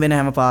ස්ට්‍රීම් වෙන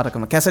හැම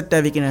පාරකම, කැසට්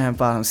එක විකිනෙන හැම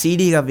පාරම,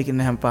 CD එකක්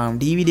විකිනෙන හැම පාරම,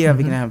 DVD එකක්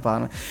විකිනෙන හැම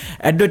පාරම,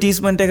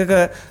 ඇඩ්වර්ටයිස්මන්ට් එකක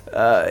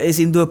ඒ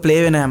සින්දුව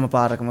ප්ලේ වෙන හැම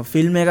පාරකම,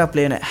 ෆිල්ම් එකක්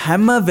ප්ලේ වෙන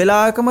හැම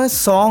වෙලාවකම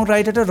සෝංග්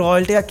රයිටර්ට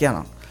රොයල්ටි එකක්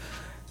යනවා.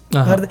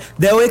 හරිද?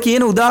 දැන් ඔය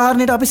කියන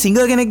උදාහරණයට අපි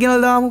සිංගර් කෙනෙක්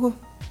ගෙනල්ලා දාමුකෝ.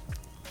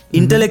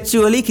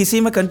 ඉන්ටෙලෙක්චුවලි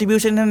කිසිම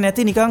කන්ට්‍රිබියුෂන් එකක්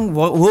නැති නිකන්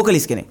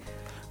වෝකලිස්ට් කෙනෙක්.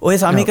 ඔය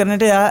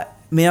සමීකරණයට එයා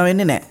මෙයා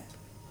වෙන්නේ නැහැ.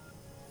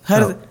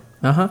 හරිද?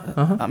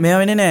 මෙයා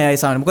වෙන්නේ නැහැ අය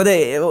සමහර. මොකද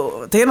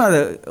තේරෙනවද?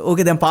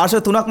 ඕකේ දැන් පාර්ශ්ව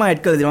තුනක් මම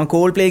ඇඩ් කරලා දෙනවා.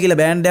 කෝල්ඩ්ප්ලේ කියලා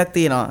බෑන්ඩ් එකක්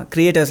තියෙනවා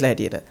ක්‍රියේටර්ස්ලා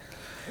හැටියට.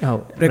 ඔව්.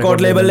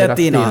 රෙකෝඩ් ලේබල් එකක්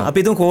තියෙනවා.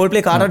 අපි තුන්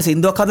කෝල්ඩ්ප්ලේ කාටවත්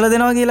සින්දුවක් හදලා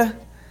දෙනවා කියලා.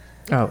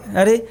 ඔව්.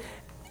 හරි.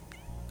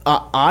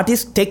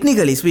 ආටිස්ට්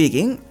ටෙක්නිකලි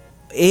ස්පීකින්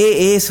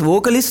ඒ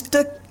වෝකලිස්ට්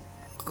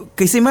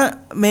කිසිම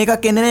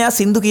මේකක් එන්නේ නැහැ. යා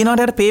සින්දු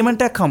කියනවට යට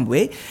පේමන්ට් එකක් හම්බ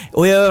වෙයි.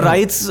 ඔය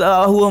රයිට්ස්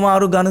අහුව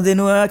මාරු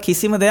ගනුදෙනුව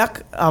කිසිම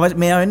දෙයක්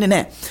මෙයා වෙන්නේ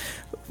නැහැ.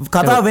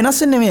 කතාව වෙනස්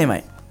වෙන්නේ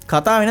මේමයි.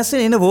 කතාව වෙනස්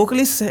වෙන්නේ එන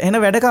වෝකලිස් එන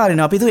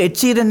වැඩකාරිනවා. අපි හිතුව එඩ්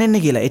ෂීරන්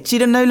එන්නේ කියලා. එඩ්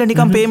ෂීරන් ආවිල්ලා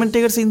නිකන් පේමන්ට්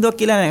එකකට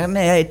සින්දුවක් කියලා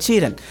නෑ. එයා එඩ්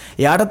ෂීරන්.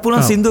 එයාටත්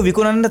පුළුවන් සින්දුව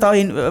විකුණන්න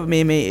තව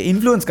මේ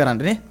ඉන්ෆ්ලුවන්ස්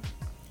කරන්න නේ.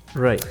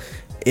 රයිට්.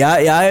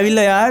 එයා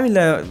ඇවිල්ලා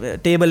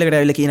ටේබල්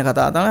එකට ඇවිල්ලා කියන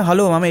කතාව තමයි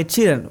හලෝ මම එඩ්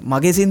ෂීරන්.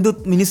 මගේ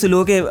සින්දුත් මිනිස්සු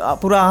ලෝකේ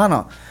පුරා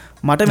අහනවා.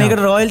 මට මේකට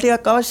රොයල්ටි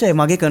එකක් අවශ්‍යයි.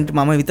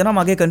 මම විතරක්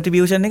මගේ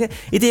කන්ට්‍රිබියුෂන් එක.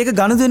 ඉතින් ඒක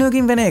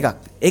ගනුදෙනුවකින් වෙන එකක්.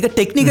 ඒක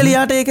ටෙක්නිකලි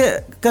යාට ඒක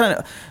කරන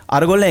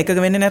අරගොල්ලෝ එකක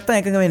වෙන්නේ නැත්තම්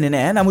එකක වෙන්නේ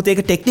නැහැ. නමුත්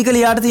ඒක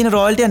ටෙක්නිකලි යාට තියෙන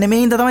රොයල්ටි එක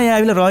නෙමෙයි හින්දා තමයි එයා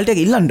ඇවිල්ලා රොයල්ටි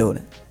එක ඉල්ලන්න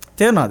ඕනේ.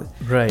 තේරුණාද?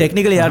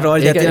 ටෙක්නිකලි යාට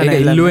රොයල්ටි එකක් තියෙනවා.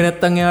 ඒක ඉල්ලුවේ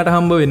නැත්තම් එයාට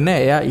හම්බ වෙන්නේ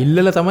නැහැ. එයා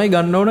ඉල්ලලා තමයි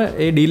ගන්න ඕන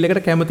ඒ ඩීල්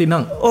එකට කැමති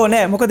නම්. ඕ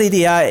නෑ මොකද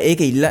ඉතින් එයා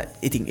ඒක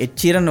ඉතින් එඩ්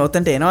ෂීරන්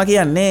ඔතනට එනවා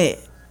කියන්නේ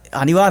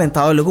අනිවාර්යෙන්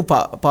තව ලොකු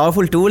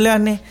පවර්ෆුල් ටූල්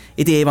එකක් නේ.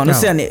 ඉතින් ඒ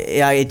මිනිස්සයා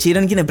එයා එඩ්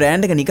ෂීරන් කියන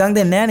බ්‍රෑන්ඩ් එක නිකන්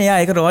දෙන්නේ නැහැ නේ. එයා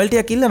ඒක රොයල්ටි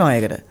එකක් ඉල්ලනවා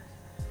ඒකට.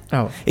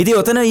 ඉතින්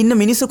ඔතන ඉන්න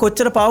මිනිස්සු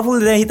කොච්චර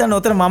පවර්ෆුල්ද දැන් හිතන්න.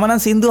 ඔතන මම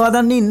නම් සින්දු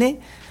හදන්න ඉන්නේ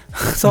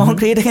සෝංග්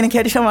ක්‍රියේටර් කෙනෙක්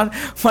හැටියට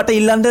මට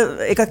ඉල්ලන්න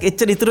එකක්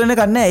එච්චර ඉතුරු වෙන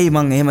එකක් නැහැ. එයි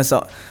මං එහෙම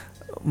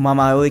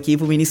මම ඔය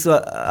කීපු මිනිස්සු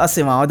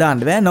අස්සේ මම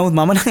දාන්න බෑ. නමුත්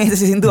මම නම්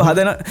ඒ සින්දුව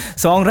හදන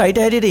සෝංග්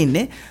රයිටර් හැටියට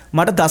ඉන්නේ.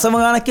 මට දශම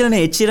ගානක් කියලා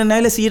නේ එච්චර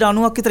නැවිලා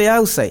 90% විතර එයා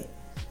උස්සයි.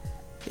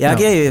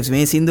 එයාගේ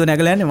මේ සින්දුව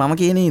නැගලා යන්නේ මම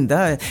කියන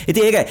හින්දා.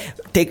 ඉතින්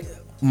ඒක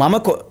මම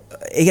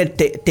ඒක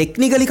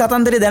ටෙක්නිකලි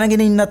කතන්දරේ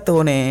දැනගෙන ඉන්නත්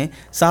ඕනේ.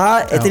 සහ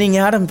එතනින්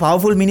එහාට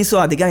පවර්ෆුල්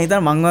මිනිස්සු ආද කියන්නේ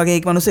හිතන්න මං වගේ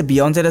එක් මිනිස්සු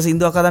බියොන්සේට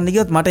සින්දුවක් හදන්න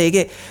ගියොත් මට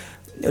ඒකේ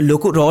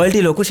ලොකු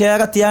රොයල්ටි ලොකු ෂෙයා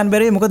එකක් තියන්න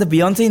බැරි. මොකද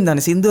බියොන්සේ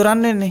ඉඳන්නේ සින්දුව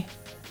රන් වෙන්නේ.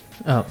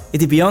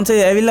 ඉති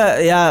බියොන්සේ ඇවිල්ලා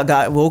එයා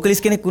වෝකලිස්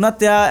කෙනෙක්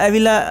වුණත් එයා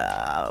ඇවිල්ලා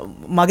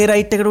මගේ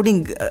රයිට් එකට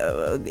උඩින්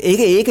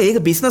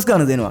ඒක බිස්නස්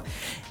ගන්න දෙනවා.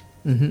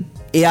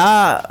 එයා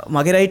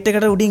මගේ රයිට්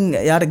එකට උඩින්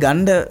එයාට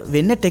ගන්න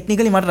වෙන්නේ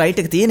ටෙක්නිකලි මට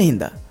රයිට් එක තියෙන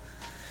හින්දා.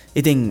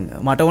 ඉතින්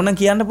මට ඕන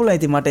කියන්න පුළුවන්.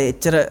 ඉතින් මට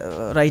එච්චර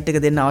රයිට් එක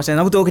දෙන්න අවශ්‍ය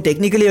නැහැ. නමුත් ඕක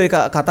ටෙක්නිකලි ඔය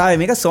කතාවේ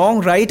මේක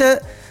සෝංග් රයිටර්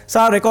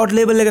සහ රෙකෝඩ්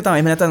ලේබල් එක තමයි.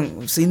 එහෙම නැත්නම්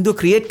සින්දු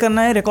ක්‍රියේට්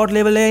කරන අය රෙකෝඩ්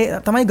ලේබල් එකේ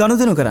තමයි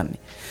ගනුදෙනු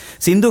කරන්නේ.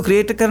 සින්දු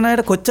ක්‍රියේට් කරන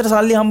අයට කොච්චර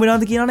සල්ලි හම්බ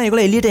වෙනවද කියනවනේ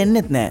ඒගොල්ලෝ එළියට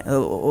එන්නෙත් නැහැ.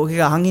 ඕක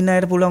අහන් ඉන්න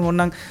අයට පුළුවන්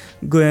ඕනනම්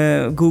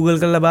Google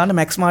කරලා බලන්න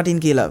මැක්ස්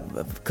මාටින් කියලා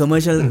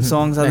කමර්ෂල්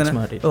සෝංග්ස්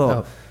හදන. ඔව්.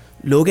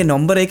 ලෝකේ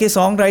නම්බර් 1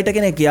 සෝංග් රයිටර්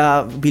කෙනෙක්. යා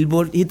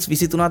බිල්බෝඩ් හිට්ස්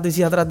 23ක්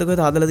 24ක්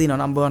කොහෙද හදලා දිනවා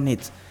නම්බර් 1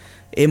 හිට්ස්.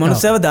 ඒ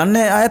මනුස්සයව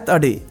දන්නේ අයත්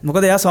අඩුයි.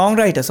 මොකද එයා සෝංග්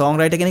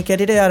රයිටර් කෙනෙක්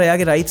හැටියට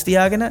එයාගේ රයිට්ස්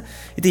තියාගෙන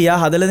ඉතින් එයා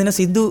හදලා දෙන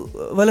සින්දු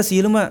වල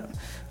සියලුම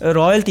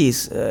රොයල්ටිස්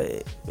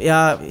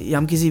එයා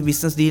යම්කිසි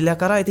බිස්නස් ඩීල්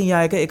එකක් කරා. ඉතින්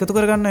එයා ඒක එකතු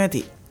කරගන්න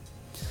ඇති.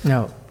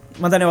 ඔව්.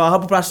 මම දන්නේ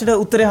වහපු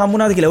ප්‍රශ්නෙට උත්තරේ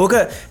හම්බුණාද කියලා. ඕක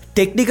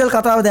ටෙක්නිකල්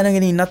කතාව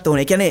දැනගෙන ඉන්නත්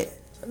ඕනේ. ඒ කියන්නේ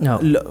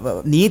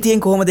නීතියෙන්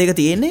කොහොමද ඒක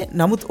තියෙන්නේ?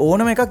 නමුත්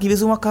ඕනම එකක්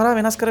කිවිසුමක් කරා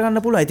වෙනස්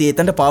කරගන්න පුළුවන්. ඉතින්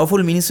එතනට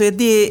පවර්ෆුල් මිනිස්සු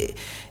එද්දී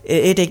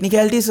ඒ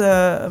ටෙක්නිකැලිටිස්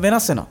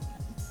වෙනස් වෙනවා.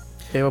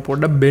 ඒව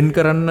පොඩ්ඩක් බෙන්ඩ්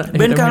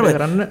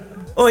කරන්න.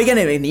 ඔය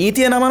කියන්නේ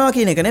නීතිය නමනවා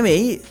කියන එක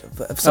නෙමෙයි.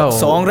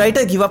 සෝංග්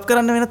රයිටර් ගිව් අප්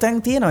කරන්න වෙන තැන්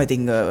තියෙනවා.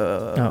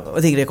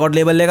 ඉතින් රෙකෝඩ්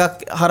ලේබල්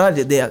එකක් හරහා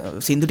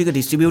සින්දු ටික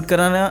ඩිස්ට්‍රිබියුට්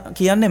කරන්න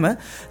කියන්නෙම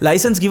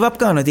ලයිසන්ස් ගිව් අප්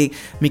කරනවා. ඉතින්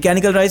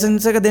මෙකැනිකල්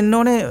ලයිසන්ස් එක දෙන්න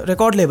ඕනේ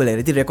රෙකෝඩ් ලේබල්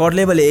එකට. ඉතින් රෙකෝඩ්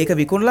ලේබල් ඒක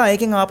විකුණලා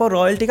ඒකෙන් ආපහු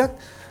රොයල්ටි ටිකක්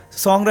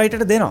සෝංග්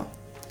රයිටර්ට දෙනවා.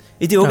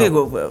 ඉතින් ඕකේ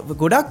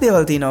ගොඩක්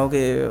දේවල් තියෙනවා.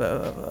 ඕකේ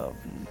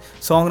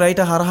සෝංග්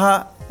රයිටර් හරහා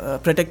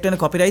ප්‍රොටෙක්ට්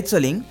වෙන කොපිරයිට්ස්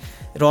වලින්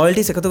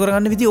රොයල්ටිස් එකතු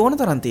කරගන්න විදි ඕන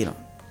තරම් තියෙනවා.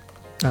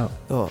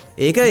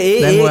 ඒක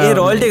ඒ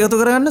රොයල්ටි එකතු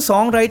කරගන්න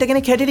සෝංග් රයිටර්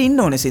කෙනෙක් හැටියට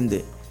ඉන්න ඕනේ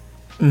සින්දුවේ.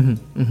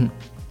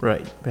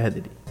 රයිට්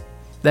පැහැදිලි.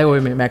 දැන්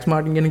ඔය මේ මැක්ස්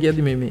මාටින් ගැන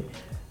කියද්දි මේ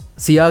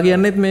සියා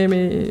කියන්නෙත්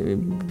මේ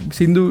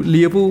සින්දු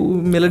ලියපු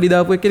මෙලඩි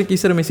දාපු එක්කෙනෙක්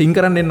ඉස්සර මේ සින්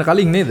කරන්න එන්න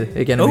කලින් නේද?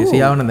 ඒ කියන්නේ මේ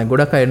සියාව නම් දැන්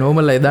ගොඩක් අය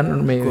නෝමල් අය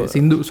දන්න මේ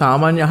සින්දු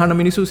සාමාන්‍ය අහන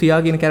මිනිස්සු සියා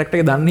කියන කැරක්ටර්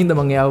එක දන්න හින්දා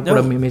මම එයාව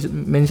පොඩ්ඩක් මේ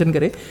මෙන්ෂන්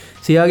කරේ.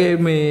 සියාගේ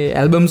මේ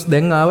ඇල්බම්ස්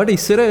දැන් ආවට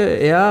ඉස්සර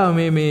එයා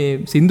මේ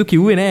සින්දු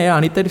කිව්වේ නෑ. එයා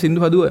අනිත් අයට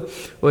සින්දු හදුවා.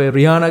 ඔය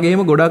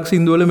රිහානාගේම ගොඩක්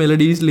සින්දු වල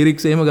මෙලඩීස්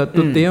ලිරික්ස් එහෙම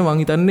ගත්තොත් එහෙම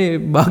මං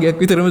හිතන්නේ භාගයක්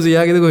විතරම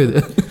සියාගේද කොහෙද?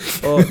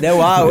 ඔව් දැන්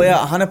ඔය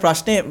අහන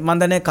ප්‍රශ්නේ මම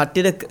දන්නේ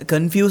කට්ටියට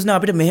කන්ෆියුස් න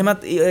අපිට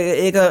මෙහෙමත්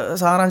ඒක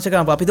සාරාංශ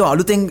කරන්න අපි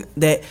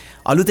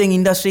අලුතෙන්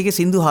ඉන්ඩස්ට්‍රියක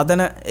සින්දු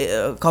හදන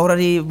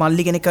කවුරරි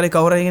මල්ලි කෙනෙක් කරේ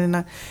කවුරරි කෙනෙක්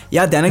නම්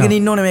යා දැනගෙන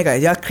ඉන්න ඕනේ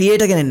මේකයි. යා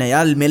ක්‍රියේටර් කෙනෙක් නෑ.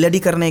 යා මෙලඩි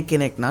කරන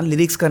කෙනෙක් නම්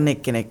ලිරික්ස් කරන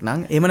කෙනෙක්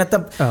නම් එහෙම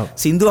නැත්නම්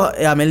සින්දු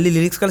යා මෙලඩි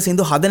ලිරික්ස් කරලා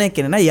සින්දු හදන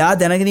කෙනෙක් නෑ. යා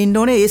දැනගෙන ඉන්න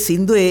ඕනේ ඒ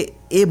සින්දු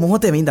ඒ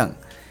මොහොතේම ඉඳන්.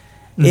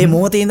 ඒ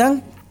මොහොතේ ඉඳන්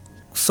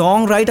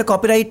සෝංග් රයිටර්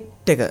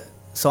කොපිරයිට් එක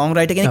සෝංග්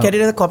රයිටර් කෙනෙක්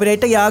හැටියට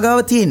කොපිරයිට් එක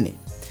යාගාව තියෙන්නේ.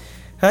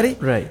 හරි?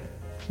 රයිට්.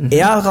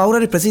 එයා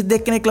කවුරුරි ප්‍රසිද්ධ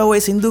එක්කෙනෙක් ලව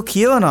ඔය සින්දු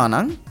කියවනවා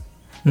නම්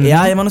එයා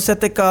ඒ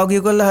මනුස්සයත් එක්ක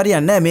ආගියු කරලා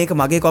හරියන්නේ නැහැ. මේක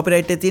මගේ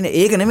කොපිරයිට් එකේ තියෙන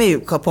ඒක නෙමෙයි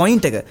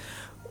පොයින්ට් එක.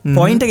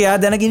 පොයින්ට් එක එයා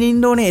දැනගෙන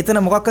ඉන්න ඕනේ. එතන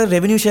මොකක් හරි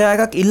රෙවෙනියු ෂෙයා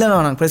එකක්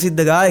ඉල්ලනවා නම්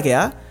ප්‍රසිද්ධ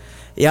ගායකයා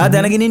එයා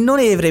දැනගෙන ඉන්න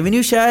ඕනේ. ඒ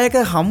රෙවෙනියු ෂෙයා එක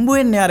හම්බ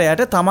වෙන්නේ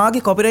අරයට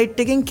තමාගේ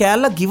කොපිරයිට් එකෙන්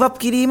කෑල්ල ගිව් අප්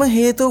කිරීම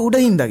හේතුව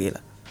උඩින්ද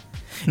කියලා.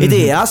 ඉතින්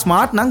එයා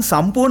ස්මාර්ට් නම්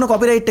සම්පූර්ණ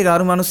කොපිරයිට් එක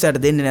අර මනුස්සයාට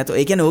දෙන්නේ නැතෝ.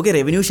 ඒ කියන්නේ ඕකේ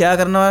රෙවෙනියු ෂෙයා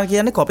කරනවා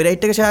කියන්නේ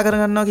කොපිරයිට් එක ෂෙයා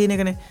කරගන්නවා කියන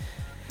එකනේ.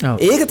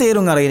 ඒක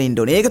තේරුම් අරගෙන ඉන්න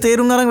ඕනේ. ඒක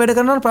තේරුම් අරන් වැඩ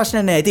කරනවට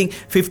ප්‍රශ්න නැහැ. ඉතින්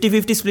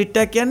 50-50 ස්ප්ලිට්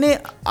එකක් කියන්නේ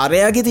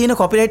අරයාගේ තියෙන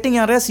කොපිරයිට්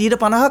එකෙන් අරයා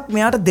 50%ක්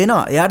මෙයාට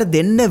දෙනවා. එයාට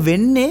දෙන්න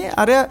වෙන්නේ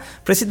අරයා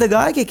ප්‍රසිද්ධ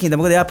ගායකයෙක් හින්දා.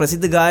 මොකද එයා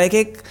ප්‍රසිද්ධ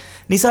ගායකයෙක්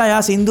නිසා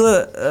එයා සින්දුව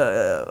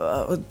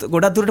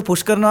ගොඩක් දුරට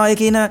පුෂ් කරනවා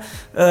කියන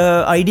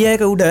අයිඩියා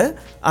එක උඩ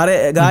අර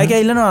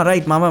ගායකයා ඉල්ලනවා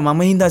රයිට්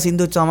මම හින්දා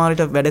සින්දුව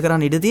සමහරට වැඩ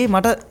කරන්න ඉඩදී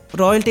මට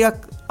රොයල්ටි එකක්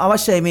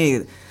අවශ්‍යයි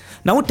මේ.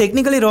 නමුත්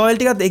ටෙක්නිකලි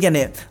රොයල්ටි එකක් ඒ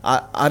කියන්නේ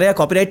අරයා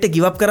කොපිරයිට් එක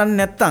ගිව් අප් කරන්නේ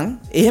නැත්නම්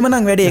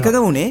එහෙමනම් වැඩේ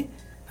එකග වුණේ.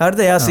 හරිද?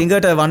 එයා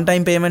සිංගර්ට වන්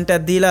ටයිම් පේමන්ට්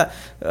එකක් දීලා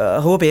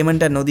හෝ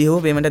පේමන්ට් එකක් නොදී හෝ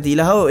පේමන්ට් එකක්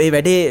දීලා හෝ ඒ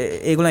වැඩේ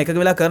ඒගොල්ලෝ එකග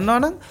වෙලා කරනවා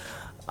නම්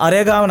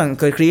අරයා ගාව නම්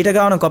ක්‍රියේටර්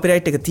ගාව නම්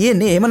කොපිරයිට් එක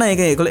තියෙන්නේ. එහෙමනම්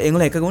ඒක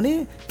ඒගොල්ලෝ එකග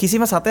වුණේ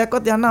කිසිම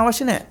සතයක්වත් යන්න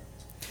අවශ්‍ය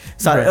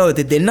නැහැ. ඔව්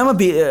දෙන්නම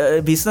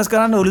බිස්නස්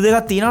කරන්න උළු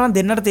දෙකක් තියෙනවා නම්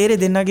දෙන්නට තේරෙයි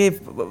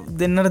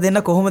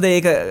දෙන්න කොහොමද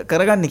ඒක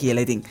කරගන්නේ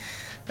කියලා. ඉතින්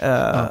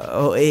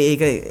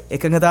ඒක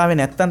එකඟතාවය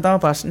නැත්තම්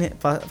තමයි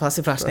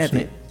පස්සේ ප්‍රශ්නේ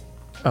ඇති.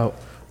 ඔව්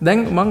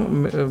දැන් මම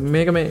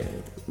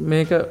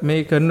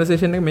මේ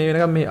කන්වර්සේෂන් එක මේ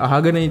වෙනකම් මේ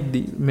අහගෙන ඉද්දි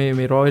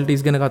මේ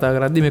රොයල්ටිස් ගැන කතා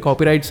කරද්දි මේ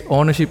කොපිරයිට්ස්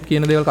ඕනර්ෂිප්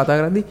කියන දේවල් කතා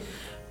කරද්දි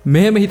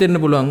මෙහෙම හිතෙන්න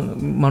පුළුවන්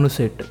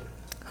මනුස්සයෙක්ට.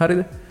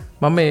 හරිද?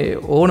 මම මේ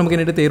ඕනම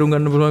කෙනෙක්ට තේරුම්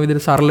ගන්න පුළුවන්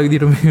විදිහට සරල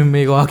විදිහට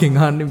මේක වාක්‍යයෙන්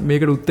අහන්නේ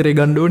මේකට උත්තරේ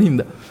ගන්න ඕන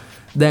හින්දා.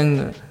 දැන්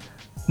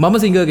මම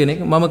සිංග කෙනෙක්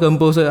මම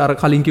කම්පෝස අර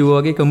කලින්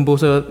කිව්වාගේ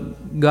කම්පෝස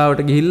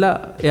ගාවට ගිහිල්ලා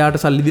එයාට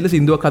සල්ලි දීලා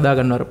සින්දුවක්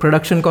හදාගන්නවා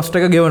ප්‍රොඩක්ෂන් කොස්ට්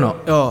එක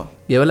ගෙවනවා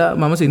ගෙවලා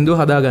මම සින්දුව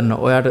හදාගන්නවා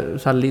ඔයාට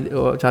සල්ලි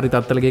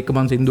චරිතත්තලගේ එක්ක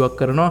මම සින්දුවක්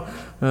කරනවා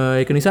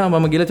ඒක නිසා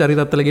මම ගිහලා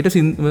චරිතත්තලගෙට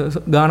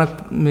ගානක්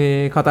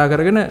මේ කතා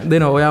කරගෙන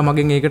දෙනවා ඔයා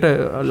මගෙන් ඒකට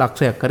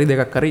ලක්ෂයක් හරි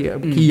දෙකක් හරි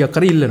කීයක්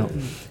හරි ඉල්ලනවා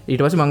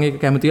ඊට පස්සේ මම ඒක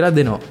කැමතිලා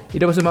දෙනවා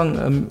ඊට පස්සේ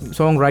මම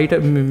සෝංග් රයිටර්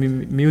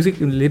මියුසික්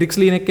ලිරික්ස්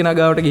ලියන එක්කෙනා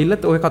ගාවට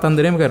ගිහිල්ලත් ඔය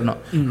කතන්දරේම කරනවා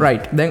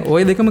රයිට් දැන්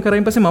ඔය දෙකම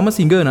කරයින් පස්සේ මම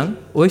සිංගර් නම්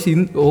ඔය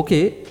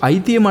ඕකේ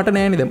අයිතිය මට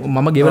නෑනේ දැන්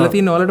මම ගෙවලා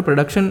තියෙන ඔයාලට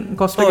ප්‍රොඩක්ෂන්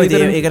කොස්ට් එක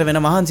විතර ඒකට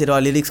වෙන මහන්සියට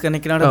ඔයා ලිරික්ස්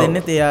කරන කෙනාට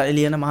දෙන්නෙත් එයා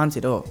එළියන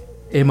මහන්සියට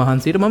ඒ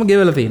මහන්සියට මම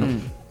ගෙවලා තියෙනවා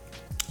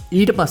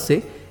ඊට පස්සේ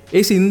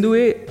ඒ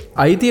සින්දුවේ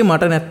අයිතිය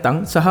මට නැත්තම්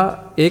සහ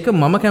ඒක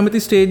මම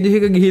කැමති ස්ටේජ්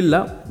එකක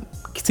ගිහිල්ලා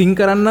සිං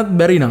කරන්නත්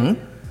බැරි නම්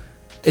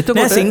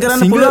එතකොට සිං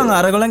කරන්න පුළුවන්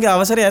අරගොල්ලන්ගේ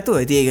අවසරය ඇතුව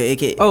ඉතින්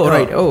ඒකේ ඔව්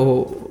රයිට් ඔව්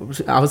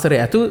අවසරය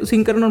ඇතු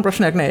සිං කරන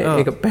ප්‍රශ්නයක් නෑ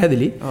ඒක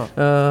පැහැදිලි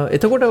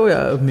එතකොට ඔය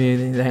මේ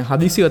දැන්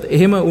හදිසියවත්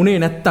එහෙම උනේ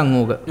නැත්තම්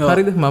ඕක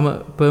හරිද මම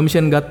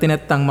පර්මිෂන් ගත්තේ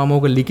නැත්තම් මම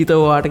ඕක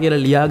ලිඛිතව වාට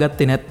කියලා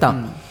ලියාගත්තේ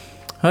නැත්තම්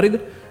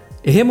හරිද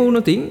එහෙම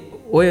වුණොතින්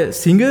ඔය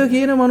සිංගර්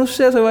කියන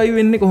මනුස්සයා සර්වයිව්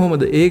වෙන්නේ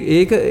කොහොමද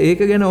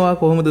ඒක ගැන ඔයා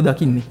කොහොමද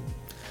දකින්නේ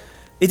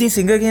ඉතින්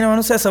සිංගර් කියන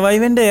මනුස්සයා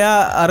සර්වයිව් වෙන්න එයා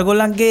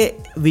අරගොල්ලන්ගේ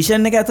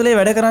විෂන් එක ඇතුලේ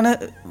වැඩ කරන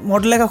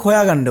මොඩල් එකක්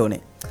හොයාගන්න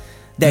ඕනේ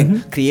දැන්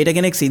ක්‍රියේටර්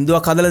කෙනෙක්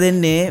සින්දුවක් හදලා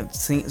දෙන්නේ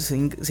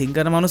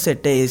සිංගර්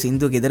මනුස්සෙට ඒ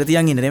සින්දුව ගෙදර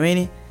තියන් ඉන්න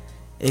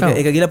නෙමෙයිනේ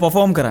ඒක ගිහලා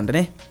පර්ෆෝම්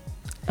කරන්නනේ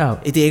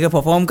ඉතින් ඒක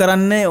පර්ෆෝම්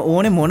කරන්න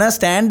ඕනේ මොන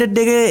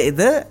ස්ටෑන්ඩඩ්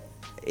එකේද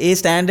ඒ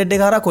ස්ටෑන්ඩඩ්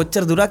එක හරහා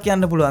කොච්චර දුරක්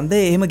යන්න පුළුවන්ද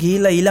එහෙම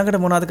ගිහිල්ලා ඊළඟට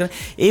මොනවද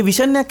කරන්නේ ඒ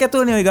විෂන් එකක්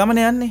ඇතුළේනේ ඔය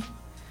ගමන යන්නේ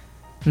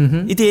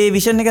ඉතින් ඒ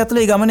විෂන් එක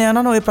ඇතුළේ ගමන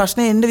යනවනේ ඔය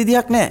ප්‍රශ්නේ එන්න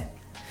විදියක් නැහැ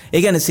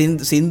ඒ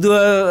කියන්නේ සින්දුව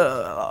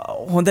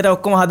හොඳට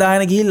ඔක්කොම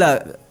හදාගෙන ගිහිල්ලා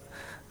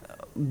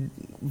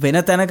වෙන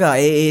තැනක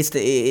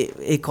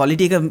ඒ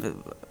ක්වොලිටි එක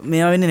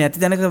මේවා වෙන්නේ නැති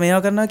තැනක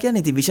මේවා කරනවා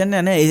කියන්නේ ඉතින් විෂන්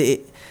එක නැහැ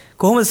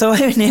කොහොමද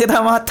සර්වයිව් වෙන්නේ ඒක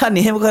තමයි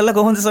මාත්තන්නේ එහෙම කරලා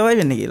කොහොමද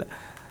සර්වයිව් වෙන්නේ කියලා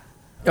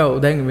ඔව්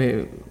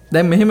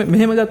දැන්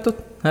මෙහෙම ගත්තොත්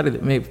හරිද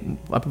මේ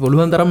අපි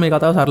පුළුවන් තරම් මේ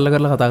කතාව සරල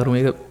කරලා කතා කරමු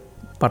මේක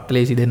පට්ට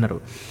ලේසි දෙන්නට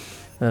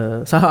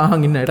සහ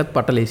අහන් ඉන්න අයටත්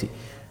පට්ට ලේසි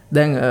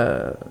දැන්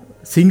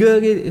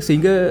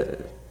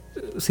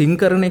සිං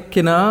කරන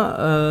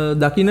එක්කෙනා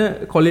දකින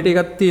ක්වොලිටි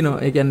එකක්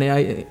තියෙනවා ඒ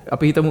කියන්නේ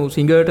අපි හිතමු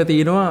සිංගර්ට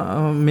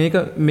තියෙනවා මේක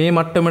මේ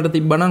මට්ටමට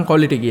තිබ්බනම්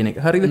ක්වොලිටි කියන එක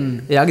හරිද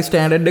එයාගේ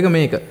ස්ටෑන්ඩඩ් එක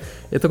මේක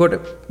එතකොට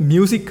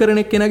මියුසික්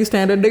කරන එක්කෙනාගේ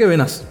ස්ටෑන්ඩඩ් එක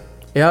වෙනස්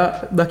එයා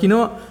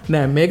දකිනවා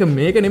නෑ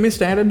මේක නෙමෙයි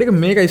ස්ටෑන්ඩඩ් එක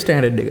මේකයි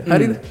ස්ටෑන්ඩඩ් එක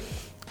හරිද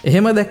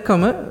එහෙම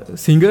දැක්කම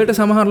සිංගර්ට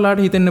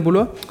සමහරලාට හිතෙන්න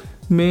පුළුවන්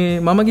මේ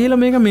මම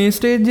කියලා මේක මේ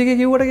ස්ටේජ් එකේ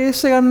කිව්වට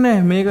කේස් එකක් නෑ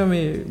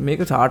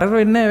මේක චාටර්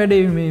වෙන්නේ නෑ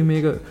වැඩේ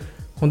මේක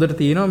හොඳට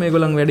තියෙනවා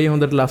මේගොල්ලන් වැඩේ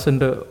හොඳට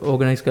ලස්සනට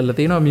ඕගනයිස් කරලා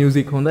තියෙනවා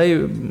මියුසික් හොඳයි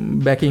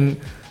බෑකින්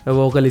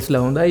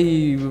වෝකලිස්ලා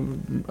හොඳයි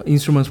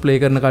ඉන්ස්ට්‍රුමන්ට්ස් ප්ලේ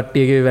කරන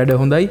කට්ටියගේ වැඩ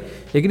හොඳයි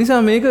ඒක නිසා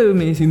මේක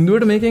මේ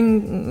සින්දුවට මේකෙන්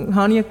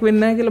හානියක්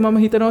වෙන්නේ නැහැ කියලා මම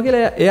හිතනවා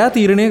කියලා එයා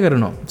තීරණය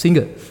කරනවා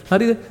සිංගර්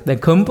හරිද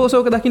දැන් කම්පෝසර්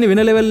එක දකින්නේ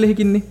වෙන ලෙවල්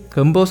එකකින්නේ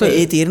කම්පෝසර්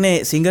ඒ තීරණේ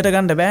සිංගර්ට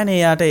ගන්න බෑනේ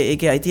එයාට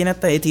ඒකේ අයිතිය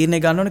නැත්තම් ඒ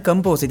තීරණේ ගන්න ඕනේ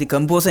කම්පෝසර් ඉතින්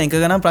කම්පෝසර් එක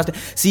ගණන් ප්‍රශ්න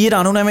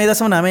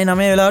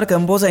 99.99 වෙලාවට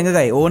කම්පෝසර්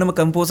එකයි ඕනම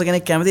කම්පෝසර්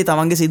කෙනෙක් කැමති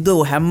තමන්ගේ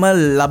සිද්දුව හැම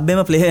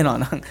ලබ්බෙම ප්ලේ වෙනවා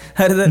නම්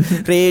හරිද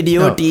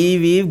රේඩියෝ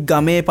ටීවී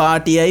ගමේ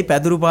පාටියයි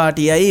පැදුරු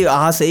පාටියයි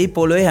අහසෙයි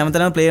පොළොවේ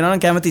හැමතැනම ප්ලේ වෙනවා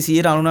නම් කැමති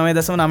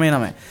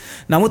 99.99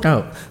 නමුත්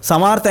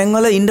සමහර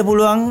තැන්වල ඉන්න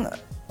පුළුවන්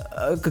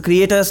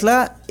ක්‍රියේටර්ස්ලා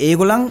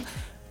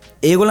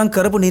ඒගොල්ලන්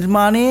කරපු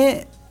නිර්මාණයේ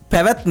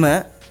පැවැත්ම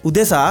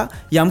උදෙසා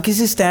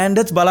යම්කිසි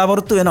ස්ටෑන්ඩඩ්ස්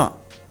බලාපොරොත්තු වෙනවා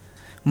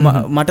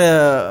මට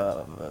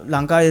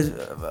ලංකාවේ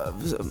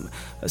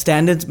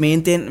ස්ටෑන්ඩඩ්ස්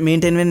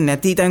මේන්ටේන් වෙන්නේ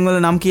නැති තැන්වල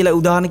නම් කියලා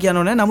උදාහරණ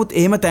කියන්න ඕනේ නමුත්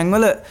එහෙම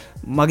තැන්වල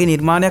මගේ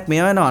නිර්මාණයක්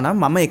මේ වෙනවා නම්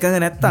මම එකඟ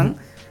නැත්තම්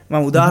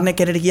මම උදාහරණයක්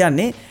හැටියට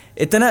කියන්නේ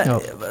එතන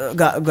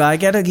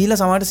ගායකයාට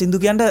ගිහිල්ලා සමහරට සින්දු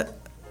කියන්න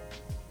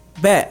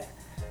බෑ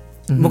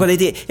මොකද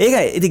ඒක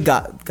ඉතින්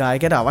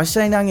ගායකයාට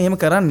අවශ්‍යයි නම් එහෙම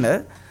කරන්න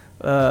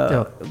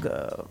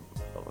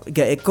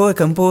එක්කෝ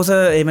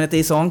කම්පෝසර් එහෙම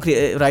නැත්නම් සෝංග්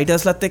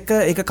රයිටර්ස්ලත් එක්ක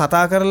ඒක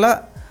කතා කරලා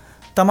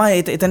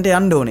තමයි එතනට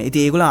යන්න ඕනේ.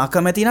 ඉතින් ඒගොල්ලෝ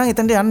අකමැති නම්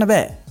එතනට යන්න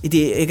බෑ.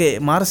 ඉතින්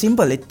ඒක මාර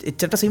සිම්පල්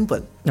එච්චරට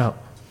සිම්පල්. ඔව්.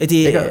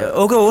 ඉතින්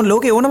ඕක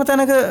ලෝකේ ඕනම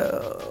තැනක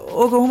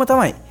ඕක කොහොම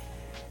තමයි.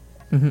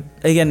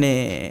 ඒ කියන්නේ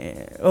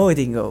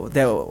ඉතින්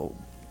දැන්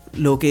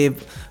ලෝකේ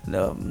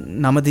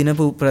නම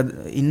දිනපු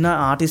ඉන්න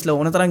ආටිස්ලා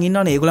ඕන තරම්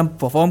ඉන්නවනේ. ඒගොල්ලන්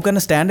පර්ෆෝම් කරන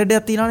ස්ටෑන්ඩඩ්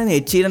එකක් තියෙනවනේ.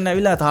 එච් ෂීරන්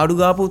ඇවිල්ලා තාඩු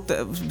ගාපු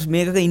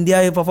මේකක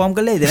ඉන්දියාවේ පර්ෆෝම්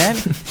කළේ ඉතින්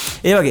නෑනේ.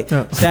 ඒ වගේ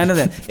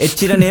ස්ටෑන්ඩඩ් එක. එච්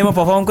ෂීරන් එහෙම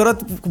පර්ෆෝම්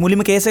කරොත්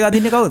මුලින්ම කේස් එක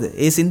අදින්නේ කවුද?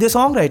 ඒ සින්දුවේ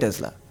සෝංග්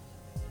රයිටර්ස්ලා.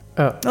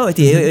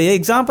 ඉතින් ඒ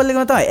එක්සාම්පල්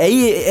එකම තමයි.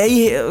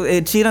 ඇයි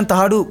එච් ෂීරන්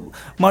තාඩු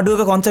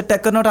මඩුවක කොන්සර්ට්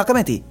එකක් කරනවට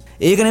අකමැති?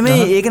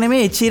 ඒක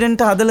නෙමෙයි එච්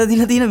ෂීරන්ට හදලා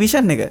දීලා තියෙන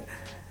විෂන් එක.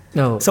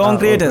 සෝංග්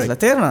ක්‍රියේටර්ස්ලා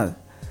තේරුණාද?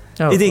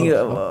 ඉතින්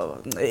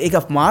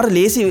ඒක මාර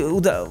ලේසි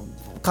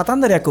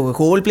කතන්දරයක් ඕක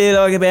කෝල්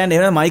ප්ලේලා වගේ බෑන්ඩ්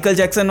එහෙම මයිකල්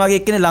ජැක්සන්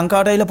වගේ එක්කෙනෙක්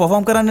ලංකාවට ඇවිල්ලා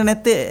පර්ෆෝම් කරන්න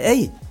නැත්තේ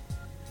ඇයි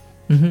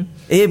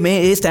ඒ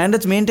මේ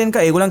ස්ටන්ඩ් මේන්ටෙන්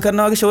ඒගුලන්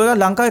කරනවාගේ ශෝය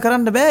ලංකාව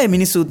කරන්න බෑ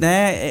මිනිස්සුත්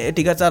නෑ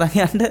ටිකට්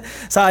අරන්යන්ට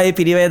සාය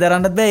පිරිවේ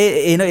දරන්නත් බෑ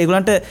ඒන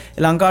ඒගුලන්ට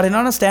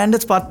ලංකාරන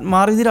ස්ටන්ඩ් පත්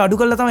මාරිදිර අඩු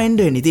කල තම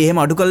එන්ඩ නිති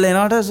ඒම අඩු කල්ල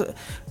නට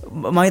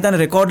මහිතන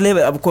රෙකෝඩ්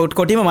ලේ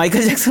කොටීම මයික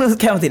ජක්සන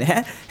කැමති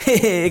නෑ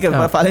ඒක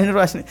පලන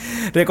ප්‍රශ්න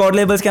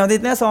රෙකෝඩ් ලේබස්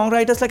කැමතිත් නෑ සෝන්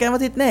රයිටස්ල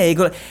කැමතිත් නෑ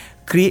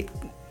ඒ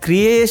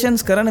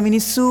ක්‍රියේෂන්ස් කරන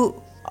මිනිස්සු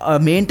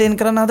මේන්ටෙන්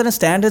කරන්න අදන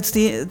ස්ටන්ඩඩ්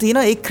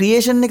තියන ඒ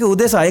ක්‍රියේෂන් එක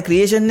උදෙසාය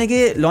ක්‍රියේෂන් එක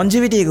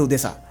ලොන්ජිවිටිය එක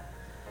උදෙසා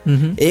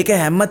ඒක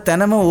හැම්ම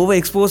තැනම ඕව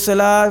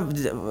එක්ස්පෝස්සලා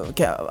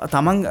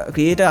තමන්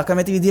ක්‍රියට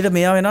අකමැති විදිට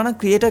මෙයා වෙනන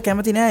ක්‍රියට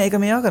කැමති නෑ ඒක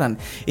මෙයා කරන්න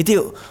ඉති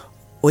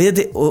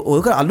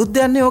ඔයක අලුත්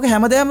දෙයන්නේ ඕක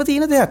හැමදෑම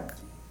තියෙන දෙයක්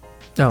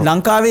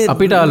ලංකාවේ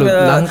අපිට අලු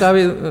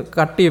ලංකාවේ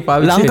කට්ටිය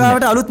පාවිච්චි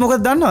ලංකාවට අලුත්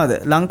මොකද දන්නවද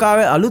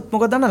ලංකාවේ අලුත්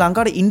මොකද දන්න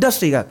ලංකාවට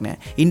ඉන්ඩස්ට්‍රි එකක්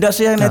නෑ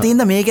ඉන්ඩස්ට්‍රියක් නැති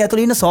හින්දා මේක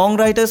ඇතුළේ ඉන්න සෝංග්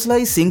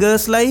රයිටර්ස්ලයි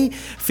සිංගර්ස්ලයි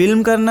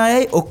ෆිල්ම් කරන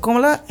අයයි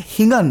ඔක්කොමලා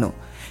හිඟන්නෝ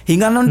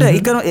හිඟන්නොන්ට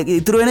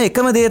ඉතුරු වෙන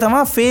එකම දේ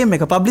තමා ෆේම්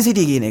එක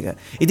පබ්ලිසිටි කියන එක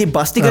ඉතින්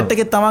බස් ටිකට්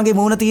එකේ තමන්ගේ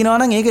මූණ තියනවා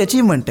නම් ඒක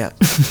අචීව්මන්ට්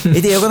එකක්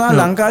ඉතින් ඒක තමයි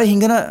ලංකාවේ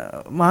හිඟන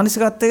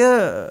මානසිකත්වයක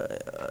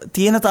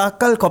තියෙන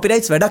තාක්කල්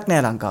කොපිරයිට්ස් වැඩක්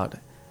නෑ ලංකාවට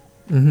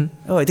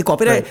ඉති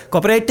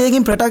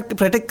කොපරයිට්යකින්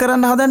ප්‍රටෙක්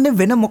කරන්න හදන්නේ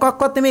වෙන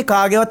මොකක්වත් මේ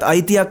කාගවත්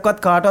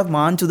අයිතියක්වත් කාටවත්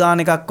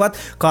මාංචුදාන එකක්වත්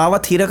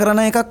කාවත් හිර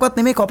කරන එකක්වත්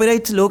මේ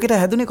කොපිරයිට් ලෝකට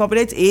හැදුනේ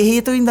කොපිරයිට් ඒ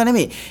හේතුවින්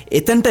දනෙමේ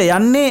එතන්ට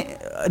යන්නේ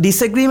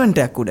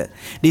ඩිස්ඇග්‍රීමන්ටයක් උඩ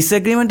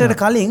ඩිස්ඇග්‍රීමන්ටට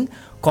කලින්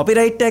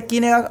කොපිරයිට්ටයක්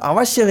කියන එකක්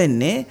අවශ්‍ය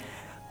වෙන්නේ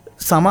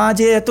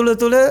සමාජය ඇතුළ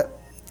තුළ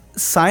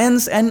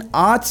සයන්ස් ඇන්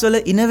ආර්ට්ස්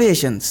වල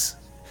ඉනවේෂන්ස්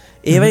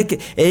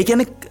ඒවයි ඒ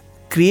කියන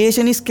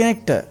ක්‍රියේෂනිස්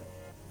කෙනෙක්ට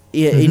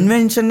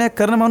ඉන්වෙන්ෂන්යක්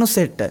කරන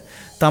මනුස්සෙට්ට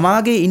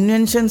තමාගේ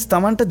ඉන්වෙන්ෂන්ස්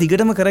තමන්ට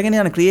දිගටම කරගෙන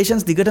යන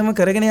ක්‍රියේෂන්ස් දිගටම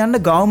කරගෙන යන්න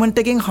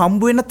ගවර්න්මන්ට් එකෙන්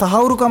හම්බ වෙන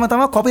තහවුරුකම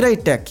තමයි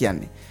කොපිරයිට් එකක්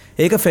කියන්නේ.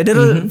 ඒක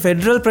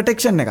ෆෙඩරල්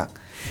ප්‍රොටෙක්ෂන් එකක්.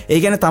 ඒ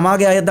කියන්නේ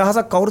තමාගේ අය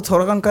දහසක් කවුරුත්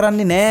හොරකම්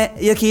කරන්නේ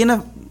නැහැ කියන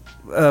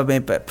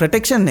මේ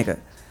ප්‍රොටෙක්ෂන් එක.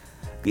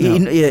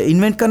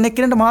 ඉන්වෙන්ට් කරන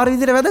එක්කෙනාට මාර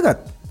විදිහට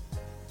වැදගත්.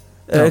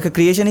 ඒක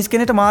ක්‍රියේෂනිස්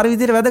කෙනෙක්ට මාර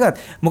විදිහට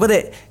වැදගත්. මොකද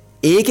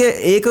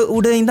ඒක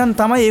උඩ ඉඳන්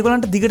තමයි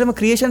ඒගොල්ලන්ට දිගටම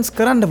ක්‍රියේෂන්ස්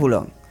කරන්න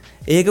පුළුවන්.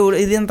 ඒක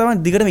ඉතින්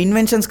තමයි දිගටම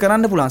ඉන්වෙන්ෂන්ස්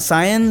කරන්න පුළුවන්.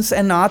 සයන්ස්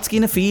ඇන්ඩ් ආර්ට්ස්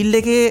කියන ෆීල්ඩ්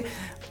එකේ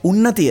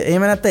උන්නතිය.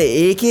 එහෙම නැත්නම්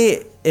ඒකේ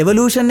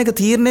එවලූෂන් එක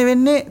තීරණය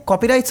වෙන්නේ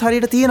කොපිරයිට්ස්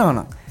හරියට තියෙනවා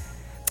නම්.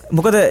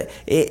 මොකද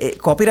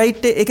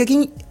කොපිරයිට්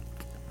එකකින්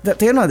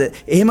තේරෙනවද?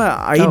 එහෙම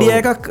අයිඩියා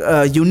එකක්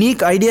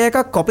යුනික් අයිඩියා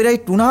එකක්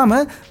කොපිරයිට් වුණාම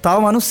තව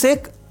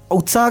මිනිස්සෙක්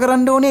උත්සාහ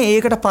කරන්න ඕනේ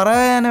ඒකට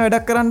පරායන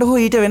වැඩක් කරන්න හෝ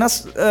ඊට වෙනස්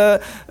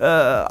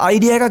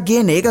අයිඩියා එකක්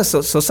ගේන්න. ඒක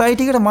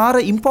සොසයිටි එකට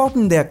මාර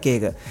ඉම්පෝටන්ට් දෙයක්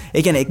ඒක.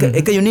 ඒ කියන්නේ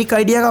එක යුනික්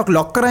අයිඩියා එකක්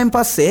ලොක් කරායින්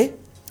පස්සේ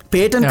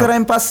පේටන්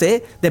කරයින්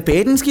පස්සේ ද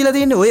පේටන්ස් කියලා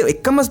තියෙන්නේ ඔය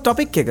එකම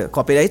ටොපික් එක.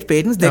 කොපිරයිට්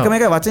පේටන්ස් දෙකම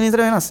එක වචන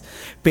විතර වෙනස්.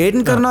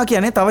 පේටන් කරනවා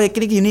කියන්නේ තව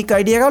එක්කෙනෙක් යුනික්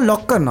අයිඩියා එකක්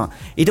ලොක් කරනවා.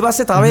 ඊට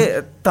පස්සේ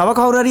තව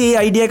කවුරු හරි ඒ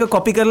අයිඩියා එක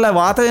කොපි කරලා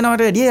වාත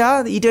වෙනවට වැඩිය යා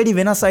ඊට වැඩි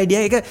වෙනස්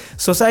අයිඩියා එක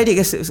සොසයිටි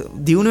එක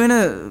දියුණු වෙන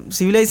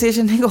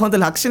සිවිලයිසේෂන් එක හොඳ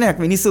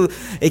ලක්ෂණයක්. මිනිස්සු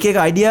එක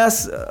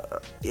අයිඩියාස්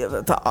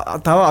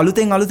තව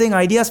අලුතෙන්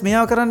අයිඩියාස්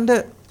මේවා කරන්න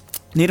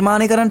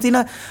නිර්මාණය කරන්න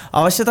තියෙන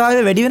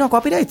අවශ්‍යතාවය වැඩි වෙනවා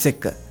කොපිරයිට්ස්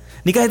එක්ක.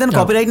 නිකන් හිතන්න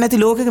කොපිරයිට් නැති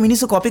ලෝකෙක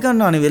මිනිස්සු කොපි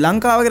කරනවා නෙවෙයි.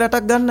 ලංකාවගේ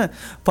රටක් ගන්න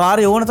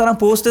පාරේ ඕන තරම්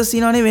පෝස්ටර්ස්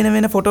තියෙනවානේ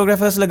වෙන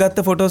ෆොටෝග්‍රැෆර්ස්ලා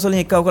ගත්ත ෆොටෝස්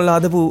වලින් එක්කව කරලා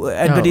හදපු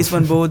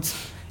ඇඩ්වර්ටයිස්මන්ට් බෝඩ්ස්.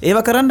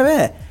 ඒවා කරන්න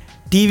බෑ.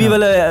 ටීවී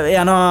වල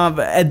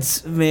යනවා ඇඩ්ස්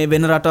මේ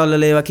වෙන රටවල්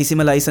වල ඒවා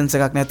කිසිම ලයිසන්ස්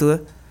එකක් නැතුව.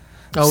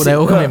 ඔව්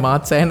දැන් ඕක මේ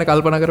මාත් සෑහෙන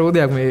කල්පනා කරපු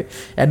දෙයක් මේ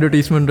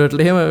ඇඩ්වර්ටයිස්මන්ට්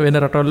වලට එහෙම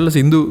වෙන රටවල් වල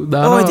සින්දු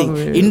දානවා.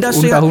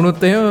 ඉන්ඩස්ට්‍රි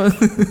අහුනොත් එහෙම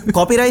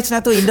කොපිරයිට්ස්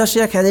නැතුව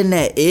ඉන්ඩස්ට්‍රියක්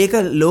හැදෙන්නේ නැහැ.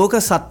 ඒක ලෝක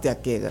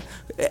සත්‍යයක් ඒක.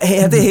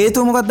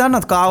 හේතුව මොකක්ද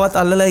දන්නවද? කාවත්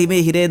අල්ලලා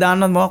මේ හිරේ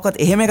දාන්නත් මොකක්වත්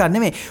එහෙම එකක්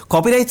නෙමෙයි.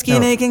 කොපිරයිට්ස්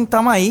කියන එකෙන්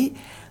තමයි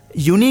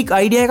යුනික්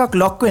අයිඩියා එකක්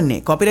ලොක්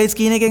වෙන්නේ. කොපිරයිට්ස්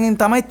කියන එකෙන්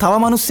තමයි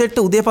තව මිනිස්සෙක්ට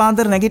උදේ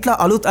පාන්දර නැගිටලා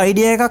අලුත්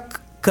අයිඩියා එකක්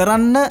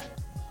කරන්න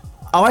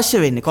අවශ්‍ය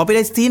වෙන්නේ.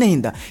 කොපිරයිට්ස් තියෙන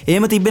හින්දා.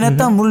 එහෙම තිබ්බේ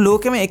නැත්නම් මුළු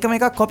ලෝකෙම එකම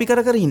එකක් කොපි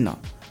කර ඉන්නවා.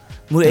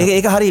 මුළු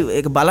ඒක හරි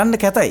ඒක බලන්න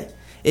කැතයි.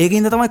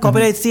 ඒකින්ද තමයි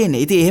කොපිරයිට්ස්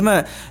තියෙන්නේ. ඉතින් එහෙම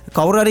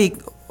කවුරු හරි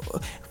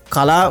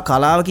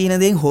කලාව කියන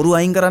දේෙන් හොරු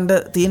අයින් කරන්න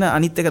තියෙන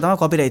අනිත් එක තමයි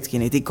කොපිරයිට්ස්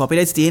කියන්නේ. ඉතින්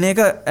කොපිරයිට්ස් තියෙන එක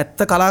ඇත්ත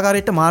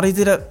කලාකාරයෙක්ට මාර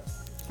විදිහට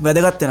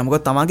වැදගත් වෙනවා.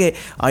 මොකද තමන්ගේ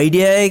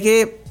අයිඩියා එකේ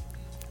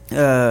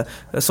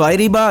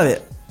ස්වෛරීභාවය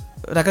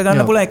රැක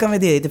ගන්න පුළුවන් එකම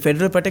දේ. ඉතින්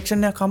ෆෙඩරල්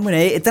ප්‍රොටෙක්ෂන් එකක් හම්බ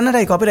වෙනවා.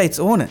 එතනටයි කොපිරයිට්ස්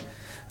ඕන.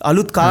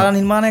 අලුත් කලා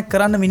නිර්මාණයක්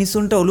කරන්න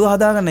මිනිස්සුන්ට ඔළුව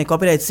හදාගන්නයි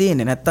කොපිරයිට්ස්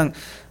තියෙන්නේ. නැත්තම්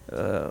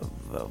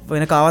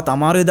වෙන කාවත්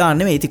අමාරුවේ දාන්න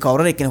නෙමෙයි. ඉතින්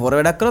කවුරු හරි කෙනෙක් හොර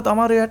වැඩක් කරොත්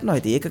අමාරුවේ යටනවා.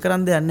 ඉතින් ඒක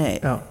කරන්න දෙයක්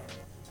නැහැ.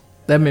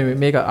 දැන්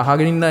මේක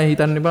අහගෙන ඉන්න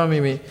හිතන්න එපා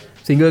මේ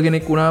සිංගර්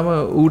කෙනෙක් වුණාම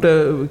ඌට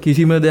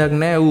කිසිම දෙයක්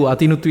නැහැ. ඌ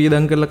අතිනුත්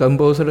වියදම් කරලා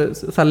කම්පෝසර්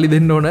සල්ලි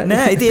දෙන්න ඕන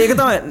නෑ. ඉතින් ඒක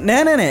තමයි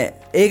නෑ.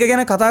 ඒක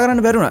ගැන කතා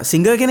කරන්න බැරුණා.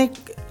 සිංගර්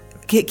කෙනෙක්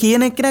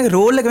කියන එක්කෙනාගේ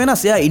රෝල් එක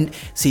වෙනස්. එයා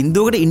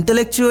සින්දුවකට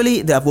ඉන්ටෙලෙක්චුවලි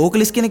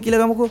වෝකලිස්ට් කෙනෙක්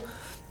කියලා ගමුකෝ.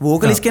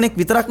 වෝකලිස්ට් කෙනෙක්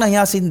විතරක් නම්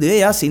එයා සින්දුවේ.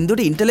 එයා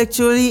සින්දුවට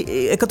ඉන්ටෙලෙක්චුවලි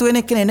එකතු වෙන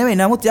එක්කෙනෙක් නෙවෙයි.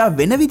 නමුත් එයා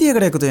වෙන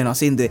විදියකට එකතු වෙනවා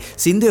සින්දුවේ.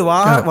 සින්දුවේ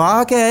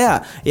වාහකයා එයා.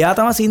 එයා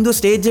තමයි සින්දුව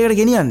ස්ටේජ් එකට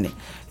ගෙනියන්නේ.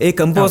 ඒ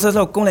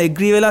කම්පෝසර්ස්ලා ඔක්කොම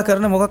එග්‍රී වෙලා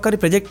කරන මොකක් හරි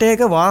ප්‍රොජෙක්ට්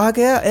එකක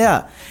වාහකයා එයා.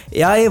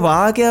 එයා ඒ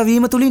වාහකයා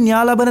වීම තුලින්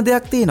න්‍යා ලබන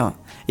දෙයක් තියෙනවා.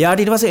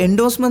 එයාට ඊට පස්සේ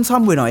එන්ඩෝස්මන්ට්ස්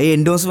හම්බ වෙනවා. ඒ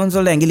එන්ඩෝස්මන්ට්ස්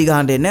වල ඇඟිලි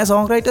ගහන්න දෙන්නේ නැහැ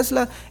සෝංග්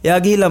රයිටර්ස්ලා. එයා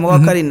ගිහිල්ලා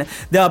මොකක් හරි ඉන්න.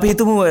 දැන් අපි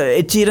හිතමු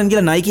එච් ෂීරන්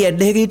කියලා Nike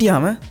ඇඩ් එකක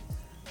හිටියාම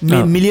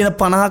මිලියන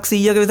 50ක්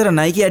 100ක විතර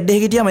Nike ඇඩ්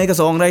එකේ හිටියම ඒක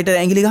song writer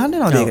ඇඟිලි ගහන්න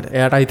යනවාද ඒකට?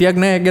 එයාට අයිතියක්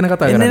නැහැ ඒක ගැන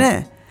කතා කරන්න. එන්නේ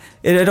නැහැ.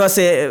 ඊට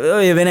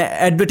පස්සේ වෙන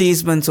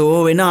ඇඩ්වර්ටයිස්මන්ට්ස්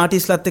වෙන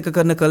ආටිස්ට්ලත් එක්ක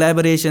කරන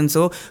කොලැබොරේෂන්ස්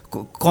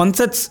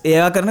කොන්සර්ට්ස්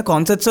එයා කරන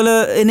කොන්සර්ට්ස් වල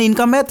එන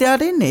ඉන්කම් එකත්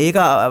එයාට එන්නේ. ඒක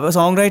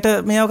song writer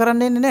මේව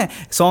කරන්න එන්නේ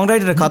නැහැ. song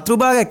writer කතරු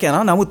භාගයක්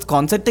යනවා. නමුත්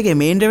කොන්සර්ට් එකේ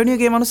මේන් රෙවෙනියු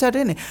එකේ මනුස්සයාට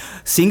එන්නේ.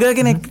 සිංගර්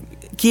කෙනෙක්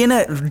කියන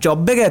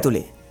ජොබ් එක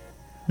ඇතුලේ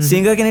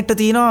සිංගර් කෙනෙක්ට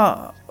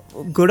තියෙනවා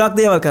ගොඩක්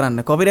දේවල් කරන්න.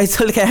 කොපිරයිට්ස්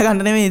වල කෑ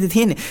ගන්න නෙමෙයි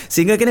තියෙන්නේ.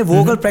 සිංගර් කෙනෙක්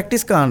වෝකල්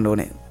ප්‍රැක්ටිස් කරන්න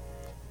ඕනේ.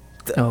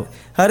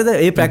 හරිද?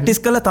 ඒ ප්‍රැක්ටිස්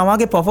කරලා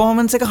තමාගේ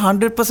පර්ෆෝමන්ස් එක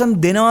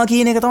 100% දෙනවා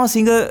කියන එක තමයි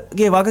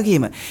සිංගර්ගේ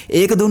වගකීම.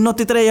 ඒක දුන්නොත්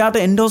විතරයි යාට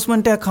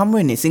එන්ඩෝස්මන්ට් එකක් හම්බ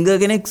වෙන්නේ. සිංගර්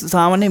කෙනෙක්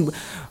සාමාන්‍යයෙන්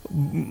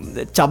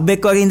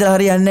චබ්බෙක් වගේ ඉඳලා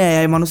හරියන්නේ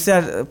නැහැ. ඒ මනුස්සයා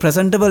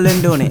ප්‍රසන්ටබල්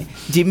වෙන්න ඕනේ.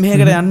 ජිම්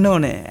එකකට යන්න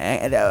ඕනේ.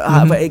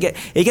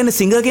 ඒ කියන්නේ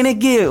සිංගර්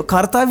කෙනෙක්ගේ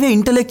කාර්යය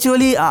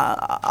ඉන්ටෙලෙක්චුවලි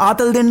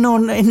ආතල් දෙන්න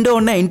එන්න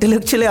ඕනේ.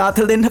 ඉන්ටෙලෙක්චුවලි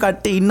ආතල් දෙන්න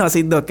කට්ටිය ඉන්නවා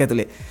සිද්දක්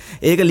ඇතුලේ.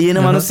 ඒක ලියන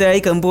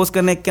මනුස්සයයි කම්පෝස්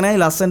කරන එක්කනයි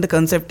ලස්සනට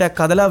කන්සෙප්ට්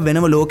එකක් හදලා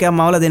වෙනම ලෝකයක්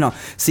මවලා දෙනවා.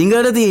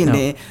 සිංගර්ට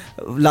තියෙන්නේ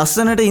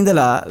ලස්සනට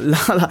ඉඳලා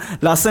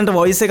ලස්සනට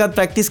වොයිස් එකත්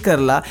ප්‍රැක්ටිස්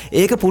කරලා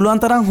ඒක පුළුවන්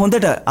තරම්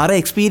හොඳට අර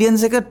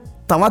එක්ස්පීරියන්ස් එක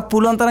තමත්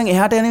පුළුවන් තරම්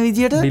එහාට යන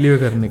විදියට ඩිලිවර්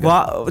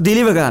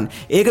කරන්න.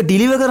 ඒක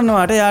ඩිලිවර්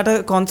කරනවාට යාට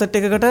කොන්සර්ට්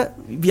එකකට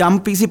යම්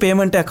පිසි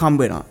පේමන්ට් එකක්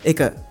හම්බ වෙනවා. ඒක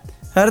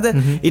හරිද?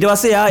 ඊට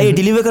පස්සේ යා ඒ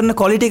ඩිලිවර් කරන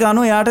ක්වොලිටි එක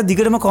අනුව යාට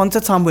දිගටම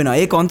කොන්සර්ට්ස් හම්බ වෙනවා.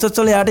 ඒ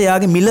කොන්සර්ට්ස් වල යාට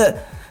යාගේ මිල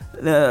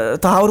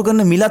තහවුරු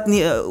කරන මිලත්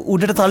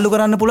උඩට තල්ලු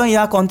කරන්න පුළුවන්.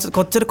 යා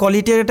කොච්චර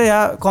ක්වොලිටි එකට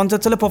යා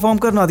කොන්සර්ට්ස් වල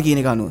පර්ෆෝම් කරනවාද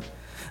කියන එක අනුව.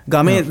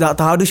 ගමේ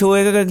තාඩු ෂෝ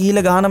එකක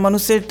ගිහිල්ලා ගහන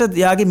මිනිස්සෙට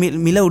යාගේ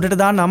මිල උඩට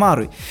දාන්න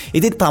අමාරුයි.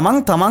 ඉතින්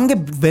තමන්ගේ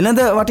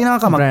වෙළඳ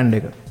වටිනාකම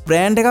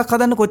බ්‍රෑන්ඩ් එකක්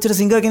හදන්න කොච්චර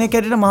සිංගර් කෙනෙක්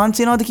හැටියට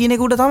මහන්සි වෙනවද කියන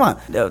එක උඩ තමයි.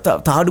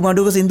 තාඩු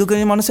මඩුවක සින්දු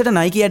කරන මිනිස්සෙට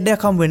Nike ඇඩ්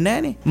එකක් හම්බ වෙන්නේ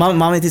නැහැ නේ.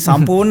 මම ඉතින්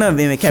සම්පූර්ණ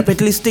මේ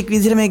කැපිටලිස්ටික්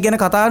විදිහට මේක ගැන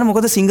කතා කරන්නේ.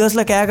 මොකද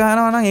සිංගර්ස්ලා කෑ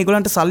ගහනවා නම්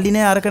ඒගොල්ලන්ට සල්ලි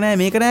නැහැ, අරක නැහැ,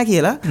 මේක නැහැ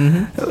කියලා.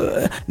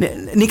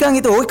 නිකන්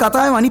හිත ওই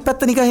කතාවේ අනිත්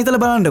පැත්ත නිකන්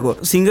හිතලා බලන්නකෝ.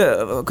 සිංගර්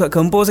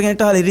කම්පෝසර්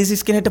කෙනෙක්ට හා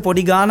ලිරිසිස් කෙනෙක්ට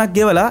පොඩි ගාණක්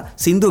ගෙවලා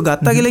සින්දු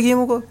ගත්තා කියලා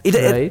කියමුකෝ.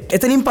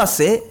 එතනින්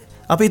පස්සේ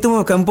අපි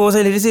හිතමු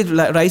කම්පෝසර් ලිරිසිස්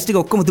රයිට්ස්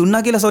ටික ඔක්කොම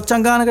දුන්නා කියලා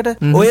සොච්චන් ගානකට.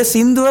 ඔය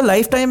සින්දුව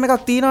ලයිෆ් ටයිම්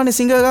එකක් තියෙනවානේ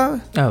සිංගර්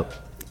ගාව. ඔව්.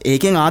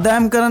 ඒකෙන්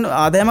ආදායමක්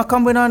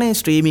හම්බ වෙනවානේ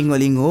ස්ට්‍රීමින්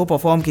වලින් හෝ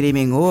පර්ෆෝම්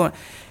කිරීමෙන් හෝ.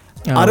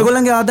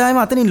 අරගොල්ලන්ගේ ආදායම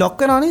අතනින් ලොක්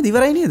වෙනවා නේද?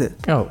 ඉවරයි නේද?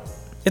 ඔව්.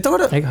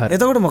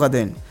 එතකොට මොකද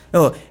වෙන්නේ?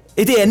 ඔව්.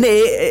 ඉතින්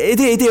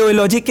ඔය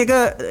ලොජික් එක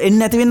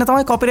එන්නේ නැති වෙන්න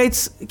තමයි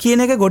කොපිරයිට්ස්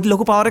කියන එක ගොඩ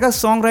ලොකු පවර් එකක්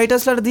සොංග්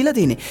රයිටර්ස්ලාට දීලා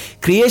තියෙන්නේ.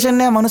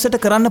 ක්‍රියේෂන් එක මනුස්සයට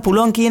කරන්න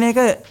පුළුවන් කියන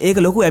එක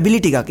ඒක ලොකු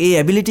ඇබිලිටි එකක්. ඒ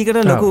ඇබිලිටි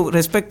එකට ලොකු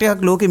රෙස්පෙක්ට්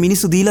එකක් ලෝකෙ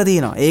මිනිස්සු දීලා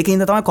තියෙනවා.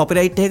 ඒකින්ද තමයි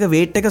කොපිරයිට් එක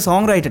වේට් එක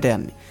සොංග් රයිටර්ට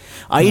යන්නේ.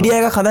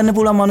 අයිඩියා එකක් හදන්න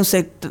පුළුවන්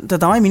මනුස්සෙක්ට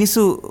තමයි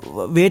මිනිස්සු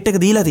වේට්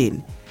එක දීලා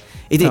තියෙන්නේ.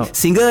 ඉතින්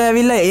සිංගර්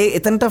ඇවිල්ලා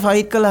එතනට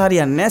ෆයිට් කළා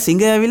හරියන්නේ නැහැ.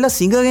 සිංගර් ඇවිල්ලා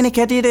සිංගර් කෙනෙක්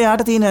හැටියට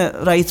යාට තියෙන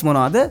රයිට්ස්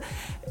මොනවද?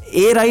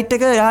 ඒ රයිට්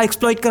එක යා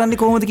එක්ස්ප්ලොයිට් කරන්නේ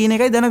කොහොමද කියන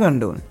එකයි දැනගන්න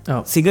ඕනේ.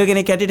 සිංගර්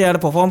කෙනෙක් හැටියට යාට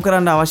පර්ෆෝම්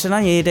කරන්න අවශ්‍ය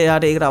නම්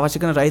යාට ඒකට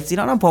අවශ්‍ය කරන රයිට්ස්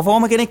තියෙනවා නම්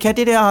පර්ෆෝමර් කෙනෙක්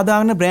හැටියට යා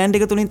හදාගන්න බ්‍රෑන්ඩ්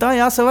එක තුලින් තමයි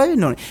යා සර්වයිව්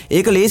වෙන්න ඕනේ.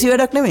 ඒක ලේසි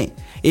වැඩක් නෙමෙයි.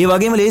 ඒ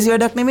වගේම ලේසි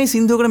වැඩක් නෙමෙයි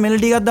සින්දුවකට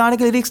මෙලඩි එකක් දාන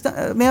එක ලිරික්ස්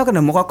මේවා කරන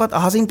මොකක්වත්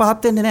අහසින්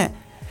පහත් වෙන්නේ නැහැ.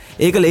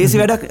 ඒක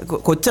ලේසි වැඩක්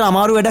කොච්චර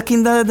අමාරු වැඩක්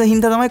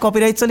හින්දා තමයි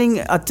කොපිරයිට්ස් වලින්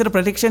අච්චර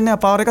ප්‍රොටෙක්ෂන්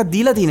එක පවර් එකක්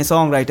දීලා තියෙන්නේ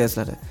සොංග්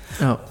රයිටර්ස්ලාට.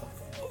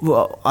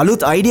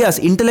 අලුත් අයිඩියාස්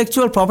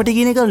ඉන්ටෙලෙක්චුවල් ප්‍රොපර්ටි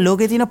කියන එක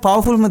ලෝකේ තියෙන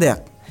පවර්ෆුල්ම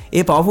දෙයක්.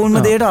 ඒ පවර්ෆුල්ම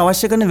දෙයට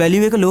අවශ්‍ය කරන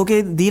වැලියු එක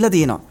ලෝකේ දීලා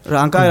තියෙනවා.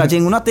 ලංකාවේ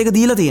රජෙන් උනත් ඒක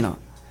දීලා තියෙනවා.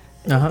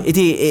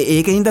 ඉතින්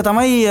ඒකින්ද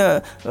තමයි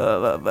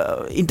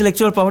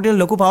ඉන්ටෙලෙක්චුවල් ප්‍රොපර්ටි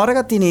ලොකු පවර්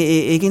එකක්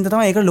තියෙන්නේ. ඒකින්ද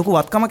තමයි ඒක ලොකු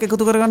වත්කමක්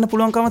එකතු කරගන්න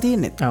පුළුවන්කම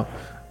තියෙන්නේ.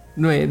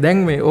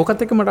 දැන් මේ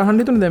ඕකත් එක්ක මට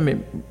අහන්න හිතුනේ දැන් මේ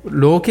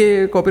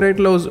ලෝකේ කොපිරයිට්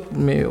ලෝස්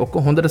මේ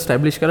ඔක්කොම හොඳට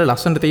ස්ටැබ්ලිෂ් කරලා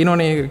ලස්සනට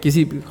තියෙනවනේ.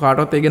 කිසි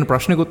කාටවත් ඒ ගැන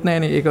ප්‍රශ්නකුත්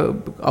නැහැනේ. ඒක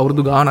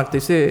අවුරුදු ගාණක්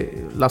තිස්සේ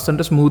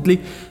ලස්සනට ස්මූත්ලි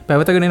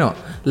පැවතගෙන එනවා.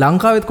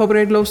 ලංකාවෙත්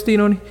කොපිරයිට් ලෝස්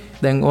තියෙනවනේ.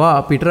 දැන් ඔයා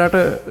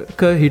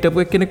පිටරටක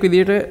හිටපු එක්කෙනෙක්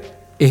විදියට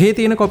එහෙ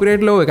තියෙන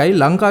කොපිරයිට් ලෝ එකයි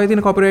ලංකාවේ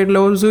තියෙන කොපිරයිට්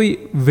ලෝසුයි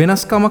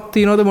වෙනස්කමක්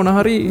තියෙනවද මොන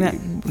හරි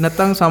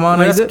නැත්නම්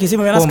සමානයිද?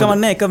 කිසිම වෙනස්කමක්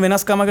නැහැ. එක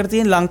වෙනස්කමකට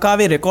තියෙන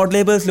ලංකාවේ රෙකෝඩ්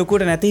ලේබල්ස්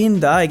ලොකුවට නැති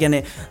හින්දා, ඒ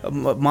කියන්නේ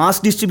මාස්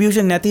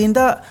ඩිස්ට්‍රිබියුෂන් නැති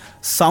හින්දා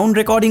සවුන්ඩ්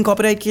රෙකෝඩින්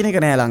කොපිරයිට් කියන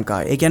එක නැහැ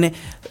ලංකාවේ. ඒ කියන්නේ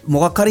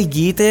මොකක් හරි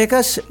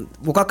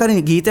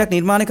ගීතයක්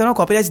නිර්මාණය කරනවා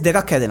කොපිරයිට්ස්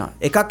දෙකක් හැදෙනවා.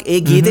 එකක්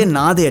ඒ ගීතේ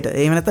නාදයට,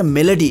 එහෙම නැත්නම්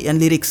මෙලඩි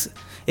ඇන්ඩ් ලිරික්ස්.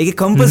 ඒකේ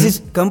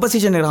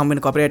කම්පොසිෂන් එකට හම්බ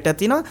වෙන කොපිරයිට්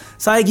එකක් තියෙනවා.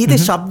 සාය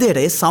ගීතේ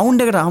ශබ්දයට, ඒ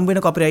සවුන්ඩ් එකට හම්බ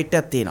වෙන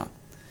කොපිරයිට් එකක් තියෙනවා.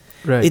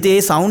 ඉතින්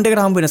ඒ සවුන්ඩ් එකට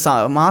හම්බ වෙන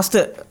මාස්ටර්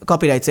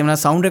කොපිරයිට්ස් එහෙම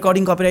නැත්නම් සවුන්ඩ්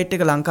රෙකෝඩින් කොපිරයිට්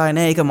එක ලංකාවේ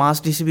නැහැ. ඒක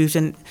මාස්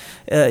ඩිස්ට්‍රිබියුෂන්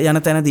යන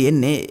තැනදී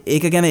එන්නේ.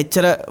 ඒක ගැන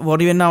එච්චර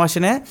වොරි වෙන්න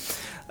අවශ්‍ය නැහැ.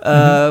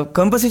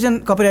 කම්පොසිෂන්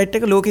කොපිරයිට්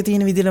එක ලෝකේ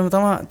තියෙන විදිහටම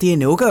තමයි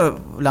තියෙන්නේ. ඕක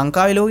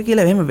ලංකාවේ ලෝකේ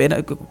කියලා එහෙම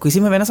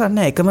කිසිම වෙනසක්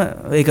නැහැ. එකම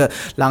ඒක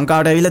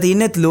ලංකාවට ඇවිල්ලා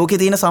තින්නේ ලෝකේ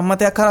තියෙන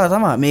සම්මතයක් කරා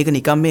තමයි. මේක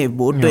නිකන් මේ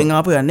බෝට්ටුවෙන්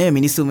ආපු යන්නේ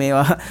මිනිස්සු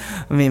මේවා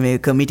මේ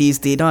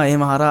කමිටිස් තියෙනවා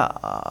එහෙම හරහා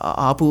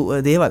ආපු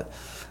දේවල්.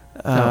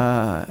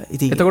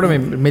 එතකොට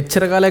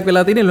මෙච්චර කාලයක්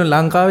වෙලා තියෙන්නේ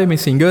ලංකාවේ මේ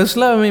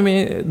සිංගර්ස්ලා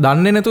මේ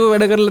දන්නේ නැතුව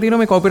වැඩ කරලා තියෙනවා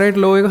මේ කොපිරයිට්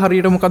ලෝ එක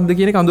හරියට මොකක්ද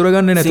කියන එක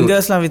අඳුරගන්නේ නැතුව.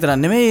 සිංගර්ස්ලා විතරක්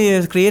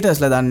නෙමෙයි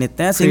ක්‍රියේටර්ස්ලා දන්නෙත්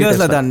නැහැ.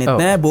 සිංගර්ස්ලා දන්නෙත්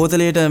නැහැ.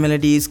 බෝතලයට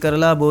මෙලඩීස්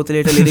කරලා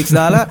බෝතලයට ලිරික්ස්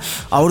දාලා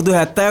අවුරුදු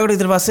 70කට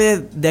විතර පස්සේ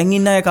දැන්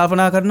ඉන්න අය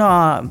කල්පනා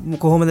කරනවා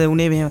කොහොමද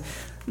උනේ මෙහෙම.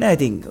 නෑ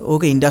ඉතින්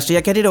ඕක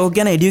ඉන්ඩස්ට්‍රියක් හැටියට ඕක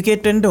ගැන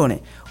එඩියුකේට් වෙන්න ඕනේ.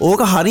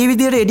 ඕක හරිය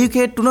විදියට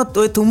එඩියුකේට් වුණොත්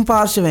ඔය තුන්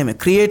පාර්ශවෙම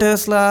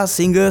ක්‍රියේටර්ස්ලා,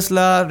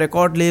 සිංගර්ස්ලා,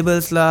 රෙකෝඩ්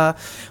ලේබල්ස්ලා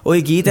ඔය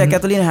ගීතයක්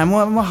ඇතුළේ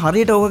හැමෝම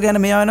හරියට ඕක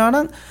ගැන මෙයා වෙනවා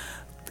නම්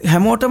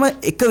හැමෝටම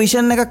එක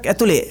විෂන් එකක්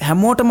ඇතුලේ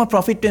හැමෝටම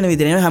ප්‍රොෆිට් වෙන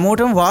විදිහට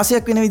හැමෝටම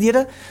වාසියක් වෙන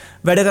විදිහට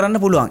වැඩ කරන්න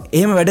පුළුවන්.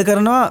 එහෙම වැඩ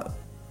කරනවා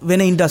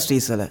වෙන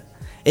ඉන්ඩස්ට්‍රීස් වල.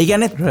 ඒ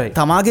කියන්නේ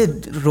තමාගේ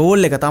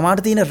රෝල් එක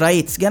තමාට තියෙන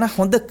රයිට්ස් ගැන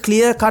හොඳ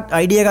ක්ලියර් කට්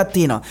අයිඩියා එකක්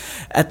තියෙනවා.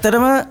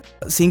 ඇත්තටම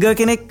සිංගර්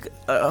කෙනෙක්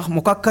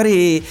මොකක් හරි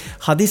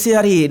හදිසිය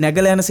හරි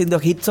නැගලා යන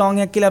සින්දුවක් හිට් සෝං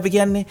එකක් කියලා අපි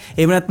කියන්නේ.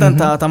 එහෙම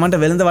නැත්නම්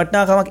තමන්ට වෙළඳ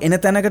වටිනාකමක් එන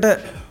තැනකට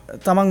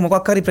තමන්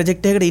මොකක් හරි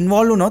ප්‍රොජෙක්ට් එකකට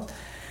ඉන්වෝල්ව් වුණොත්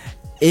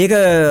ඒක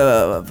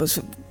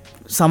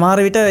සමහර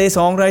විට ඒ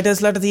සෝං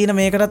රයිටර්ස්ලාට තියෙන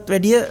මේකටත්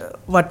වැඩිය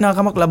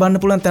වටිනාකමක් ලබන්න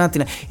පුළුවන් තැනක්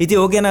තියෙනවා.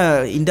 ඉතින් ඕක ගැන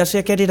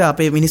ඉන්ඩස්ට්‍රි එක හැටියට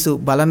අපේ මිනිස්සු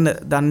බලන්න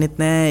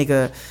දන්නෙත් නැහැ. ඒක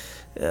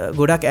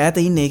ගොඩක් ඈත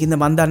ඉන්නේ. ඒකින්ද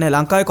මන් දන්නේ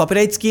ලංකාවේ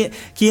කොපිරයිට්ස්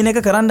කියන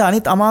එක කරන්න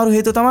අනිත් අමාරු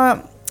හේතුව තමයි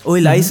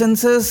ওই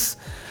ලයිසන්සස්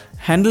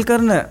හැන්ඩල්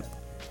කරන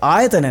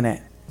ආයතන නැහැ.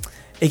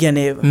 ඒ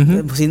කියන්නේ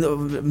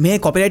මේ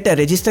කොපිරයිට් එක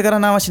රෙජිස්ටර්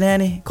කරන්න අවශ්‍ය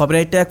නැහැනේ.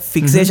 කොපිරයිට් එකක්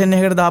ෆික්සේෂන්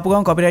එකකට දාපු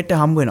ගමන් කොපිරයිට් එක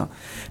හම්බ වෙනවා.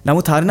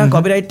 නමුත් හරිනම්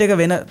කොපිරයිට් එක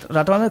වෙන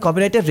රටවල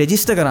කොපිරයිට් එක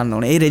රෙජිස්ටර් කරන්න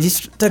ඕනේ. ඒ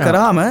රෙජිස්ටර්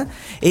කරාම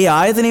ඒ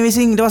ආයතනය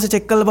විසින් ඊට පස්සේ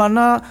චෙක් කරලා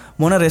බලනවා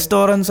මොන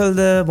රෙස්ටෝරන්ට්ස්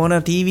වලද, මොන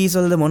ටීවීස්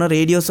වලද, මොන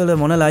රේඩියෝස් වලද,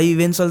 මොන ලයිව්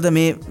ඉවෙන්ට්ස් වලද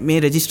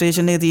මේ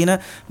රෙජිස්ට්‍රේෂන් එකේ තියෙන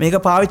මේක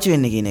පාවිච්චි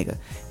වෙන්නේ කියන එක.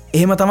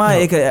 එහෙම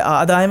තමයි ඒක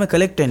ආදායම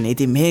කලෙක්ට් වෙන්නේ.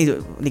 ඉතින් මේ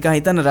නිකන්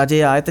හිතන්න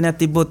රජයේ ආයතනයක්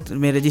තිබ්බොත්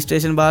මේ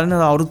රෙජිස්ට්‍රේෂන් බලන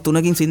අවුරුදු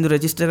 3කින් සින්දු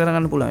රෙජිස්ටර්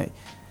කරගන්න පුළුවන්.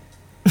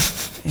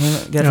 එහෙම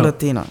ගැටලුවක්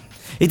තියෙනවා.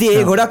 ඉතින්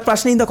ඒ ගොඩක්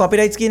ප්‍රශ්න ඉඳ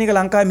කොපිරයිට්ස් කියන එක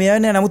ලංකාවේ මේ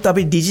වෙන්නේ. නමුත්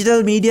අපි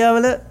ඩිජිටල් මීඩියා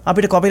වල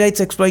අපිට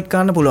කොපිරයිට්ස් එක්ස්ප්ලොයිට්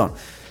කරන්න පුළුවන්.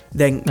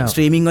 දැන්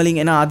ස්ට්‍රීමින්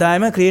වලින් එන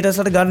ආදායම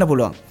ක්‍රියේටර්ස්ලාට ගන්න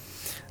පුළුවන්.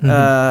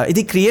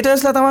 ඉතින්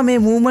ක්‍රියේටර්ස්ලා තමයි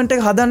මේ මූව්මන්ට්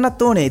එක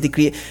හදන්නත් ඕනේ.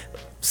 ඉතින්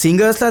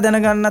සිංගර්ස්ලා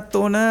දැනගන්නත්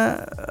ඕන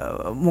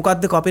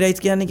මොකද්ද කොපිරයිට්ස්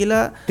කියන්නේ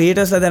කියලා,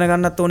 ක්‍රියේටර්ස්ලා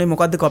දැනගන්නත් ඕනේ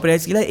මොකද්ද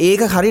කොපිරයිට්ස් කියලා.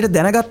 ඒක හරියට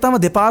දැනගත්තාම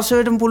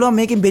දෙපාර්ශ්වයටම පුළුවන්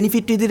මේකෙන්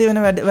බෙනිෆිට් විදිහට වෙන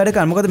වැඩ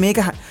කරන්න. මොකද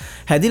මේක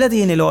හැදිලා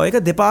තියෙන ලෝ එක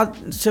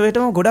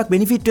දෙපාර්ශ්වයටම ගොඩක්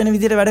බෙනිෆිට් වෙන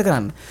විදිහට වැඩ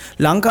කරන්න.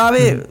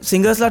 ලංකාවේ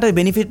සිංගර්ස්ලාට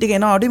බෙනිෆිට් එක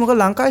එනවා අඩුයි. මොකද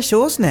ලංකාවේ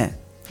ෂෝස් නැහැ.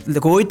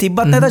 කොයි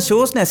තිබ්බත් නැත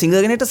ෂෝස් නැහැ.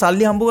 සිංගර් කෙනෙක්ට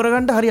සල්ලි හම්බ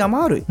කරගන්න හරි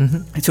අමාරුයි.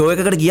 ෂෝ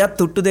එකකට ගියත්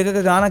තුට්ටු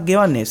දෙකක ගාණක්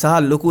ගෙවන්නේ.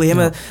 සහ ලොකු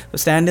එහෙම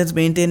ස්ටෑන්ඩඩ්ස්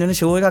මේන්ටේන් වෙන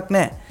ෂෝ එකක්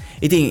නැහැ.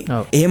 ඉතින්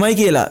එහෙමයි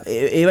කියලා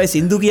ඒවයි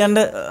සින්දු කියන්න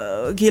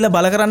කියලා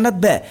බල කරන්නත්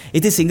බෑ.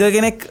 ඉතින් සිංගර්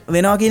කෙනෙක්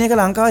වෙනවා කියන එක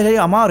ලංකාවේ හරි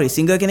අමාරුයි.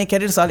 සිංගර් කෙනෙක්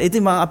හැටියට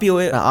ඉතින් අපි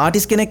ඔය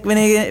ආටිස්ට් කෙනෙක්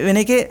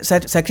වෙන එකේ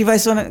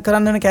සැක්‍රිෆයිස්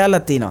කරන්න වෙන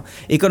කෑල්ලක් තියෙනවා.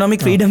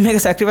 ඉකොනොමික් ෆ්‍රීඩම්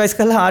එක සැක්‍රිෆයිස්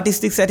කරලා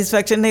ආටිස්ටික්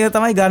සැටිස්ෆැක්ෂන් එක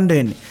තමයි ගන්න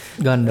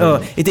වෙන්නේ.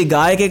 ඉතින්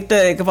ගායකෙක්ට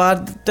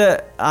එකපාරට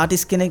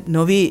ආටිස්ට් කෙනෙක්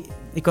නොවි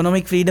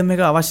ඉකොනොමික් ෆ්‍රීඩම්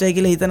එක අවශ්‍යයි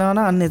කියලා හිතනවා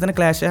නම් අන්න එතන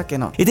ක්ලෑෂ් එකක්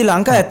එනවා. ඉතින්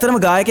ලංකාවේ ඇත්තටම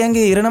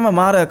ගායකයන්ගේ ඉරණම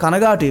මාර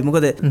කනගාටුයි.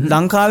 මොකද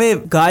ලංකාවේ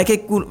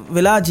ගායකෙක්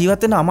වෙලා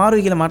ජීවත් වෙන්න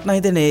අමාරුයි කියලා මට නම්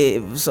හිතෙන්නේ.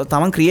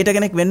 තමන් ක්‍රියේටර්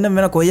කෙනෙක් වෙන්න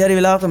වෙන කොයි හරි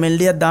වෙලාවක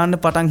මෙල්ඩියක් දාන්න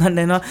පටන්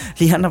ගන්න වෙනවා,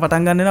 ලියන්න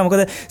පටන් ගන්න වෙනවා.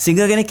 මොකද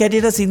සිංගර් කෙනෙක්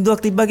හැටියට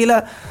සින්දුවක් තිබ්බා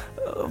කියලා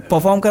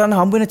පර්ෆෝම් කරන්න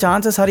හම්බ වෙන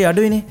chances හරි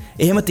අඩුයිනේ.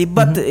 එහෙම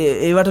තිබ්බත්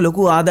ඒවට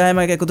ලොකු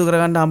ආදායමක් එකතු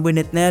කරගන්න හම්බ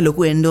වෙන්නෙත් නැහැ,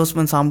 ලොකු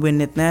එන්ඩෝස්මන්ට්ස් හම්බ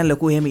වෙන්නෙත් නැහැ,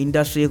 ලොකු එහෙම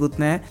ඉන්ඩස්ට්‍රියකුත්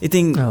නැහැ.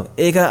 ඉතින්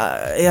ඒක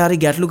ඒ හරි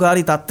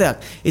ගැටලුකාරී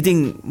තත්ත්වයක්.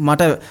 ඉතින්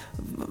මට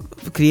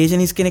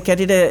ක්‍රියේෂනිස්ට් කෙනෙක්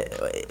හැටියට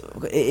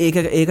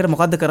ඒකට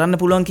මොකද්ද කරන්න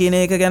පුළුවන් කියන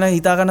එක ගැන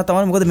හිතා ගන්න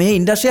තමයි. මොකද මේ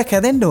ඉන්ඩස්ට්‍රියක්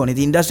හැදෙන්න ඕනේ.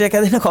 ඉතින් ඉන්ඩස්ට්‍රියක්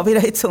හැදෙන්න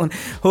කොපිරයිට්ස්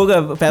ඕනේ.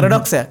 ඕක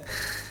පැරඩොක්ස් එකක්.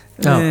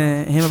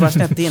 එහෙම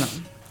ප්‍රශ්නයක් තියෙනවා.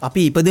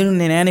 අපි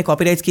ඉපදෙන්නේ නැහැනේ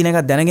කොපිරයිට්ස් කියන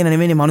එකක් දැනගෙන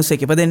නෙමෙයිනේ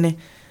මිනිස්සෙක් ඉපදෙන්නේ.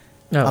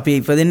 අපි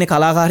ඉපදෙන්නේ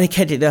කලාකාරයෙක්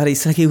හැටියට හරි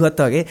ඉස්සර කිව්වත්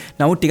වගේ.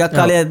 නමුත් ටිකක්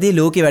කාලයක්දී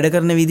ලෝකේ වැඩ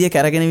කරන විදිය,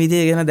 කැරගෙන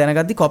විදිය ගැන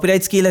දැනගද්දි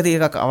කොපිරයිට්ස් කියලා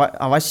එකක්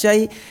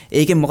අවශ්‍යයි.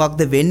 ඒකෙන්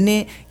මොකක්ද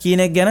වෙන්නේ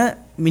කියන එක ගැන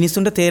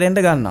මිනිස්සුන්ට තේරෙන්න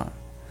ගන්නවා.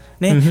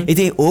 නේ?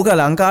 ඉතින් ඕක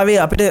ලංකාවේ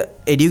අපිට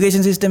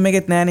එඩියුකේෂන් සිස්ටම්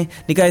එකෙත් නැහනේ.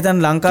 නිකන්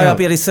හිතන්න ලංකාවේ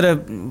අපි ඉස්සර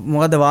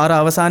මොකද වාර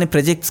අවසානයේ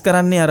ප්‍රොජෙක්ට්ස්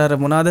කරන්නේ අර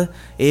මොනවාද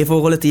A4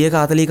 වල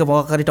 30ක 40ක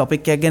මොකක් හරි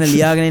ටොපික් එකක් ගැන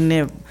ලියාගෙන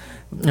ඉන්නේ.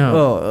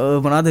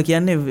 මොනවද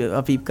කියන්නේ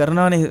අපි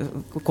කරනවානේ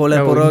කොළ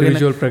පොරවගෙන.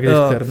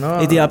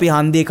 ඉතින් අපි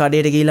හන්දියේ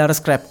කඩේට ගිහිල්ලා අර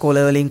ස්ක්‍රැප් කොළ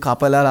වලින්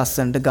කපලා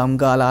ලස්සනට ගම්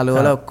ගාලා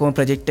අලවලා ඔක්කොම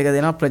ප්‍රොජෙක්ට් එක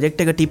දෙනවා.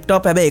 ප්‍රොජෙක්ට් එක ටිප්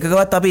ටොප්. හැබැයි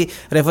එකකවත් අපි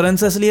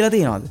රෙෆරන්සස් ලියලා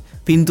තියනවද?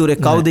 පින්තූරේ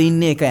කවුද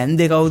ඉන්නේ? එක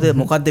ඇන්දේ කවුද?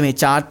 මොකද්ද මේ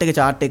chart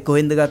එක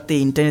කොහෙන්ද ගත්තේ?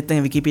 ඉන්ටර්නෙට්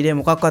එකේ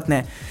විකිපීඩියා මොකක්වත්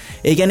නැහැ.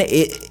 ඒ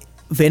කියන්නේ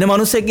වෙන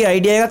මනුස්සෙක්ගේ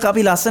අයිඩියා එකක්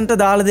අපි ලස්සනට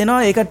දාලා දෙනවා.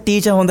 ඒක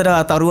ටීචර් හොඳට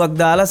තරුවක්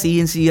දාලා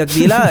CNC එකක්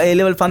දීලා A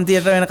level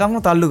පන්තියට වෙනකම්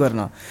තල්ලු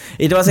කරනවා.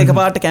 ඊට පස්සේ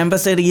එකපාරට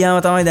කැම්පස් එකට ගියාම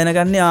තමයි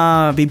දැනගන්නේ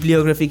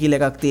බිබ්ලියෝග්‍රැෆි කියලා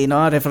එකක්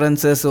තියෙනවා.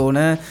 රෙෆරන්සස් ඕන.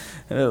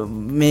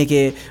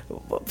 මේකේ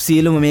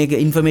සියලුම මේක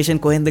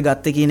ඉන්ෆර්මේෂන් කොහෙන්ද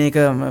ගත්තේ කියන එක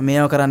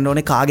මේව කරන්න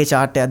ඕනේ. කාගේ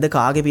chart එකක්ද,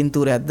 කාගේ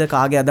පින්තූරයක්ද,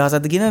 කාගේ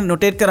අදහසක්ද කියන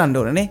නොටේට් කරන්න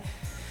ඕනේ නේ.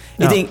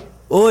 ඉතින්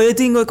ඔය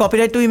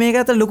කොපිරයිට් උයි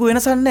මේක අතර ලොකු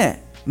වෙනසක් නැහැ.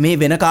 මේ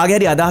වෙන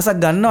කාගේ හරි අදහසක්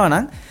ගන්නවා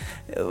නම්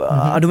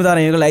අඩුම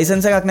තරමේ මේක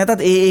ලයිසන්ස් එකක්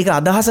නැතත් ඒක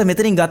අදහස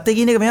මෙතනින් ගත්තේ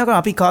කියන එක මේක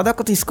අපි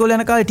කවදාවත් ඉස්කෝලේ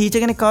යන කාලේ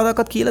ටීචර් කෙනෙක්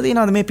කවදාවත් කියලා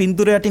දෙනවද මේ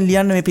පින්තූරය යටින්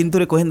ලියන්න මේ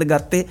පින්තූරේ කොහෙන්ද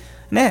ගත්තේ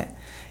නෑ.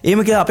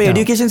 එහෙම කියලා අපේ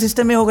এডুকেෂන්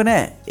සිස්ටම් එකේ ඕක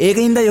නෑ.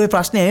 ඒකින්ද ඔය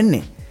ප්‍රශ්නේ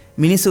එන්නේ.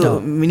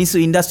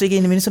 මිනිස්සු ඉන්ඩස්ට්‍රි එකේ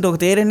ඉන්න මිනිස්සුන්ට ඕක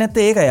තේරෙන්නේ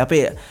නැත්තේ ඒකයි.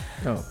 අපේ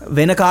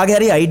වෙන කාගේ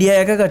හරි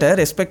අයිඩියා එකකට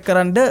රෙස්පෙක්ට්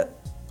කරන්න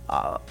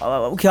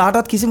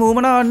කාටවත් කිසිම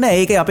උවමනාවක්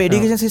නැහැ. ඒකයි අපේ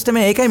এডুকেෂන් සිස්ටම්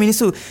එක. ඒකයි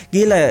මිනිස්සු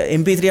ගිහලා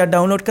MP3 එකක්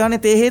ඩවුන්ලෝඩ්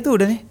කරන්නේ තේ හේතුව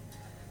උඩනේ.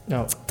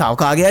 තව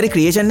කාගේ හරි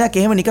ක්‍රියේෂන් එකක්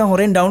එහෙම නිකන්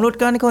හොරෙන් ඩවුන්ලෝඩ්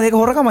කරන එක ඒක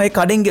හොරකම. ඒ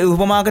කඩෙන්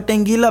සුපර් මාකට්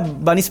එකෙන් ගිහිල්ලා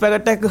බනිස්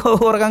පැකට් එකක්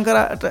හොරකම්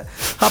කරාට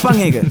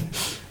හපන් ඒක.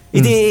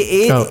 ඉතින්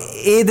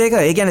ඒ දෙක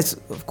ඒ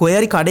කියන්නේ කොහේ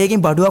හරි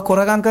කඩේකින් බඩුවක්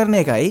හොරකම් කරන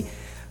එකයි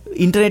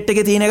ඉන්ටර්නෙට්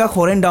එකේ තියෙන එකක්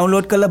හොරෙන්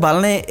ඩවුන්ලෝඩ් කරලා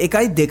බලන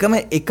එකයි දෙකම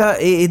එක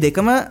ඒ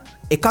දෙකම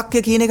එකක්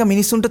කියන එක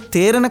මිනිස්සුන්ට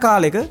තේරෙන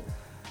කාලෙක.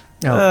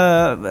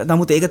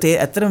 නමුත් ඒක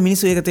ඇත්තටම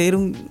මිනිස්සු ඒක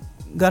තේරුම්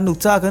ගන්න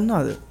උත්සාහ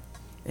කරනවද?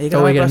 ඒක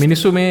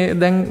මිනිස්සු මේ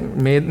දැන්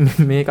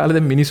මේ කාලේ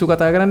දැන් මිනිස්සු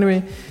කතා කරන්නේ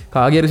මේ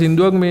කාගේ හරි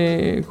සින්දුවක් මේ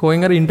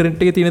කොහෙන් හරි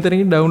ඉන්ටර්නෙට් එකේ තියෙන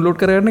තැනකින් ඩවුන්ලෝඩ්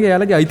කරගන්න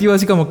එයාලගේ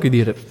අයිතිවාසිකමක්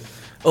විදියට.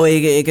 ඔව්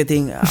ඒක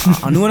ඉතින්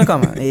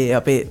අනුවනකම ඒ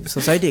අපේ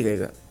සොසයිටි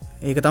එක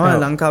ඒක තමයි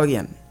ලංකාව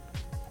කියන්නේ.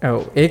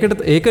 ඔව්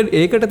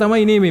ඒකට තමයි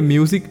ඉනේ මේ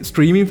මියුසික්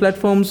ස්ට්‍රීමින්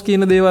ප්ලැට්ෆෝම්ස්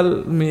කියන දේවල්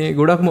මේ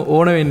ගොඩක්ම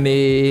ඕන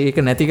වෙන්නේ ඒක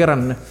නැති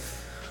කරන්න.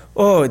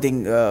 ඕ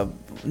ඉතින්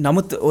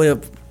නමුත් ඔය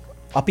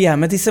අපි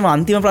හැමතිස්සම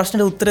අන්තිම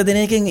ප්‍රශ්නයට උත්තර දෙන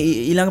එකෙන්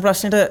ඊළඟ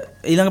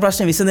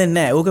ප්‍රශ්නේ විසඳෙන්නේ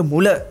නැහැ. ඕක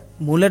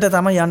මුලට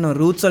තමයි යන්න ඕනේ.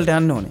 රූට්ස් වලට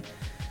යන්න ඕනේ.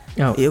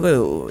 ඒක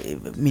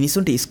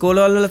මිනිස්සුන්ට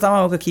ඉස්කෝලවල වල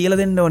තමයි ඕක කියලා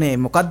දෙන්න ඕනේ.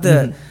 මොකද්ද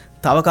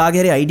තව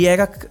කාගේ හරි අයිඩියා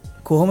එකක්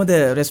කොහොමද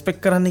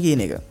රෙස්පෙක්ට් කරන්න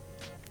කියන එක.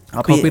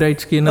 අපි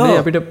කොපිරයිට්ස් කියන දේ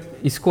අපිට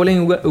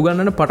ඉස්කෝලෙන්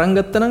උගන්වන්න පටන්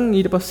ගත්තා නම්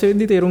ඊට පස්සේ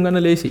වෙද්දි තේරුම්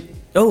ගන්න ලේසි.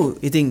 ඔව්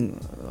ඉතින්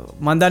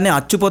මම දන්නේ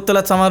අච්චු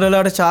පොත්වලත් සමහර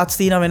වෙලාවට charts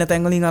තියෙනවා වෙන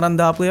තැන් වලින් අරන්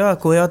දාපු ඒවා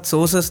කොහෙවත්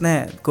sources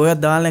නැහැ.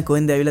 කොහෙවත් දාලා නැහැ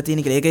කොහෙන්ද ඇවිල්ලා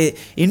තියෙන්නේ කියලා. ඒකේ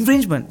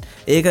infringement.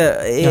 ඒක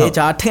ඒ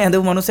chart එක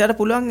ඇඳපු මනුස්සයාට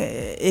පුළුවන්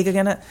ඒක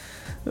ගැන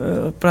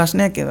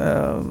ප්‍රශ්නයක්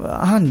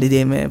අහන්න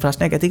ඉතින් මේ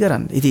ප්‍රශ්නයක් ඇති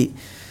කරන්න. ඉතින්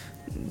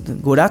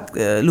ගොඩක්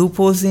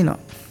loopholes තියෙනවා.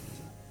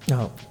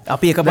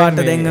 අපි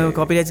එකපාරට දැන්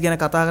කොපිරයිට්ස් ගැන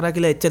කතා කරා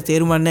කියලා එච්චර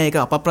තේරුම් ගන්න නැහැ.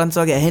 ඒක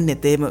අපප්‍රංශ වගේ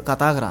ඇහෙන්නෙත් එහෙම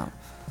කතා කරාම.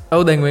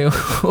 ඔව් දැන් මේ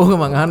ඕක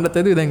මං අහන්නත්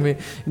ඇදුවේ දැන් මේ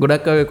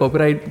ගොඩක් අය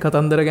කොපිරයිට්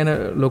කතන්දර ගැන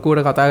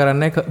ලොකුවට කතා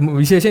කරන්නේ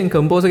විශේෂයෙන්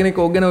කම්පෝසර් කෙනෙක්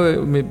ඕක ගැන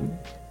මේ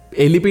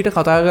එලිපිට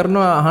කතා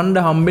කරනවා අහන්න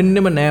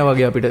හම්බෙන්නෙම නෑ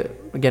වගේ අපිට.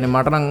 يعني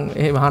මට නම්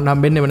එහෙම අහන්න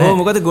හම්බෙන්නෙම නෑ.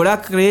 ඔව් මොකද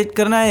ගොඩක් ක්‍රියේට්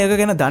කරන අය ඒක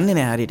ගැන දන්නේ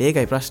නෑ හරියට.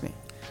 ඒකයි ප්‍රශ්නේ.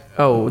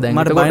 ඔව් දැන්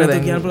මට බයනත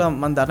කියන්න පුළුවන්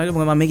මම දන්නේ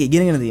මොකද මම මේක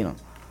ඉගෙනගෙන තියෙනවා.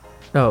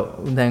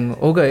 ඔව් දැන්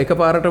ඕක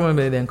එකපාරටම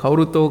මේ දැන්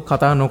කවුරුත් ඕක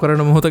කතා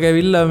නොකරන මොහොතක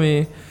ඇවිල්ලා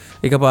මේ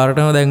එක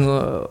පාරටම දැන්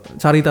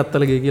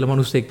චරිතත්තලගේ කියලා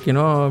මනුස්සෙක්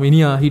කෙනවා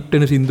මිනිහා හිට්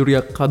වෙන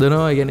සින්දුරියක්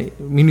හදනවා. ඒ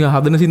කියන්නේ මිනිහා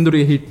හදන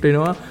සින්දුරිය හිට්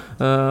වෙනවා.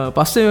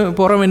 පස්සේ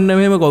පොර මෙන්න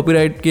මෙහෙම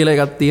කොපිරයිට් කියලා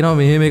එකක් තියෙනවා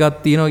මෙහෙම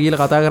එකක් තියෙනවා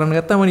කියලා කතා කරන්න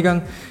ගත්තාම නිකන්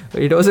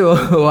ඊට පස්සේ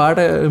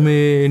ඔයාට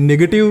මේ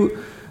නෙගටිව්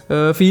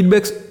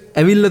ෆීඩ්බැක්ස්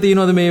ඇවිල්ලා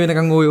තියෙනවද මේ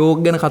වෙනකන් ඔය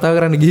ඕක ගැන කතා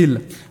කරන්න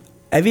ගිහිල්ලා?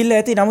 ඇවිල්ලා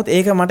ඇති. නමුත්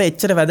ඒක මට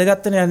එච්චර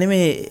වැදගත්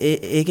නෙමෙයි.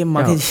 ඒකෙන්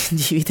මගේ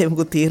ජීවිතේ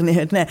මොකුත් තීරණය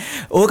වෙන්නේ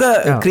නැහැ. ඕක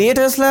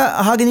ක්‍රියේටර්ස්ලා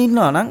අහගෙන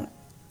ඉන්නවා නම්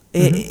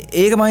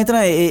ඒක මම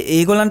හිතනවා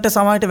ඒගොල්ලන්ට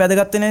සමාජයට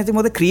වැදගත් වෙන්නේ නැති.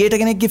 මොකද ක්‍රියේටර්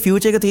කෙනෙක්ගේ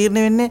ෆියුචර් එක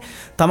තීරණය වෙන්නේ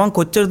තමන්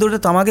කොච්චර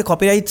දුරට තමන්ගේ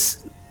කොපිරයිට්ස්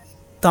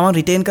තමන්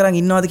රිටේන් කරන්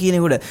ඉන්නවද කියන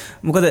එකට.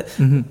 මොකද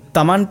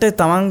තමන්ට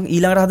තමන්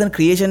ඊළඟට හදන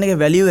ක්‍රියේෂන්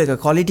එකේ වැලියු එක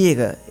ක්වොලිටි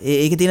එක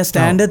ඒකේ තියෙන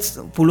ස්ටෑන්ඩඩ්ස්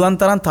පුළුවන්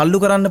තරම්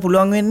තල්ලු කරන්න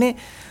පුළුවන් වෙන්නේ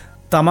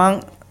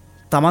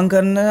තමන්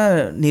කරන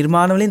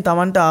නිර්මාණ වලින්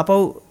තමන්ට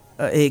ආපහු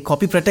ඒ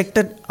කොපි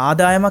ප්‍රොටෙක්ටඩ්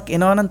ආදායමක්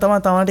එනවා නම්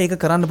තමයි තමන්ට ඒක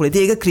කරන්න පුළුවන්.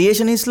 ඉතින් ඒක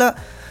ක්‍රියේෂනිස්ලා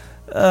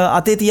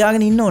අතේ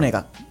තියාගෙන ඉන්න ඕන එකක්.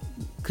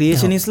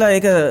 ක්‍රියේෂනිස්ලා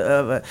ඒක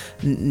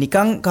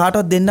නිකන්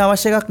කාටවත් දෙන්න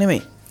අවශ්‍ය එකක්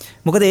නෙමෙයි.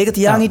 මොකද ඒක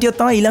තියාගෙන හිටියොත්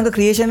තමයි ඊළඟ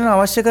ක්‍රියේෂන් එක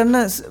අවශ්‍ය කරන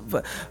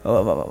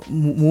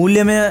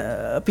මූල්‍යමය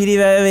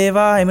පිරිවැය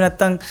වේවා එහෙම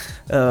නැත්නම්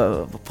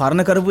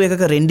පරණ කරපු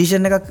එකක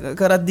රෙන්ඩිෂන් එකක්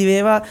කරද්දි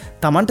වේවා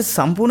තමන්ට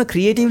සම්පූර්ණ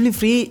ක්‍රියේටිව්ලි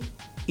ෆ්‍රී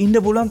ඉන්න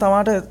පුළුවන්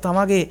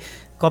තමාගේ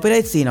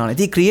කොපිරයිට්ස් තියෙනවනේ.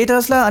 ඉතින්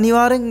ක්‍රියේටර්ස්ලා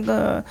අනිවාර්යෙන්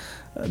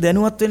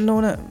දැනුවත් වෙන්න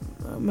ඕන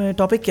මේ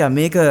ටොපික් එක.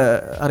 මේක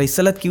අර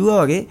ඉස්සෙල්ලත්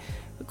කිව්වා වගේ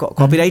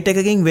කොපිරයිට්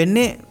එකකින්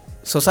වෙන්නේ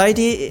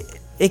සොසයිටි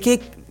එකේ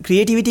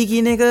ක්‍රියේටිවිටි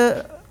කියන එක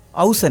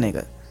අවුස්සන එක.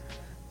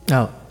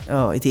 ඔව්.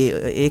 ඔව්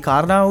ඉතින් ඒ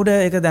කාරණාව උඩ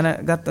ඒක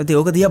දැනගත්ත. ඉතින්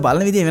ඕක දිහා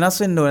බලන විදිය වෙනස්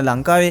වෙන්න ඕනේ.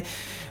 ලංකාවේ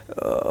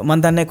මම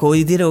දන්නේ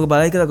කොයි විදියට ඕක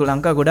බලයි කියලා.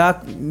 ලංකාව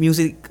ගොඩාක්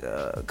මියුසික්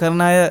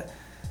කරන අය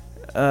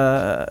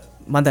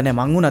මම දන්නේ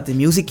මං උනත්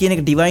මියුසික් කියන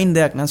එක ඩිවයින්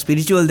දෙයක් නං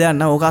ස්පිරිචුවල් දෙයක්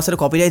නං ඕක අසල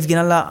කොපිරයිට්ස්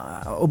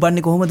ගෙනල්ලා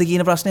ඔබන්නේ කොහොමද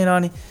කියන ප්‍රශ්නේ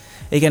එනවනේ.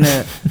 ඒ කියන්නේ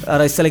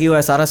අර ඉස්සෙල්ලා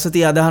කිව්වා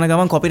සරස්වති අදහන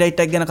ගමන් කොපිරයිට්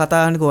එක ගැන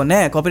කතා කරන්න කොහොම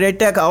නෑ.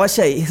 කොපිරයිට් එක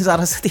අවශ්‍යයි.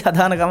 සරස්වති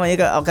අදහන ගමන්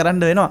ඒක කරන්න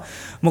වෙනවා.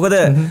 මොකද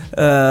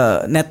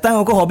නැත්තම්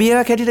ඕක හොබි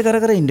එකක් හැටියට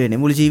කර ඉන්න වෙන්නේ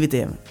මුළු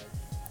ජීවිතේම.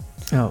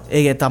 ඔව්.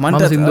 ඒක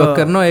තමන්ට සින්දුවක්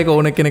කරනවා ඒක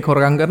ඕන කෙනෙක්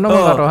හොරගම්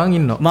කරනවා මම වහන්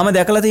ඉන්නවා. මම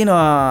දැකලා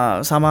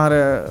තියෙනවා සමහර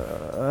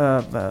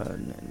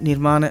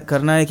නිර්මාණ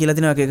කරන අය කියලා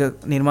තියෙනවා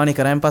ඒක නිර්මාණය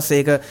කරාන්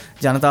පස්සේ ඒක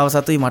ජනතාව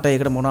සතුයි මට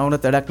ඒකට මොනවා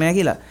වුණත් වැඩක් නෑ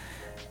කියලා.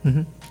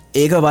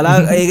 ඒක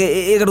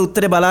ඒකට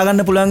උත්තරේ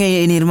බලාගන්න පුළුවන්.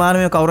 ඒ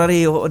නිර්මාණය කවුරු හරි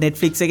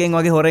Netflix එකෙන්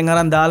වගේ හොරෙන්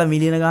අරන් දාලා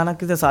මිලියන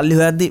ගාණක් විතර සල්ලි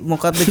හොයද්දි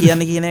මොකද්ද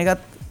කියන්නේ කියන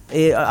එකත්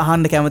ඒ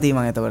අහන්න කැමතියි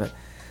මම. එතකොට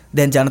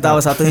දැන්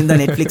ජනතාව සතු හින්දා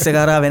Netflix එක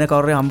කරා වෙන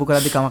කවුරු හරි හම්බ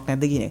කරද්දි කමක්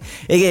නැද්ද කියන එක.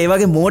 ඒක ඒ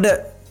වගේ මෝඩ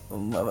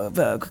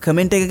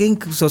කමෙන්ට් එකකින්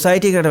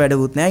සොසයිටි එකට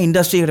වැඩකුත් නැහැ,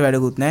 ඉන්ඩස්ට්‍රි එකට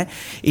වැඩකුත්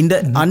නැහැ.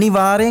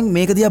 අනිවාර්යෙන්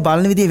මේක දිහා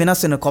බලන විදිය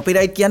වෙනස් වෙනවා.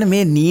 කොපිරයිට් කියන්නේ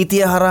මේ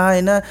නීතිය හරහා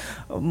එන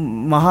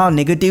මහා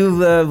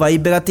නෙගටිව්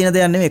වයිබ් එකක් තියෙන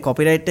දෙයක් නෙමෙයි.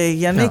 කොපිරයිට් එක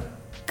කියන්නේ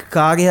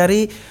කාගේ හරි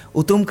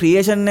උතුම්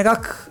ක්‍රියේෂන්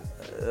එකක්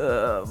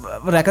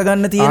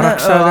රැකගන්න තියෙන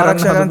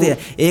ආරක්ෂා කරන්න තියෙන.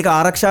 ඒක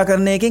ආරක්ෂා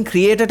කරන එකෙන්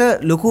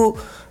ක්‍රියේටර්ට ලොකු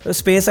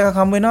ස්පේස් එකක්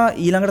හම්බ වෙනවා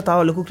ඊළඟට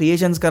තව ලොකු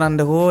ක්‍රියේෂන්ස් කරන්න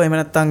හෝ එහෙම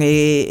නැත්නම්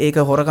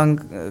ඒක හොරකම්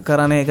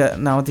කරන එක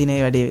නවතින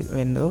වැඩේ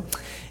වෙන්න ඕ.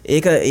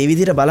 ඒක ඒ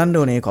විදිහට බලන්න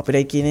ඕනේ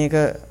කොපිරයිට් කියන එක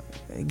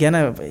ගැන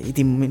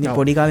ඉතින්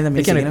පොඩි කාලේ ඉඳන්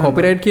මේ කියන්නේ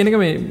කොපිරයිට් කියන එක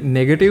මේ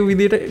නෙගටිව්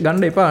විදිහට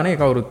ගන්න එපා නේ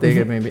කවුරුත්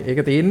ඒක මේ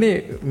ඒක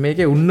තියෙන්නේ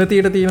මේකේ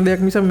උන්නතියට තියෙන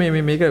දෙයක් මිස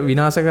මේ මේක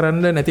විනාශ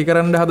කරන්න නැති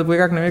කරන්න හදපු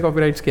එකක් නෙමෙයි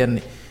කොපිරයිට්ස්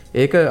කියන්නේ.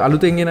 ඒක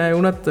අලුතෙන් එන අය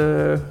වුණත්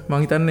මම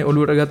හිතන්නේ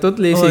ඔලුවට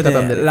ගත්තොත් ලේසි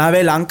කතන්දර.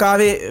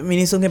 ලංකාවේ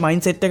මිනිස්සුන්ගේ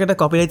මයින්ඩ්සෙට් එකට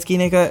කොපිරයිට්ස්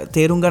කියන එක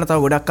තේරුම් ගන්න තව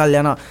ගොඩක් කල්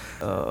යනවා.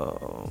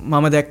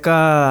 මම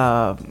දැක්කා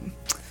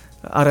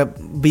අර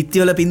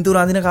බිත්තිවල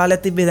පින්තූර අඳින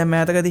කාලයක් තිබ්බේ දැන්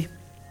මෑතකදී.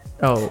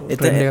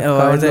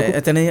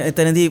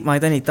 එතනදී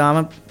මහිතන් ඉතාම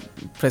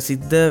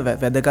ප්‍රසිද්ධ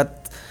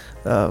වැදගත්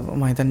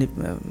මහිතන්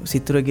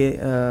සිත්තුරගේ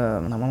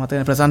නම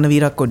මතන ප්‍රසන්න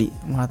වීරක් කොඩි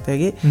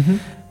මහත්තයගේ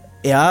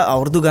එයා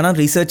අවුරදු ගණන්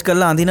රිසර්ච්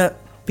කරලා අඳින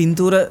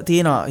පින්තූර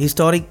තියෙනවා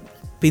හිස්ටෝරික්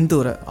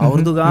පින්තූර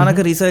අවුරදු ගානක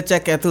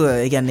රිසර්ච්චක් ඇතුව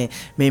ඒගැන්නේ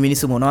මේ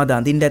මිනිස්සු මොනවා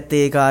දඳින්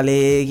ඇත්තේ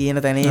කාලේ කියන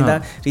තැනේද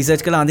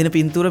රිසර්ච් කළ අඳින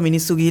පින්තූර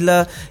මිනිස්සු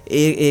ගිහිල්ලා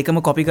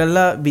ඒකම කොපි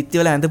කරලා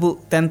බිත්තිවල ඇඳපු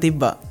තැන්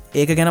තිබ්බා.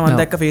 ඒක ගැන මම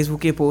දැක්ක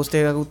Facebook පෝස්ට්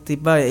එකකුත්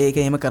තිබ්බා. ඒක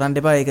එහෙම කරන්න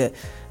එපා. ඒක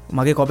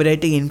මගේ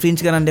කොපිරයිට් එක ඉන්ෆ්‍රින්ජ්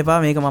කරන්න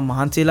එපා. මේක මම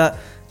මහන්සිලා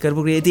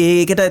කරපු ක්‍රියේටි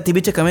ඒකට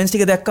තිබිච්ච කමෙන්ට්ස්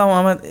ටික දැක්කම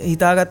මම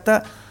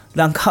හිතාගත්තා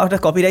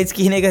ලංකාවට කොපිරයිට්ස්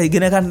කියන එක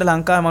ඉගෙන ගන්න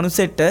ලංකාවේ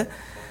මිනිස්සෙට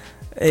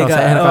ඒක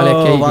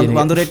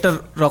වඳුරෙක්ට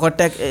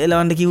රොකට්ටක්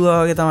එලවන්න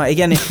කිව්වා වගේ තමයි. ඒ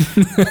කියන්නේ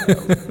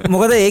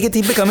මොකද ඒකේ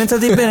තිබ්බේ කමෙන්ට්ස්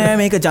තිබ්බේ නෑ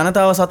මේක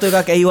ජනතාව සතු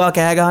එකක් ඇයිවා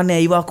කෑ ගහන්නේ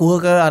ඇයිවා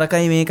කුහක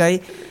අරකයි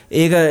මේකයි.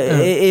 ඒක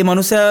ඒ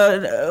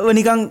මනුස්සයා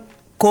නිකන්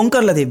කොන්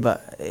කරලා තිබ්බා.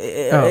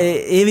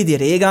 ඒ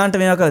විදිහට ඒ ගානට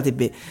මේවා කරලා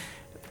තිබ්බේ.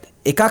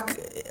 එකක්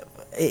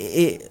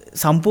ඒ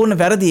සම්පූර්ණ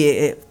වැරදි.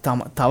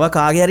 තව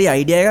කාගේ හරි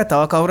අයිඩියා එකක්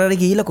තව කවුරු හරි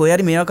ගිහිල්ලා කොහේ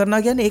හරි මේවා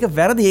කරනවා කියන්නේ ඒක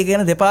වැරදි. ඒක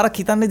ගැන දෙපාරක්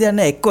හිතන්න දෙයක්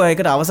නැහැ. එක්කෝ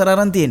ඒකට අවසර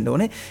අරන් තියෙන්න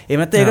ඕනේ.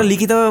 එහෙම නැත්නම් ඒක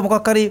ලිඛිතව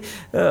මොකක් හරි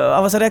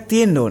අවසරයක්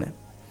තියෙන්න ඕනේ.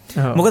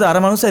 මොකද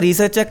අර මනුස්සයා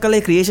රිසර්ච් එකක්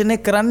කළා ඒ ක්‍රියේෂන්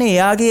එක කරන්නේ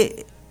එයාගේ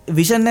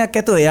විෂන් එකක්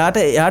ඇතුව.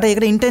 එයාට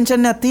ඒකට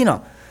ඉන්ටෙන්ෂන් එකක් තියෙනවා.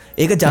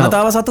 ඒක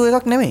ජනතාව සතු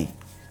එකක් නෙමෙයි.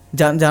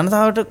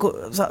 ජනතාවට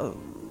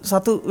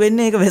සතු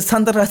වෙන්නේ ඒක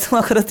වෙස්සන්තර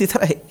රචනා කරත්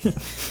විතරයි.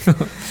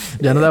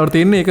 ජනතාවට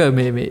තියෙන්නේ ඒක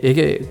මේ ඒක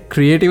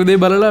ක්‍රියේටිව් දේ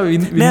බලලා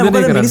වින්දනය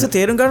කරන්න. මිනිස්සු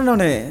තේරුම් ගන්න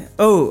ඕනේ.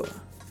 ඔව්.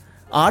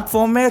 ආර්ට්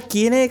ෆෝම් එක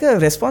කියන එක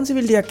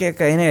රෙස්පොන්සිබිලිටි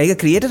එකක් එන. ඒක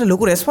ක්‍රියේටර්ට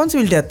ලොකු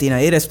රෙස්පොන්සිබිලිටි එකක්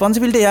තියෙනවා. ඒ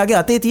රෙස්පොන්සිබිලිටි එයාගේ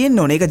අතේ තියෙන්න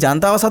ඕනේ. ඒක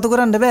ජනතාව සතු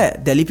කරන්න බෑ.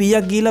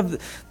 දැලිපියක් ගිහලා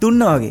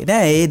දුන්නා වගේ.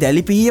 නෑ ඒ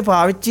දැලිපිය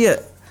පාවිච්චිය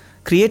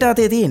ක්‍රියේටර්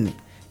අතේ තියෙන්නේ.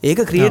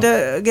 ඒක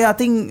ක්‍රියේටර්ගේ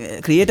අතින්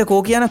ක්‍රියේටර්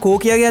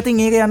කෝකියාගේ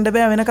අතින් ඒක යන්න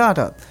බෑ වෙන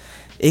කාටවත්.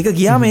 ඒක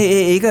ගියාම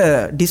ඒක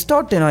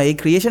ඩිස්ටෝට් වෙනවා. ඒ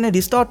ක්‍රියේෂන් එක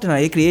ඩිස්ටෝට් වෙනවා.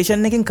 ඒ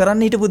ක්‍රියේෂන් එකෙන්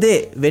කරන්න හිටපු දේ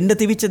වෙන්න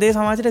තිබිච්ච දේ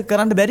සමාජයට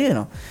කරන්න බැරි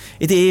වෙනවා.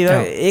 ඉතින්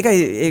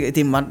ඒකයි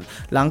ඉතින්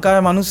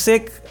ලංකාවේ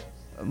මිනිස්සෙක්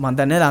මම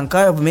දන්නේ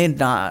ලංකාවේ මේ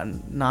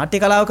නාට්‍ය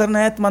කලාව කරන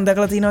අයත් මම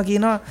දැකලා තියෙනවා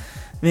කියනවා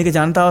මේක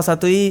ජනතාව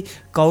සතුයි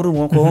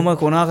කවුරු කොහොම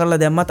කොනා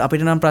කරලා දැම්මත්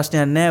අපිට නම්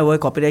ප්‍රශ්නයක් නැහැ. ඔය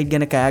කොපිරයිට්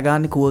ගැන කෑ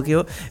ගන්න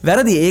කුවකයෝ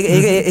වැරදි.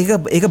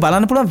 ඒක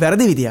බලන්න පුළුවන්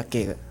වැරදි විදියක්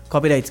ඒක.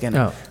 කොපිරයිට්ස් ගැන.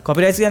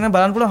 කොපිරයිට්ස් ගැන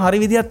බලන්න පුළුවන් හරි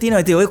විදියක්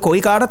තියෙනවා. ඉතින් ඔය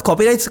කොයි කාටත්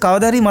කොපිරයිට්ස්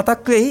කවදා හරි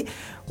මතක් වෙයි.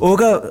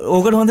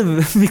 ඕකට හොඳ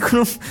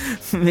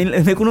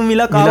විකුණු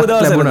මිලක් ආව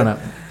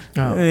දවසකට.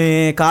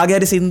 කාගේ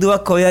හරි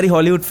සින්දුවක් කොයි හරි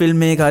හොලිවුඩ්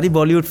ෆිල්ම් එකක හරි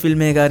බොලිවුඩ්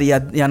ෆිල්ම් එකක හරි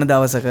යන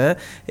දවසක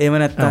එහෙම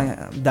නැත්නම්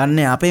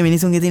දන්නේ අපේ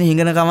මිනිසුන්ගේ තියෙන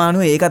හිඟන කම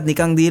අනුව ඒකත්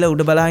නිකන් දීලා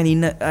උඩ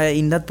බලාගෙන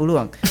ඉන්නත්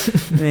පුළුවන්.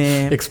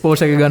 මේ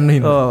එක්ස්පෝෂර් එක ගන්න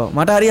හින්දා. ඔව්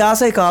මට හරි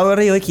ආසයි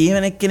කාවරේ ඔය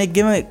කීවෙන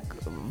කෙනෙක්ගෙම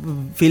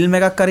ෆිල්ම්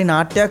එකක් හරි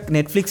නාට්‍යයක්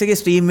Netflix එකේ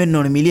ස්ට්‍රීම් වෙන්න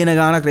ඕනේ මිලියන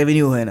ගාණක්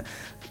රෙවෙනියු හොයන.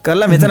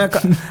 කරලා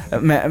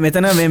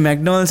මෙතන මේ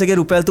මැක්ඩොනල්ඩ්ස් එකේ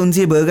රුපියල්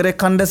 300 බර්ගර්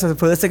එකක් කන්න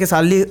ෆර්ස්ට් එකේ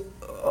සල්ලි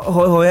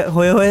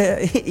හොය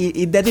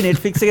ඉද්දැති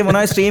නෙට්ෆ්ලික්ස් එකේ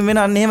මොනවා ස්ට්‍රීම්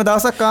වෙන අන්න එහෙම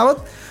දවසක් ආවොත්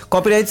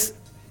කොපිරයිට්ස්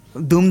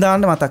දුම්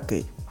දාන්න මතක්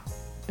වෙයි.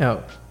 ඔව්.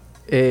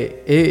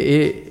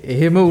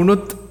 එහෙම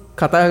වුණොත්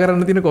කතා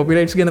කරන්න තියෙන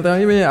කොපිරයිට්ස් ගැන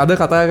තමයි මේ අද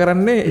කතා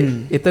කරන්නේ.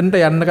 එතනට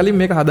යන්න කලින්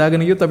මේක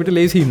හදාගෙන ගියොත් අපිට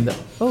ලේසි හින්දා.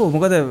 ඔව්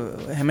මොකද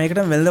හැම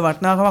එකටම වෙළඳ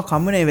වටිනාකමක්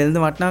හම්බුනේ.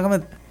 වෙළඳ වටිනාකම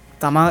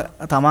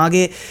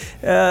තමාගේ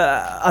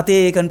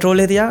අතේ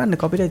කන්ට්‍රෝල් එකේ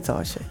තියාගන්න කොපිරයිට්ස්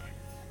අවශ්‍යයි.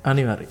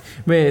 අනිවාර්යයෙන්.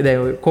 මේ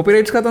දැන්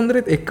කොපිරයිට්ස්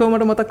කතන්දරෙත් එක්කම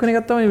මට මතක් වෙන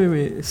එකක් තමයි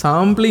මේ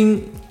සාම්ප්ලින්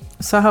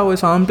සහ ඔය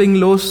සාම්ප්ලින්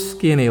ලෝස්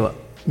කියන ඒවා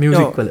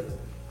මියුසික් වල.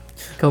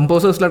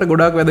 කම්පෝසර්ස්ලාට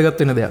ගොඩාක්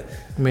වැදගත් වෙන දෙයක්.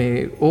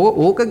 මේ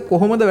ඕක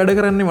කොහොමද වැඩ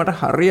කරන්නේ මට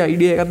හරිය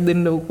අයිඩියා එකක්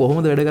දෙන්න.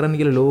 කොහොමද වැඩ කරන්නේ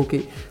කියලා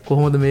ලෝකේ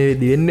කොහොමද මේ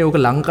දෙන්නේ. ඕක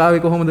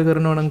ලංකාවේ කොහොමද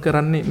කරනවා නම්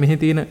කරන්නේ. මෙහි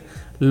තියෙන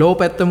ලෝ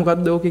පැත්ත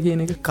මොකක්ද ඕකේ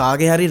කියන එක.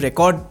 කාගේ හරි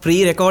රෙකෝඩ්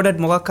ප්‍රී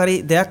රෙකෝඩඩ් මොකක් හරි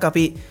දෙයක්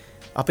අපි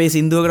අපේ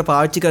සින්දුවකට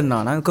පාවිච්චි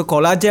කරනවා නම්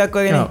කොලාජ් එකක්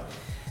වගේනේ.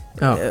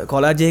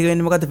 කොලාජ් එක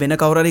වෙන්නේ මොකද්ද වෙන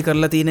කවුරු හරි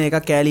කරලා තියෙන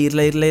එකක් කෑලි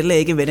ඉරලා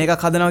ඒකේ වෙන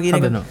එකක් හදනවා කියන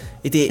එක.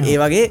 ඉතින් ඒ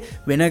වගේ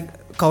වෙන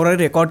කවුරු හරි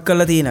රෙකෝඩ්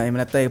කරලා තියෙනවා. එහෙම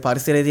නැත්නම් ඒ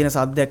පරිසරයේ තියෙන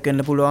සද්දයක්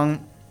වෙන්න පුළුවන්.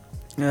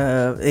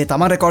 ඒ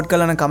තමයි රෙකෝඩ්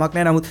කළා නම් කමක්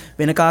නැහැ. නමුත්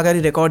වෙන කාගේ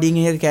හරි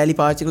රෙකෝඩින් එකක කෑලි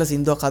පාවිච්චි කරලා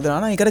සින්දුවක් හදනවා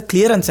නම් ඒකට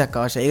ක්ලියරන්ස් එකක්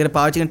අවශ්‍යයි. ඒකට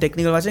පාවිච්චි කරන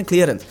ටෙක්නිකල් වශයෙන්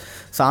ක්ලියරන්ස්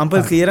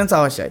සාම්පල් ක්ලියරන්ස්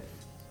අවශ්‍යයි.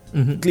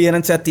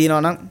 ක්ලියරන්ස් එකක්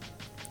තියෙනවා නම්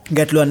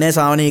ගැටලුවක් නැහැ.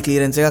 සාමාන්‍ය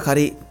ක්ලියරන්ස් එකක්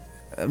හරි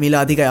මිල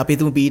අධිකයි. අපි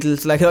තුමු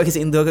බීටල්ස් ලගේ වගේ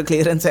සින්දුවක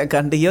ක්ලියරන්ස් එකක්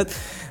ගන්න ගියොත්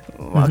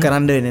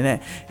කරන්න වෙන්නේ නෑ.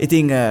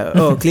 ඉතින්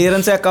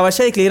ක්ලියරන්සයක්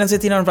අවශ්‍යයි. ක්ලියරන්ස්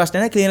එකේ තියෙන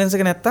ප්‍රශ්නේ නෑ. ක්ලියරන්ස්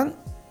එක නැත්තම්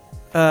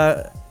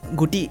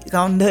ගුටි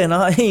කවුන්ඩ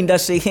එනවා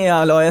ඉන්ඩස්ට්‍රියේ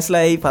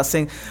ලෝයර්ස්ලා ඒ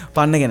පස්සෙන්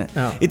පන්නගෙන.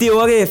 ඉතින්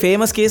ඔයගේ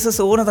ෆේමස් කේසස්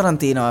ඕන තරම්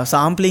තියෙනවා.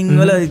 සාම්ප්ලින්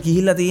වල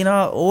ගිහිල්ලා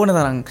තියෙනවා ඕන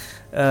තරම්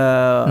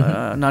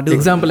නඩු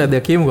එක්සාම්පල්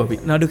එකක් කියමුකෝ අපි.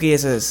 නඩු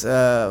කේසස්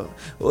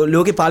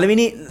ලෝකේ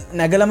පළවෙනි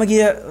නැගලම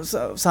ගිය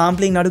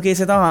සාම්ප්ලින් නඩු කේස්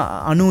එක තමයි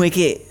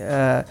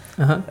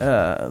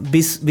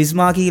 91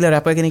 බිස්මාකී කියලා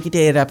රැපර් කෙනෙක්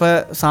හිටියේ. ඒ රැපර්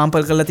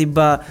සාම්පල් කරලා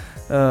තිබ්බා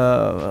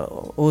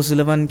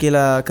ඕසුලවන්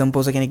කියලා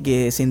කම්පෝසර්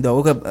කෙනෙක්ගේ සින්දුව.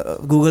 ඕක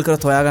Google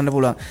කරලා හොයාගන්න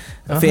පුළුවන්.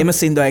 ෆේමස්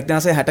සින්දුවක්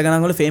 1960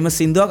 ගණන් වල ෆේමස්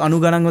සින්දුවක්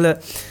 90 ගණන් වල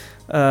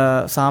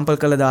සාම්පල්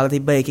කරලා දාලා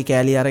තිබ්බා. ඒකේ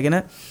කෑලි අරගෙන.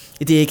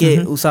 ඉතින් ඒකේ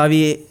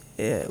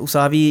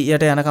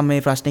උසාවියට යනකම්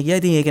මේ ප්‍රශ්නේ ගියා.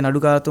 ඉතින් ඒකේ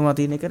නඩුකාරතුමා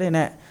තියෙන කරේ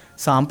නෑ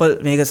සාම්පල්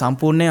මේක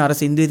සම්පූර්ණයෙන් අර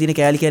සින්දුවේ තියෙන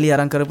කෑලි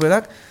අරන් කරපු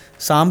එකක්.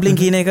 සාම්ප්ලින්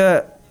කියන එක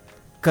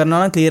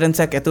කරනවා නම් ක්ලියරන්ස්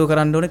එකක් ඇතුව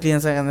කරන්න ඕනේ.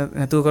 ක්ලියරන්ස් එක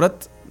නැතුව කරොත්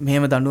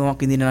මෙහෙම දඬුවමක්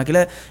විඳිනවා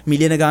කියලා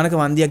මිලියන ගානක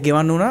වන්දියක්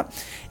ගෙවන්න වුණා.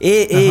 ඒ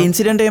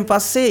ඉන්සිඩන්ට් එකෙන්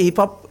පස්සේ හිප්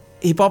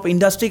හොප්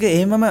ඉන්ඩස්ට්‍රි එක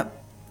එහෙමම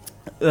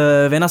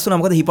වෙනස් වුණා.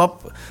 මොකද හිප් හොප්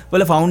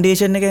වල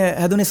ෆවුන්ඩේෂන් එක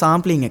හැදුනේ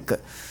සාම්ප්ලින් එක්ක.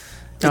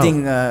 ඉතින්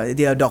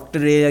ඩොක්ටර්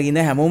රේගින්ද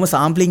හැමෝම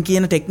සාම්ප්ලින්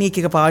කියන ටෙක්නික්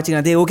එක පාවිච්චි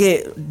කරනවා. ඒකේ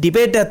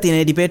ඩිබේට් එකක්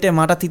තියෙනවා. ඩිබේට් එක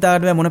මටත්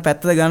හිතාගන්න බෑ මොන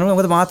පැත්තද ගන්නවද.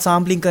 මොකද මාත්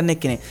සාම්ප්ලින් කරන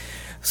එක්කනේ.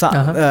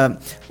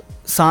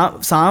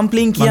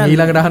 සාම්ප්ලින් කියන්නේ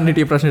ඊළඟට අහන්න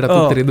හිටිය ප්‍රශ්නෙට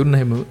උත්තරේ දුන්න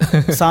හැම.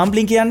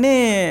 සාම්ප්ලින්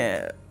කියන්නේ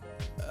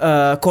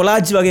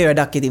කොලාජ් වගේ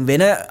වැඩක්. ඉතින්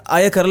වෙන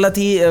අය කරලා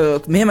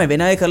මෙහෙම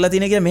වෙන අය කරලා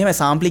තියෙන කියලා මෙහෙම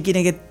සාම්ප්ලින්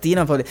කියන එකේ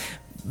තියෙනවා.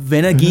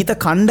 වෙන ගීත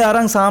කණ්ඩ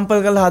අරන්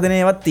සාම්පල් කරලා හදන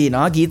ඒවාත්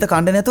තියෙනවා. ගීත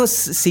කණ්ඩ නැතුව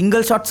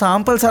සිංගල් ෂොට්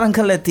සාම්පල්ස් අරන්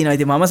කරලා තියෙනවා.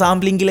 ඉතින් මම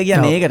සාම්ප්ලින් කියලා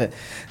කියන්නේ ඒකට.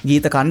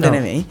 ගීත කණ්ඩ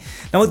නෙමෙයි.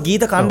 නමුත්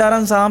ගීත කණ්ඩ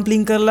අරන්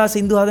සාම්ප්ලින් කරලා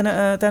සින්දු හදන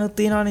තැනුත්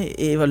තියෙනවානේ.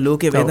 ඒව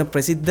ලෝකේ වෙන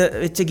ප්‍රසිද්ධ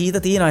වෙච්ච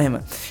ගීත තියෙනවා එහෙම.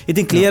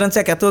 ඉතින් ක්ලියරන්ස්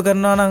එකක් ඇතුව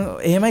කරනවා නම්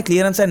එහෙමයි.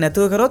 ක්ලියරන්ස් එකක්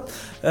නැතුව කරොත්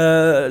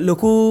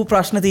ලොකු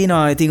ප්‍රශ්න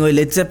තියෙනවා. ඉතින් ඔය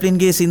ලෙඩ්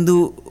සෙප්ලින්ගේ සින්දු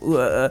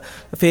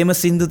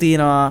ෆේමස් සින්දු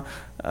තියෙනවා.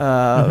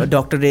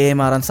 ඩොක්ටර් රේ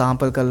මාරන්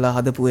සාම්පල් කරලා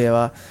හදපු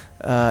ඒවා.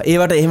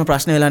 ඒවට එහෙම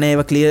ප්‍රශ්න වෙලා නෑ.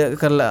 ඒවා ක්ලියර්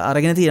කරලා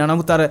අරගෙන තියෙනවා.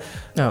 නමුත් අර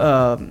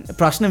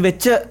ප්‍රශ්න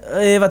වෙච්ච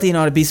ඒවා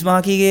තියෙනවා.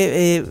 බිස්මාකීගේ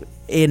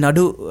ඒ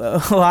නඩු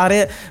වාරය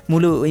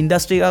මුළු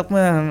ඉන්ඩස්ට්‍රි එකක්ම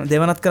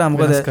දෙවනත් කරා.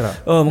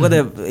 මොකද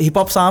හිප්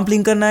හොප්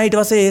සාම්ප්ලින් කරන අය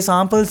ඊට පස්සේ ඒ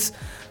සාම්පල්ස්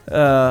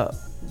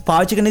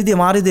පාවිච්චි කරන විදිය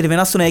මාරු විදියට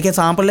වෙනස් වුණා. ඒකේ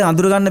සාම්පල් එක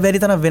අඳුර ගන්න බැරි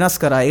තරම් වෙනස්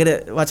කරා.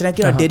 ඒකට වචනයක්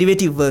කියනවා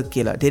ඩෙරිවේටිව් වර්ක්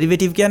කියලා.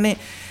 ඩෙරිවේටිව් කියන්නේ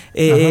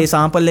ඒ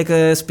සාම්පල් එක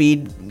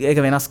ස්පීඩ් එක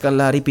වෙනස්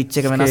කරලා හරි පිච්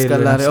එක වෙනස්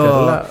කරලා හරි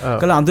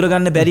කළා අඳුර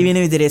ගන්න බැරි වෙන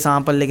විදිහට ඒ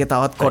සාම්පල් එක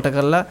තවත් කොට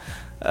කරලා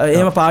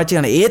එහෙම පාවිච්චි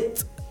කරන.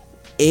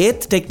 ඒත්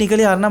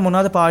ටෙක්නිකලි අරන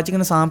මොනවද පාවිච්චි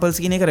කරන සාම්පල්ස්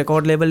කියන එක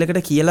රෙකෝඩ් ලේබල් එකට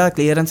කියලා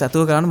ක්ලියරන්ස්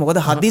ඇතුව කරන්න. මොකද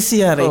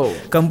හදිස්සිය හරි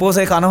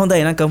කම්පෝසර් එක කන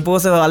හොඳයි නම්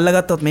කම්පෝසර්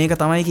අල්ලගත්තොත් මේක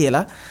තමයි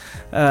කියලා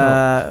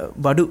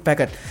බඩු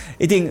පැකට්.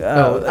 ඉතින්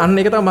අන්න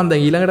එක තමයි මම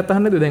දැන් ඊළඟට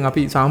අහන්නේ. දැන්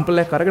අපි සාම්පල්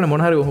එකක් අරගෙන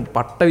මොන හරි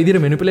පට්ට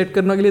විදිහට මැනිපියුලේට්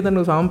කරනවා කියලා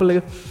හිතන්න. සාම්පල්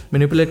එක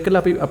මැනිපියුලේට්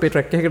කරලා අපි අපේ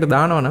ට්‍රැක් එකකට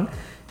දානවා නම්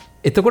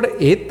එතකොට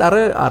ඒත්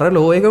අර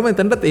ලෝ එකම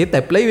එතනට ඒත්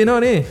ඇප්ලයි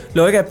වෙනවනේ.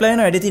 ලෝ එක ඇප්ලයි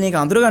වෙනවා. වැඩි තියෙන එක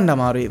අඳුර ගන්න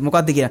අමාරුයි.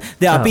 මොකද්ද කියන්නේ?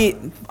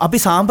 දැන් අපි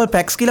සාම්පල්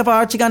පැක්ස් කියලා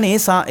පාවිච්චි කරන ඒ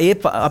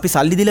අපි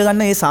සල්ලි දීලා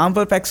ගන්න ඒ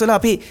සාම්පල් පැක්ස් වල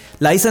අපි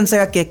ලයිසන්ස්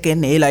එකක් එක්ක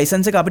එන්නේ. ඒ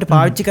ලයිසන්ස් එක අපිට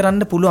පාවිච්චි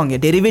කරන්න පුළුවන්.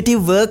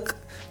 ඩෙරිවේටිව් වර්ක්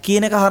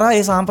කියන එක හරහා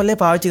ඒ සාම්පල්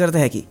එක පාවිච්චි කරත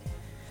හැකියි.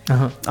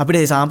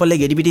 අපිට ඒ සාම්පල් එක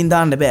ගෙඩි පිටින්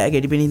දාන්න බෑ.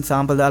 ගෙඩි පිටින්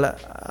සාම්පල් දාලා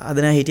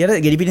හදන හිටියට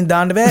ගෙඩි පිටින්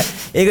දාන්න බෑ.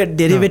 ඒක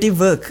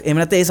ඩෙරිවේටිව් වර්ක්.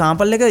 එහෙම නැත්නම් ඒ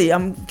සාම්පල් එක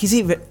යම්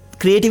කිසි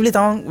ක්‍රියේටිව්ලි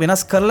තමන්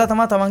වෙනස් කරලා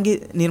තමයි තමන්ගේ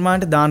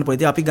නිර්මාණයට දාන්න පුළුවන්.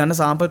 ඉතින් අපි ගන්න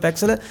සාම්පල්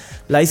පැක්ස් වල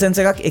ලයිසන්ස්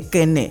එකක් එක්ක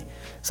එන්නේ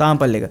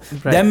සාම්පල් එක.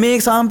 දැන්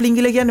මේ සාම්ප්ලින්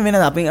කියලා කියන්නේ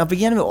වෙනද? අපි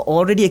කියන්නේ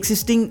ඔල්රෙඩි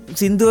එක්සිස්ටිං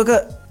සින්දුවක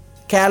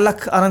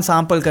කෑල්ලක් අරන්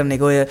සාම්පල් කරන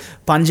එක. ඔය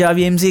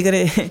පංජාබි MC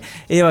කරේ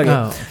ඒ වගේ.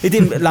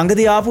 ඉතින්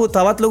ළඟදී ආපු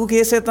තවත් ලොකු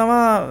කේස් එකක්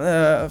තමයි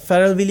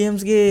ෆැරල්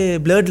විලියම්ස්ගේ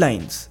බ්ලඩ්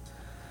ලයින්ස්.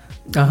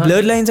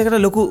 බ්ලඩ් ලයින්ස් එකට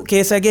ලොකු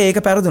කේස් එකක්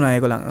ඒක පෙරදුනා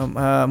ඒගොල්ලන්.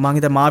 මම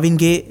හිතා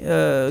මාවින්ගේ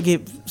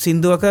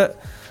සින්දුවක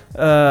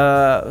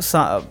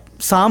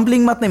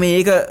සාම්ප්ලින් මත් නෙමෙයි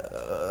ඒක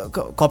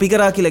කොපි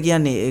කරා කියලා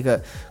කියන්නේ. ඒක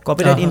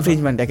කොපිරයිට්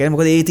ඉන්ෆ්‍රින්ජ්මන්ට් එකක්.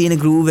 මොකද ඒ තියෙන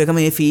ගෲව් එකම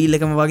ඒ ෆීල්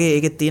එකම වගේ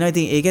ඒකෙත් තියෙනවා.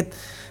 ඉතින් ඒකෙත්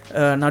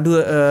නඩුව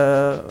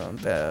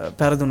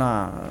පෙරදුනා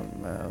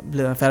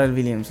ෆැරල්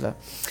විලියම්ස්ලා.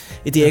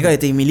 ඉතින් ඒක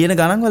ඉතින් මිලියන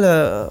ගණන් වල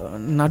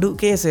නඩු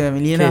කේස්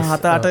මිලියන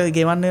 7-8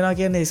 ගෙවන්න වෙනවා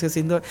කියන්නේ ඒක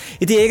සින්දුව.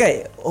 ඉතින් ඒකයි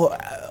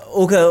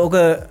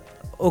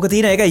ඕක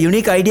තියෙන එක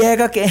යුනික් අයිඩියා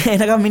එකක්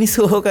එනකම්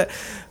මිනිස්සු ඕක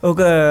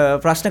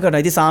ප්‍රශ්න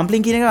කරනවා. ඉතින්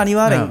සාම්ප්ලින් කියන එක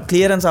අනිවාර්යෙන්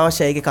ක්ලියරන්ස්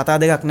අවශ්‍යයි. ඒකේ කතා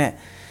දෙකක්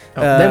නැහැ.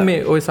 දැන්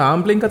මේ ඔය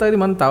සාම්ප්ලින් කතාවේදී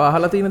මම තව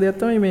අහලා තියෙන දෙයක්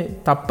තමයි මේ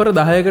තප්පර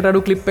 10කට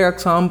අඩු ක්ලිප් එකක්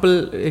සාම්පල්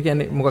ඒ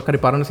කියන්නේ මොකක් හරි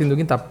පරණ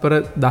සින්දුවකින් තප්පර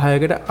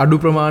 10කට අඩු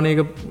ප්‍රමාණයක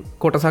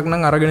කොටසක්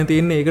නම් අරගෙන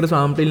තියෙන්නේ. ඒකට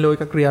සාම්ප්ලින් ලෝ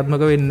එකක්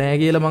ක්‍රියාත්මක වෙන්නේ නැහැ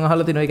කියලා මම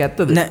අහලා තිනවා. ඒක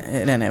ඇත්තද?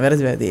 නෑ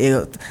වැරදි.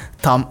 ඒක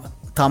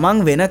තමන්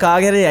වෙන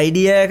කාගේරේ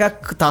අයිඩියා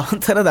එකක්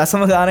තවන්තර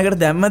දශම ගානකට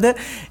දැම්මද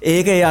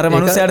ඒක අර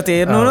මනුස්සයාට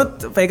තේරෙනවොත්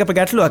ඒක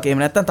ගැටලුවක්. එහෙම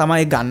නැත්නම්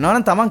තමයි ගන්නවා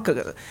නම් තමන්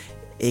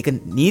ඒක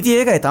නීතිය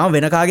ඒකයි. තම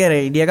වෙන කාගේ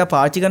අයිඩියා එකක්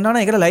පාවිච්චි කරනවා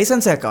නම් ඒකට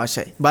ලයිසන්ස් එකක්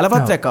අවශ්‍යයි.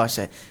 බලපත්‍රයක්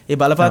අවශ්‍යයි. ඒ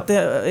බලපත්‍රය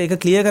ඒක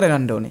ක්ලියර්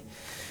කරගන්න ඕනේ.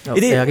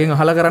 ඉතින් එයාගෙන්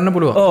අහලා කරන්න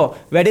පුළුවන්. ඔව්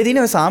වැඩේ තියෙන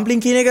ඔය සාම්ප්ලින්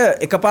කියන එක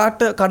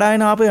එකපාරට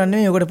කඩාගෙන ආපු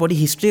යන්නේ. ඔකට පොඩි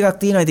හිස්ටරි එකක්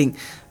තියෙනවා. ඉතින්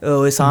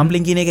ඔය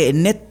සාම්ප්ලින් කියන එක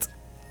එන්නෙත්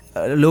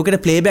ලෝකට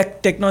ප්ලේබැක්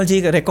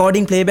ටෙක්නෝජික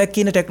රෙකෝඩින් ප්ලේබැක්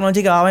කියන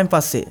ටෙක්නෝජික ආවෙන්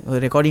පස්සේ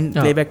recording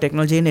playback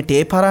ටෙක්නෝජියන්නේ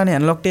tape හරහානේ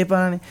analogue tape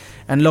හරහානේ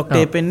analogue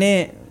tape එන්නේ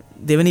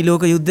දෙවෙනි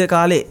ලෝක යුද්ධ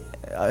කාලේ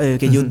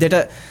යුද්ධයට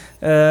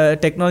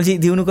ටෙක්නෝජි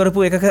දියුණු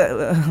කරපු එක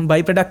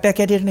බයි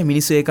ප්‍රඩක්ටයක් හැටියටනේ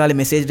මිනිස්සු ඒ කාලේ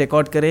මෙසේජ්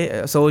රෙකෝඩ්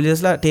කරේ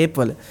සෝල්ජර්ස්ලා ටේප්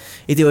වල.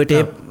 ඉතින් ওই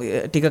ටේප්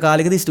ටික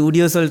කාලෙකදී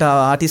ස්ටුඩියෝස් වලට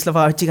ආටිස්ට්ලා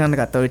පාවිච්චි කරන්න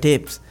ගත්තා ওই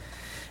ටේප්ස්.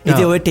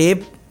 ඉතින් ওই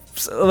ටේප්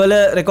වල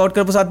රෙකෝඩ්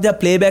කරපු සද්දය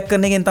ප්ලේබැක්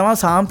කරන එකෙන් තමයි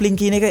සාම්ප්ලින්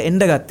කියන එක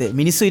එන්න ගත්තේ.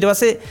 මිනිස්සු ඊට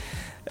පස්සේ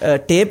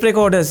ටේප්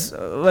රෙකෝඩර්ස්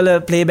වල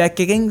ප්ලේබැක්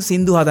එකෙන්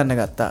සින්දු හදන්න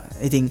ගත්තා.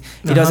 ඉතින්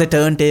ඊට පස්සේ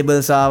ටර්න්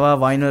ටේබල්ස් ආවා,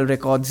 වයිනල්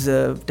රෙකෝඩ්ස්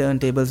ටර්න්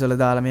ටේබල්ස් වල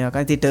දාලා මේවා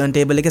කරා. ඉතින් ටර්න්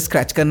ටේබල් එක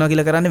ස්ක්‍රැච් කරනවා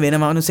කියලා කරන්නේ වෙන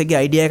මිනිස්සෙක්ගේ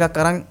අයිඩියා එකක්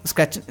අරන්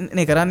ස්ක්‍රැච්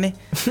නේ කරන්නේ.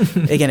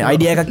 ඒ කියන්නේ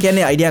අයිඩියා එකක්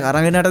කියන්නේ අයිඩියා එක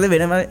අරන් එන්නටද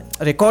වෙනම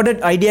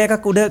රෙකෝඩඩ් අයිඩියා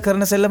එකක් උඩ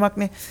කරන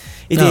සෙල්ලමක්නේ.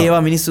 ඉතින්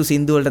ඒවා මිනිස්සු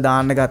සින්දු වලට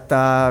දාන්න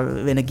ගත්තා,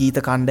 වෙන ගීත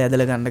කණ්ඩ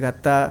ඇදලා ගන්න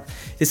ගත්තා.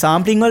 ඉතින්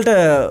සාම්ප්ලින් වලට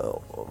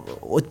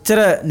ඔච්චර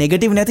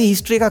නෙගටිව් නැති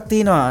හිස්ට්‍රි එකක්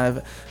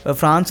තියෙනවා.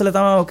 ෆ්‍රාන්ස් වල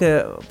තමයි ඔක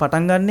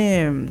පටන් ගන්නේ.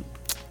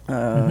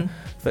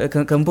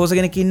 කම්පෝසර්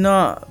කෙනෙක්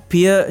ඉන්නවා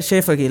පිය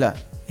ෂේෆර් කියලා.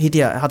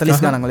 හිටියා 40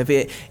 ගණන් වල.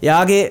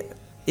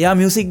 එයා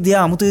මියුසික්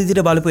දිහා අමුතු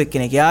විදිහට බලපු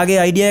එක්කෙනෙක්. එයාගේ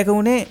අයිඩියා එක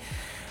උනේ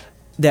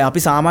දැන් අපි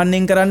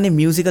සාමාන්‍යයෙන් කරන්නේ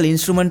මියුසිකල්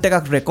ඉන්ස්ට්‍රුමන්ට්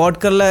එකක් රෙකෝඩ්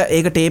කරලා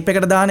ඒක ටේප්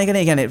එකට දාන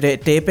එකනේ. ඒ කියන්නේ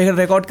ටේප්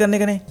එකට රෙකෝඩ් කරන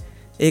එකනේ.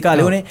 ඒ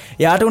කාලේ උනේ.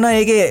 එයාට උනා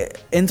ඒකේ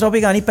එන්ත්‍රොපි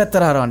එක අනිත්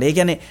පැත්තට හරවන්න. ඒ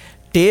කියන්නේ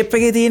ටේප්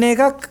එකේ තියෙන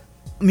එකක්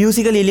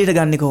මියසිකල් එලියට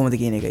ගන්න කොහොමද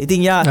කියන එක.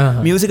 ඉතින් යා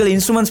මියසිකල්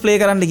ඉන්ස්ට්‍රුමන්ට්ස් ප්ලේ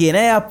කරන්න කියන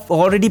යා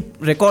ඔල්රෙඩි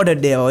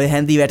රෙකෝඩඩ් ඒවා. ඔය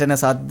හැන්දි වැටෙන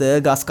සද්ද,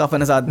 ගස්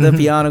කපන සද්ද,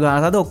 පියානෝ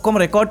ගාන සද්ද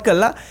ඔක්කොම රෙකෝඩ්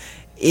කරලා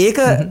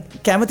ඒක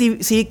කැමති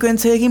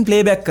සීක්වෙන්ස් එකකින්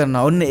ප්ලේබැක්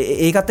කරනවා. ඔන්න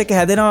ඒකත් එක්ක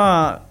හැදෙනවා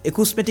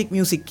ඇකුස්ටික්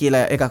මියුසික්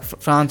කියලා එකක්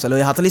ෆ්‍රාන්ස් වල.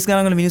 ඔය 40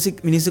 ගණන් වල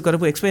මිනිස්සු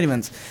කරපු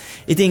එක්ස්පෙරිමන්ට්ස්.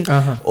 ඉතින්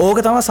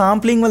ඕක තමයි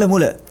සාම්ප්ලින් වල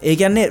මුල. ඒ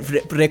කියන්නේ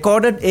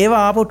රෙකෝඩඩ්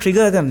ඒවා ආපහු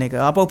ට්‍රිගර් කරන එක,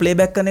 ආපහු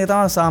ප්ලේබැක් කරන එක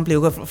තමයි සාම්ප්ලින්.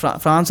 ඕක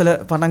ෆ්‍රාන්ස් වල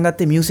පටන්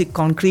ගත්තේ මියුසික්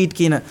කොන්ක්‍රීට්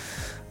කියන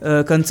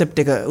කන්සෙප්ට්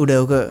එක උඩ.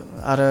 ඕක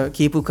අර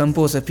කීපු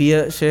කම්පෝසර් පිය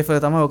ෂේෆර්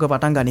තමයි ඕක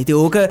පටන් ගන්න. ඉතින්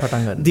ඕක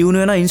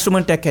දියුණු වෙන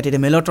ඉන්ස්ට්‍රුමන්ට් එකක්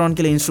හැටියට මෙලොට්‍රොන්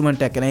කියලා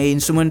ඉන්ස්ට්‍රුමන්ට් එකක්. ඒ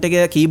ඉන්ස්ට්‍රුමන්ට්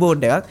එකේ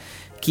කීබෝඩ් එකක්.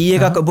 කී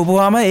එකක්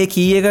ඔබපුවාම ඒ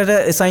කී එකට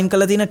assign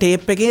කරලා තියෙන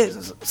ටේප් එකේ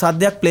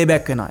සද්දයක්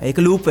ප්ලේබැක් වෙනවා.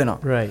 ඒක ලූප් වෙනවා.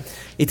 right.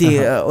 ඉතින්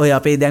ඔය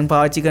අපේ දැන්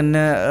පාවිච්චි කරන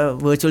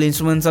virtual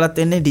instruments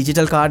වලත් එන්නේ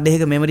digital card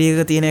එකක memory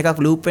එකක තියෙන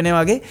එකක් ලූප්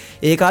වෙනවා වගේ.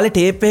 ඒ කාලේ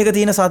ටේප් එකක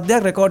තියෙන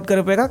සද්දයක් රෙකෝඩ්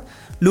කරපු එකක්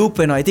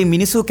ලූප් වෙනවා. ඉතින්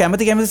මිනිස්සු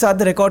කැමති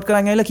සද්ද රෙකෝඩ්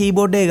කරන් ඇවිල්ලා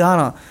කීබෝඩ් එකේ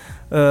ගහනවා.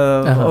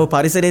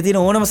 පරිසරයේ තියෙන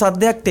ඕනම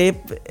සද්දයක් ටේප්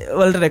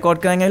වලට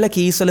රෙකෝඩ් කරන් ඇවිල්ලා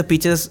කීස් වල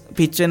පිච්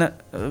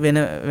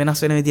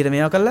වෙනස් වෙන විදිහට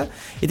මේවා කරලා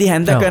ඉතින්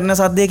හැන්ද කරන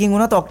සද්දයකින්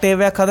වුණත්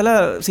ඔක්ටේව් එකක් හදලා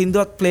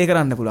සින්දුවක් ප්ලේ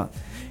කරන්න පුළුවන්.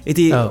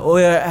 ඉතින්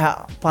ඔය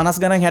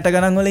 50 ගණන් 60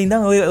 ගණන් වල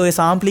ඉඳන් ඔය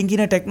සාම්ප්ලින්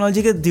කියන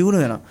ටෙක්නොලොජි එක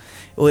දියුණු වෙනවා.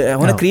 ඔය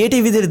හොන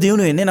ක්‍රියේටිව් විදිහට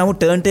දියුණු වෙන්නේ. නමුත්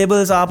ටර්න්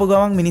ටේබල්ස් ආපු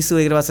ගමන් මිනිස්සු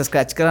ඒකට පස්සේ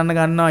ස්ක්‍රැච් කරන්න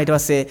ගන්නවා. ඊට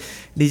පස්සේ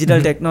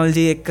ඩිජිටල්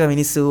ටෙක්නොලොජි එක්ක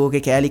මිනිස්සු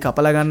ඕකේ කෑලි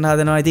කපලා ගන්න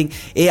හදනවා. ඉතින්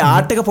ඒ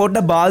ආර්ට් එක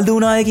පොඩ්ඩක් බාල්දු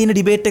වුණාය කියන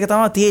ඩිබේට් එක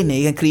තමයි තියෙන්නේ.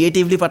 ඒක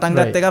ක්‍රියේටිව්ලි පටන්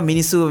ගත්ත එක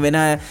මිනිස්සු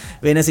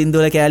වෙන සින්දු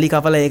වල කෑලි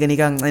කපලා ඒක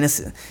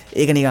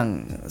නිකන්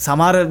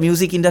සමහර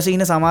මියුසික් ඉන්ඩස්ට්‍රි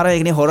ඉන්න සමහර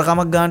ඒකනේ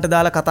හොරකමක් ගන්නට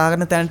දාලා කතා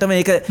කරන තැනටම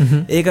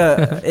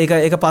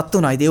ඒකපත්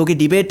වුණා. ඉතින් ඕකේ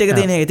ඩිබේට් එක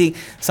තියෙන එක. ඉතින්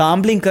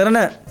සාම්ප්ලින් කරන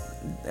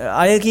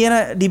අය කියන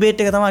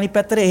ඩිබේට් එක තමයි අනිත්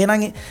පැත්තට.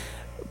 එහෙනම්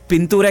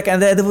පින්තූරයක්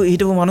ඇඳ ඇදපු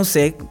හිටපු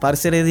මිනිස්සෙක්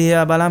පරිසරය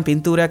දිහා බලන්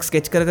පින්තූරයක්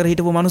ස්කෙච් කර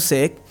හිටපු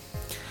මිනිස්සෙක්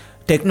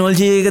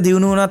ටෙක්නොලොජි එක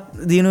දියුණු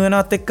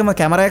වෙනවත් එක්කම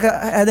කැමරා එක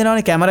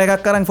හැදෙනවානේ. කැමරා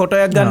එකක් අරන් ෆොටෝ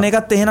එකක් ගන්න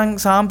එකත් එහෙනම්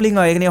සාම්ප්ලින්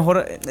වගේ. ඒකනේ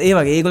හොර ඒ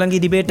වගේ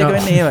ඒගොල්ලන්ගේ ඩිබේට් එක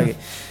වෙන්නේ ඒ වගේ.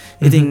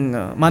 ඉතින්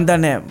මම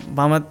දන්නේ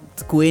මම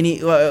කුවේනි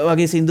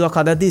වගේ සින්දුවක්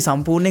හදද්දී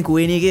සම්පූර්ණයෙන්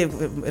කුවේනිගේ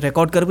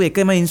රෙකෝඩ් කරපු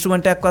එකම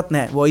ඉන්ස්ට්‍රුමන්ට් එකක්වත්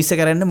නැහැ. වොයිස්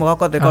එක කරන්නේ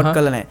මොකක්වත් රෙකෝඩ්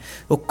කරලා නැහැ.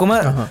 ඔක්කොම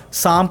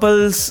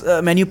සාම්පල්ස්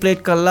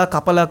මැනිපුලේට් කරලා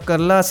කපලා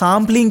කරලා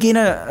සාම්ප්ලින් කියන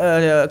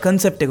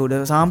කන්සෙප්ට් එක උඩ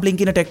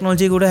සාම්ප්ලින් කියන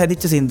ටෙක්නොලොජි එක උඩ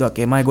හැදිච්ච සින්දුවක්.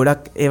 ඒමයි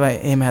ගොඩක් ඒවා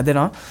එහෙම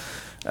හැදෙනවා.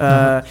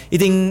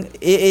 ඉතින්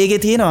ඒකේ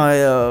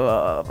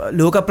තියෙනවා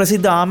ලෝක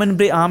ප්‍රසිද්ධ ආමෙන්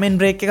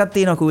බ්‍රේක් එකක්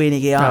තියෙනවා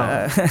කුවේනිගේ.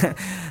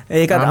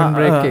 ඒක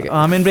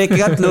ආමෙන් බ්‍රේක්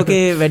එකත්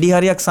ලෝකේ වැඩි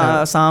හරියක්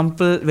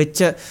සාම්පල් වෙච්ච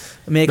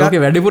මේක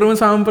වැඩිපුරම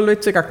සාම්පල්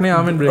වෙච්ච එකක් නේ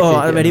ආමෙන් බ්‍රේක් එක.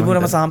 ඔව්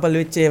වැඩිපුරම සාම්පල්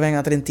වෙච්ච ඒවායින්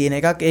අතරින් තියෙන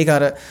එකක්. ඒක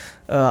අර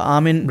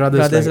ආමෙන්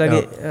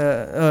බ්‍රදර්ස්ලාගේ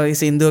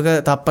සින්දුවක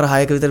තප්පර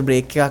 6ක විතර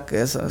බ්‍රේක් එකක්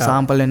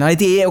සාම්පල් වෙනවා.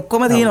 ඉතින් ඒ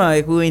ඔක්කොම තියෙනවා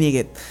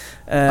කුවේනිගෙත්.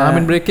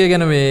 ආමින් බ්‍රේක් එක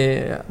ගැන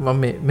මේ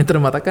මම මෙතන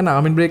මතක් කරන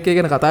ආමින් බ්‍රේක් එක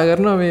ගැන කතා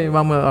කරනවා. මේ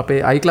මම අපේ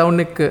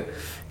iCloud එක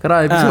කරා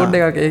එපිසෝඩ්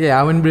එකක්. ඒක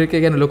ආමින් බ්‍රේක්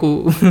එක ගැන ලොකු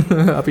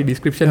අපි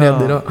ඩිස්ක්‍රිප්ෂන්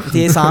එකක් දෙනවා.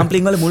 ඉතින් ඒ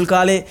සාම්ප්ලින් වල මුල්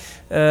කාලේ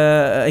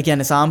ඒ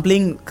කියන්නේ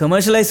සාම්ප්ලින්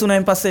කමර්ෂියලයිස්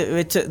වුණායින් පස්සේ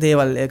වෙච්ච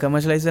දේවල්. ඒ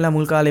කමර්ෂියලයිස් වෙලා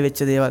මුල් කාලේ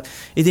වෙච්ච දේවල්.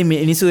 ඉතින්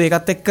මිනිස්සු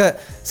ඒකත් එක්ක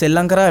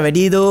සෙල්ලම් කරා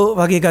වැඩි දෝ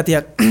වගේ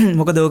ගතියක්.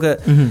 මොකද ඕක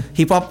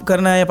හිප් හොප්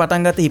කරන අය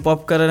පටන් ගත්ත හිප්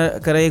හොප්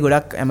කරේ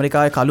ගොඩක්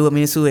ඇමරිකාවේ කළුව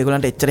මිනිස්සු.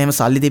 ඒගොල්ලන්ට එච්චර එහෙම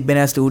සල්ලි තිබ්බේ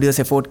නැහැ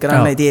ස්ටුඩියෝස් එෆෝඩ්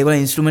කරන්න. ඉතින්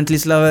ඒගොල්ලෝ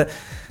ඉන්ස්ට්‍රුමෙන්ටලිස්ට්ලව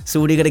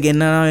ස්ටුඩියෝකට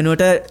ගෙන්නනවා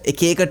වෙනුවට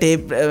එක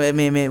ටේප්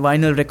මේ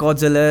වයිනල්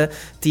රෙකෝඩ්ස් වල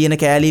තියෙන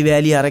කෑලි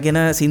වෑලි අරගෙන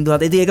සින්දු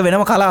හදලා. ඉතින් ඒක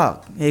වෙනම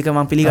කලාවක්. ඒක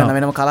මම පිළිගන්නවා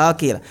වෙනම කලාවක්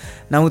කියලා.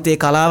 නමුත් ඒ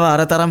කලාව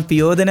අර තරම්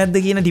පියෝද නැද්ද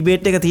කියන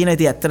ඩිබේට් එක තියෙනවා.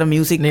 ඉතින් ඇත්තට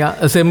මියුසික් නිකන්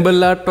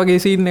ඇසෙම්බල් ආර්ට් වගේ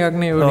සීන් එකක්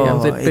නේ ඔය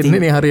නිකන් සෙට්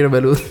වෙන්නේ නේ හරියට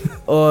බැලුවොත්.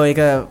 ඒක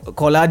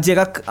කොලාජ්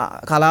එකක්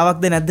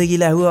කලාවක්ද නැද්ද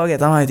කියලා ඇහුවා වගේ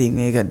තමයි. ඉතින්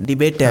ඒක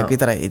ඩිබේට් එකක්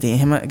විතරයි. ඉතින්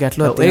එහෙම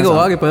ගැටලුවක් ඒක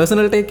ඔයාගේ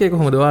පර්සනල් ටේක් එක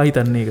කොහොමද ඔයා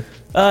හිතන්නේ ඒක?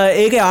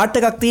 ඒක ආර්ට්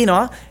එකක්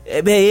තියෙනවා.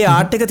 හැබැයි ඒ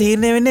ආර්ට් එක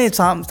තීරණය වෙන්නේ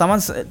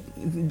තමන්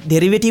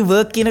ඩෙරිවේටිව්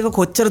වර්ක් කියන එක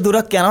කොච්චර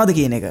දුරක් යනවද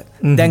කියන එක.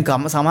 දැන්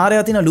සමහර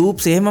ඒවා තියෙන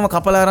ලූප්ස් එහෙමම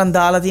කපලා අරන්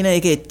දාලා තියෙන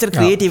ඒක එච්චර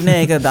ක්‍රියේටිව්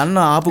නෑ. ඒක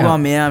දන්නවා ආපු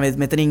ගමන් මෙයා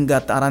මෙතනින්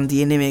ගත් අරන්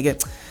තියෙන්නේ මේක.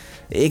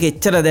 ඒක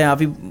එච්චර දැන්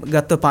අපි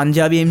ගත්ත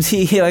පංජාබි MC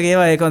වගේ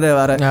ඒවා ඒක හොඳ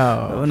අර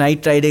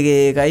නයිට් රයිඩ් එකේ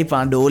එකයි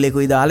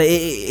ඩෝලෙකුයි දාලා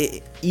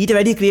ඊට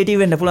වැඩි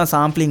ක්‍රියේටිව් වෙන්න පුළුවන්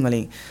සාම්ප්ලින්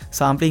වලින්.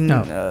 සාම්ප්ලින්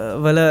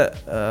වල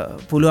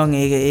පුළුවන්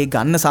ඒ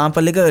ගන්න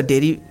සාම්පල් එක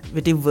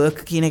ඩෙරිවේටිව්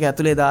වර්ක් කියන එක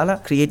ඇතුලේ දාලා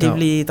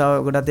ක්‍රියේටිව්ලි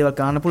තව ගොඩක් දේවල්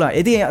ගන්න පුළුවන්.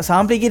 ඉතින්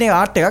සාම්ප්ලින් කියන එක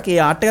ආර්ට් එකක්. ඒ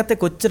ආර්ට් එකත්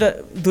කොච්චර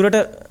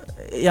දුරට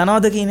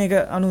යනවද කියන එක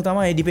අනුව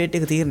තමයි ඩිබේට්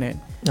එක තීරණය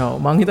වෙන්නේ.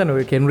 මං හිතන්නේ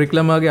ඔය කෙන්රික්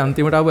ලමාගේ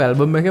අන්තිමට ආපු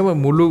ඇල්බම් එකේම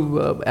මුළු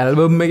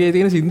ඇල්බම් එකේ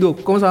තියෙන සින්දු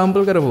ඔක්කොම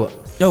සාම්පල් කරපුවා.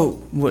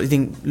 ඔව්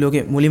ඉතින්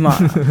ලෝකේ මුලින්ම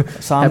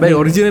හැබැයි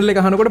ඔරිජිනල් එක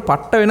අහනකොට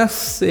පට්ට වෙනස්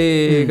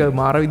ඒක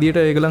මාර විදියට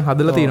ඒගොල්ලන්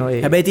හදලා තියෙනවා.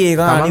 හැබැයි ඉතින්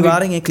ඒක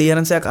අනිවාර්යෙන් ඒ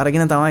ක්ලියරන්ස් එකක්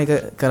අරගෙන තමයි ඒක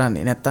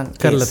කරන්නේ. නැත්තම්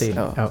කරලා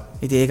තියෙනවා. ඔව්.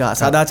 ඉතින් ඒක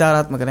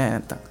සදාචාරාත්මක නෑ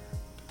නැත්තම්.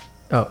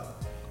 ඔව්.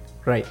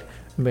 රයිට්.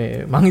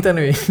 මං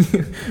හිතන්නේ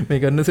මේ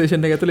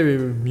කන්වර්සේෂන් එක ඇතුලේ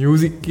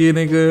මියුසික් කියන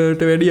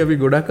එකට වැඩි අපි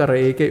ගොඩක් අර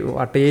ඒකේ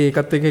වටේ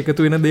ඒකත් එක්ක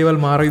එකතු වෙන දේවල්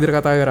මාර විදිහට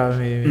කතා කරා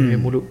මේ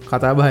මුළු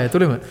කතා බහ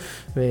ඇතුළෙම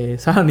මේ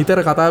සහ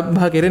නිතර කතා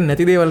බහ කරන්නේ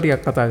නැති දේවල්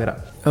ටිකක් කතා කරා.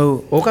 ඔව්.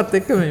 ඕකත්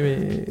එක්ක මේ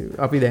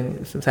අපි දැන්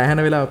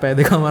සෑහෙන වෙලාව පැය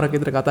දෙකමාරක්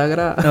විතර කතා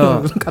කරා.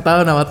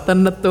 කතාව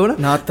නවත්තන්නත් ඕන.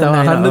 තව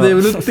අහන්න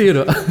දේවලුත්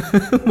තියෙනවා.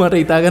 මට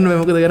හිතා ගන්න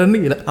බෑ මොකද කරන්න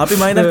කියලා. අපි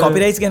මම දැන්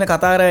කොපිරයිට්ස් ගැන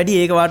කතා කරා වැඩි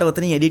ඒක වාට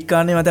ඔතනින් එඩිට්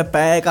කරන්නේ මත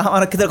පැය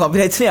එකමාරක් විතර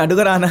කොපිරයිට්ස් නේ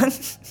අඩු කරා නම්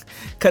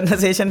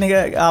කන්වර්සේෂන්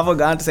එක ආව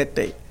ගානට සෙට්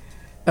වෙයි.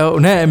 ඔව්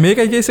නෑ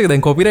මේකයි කේස් එක.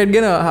 දැන් කොපිරයිට්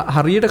ගැන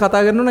හරියට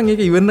කතා කරනවා නම්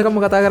ඒක ඉවරනකම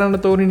කතා කරන්න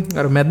ඕනේ.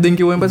 අර මැද්දෙන්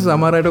කිව්වෙන් පස්සේ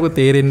සමහර අයට ඔක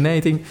තේරෙන්නේ නෑ.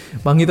 ඉතින්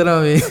මං හිතනවා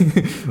මේ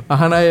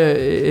අහන අය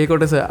ඒ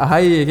කොටස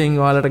අහයි එකෙන්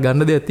ඔයාලට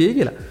ගන්න දෙයක් තියෙයි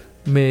කියලා.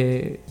 මේ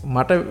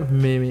මට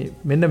මේ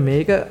මෙන්න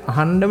මේක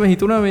අහන්නම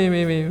හිතුණා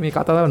මේ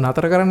කතාව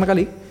නතර කරන්න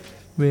කලින්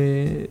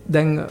මේ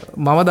දැන්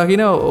මම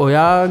දකින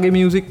ඔයාගේ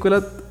මියුසික්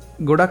වලත්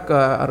ගොඩක්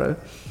අර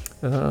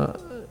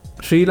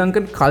ශ්‍රී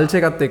ලංකන් කල්ච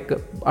එකත් එක්ක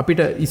අපිට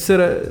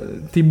ඉස්සර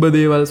තිබ්බ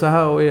දේවල් සහ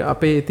ඔය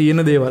අපේ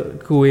තියෙන දේවල්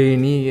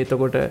කුවේනී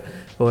එතකොට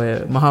ඔය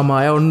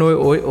මහාමාය ඔන්න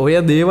ඔය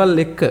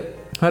දේවල් එක්ක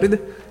හරිද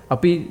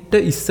අපිට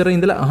ඉස්සර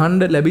ඉඳලා අහන්න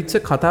ලැබිච්ච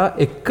කතා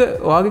එක්ක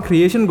ඔයාගේ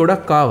ක්‍රියේෂන්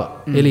ගොඩක් ආවා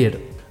එළියට.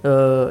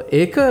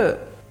 ඒක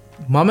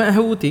මම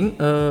ඇහුවුතින්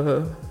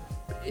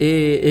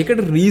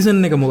ඒකට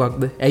රීසන් එක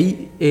මොකක්ද? ඇයි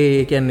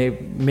ඒ කියන්නේ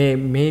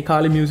මේ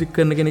කාලේ මියුසික්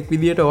කරන කෙනෙක්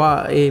විදියට ඔයා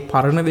ඒ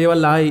පරණ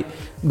දේවල් ආයි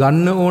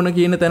ගන්න ඕන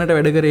කියන තැනට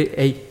වැඩ කරේ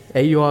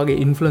ඇයි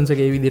ඔයාගේ ඉන්ෆ්ලුවන්ස් එක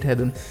ඒ විදිහට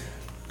හැදුනේ?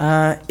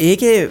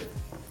 ඒකේ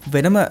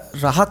වෙනම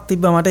රහක්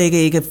තිබ්බ මට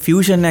ඒක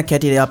ෆියුෂන් එකක්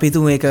හැටියට අපි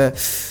තුමු ඒක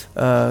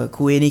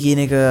කුවේනි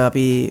කියන එක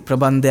අපි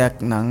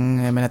ප්‍රබන්ධයක් නම්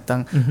එහෙම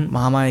නැත්නම්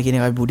මහාමාය කියන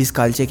එක අපි බුද්දිස්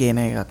කල්චර්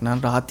කියන එකක්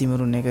නම් රහත්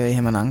තිමරුන් එක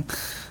එහෙමනම්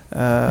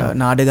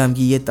නාඩගම්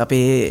ගීයෙත්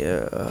අපේ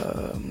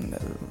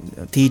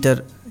තීටර්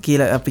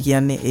කියලා අපි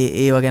කියන්නේ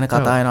ඒව ගැන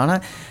කතා වෙනවා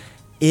නම්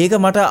ඒක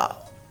මට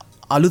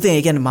අලුතෙන්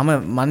ඒ කියන්නේ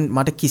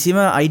මට කිසිම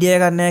අයිඩියා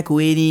එකක් නැහැ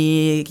කුවේනි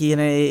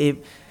කියන ඒ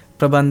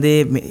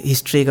ප්‍රබන්ධයේ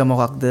හිස්ටරි එක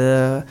මොකක්ද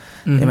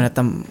එහෙම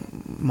නැත්නම්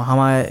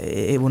මහාමාය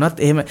ඒ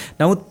වුණත් එහෙම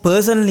නමුත්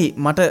පර්සනලි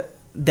මට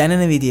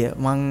දැනෙන විදිය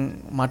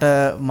මට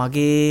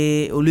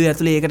මගේ ඔළුවේ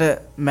ඇතුලේ ඒකට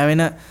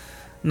මැවෙන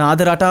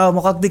නාද රටාව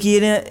මොකක්ද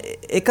කියන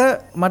එක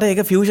මට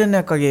ඒක ෆියුෂන්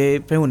එකක් වගේ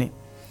පෙවුනේ.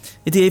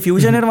 ඉතින් ඒ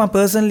ෆියුෂන් එකට මම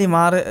පර්සනලි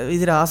මාර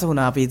විදිහට ආස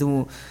වුණා. අපි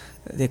හිතමු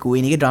ඒ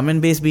කුවේනිගේ ඩ්‍රම්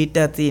ඇන්ඩ් බේස් බීට්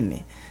එකක්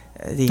තියෙන්නේ.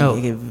 ඉතින්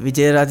ඒක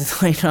විජේරාජ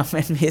තමයි ඩ්‍රම්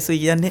ඇන්ඩ් බේස්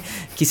කියන්නේ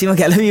කිසිම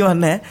ගැළවීමක්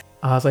නැහැ.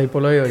 ආසයි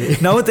පොළොයි වගේ.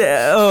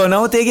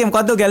 නමුත් ඒකේ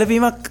මොකද්ද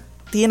ගැළපීමක්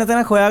තියෙන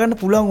තැනක් හොයාගන්න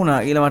පුළුවන්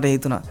වුණා කියලා මට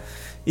හිතුණා.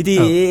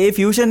 ඉතින් ඒ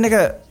ෆියුෂන්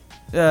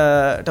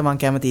එකට මම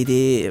කැමතියි.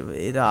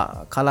 ඉතින්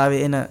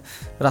කලාවේ එන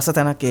රස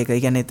තැනක් ඒක. ඒ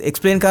කියන්නේ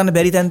එක්ස්ප්ලেইন කරන්න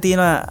බැරි තැන්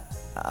තියෙනවා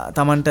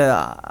තමන්ට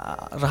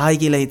රහයි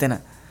කියලා හිතන.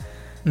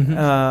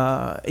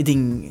 ඉතින්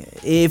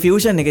ඒ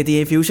ෆියුෂන් එක ඉතින්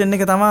ඒ ෆියුෂන්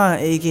එක තමයි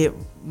ඒකේ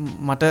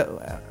මට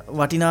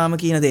වටිනාම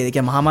කියන දේ. ඒ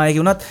කියන්නේ මහාමායක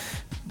වුණත්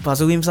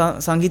පසුබිම්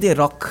සංගීතයේ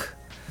රොක්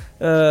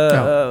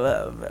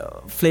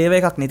ෆ්ලේවර්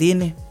එකක් නේ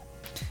තියෙන්නේ.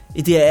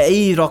 ඉතින්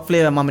ඇයි රොක්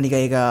ෆ්ලේවර් මම නිකන්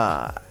ඒක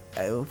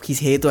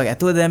කිසි හේතුවක්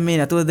ඇතුව දැම්මේ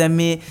නැතුව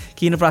දැම්මේ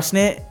කියන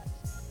ප්‍රශ්නේ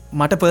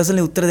මට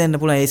පර්සනලි උත්තර දෙන්න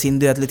පුළුවන්. ඒ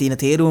සින්දුව ඇතුලේ තියෙන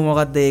තේරුම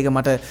මොකක්ද? ඒක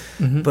මට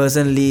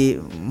පර්සනලි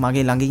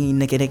මගේ ළඟින්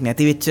ඉන්න කෙනෙක්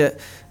නැති වෙච්ච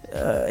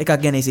එකක්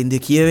ගැන ඒ සින්දුව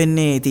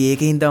කියවෙන්නේ. ඉතින්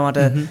ඒකින්ද මට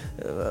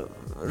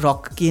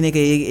රොක් කියන එක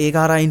ඒක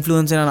හරහා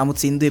ඉන්ෆ්ලුවන්ස් වෙනවා.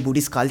 නමුත් සින්දුවේ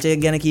බුද්දිස් කල්චර්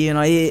එක ගැන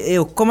කියනවා. ඒ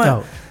ඔක්කොම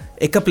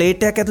එක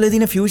ප්ලේට් එකක් ඇතුලේ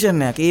තියෙන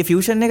ෆියුෂන් එකක්. ඒ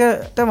ෆියුෂන්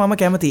එකට මම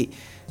කැමතියි.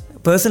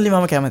 පර්සනලි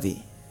මම කැමතියි.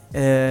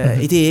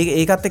 ඉතින්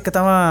ඒකත් එක්ක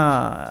තමයි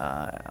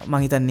මම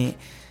හිතන්නේ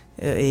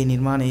ඒ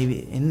නිර්මාණය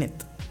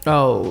එන්නෙත්.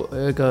 ඔව්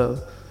ඒක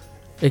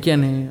ඒ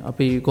කියන්නේ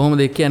අපි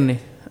කොහොමද ඒ කියන්නේ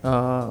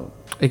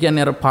ඒ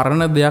කියන්නේ අර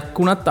පරණ දෙයක්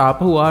වුණත්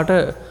ආපහු වාට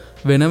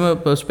වෙනම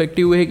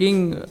පර්ස්පෙක්ටිව් එකකින්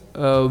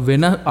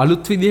වෙන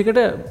අලුත් විදිහකට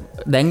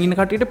දැන් ඉන්න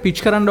කට්ටියට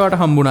පිච් කරන්න වට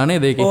හම්බුණා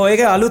නේද ඒකේ? ඔව්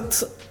ඒක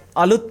අලුත්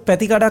අලුත්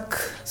පැතිකඩක්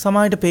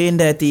සමහරට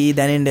පේන්ඩ ඇති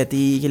දැනෙන්ට ඇති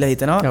කියලා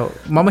හිතනවා.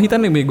 මම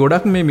හිතන්නේ මේ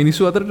ගොඩක් මේ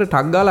මිනිස්සු අතරට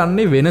ටක් ගාලා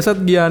අන්නේ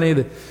වෙනසත් ගියා නේද?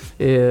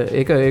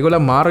 ඒක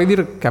ඒගොල්ලෝ මාර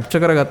විදිහට කැප්චර්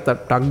කරගත්තා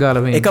ටක්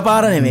ගාලා මේ.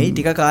 එකපාර නෙමෙයි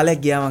ටික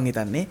කාලයක් ගියා මං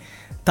හිතන්නේ.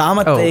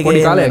 තාමත්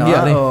පොඩි කාලයක්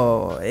ගියා නේ.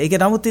 ඒක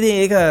නමුත් ඉතින්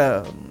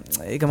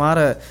ඒක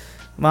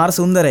මාර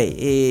සුන්දරයි.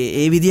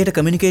 ඒ විදිහට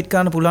කමියුනිකේට්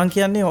කරන්න පුළුවන්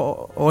කියන්නේ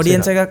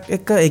ඔඩියන්ස් එකක්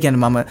එක්ක. ඒ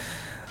කියන්නේ මම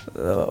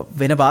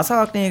වෙන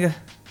භාෂාවක් නේ ඒක.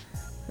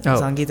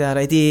 සංගීතය අර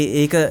ඉතින්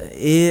ඒක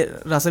ඒ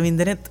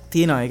රසවින්දනෙත්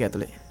තියෙනවා ඒක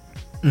ඇතුලේ.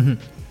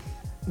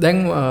 දැන්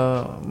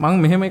මම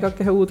මෙහෙම එකක්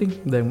ඇහුවෝ තින්.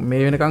 දැන්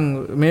මේ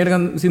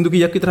වෙනකන් සින්දු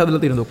කීයක් විතර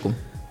හදලා තියෙනවද ඔක්කොම?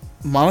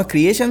 මම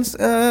ක්‍රියේෂන්ස්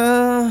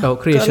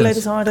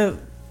ක්‍රියේෂන්ස් සමහරට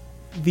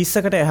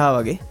 20කට එහා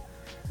වගේ.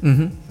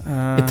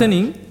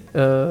 එතනින්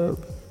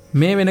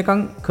මේ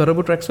වෙනකන්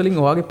කරපු ට්‍රැක්ස්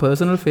වලින් ඔයාගේ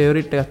පර්සනල්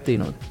ෆේවරිට් එකක්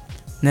තියෙනවද?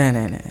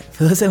 නෑ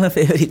පර්සනල්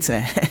ෆේවරිට්ස්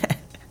නෑ.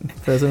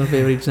 පර්සනල්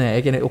ෆේවරිට්ස් නෑ.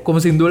 ඒ කියන්නේ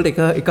ඔක්කොම සින්දු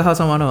වලට එක හා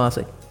සමාන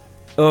වාසයි.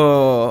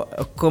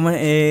 ඔක්කොම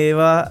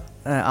ඒවා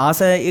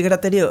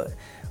ආසයකටත් ඇඩිය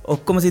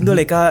ඔක්කොම සිදුවල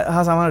එක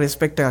හා සම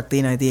රෙස්පෙක්ට එකක්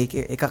තියෙන ඇති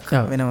එකක්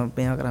වෙනම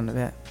පේම කරන්න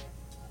බෑ.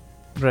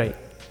 රයි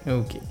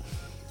ඕකේ.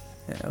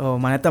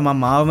 මනැත්ත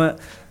මම මාවම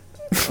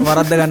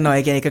වරද්ද ගන්නවා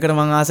එක එකට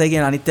මං ආසය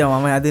කිය අනිත්‍යය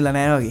මම ඇදිල්ල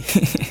නෑවගේ.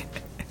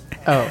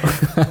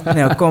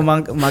 ඔක්කෝ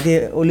මගේ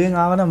ඔලුවෙන්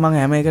ආවන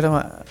මං හැම එකටම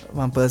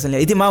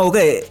පර්සල ඉති ම ඕක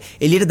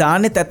එලිට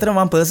දාන්න ඇතර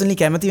ම පර්සලි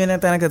කැමති වෙන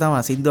තැනක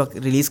තම සිදුවක්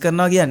රිලිස්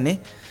කරනවා කියන්නේ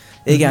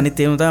ඒක අනිත්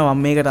තේමුත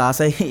මම මේකට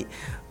ආසයි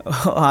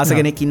ආස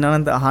කෙනෙක්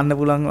ඉන්නනන්ත අහන්න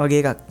පුළන් වගේ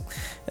එකක්.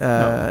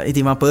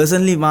 ඉතිම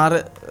පර්සන්ලි මාර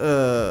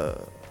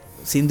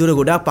සිින්දුර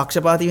ගොඩා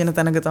පක්ෂපාති වෙන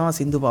තැනක තම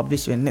සිින්දු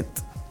පබ්ලිෂ් වෙන්නෙත්.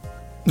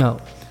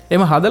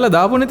 එම හදල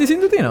දාපු නැති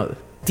සිින්දු තියෙනවද?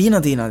 තියන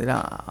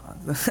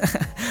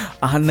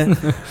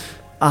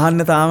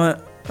අහන්න තාම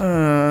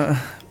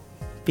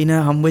පින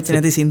හම්බච්ච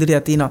නැති සිින්දුරි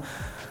ඇතිනවා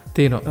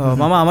තියෙනවා.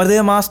 මම අමර්දය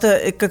මාස්ට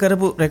එක්ක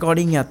කරපු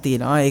රෙකෝඩිං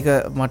ඇත්තිනවා ඒක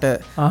මට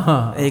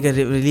ඒක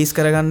රිලීස්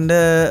කරගණ්ඩ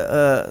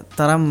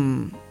තරම්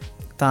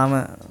තාම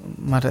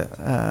මට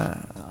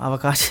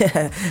අවකාශය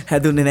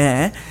හැදුන්නේ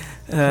නෑ.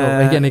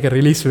 ගැන එක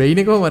රිලිස්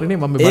වෙයිනකෝ මරණ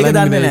ම ඒක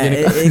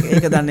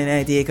දන්න නෑ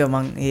ඇති ඒක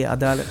මං ඒ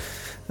අදාළ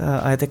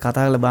අයත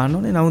කතා කල බාන්න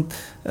ඕනේ. නමුත්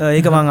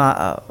ඒක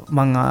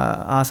මං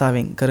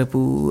ආසාාවෙන්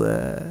කරපු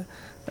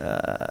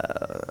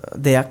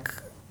දෙයක්.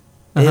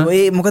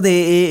 ඒ මොකද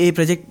ඒ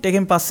ප්‍රජෙක්්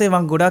එකෙන් පස්සේ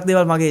ම ගොඩක්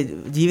දෙවල් මගේ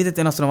ජීවිත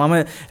වෙනස්න ම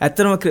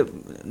ඇත්තරම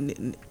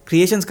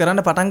ක්‍රියේෂන්ස් කරන්න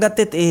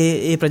පටන්ගත්තෙත්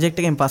ඒ ප්‍රජෙක්්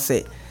එකෙන්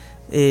පස්සේ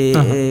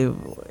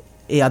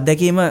ඒ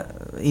අත්දැකීම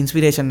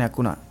ඉන්ස්පිරේෂන්යක්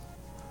වුණා.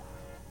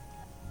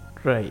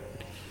 රයි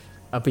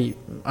අපි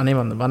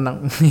අනේවන්න බන්නම්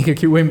මේක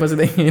කිව්වෙන් පස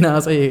දැන්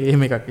ආස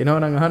එහෙම එකක්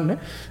එනවන අහන්න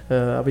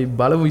අපි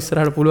බලමු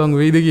ඉස්සරහට පුළුවන්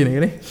වෙයිද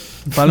කියනගෙන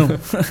බලමු.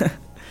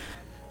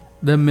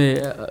 දැන් මේ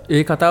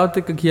ඒ කතාවත්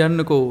එක්ක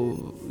කියන්නකෝ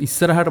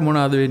ඉස්සරහට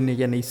මොනවාද වෙන්නේ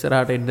කියන්නේ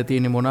ඉස්සරහට එන්න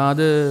තියෙන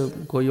මොනවාද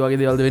කොයි වගේ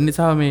දේවල්ද වෙන්නේ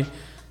සහ මේ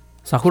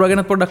සකුරා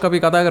ගැන පොඩ්ඩක්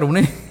අපි කතා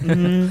කරමුනේ.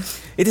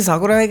 ඉතින්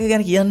සකුරා එක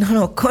ගැන කියන්න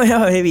ඕන ඔක්කොම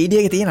ඒ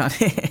වීඩියෝ එකේ තියෙනවා.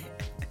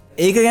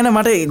 ඒක ගැන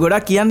මට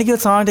ගොඩක් කියන්න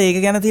කිව්වොත් සමහරට ඒක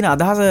ගැන තියෙන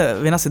අදහස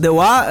වෙනස්ද?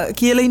 වා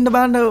කියලා ඉන්න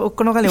බලන්න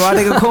ඔක්කොම කලින්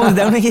වාට එක කොහොමද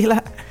දැනුනේ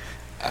කියලා.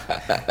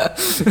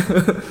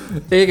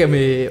 ඒක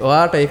මේ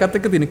ඔයාට ඒකත්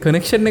එක්ක තියෙන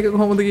කනෙක්ෂන් එක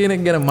කොහොමද කියන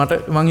එක ගැන මට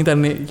මං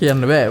හිතන්නේ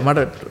කියන්න බෑ. මට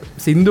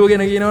සින්දුව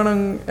ගැන කියනවා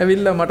නම්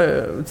ඇවිල්ලා මට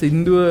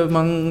සින්දුව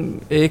මං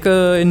ඒක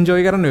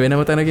එන්ජොයි කරන්න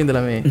වෙනම තැනක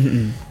ඉඳලා මේ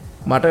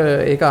මට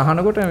ඒක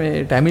අහනකොට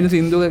මේ ටැමිල්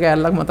සින්දුවක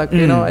කෑල්ලක් මතක්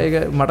වෙනවා. ඒක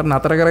මට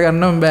නතර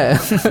කරගන්නම් බෑ.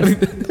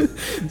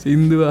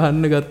 සින්දුව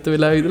අහන්න ගත්ත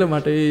වෙලාව ඉඳලා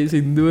මට ඒ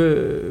සින්දුව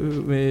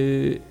මේ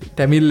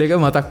ටැමිල් එක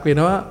මතක්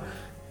වෙනවා.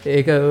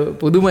 ඒක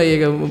පුදුම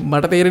ඒක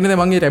මට තේරෙන්නේ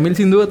මගේ ටැමිල්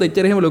සින්දුවත්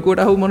එච්චර එහෙම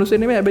ලොකුවට අහු මිනිස්සු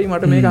නෙමෙයි. හැබැයි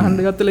මට මේක අහන්න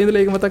ගත්තලා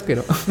ඉඳලා ඒක මතක්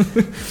වෙනවා.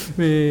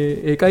 මේ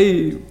ඒකයි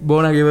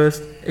බෝනා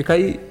ගෙවර්ස්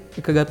එකයි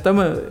එක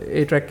ගත්තම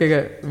ඒ ට්‍රැක් එක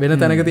වෙන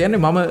තැනක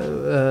තියන්නේ මම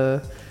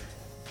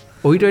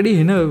ඔයිට වැඩි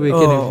එන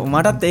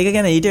මටත් ඒක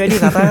ගැන ඊට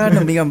වැඩි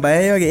කතාගන්න නිකම්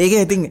බයයි වගේ. ඒක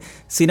ඉතින්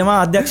සිනමා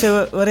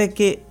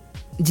අධ්‍යක්ෂවරයෙක්ගේ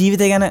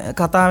ජීවිතය ගැන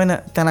කතා වෙන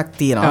තැනක්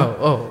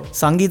තියෙනවා.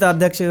 සංගීත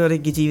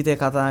අධ්‍යක්ෂවරයෙක්ගේ ජීවිතය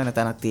කතා වෙන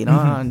තැනක්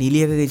තියෙනවා.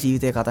 නිලියකගේ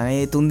ජීවිතය කතා වෙන.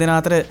 ඒ තුන්දෙනා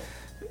අතර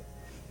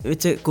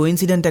වෙච්ච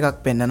කොයින්සිඩන්ට් එකක්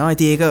පෙන්නනවා.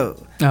 ඉතින් ඒක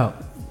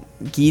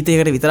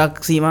ගීතයකට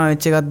විතරක් සීමා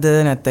වෙච්ච එකක්ද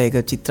නැත්නම් ඒක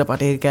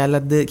චිත්‍රපටයක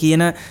කැලලක්ද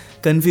කියන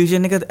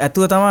කන්ෆියුෂන් එක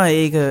ඇතුව තමයි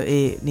ඒක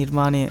ඒ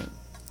නිර්මාණය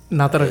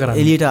නතර කරන්නේ.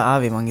 එළියට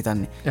ආවේ මං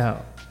හිතන්නේ.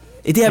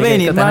 ඉතින්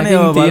හැබැයි නිර්මාණය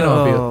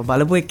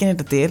බලපු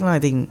එක්කෙනෙක්ට තේරෙනවා.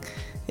 ඉතින්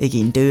ඒක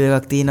ඉන්ටර්වියු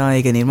එකක් තියෙනවා.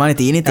 ඒක නිර්මාණය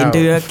තියෙනෙත්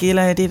ඉන්ටර්වියු එකක්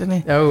කියලා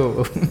හැටියටනේ.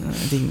 ඔව්.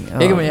 ඉතින්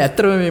ඒක මේ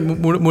ඇත්තටම මේ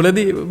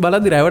මුලදී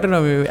බලද්දි රැවටෙනවා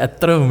මේ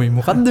ඇත්තටම මේ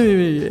මොකද්ද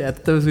මේ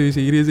ඇත්තම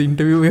සීරියස්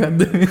ඉන්ටර්වියු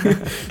එකක්ද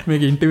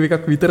මේක ඉන්ටර්වියු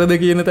එකක් විතරද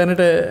කියන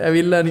තැනට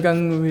ඇවිල්ලා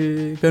නිකන්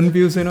මේ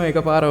කන්ෆියුස් වෙනවා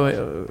එකපාර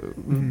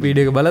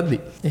වීඩියෝ එක බලද්දි.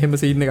 එහෙම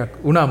සීන්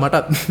එකක් වුණා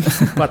මටත්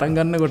පටන්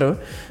ගන්නකොට.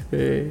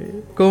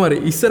 කොහොම හරි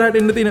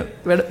ඉස්සරහට එන්න තියෙන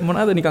වැඩ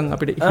මොනවාද නිකන්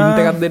අපිට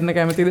හින්ට් එකක් දෙන්න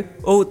කැමතිද?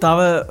 ඔව් තව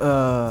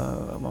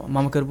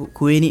මම කරපු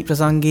කුවේනි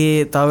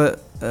ප්‍රසංගයේ තව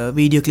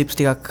වීඩියෝ ක්ලිප්ස්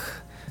ටිකක්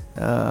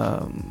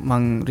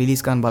මං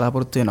රිලීස් කරන්න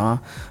බලාපොරොත්තු වෙනවා.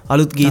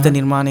 අලුත් ගීත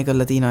නිර්මාණය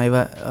කරලා තියෙනවා.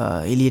 ඒවා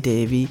එළියට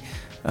එවි.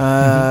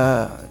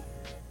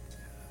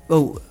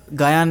 ඔව්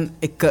ගයන්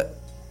එක්ක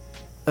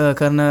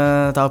කරන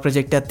තව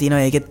ප්‍රොජෙක්ට් එකක්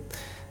තියෙනවා. ඒකෙත්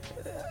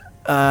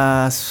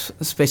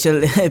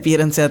ස්පෙෂල්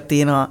පිරන්සයක්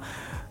තියෙනවා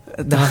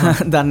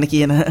දන්න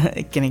කියන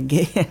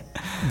කෙනෙක්ගේ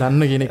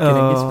දන්න කෙනෙක්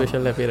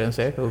ස්පේෂල් පිරන්ස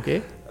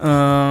ඕකේ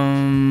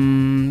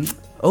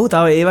ඔහු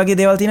තව ඒවගේ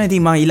දෙවල් තින ති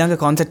ම ඊළඟ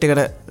කොන්සෙට්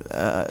එකට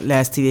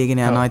ලෑස්තිවේගෙන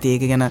යනවා ඇති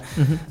ඒක ගැන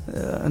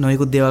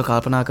නොයකුත් දේවල්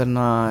කල්පනා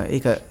කරනවා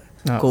ඒක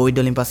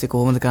කෝවිඩ්ඩලින් පස්සේ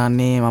කොහොමද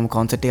කරන්නේ ම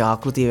කොන්සෙට්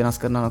ආකෘතිය වෙනස්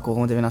කරන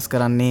කොහොමද වෙනස්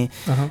කරන්නේ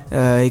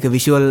ඒක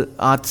විශුවල්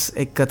ආර්ට්ස්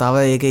එක්ක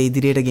තව ඒක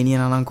ඉදිරියට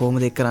ගෙනියන නම්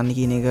කොහොමද එක් කරන්න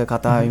කියන එක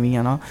කතාවමින්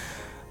යනවා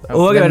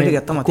ඕගේ වැඩ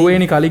ගත්තම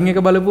කුවනි කලින් එක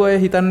බලපු අය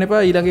හිතන්න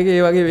එපා ඊළඟගේ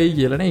ඒ වගේ වෙයි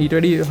කියලන ඊට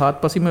වැඩි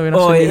හත් පසිම වෙන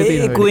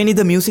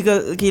කුවනිද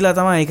මියසිකල් කියලා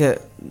තමා එක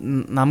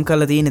නම්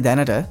කල්ල තියෙන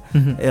දැනට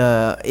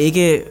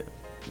ඒකේ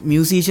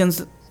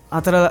මියසීෂන්ස්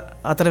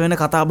අතර වෙන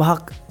කතා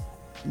බහක්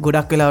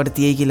ගොඩක් වෙලාවට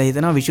තිය කියලා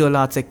හිතන විශුවල්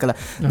ආර්ට්ස් එක් කළ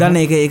දන්න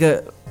එක ඒක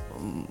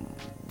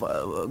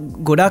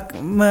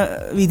ගොඩක්ම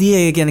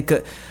විදිහ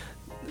ගැනක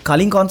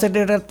කලින්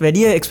කොන්සෙට්ටත්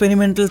වැඩිය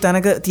එක්ස්පෙරිමෙන්ටල්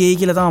තැනක තිය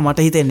කියලතම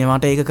මට හිතෙන්නේ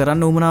මට ඒක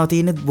කරන්න උමනාව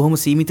තියෙන බොහොම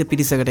සීමිත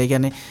පිරිසකට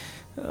ගැන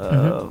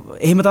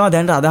එහෙම තම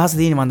දැන්ට අදහස්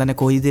දීන මන්දන්න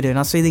කොයිදිර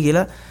වෙනස්වේද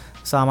කියලා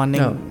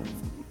සාමාන්‍යෙන්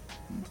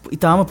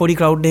ඉතාම පොඩි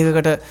කවුඩ්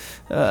එකකට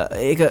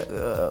ඒක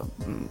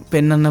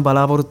පෙන්නන්න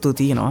බලාපොරොත්තු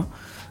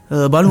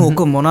තියෙනවා බලු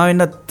ඕක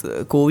මොනාවෙන්නත්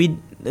කෝවිඩ්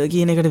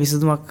කියන එකට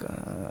විසදුමක්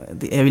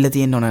ඇවිල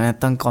තියෙන් ඕන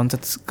නැත්තන්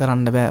කොන්සෙට්ස්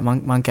කරන්න බෑ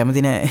මං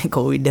කැමතින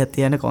කෝවිඩ්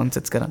ඇතියන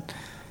කොන්සෙට්ස් කරන්න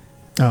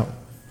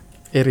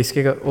ඒ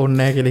රිස්ක එක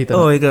ඕන්නෑ කියල හිත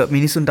ඒක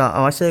මිනිස්සුන්ට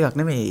අවශ්‍ය එකක්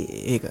නෙම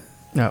ඒක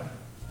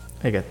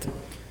ඒත්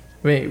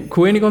මේ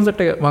කුවනි කොන්සට්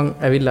එක මං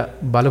ඇවිල්ලා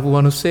බලපු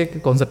වනුස්සේ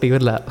කොන්සට්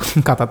ඉවරලා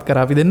කතත්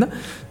කරාපි දෙන්න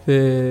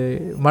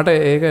මට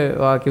ඒක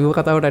කිව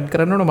කතාවට ඇඩ්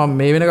කරන්නට ම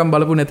මේ වෙනකම්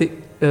බලපු නැති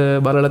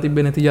බලල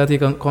තිබ නැති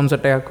ජාතික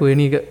කොන්සට් එකක්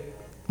කුවනි එක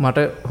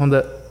මට හොඳ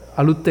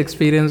අලුත්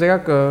එක්ස්පිරියන්ස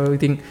එකක්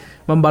ඉතින්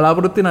මං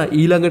බලාපොරොත්තින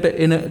ඊළඟට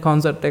එන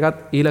කොන්සට්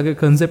එකත් ඊළඟ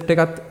කන්සෙප්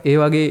එකත් ඒ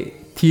වගේ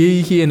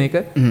තියයි කියන එක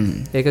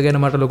ඒක ගැන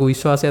මට ලොකු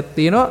විශ්වාසයක්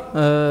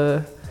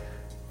තියෙනවා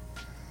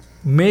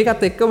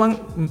මේකත් එක්ක මං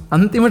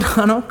අන්තිමට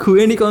අන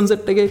කුවනි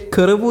කොන්සෙට් එක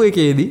කරපු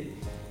එකේදී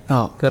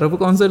කරපු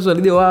කොන්සර්ට්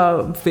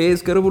වලිදවා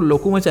ෆේස් කරපු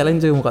ලොකුම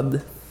චලෙන්ජය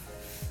මොකක්ද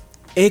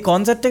ඒ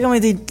කොන්සට් එකම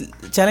ඉති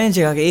චලෙන්ච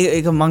එකක්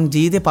ඒ මං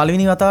ජීතය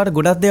පලවිනි වතාවට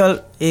ගොඩක් දෙවල්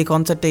ඒ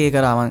කොන්සට් එක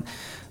කරාමන්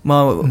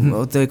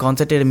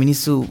කොන්සටේට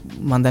මිනිස්සු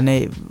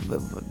මන්දන්නේ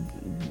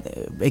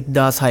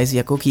එක්දා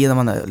සයිසියකෝ කියද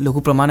මඳ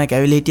ලොකු ප්‍රමාණයක්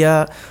ඇවිලේටිය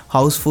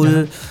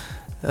හවස්ෆුල්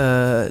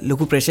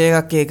ලොකු ප්‍රශය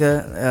එකක් ඒක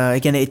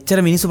එකන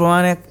එච්චර මිනිස්සු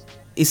ප්‍රමාණයක්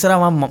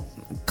ඉස්සරම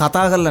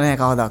කතා කරලනෑ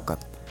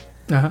කවදක්වත්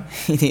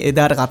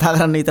එදාට කතා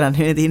කරන්න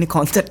විතරන්නේ තියෙන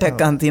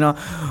කොන්සට්ටක් අන්තින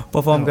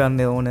පොෆෝම් කරන්න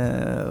ඕන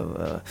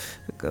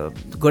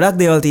ගොඩක්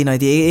දෙවල් තියන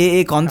ඇති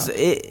ඒ කොන්ස්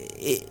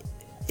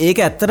ඒක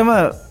ඇත්තරම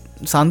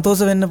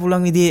සන්තෝස වෙන්න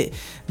පුළන් විදිේ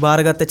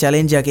භාරගත්ත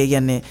චලෙන්ජයක්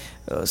කියන්නේ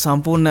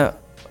සම්පූර්ණ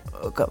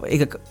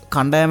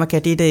කණ්ඩායම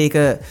කැටීට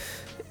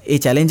ඒ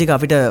චලෙන්ජික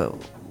අපිට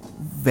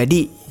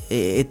වැඩි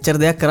එච්චර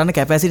දෙයක් කරන්න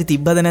කැපැසිට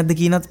තිබ්බද නැද්ද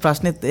කියනත්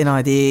ප්‍රශ්නෙත් එනවා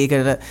ඇති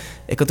ඒකට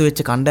එකතු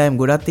වෙච්ච කණ්ඩායම්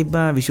ගොඩත් තිබ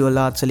විශුවල්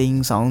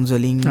ආත්සලින්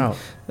සෞන්සලින්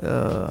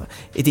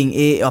ඉතින්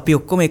ඒ අපි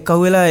ඔක්කොම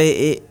එක්කව වෙලා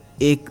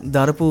ඒ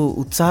දරපු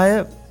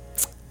උත්සාහය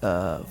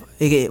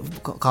ඒ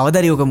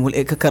කවදරයෝක මුල්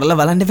එක කරලා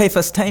බලන්න ෆයි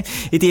ෆස්ටයිම්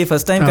ඉති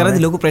ෆස්ටයිම් කරදි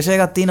ලොකු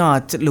ප්‍රශයගත්තින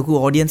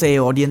ලොකු ෝඩියන්ස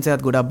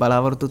ඒ ෝඩියන්සයත් ගොඩක්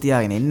බලාවරතු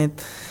තියාගෙන එන්නෙත්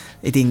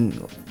ඉතින්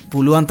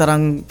පුළුවන්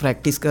තරම්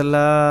ප්‍රක්ටිස්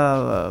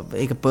කරලා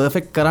ඒ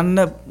පර්ෆෙක්් කරන්න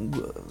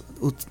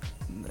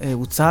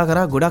උත්සාහ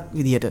කරා ගොඩක්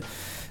විදිහට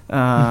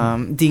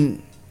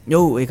ඉතින්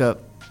යව් ඒ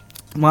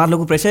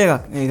මාර්ලොකු ප්‍රශය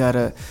එකක් ඒකර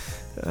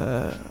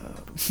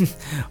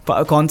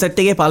කොන්සෙට්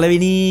එකේ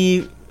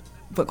පලවිනි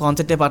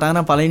කොන්සෙට්ේ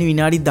පටන පලනි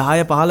විනාඩි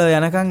 10-15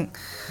 යනකං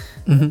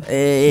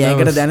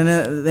ඒකට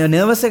දැනෙන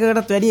නර්වස්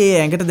එකකටත් වැඩි ඒ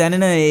ඇඟට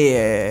දැනෙන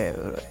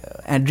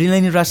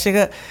ඇඩ්‍රිනලයින් රශ්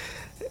එක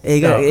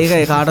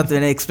ඒක කාටත්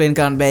වෙන එක්ස්පලේන්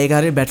කාන්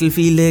බෑකාර බැටල්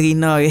ෆිල්ල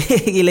ඉන්නගේ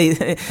කියල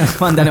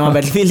මන්දනම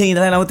බැටල් ෆිල්ල ඉන්න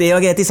නමුත්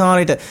ඒවගේ ඇති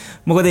සමරට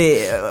මොකද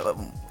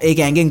ඒක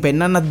ඇගෙන්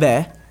පෙන්න්නන්නත්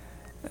බෑ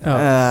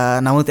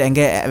නමුත් ඇඟ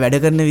වැඩ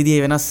කරන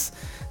විදිහ වෙනස්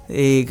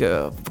ඒ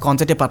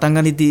කොන්සට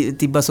පටන්ගනි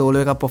තිබ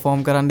සෝලෝ එක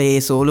පොෆෝම් කරන්න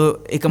ඒ සෝලෝ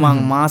එක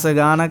මං මාස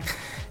ගානක්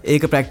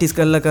ඒක ප්‍රක්ටිස්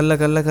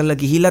කරලා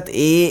ගිහිලත්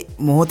ඒ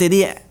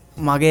මොහොතෙදී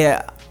මගේ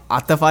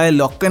අතෆය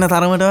ලොක්වෙන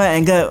තරමට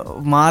ඇඟ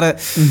මාර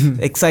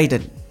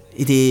එක්සයිටඩ්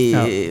ඉති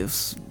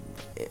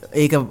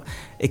ඒක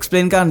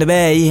එක්ස්පලේන් කාන්ඩ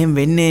බෑ ඇයිහෙම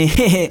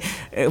වෙන්නේ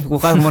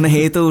පොකක් මොන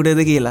හේතු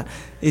උඩද කියලා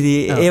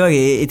ඉති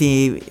ඒවගේ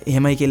ඉති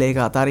එහෙමයි කියල එක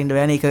අතාරින්ට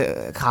වෑන එක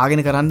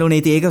කාගෙන කරන්න ඕන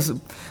ඇති ඒක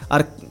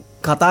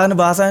කතාගන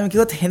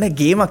බාසායමකිවත් හෙන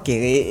ගේමක්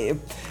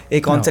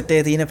ඒ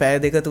කොන්සට්ටේ තියෙන පෑ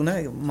දෙක තුන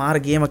මාර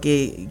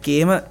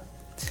ගේමකේගේම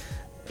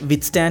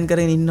විත්ස්ටෑන්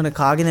කරෙන් ඉන්නන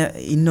කාගෙන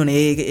ඉන්නන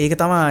ඒක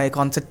තමා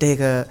කොන්සෙට් එක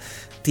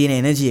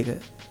තියෙන එනජිය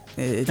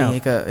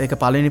එක ඒක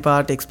පලනි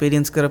පාට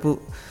එක්ස්පේරියන්ස් කරපු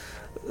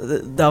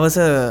දවස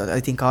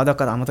ඉතින්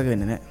කාදක්කත් අමතක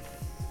වෙන්න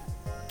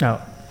නෑ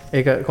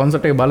ඒක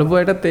කොන්සට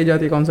බලපුයට ඒ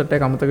ජාති කොන්සට්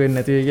අමතක වෙන්න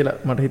නැතිව කියලා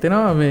මට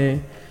හිතෙනවා මේ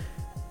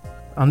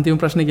අන්තිම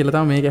ප්‍රශ්න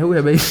කියලතා මේ ගැහු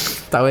හැබැයි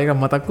තව එක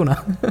මතක්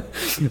වුණා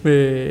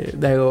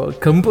දැ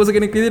කම්පෝස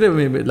කෙනෙක් විදිර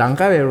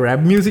ලංකාවේ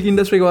රැබ් මියසික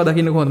ඉන්ඩස්ට්‍රික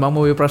දකින්න හො ම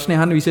ඔය ප්‍රශ්නය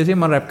හන්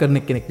විශේෂම රැප්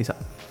කරන කෙනෙක් නිසා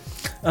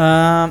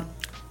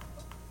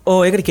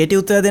ඕ ඒකට කෙටි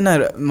උත්තර දෙන්න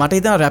මට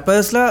හිතන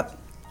රැපර්ස්ලා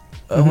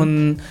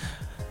හොන්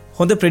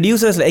හොඳ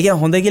ප්‍රඩියසර්ස්ලා ඒ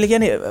හොඳ කියල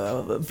කියන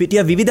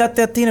පිටිය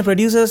විධත්වයක් තියෙන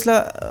ප්‍රඩියසර්ස්ලා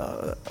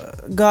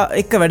ගා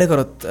එක්ක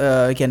වැඩකරොත්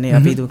කියන්නේ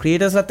අපි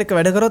ක්‍රියටර්ස්ලත් එක්ක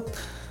වැඩකරොත්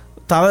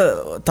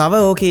තව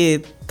ඕකේ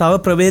තව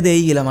ප්‍රබේදේ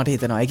කියලා මට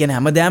හිතනවා එකන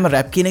හැම දෑම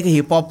රැප් කියන එක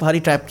හිපොප් හරි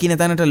ට්‍රැප් කියන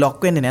තැනට ලොක්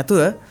වෙන්නේ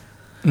නැතුව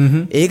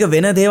ඒක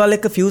වෙන දේවල්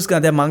එක්ක ෆියුස්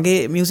කරනවා. දැන් මගේ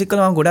මියුසික්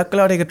වල මම ගොඩක්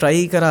කලාවට ඒක try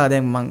කරා.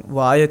 දැන් මම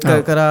වායක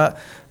කරා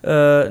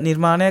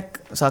නිර්මාණයක්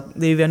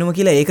සද්දේ වෙනුම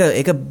කියලා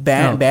ඒක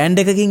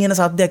බෑන්ඩ් එකකින් එන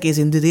සද්දයක් ඒ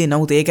සින්දු තියෙන.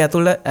 නමුත් ඒක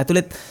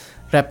ඇතුළෙත්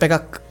රැප්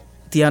එකක්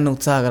තියන්න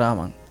උත්සාහ කරා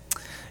මං.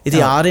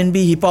 ඉතින් R&B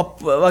hip hop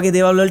වගේ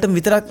දේවල් වලට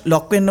විතරක්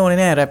ලොක් වෙන්න ඕනේ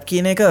නෑ. රැප්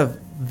කියන එක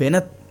වෙන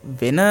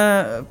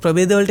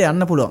ප්‍රභේද වලට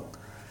යන්න පුළුවන්.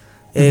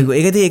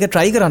 ඒක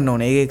try කරන්න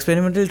ඕනේ. ඒක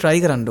experimental try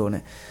කරන්න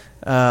ඕනේ.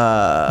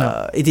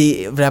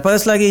 ඉතින්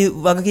රැපර්ස් ලගේ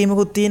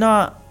වගකීමකුත් තියෙනවා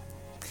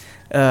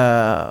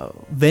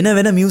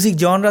වෙන music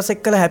genres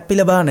එක්කලා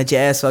හැප්පිලා බලන්න.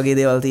 ජෑස් වගේ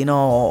දේවල්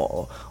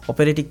තියෙනවා,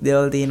 ඔපෙරටික්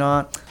දේවල් තියෙනවා,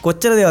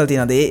 කොච්චර දේවල්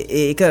තියෙනවද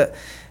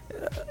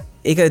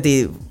ඒක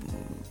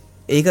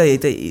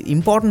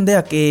ඉම්පෝර්ටන්ට්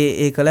දෙයක්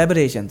ඒ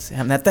කොලැබොරේෂන්ස්.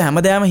 නැත්නම්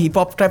හැමදාම හිප්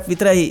හොප් ට්‍රැප්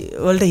විතරයි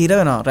වලට හිර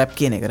වෙනවා රැප්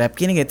කියන එක. රැප්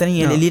කියන එක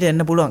එතනින් එළියට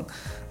එන්න පුළුවන්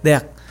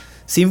දෙයක්.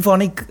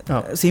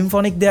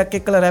 සිම්ෆොනික් දෙයක්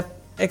එක්කලා රැප්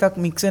එකක්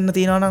මික්ස් වෙන්න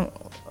තියෙනවා නම්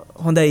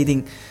හොඳයි.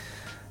 ඉතින්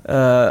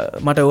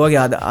මට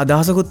ඔයගේ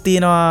අදහසකුත්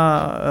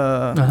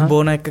තියෙනවා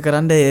බෝන එක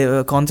කරන්න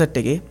කොන්සර්ට්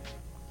එකේ.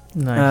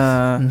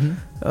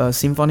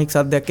 සිම්ෆොනික්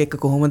සද්දයක් එක්ක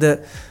කොහොමද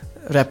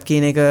රැප්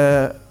කියන එක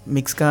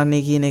මික්ස්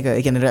කරන්නේ කියන එක,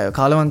 ඒ කියන්නේ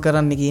කාලවම්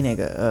කරන්න කියන එක.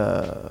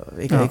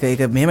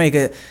 ඒක මෙහෙම ඒක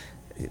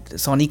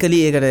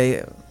සොනිකලි ඒකට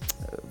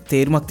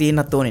තේරුමක්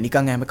තියෙන්නත් ඕනේ.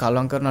 නිකන් හැම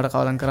කාලවම් කරනවට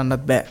කාලවම්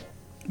කරන්නත් බෑ.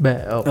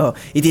 ඔව්.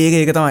 ඉතින්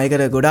ඒක තමයි.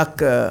 ඒකට ගොඩක්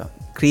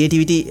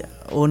ක්‍රියේටිවිටි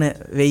ඕන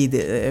වෙයිද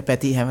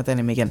පැති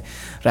හැමතැනම. ඒ කියන්නේ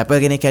රැපර්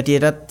කෙනෙක්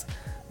හැටියටත්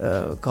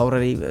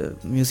කවුරුරි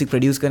මියුසික්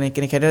ප්‍රොඩියුස් කරන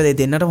කෙනෙක් හැටියට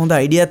දෙන්නට හොඳ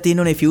අයිඩියාවක්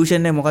තියෙන්න ඕනේ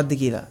ෆියුෂන් එක මොකක්ද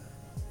කියලා.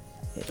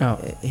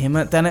 එහෙම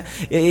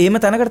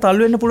තැනකට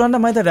තල්ලු වෙන්න පුළුවන්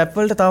නම් මම හිතා රැප්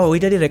වලට තව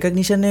ඔයිට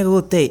රෙකග්නිෂන්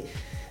එකකුත් එයි.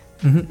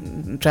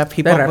 ට්‍රැප්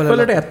හිප් හොප්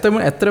වලට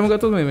ඇත්තම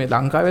ගත්තොත් මේ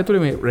ලංකාවේ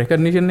ඇතුලේ මේ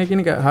රෙකග්නිෂන් එක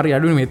කියන එක හරි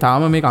අඩුයි. මේ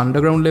තාම මේක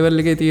අන්ඩර්ග්‍රවුන්ඩ්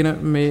ලෙවල් එකේ තියෙන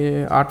මේ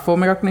ආර්ට්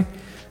ෆෝම් එකක් නේ.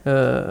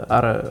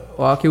 අර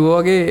ඔයා කිව්වා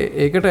වගේ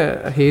ඒකට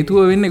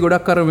හේතුව වෙන්නේ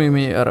ගොඩක් අර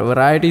මේ අර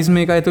වරයිටිස්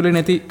මේක ඇතුලේ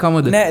නැති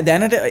කමද? නෑ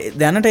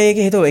දැනට ඒක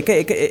හේතුව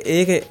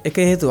එක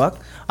හේතුවක්.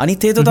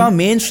 අනිත් හේතුව තමයි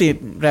මේන් ස්ට්‍රීම්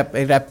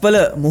රැප් වල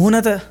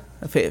මුහුණත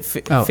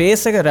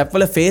ෆේස් එක රැප්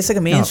වල ෆේස් එක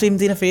මේන් ස්ට්‍රීම්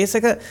තියෙන ෆේස්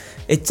එක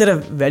එච්චර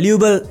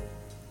වැලියබල්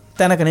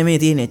තැනක නෙමෙයි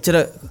තියෙන්නේ. එච්චර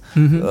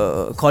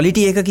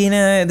ක්වොලිටි එක කියන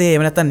දේ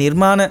එහෙම නැත්නම්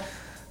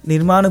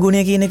නිර්මාණ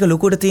ගුණය කියන එක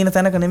ලොකුට තියෙන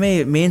තැනක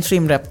නෙමෙයි මේන්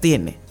ස්ට්‍රීම් රැප්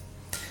තියෙන්නේ.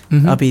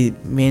 අපි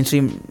මේන්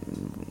ස්ට්‍රීම්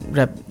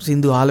රැප්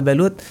සින්දු අහලා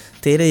බැලුවොත්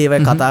තේරෙයි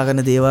ඒවයි කතා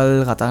කරන දේවල්,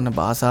 කතා කරන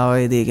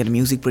භාෂාවයි, ඒ කියන්නේ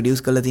මියුසික්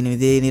ප්‍රොඩියුස් කරලා තියෙන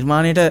විදිහේ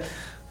නිර්මාණයට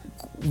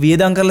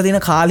වියදම් කරලා තියෙන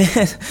කාලය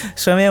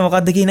ශ්‍රමය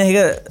මොකක්ද කියන එක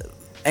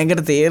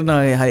ඇඟට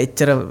තේරෙනවා.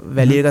 එච්චර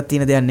වැලියු එකක්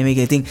තියෙන දෙයක්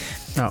නෙමෙයි. ඉතින්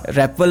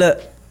රැප් වල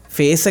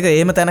ෆේස් එක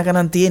එහෙම තැනක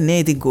නම්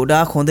තියෙන්නේ. ඉතින්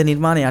ගොඩාක් හොඳ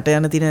නිර්මාණ යට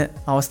යන තියෙන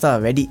අවස්ථා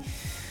වැඩි.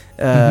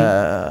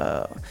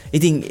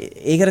 ඉතින්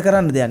ඒකට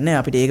කරන්න දෙයක්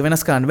නැහැ. අපිට ඒක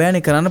වෙනස් කරන්න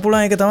බෑනේ. කරන්න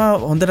පුළුවන් එක තමයි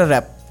හොඳට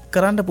රැප්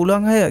කරන්න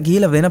පුළුවන් අය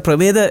ගිහිලා වෙන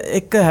ප්‍රභේද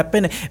එක්ක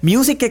හැප්පෙන්න,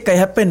 මියුසික් එක්කයි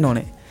හැප්පෙන්න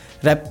ඕනේ.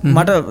 රැප්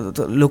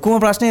මට ලොකුම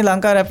ප්‍රශ්නේ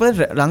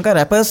ලංකා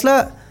රැපර්ස්ලා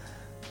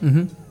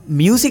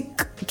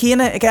මියුසික්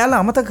කියන කෑල්ල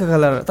අමතක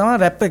කරලා තමයි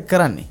රැප් එක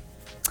කරන්නේ.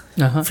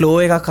 ෆ්ලෝ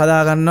එකක්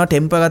හදාගන්නවා,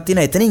 ටෙම්පෝ එකක්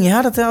තියෙනවා. එතනින්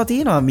එහාට තව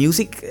තියෙනවා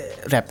මියුසික්.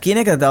 රැප් කියන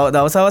එක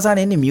දවස්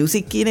අවසානයේ එන්නේ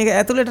මියුසික් කියන එක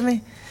ඇතුළටනේ.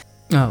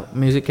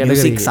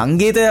 මියුසික්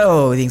සංගීතය.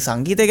 ඉතින්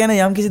සංගීතය ගැන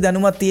යම් කිසි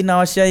දැනුමක් තියෙන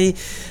අවශ්‍යයි.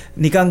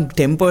 නිකන්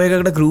ටෙම්පෝ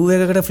එකකට, ගෲව්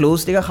එකකට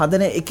ෆ්ලෝස් ටික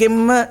හදන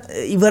එකෙන්ම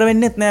ඉවර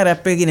වෙන්නෙත් නෑ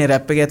රැප් එක කියන්නේ.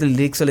 රැප් එක ඇතුළේ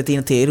ලිරික්ස් වල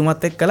තියෙන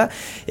තේරුමත් එක්කලා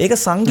ඒක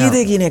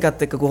සංගීතය කියන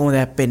එකත් එක්ක කොහොමද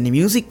හැප්පෙන්නේ,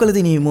 මියුසික් වල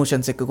තියෙන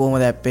ඉමෝෂන්ස් එක්ක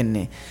කොහොමද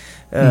හැප්පෙන්නේ.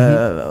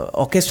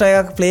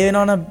 ඔකෙස්ට්‍රා එකක් ප්ලේ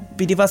වෙනවා නම්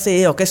පිටිපස්සේ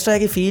ඒ ඔකෙස්ට්‍රා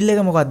එකේ ෆීල්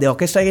එක මොකක්ද?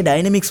 ඔකෙස්ට්‍රා එකේ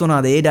ඩයිනමික්ස්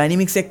මොනවාද? ඒ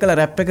ඩයිනමික්ස් එක්කලා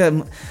රැප් එක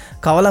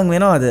කවලම්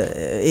වෙනවද?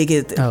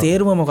 ඒකේ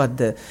තේරුම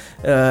මොකක්ද?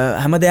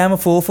 හැමදාම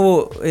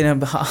 4/4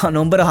 එන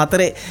නම්බර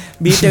 4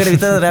 බීට් එකට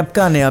විතර රැප්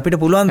කරන්නේ. අපිට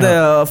පුළුවන්ද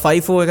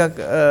 5/4 එකක්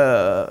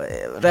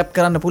රැප්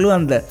කරන්න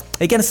පුළුවන්ද?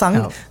 ඒ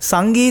කියන්නේ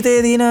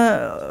සංගීතයේ තියෙන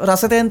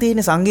රසතෙන්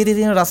තියෙන සංගීතයේ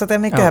තියෙන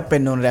රසතෙන් එක්ක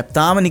හැප්පෙන්න ඕන රැප්.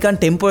 තාම නිකන්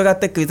ටෙම්පෝ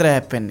එකත් එක්ක විතරයි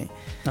හැප්පෙන්නේ.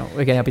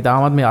 ඒ කියන්නේ අපි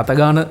තාමත් මේ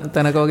අතගාන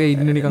තැනක වගේ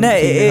ඉන්නේ නිකන්. නෑ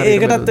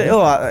ඒකටත්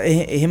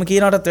එහෙම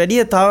කියනකටත්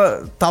වැඩිය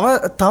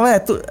තව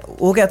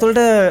ඕක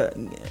ඇතුළට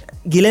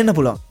ගිලෙන්න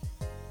පුළුවන්.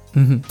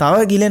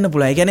 තව ගිලෙන්න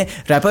පුළුවන්. ඒ කියන්නේ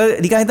රැපර්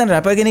නිකන් හිතන්න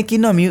රැපර් කෙනෙක්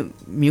ඉන්නවා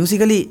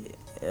මියුසිකලි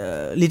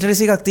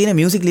ලිටරසි එකක් තියෙන,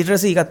 මියුසික්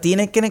ලිටරසි එකක්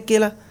තියෙන කෙනෙක්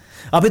කියලා.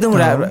 අපි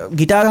තුමු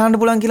ගිටාර ගහන්න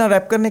පුළුවන් කියලා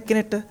රැප් කරන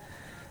කෙනෙක්ට.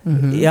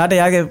 එයාට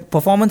එයාගේ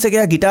පර්ෆෝමන්ස් එක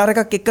එයා ගිටාර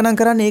එකක් එක්ක නම්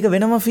කරන්නේ ඒක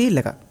වෙනම ෆීල්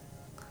එකක්.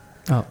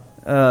 ඔව්.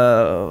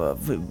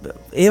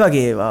 ඒ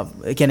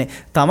වගේ කියන්නේ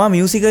තමා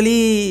මියුසිකලි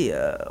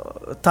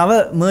තව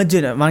මර්ජ්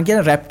වෙන. මම කියන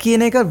රැප්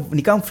කියන එක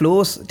නිකන්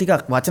ෆ්ලෝස්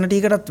ටිකක් වචන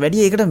ටිකටත්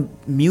වැඩිය ඒකට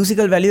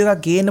මියුසිකල් වැලියු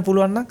එකක් ගේන්න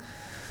පුළුවන් නම්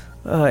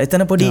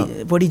එතන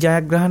පොඩි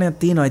ජයග්‍රහණයක්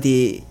තියෙනවා.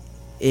 ඉතින්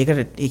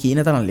ඒකට ඒ කියන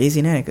තරම්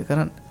ලේසි නෑ ඒක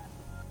කරන්න.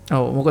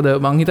 ඔව් මොකද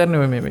මං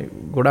හිතන්නේ මේ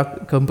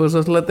ගොඩක්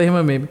කම්පෝසර්ස්ලත් එහෙම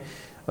මේ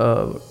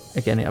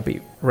ඒ කියන්නේ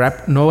අපි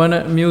රැප් නොවන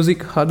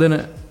මියුසික් හදන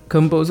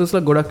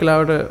කම්පෝසස්ලා ගොඩක්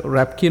කලාවට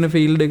රැප් කියන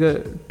ෆිල්ඩ්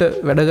එකට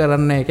වැඩ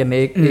කරන්න එකන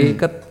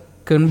ඒකත්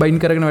කන්බයින්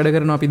කරන වැඩ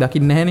කරන අපි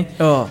දකින්න නැහැනේ.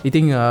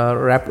 ඉතින්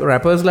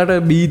රැපර්ස්ලට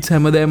බීට්ස්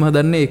හැමදෑම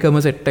හදන්න එකම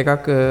සෙට්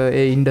එකක්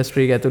ඒ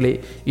ඉන්ඩස්ට්‍රීක ඇතුළේ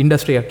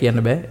ඉන්ඩස්ට්‍රියක්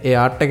කියන්න බෑ ඒ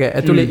ආට් එක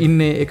ඇතුළේ ඉන්න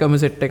එකම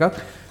සෙට්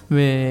එකක්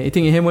මේ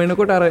ඉතින් එහෙම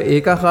වෙනකොට අර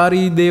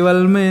ඒකාකාරී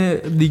දේවල්ම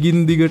දිගින්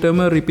දිගටම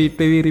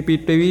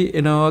රිපීට්වෙවී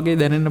එනවාගේ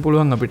දැනෙන්න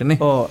පුළුවන් අපිටනේ.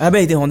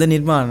 හැබැයි ඉතින් හොඳ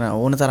නිර්මාණ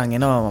ඕන තරම්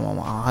එනවා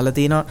මම අහලා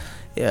තියෙනවා.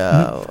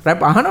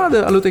 රැප් අහනවද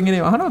අලුතෙන්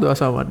එන අහනවද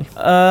අසාමාන්‍ය?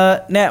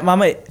 නෑ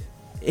මම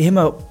එහෙම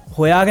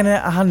හොයාගෙන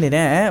අහන්නේ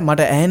නෑ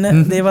මට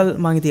ඇහෙන දේවල්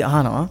මං ඉතින්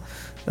අහනවා.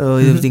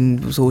 ඉතින්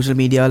සෝෂල්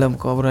මීඩියා වල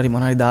කවුරු හරි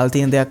මොනවා හරි දාලා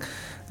තියෙන දෙයක්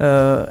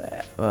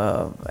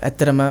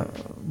ඇත්තරම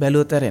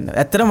බැලුවොත් ඇරෙන්න.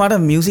 ඇත්තට මට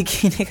මියුසික්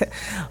කියන එක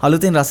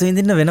අලුතෙන් රස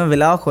විඳින්න වෙන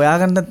වෙලාවක්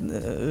හොයාගන්න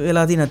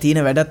වෙලා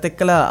තියෙන වැඩත්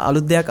එක්කලා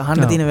අලුත් දෙයක්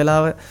අහන්න තියෙන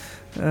වෙලාව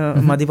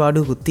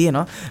මදිපාඩුවකුත්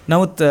තියෙනවා.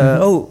 නමුත්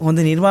ඔව් හොඳ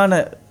නිර්මාණ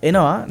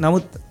එනවා.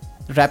 නමුත්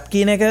රැප්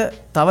කියන එක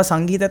තව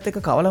සංගීතයත් එක්ක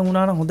කවලා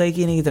වුණා නම් හොඳයි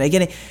කියන එක විතරයි. ඒ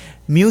කියන්නේ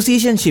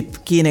මියුසිෂියන්ෂිප්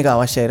කියන එක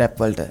අවශ්‍යයි රැප්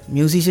වලට.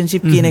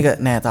 මියුසිෂියන්ෂිප් කියන එක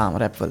නෑ තාම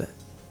රැප් වල.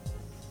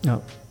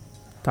 ඔව්.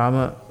 තාම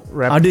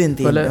රැප් අඩුවෙන්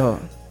තියෙනවා.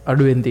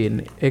 අඩුවෙන්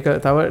තියෙන්නේ. ඒක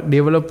තව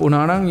ඩෙවලොප්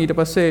වුණා නම් ඊට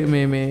පස්සේ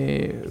මේ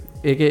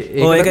ඒකේ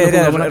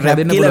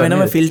රැප් කියලා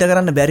වෙනම ෆිල්ටර්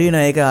කරන්න බැරි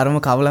වෙනවා. ඒක අරම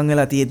කවලම්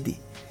වෙලා තියෙද්දි.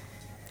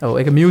 ඔව්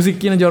ඒක මියුසික්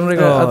කියන ජොනර්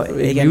එක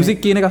මියුසික්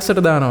කියන එක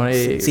අස්සට දානවා.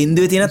 ඒ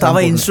සින්දුවේ තියෙන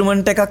තව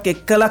ඉන්ස්ට්‍රුමන්ට් එකක්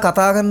එක්කලා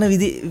කතා කරන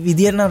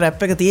විදියට නම්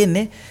රැප් එක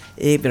තියෙන්නේ.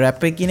 ඒ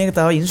රැප් එක කියන එක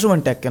තව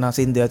ඉන්ස්ට්‍රුමන්ට් එකක් වෙනවා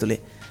සින්දුව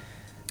ඇතුලේ.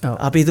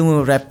 අපි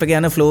හිතමු රැප් එක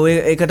යන ෆ්ලෝ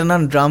එකට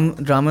නම්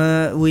ඩ්‍රම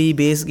උයි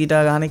බේස්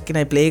ගිටාර් ගහන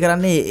එක්කනේ ප්ලේ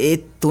කරන්නේ. ඒ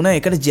තුන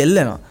එකට ජෙල්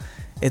වෙනවා.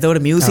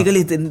 එතකොට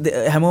මියුසිකලි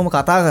හැමෝම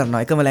කතා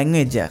කරනවා එකම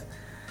ලැන්ග්වේජ්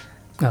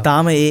එකක්.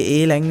 තාම ඒ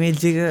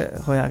ලැන්ග්වේජ්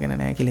එක හොයාගෙන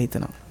නැහැ කියලා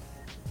හිතනවා.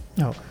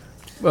 ඔව්.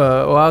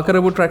 ඔයා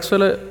කරපු ට්‍රැක්ස්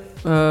වල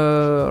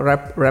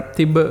රැප්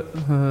තිබ්බ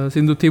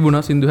සින්දු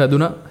තිබුණා සින්දු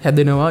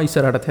හැදෙනවා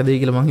ඉස්සරහටත් හැදෙයි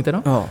කියලා මං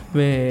හිතනවා.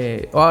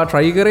 මේ ඔයා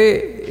try කරේ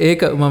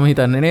ඒක මම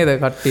හිතන්නේ නේද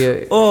කට්ටිය.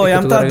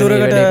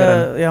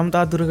 යම්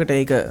තාක් දුරකට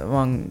ඒක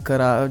මං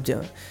කරා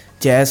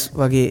ජෑස්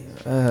වගේ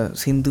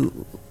සින්දු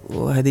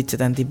හැදිච්ච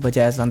තැන් තිබ්බ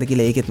ජෑස් අන්ද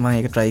කියලා ඒකෙත් මම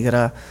ඒක try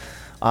කරා.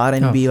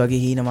 R&B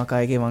වගේ හීන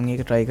මකා එකේ මම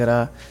ඒක try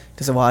කරා. ඊට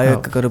පස්සේ වායෝ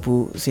එක කරපු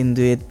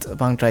සින්දුවෙත්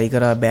මං try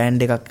කරා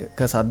බෑන්ඩ්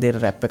එකක සද්දේට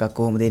රැප් එකක්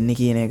කොහොමද දෙන්නේ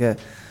කියන එක.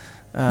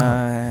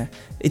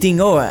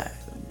 ඉතින් ඕ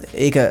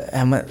ඒක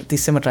හැම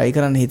තිස්සෙම ට්‍රයි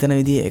කරන්න හිතන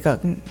විදිහ එකක්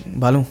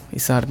බලමු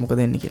ඉස්සරහට මොකද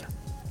වෙන්නේ කියලා.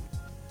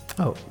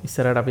 ඔව්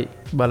ඉස්සරහට අපි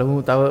බලමු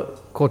තව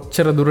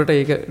කොච්චර දුරට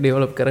ඒක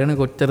ඩෙවලොප් කරගෙන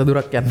කොච්චර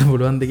දුරක් යන්න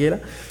පුළුවන්ද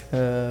කියලා.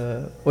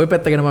 ওই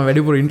පැත්ත ගැන මම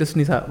වැඩිපුර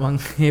ඉන්ට්‍රස්ට් නිසා මම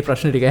මේ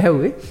ප්‍රශ්න ටික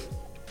ඇහුවේ.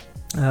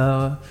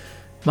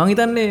 මං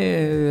හිතන්නේ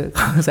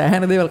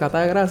සෑහෙන දේවල් කතා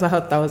කරා සහ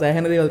තව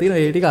සෑහෙන දේවල්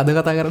තියෙනවා ඒ ටික අද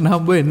කතා කරන්න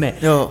හම්බ වෙන්නේ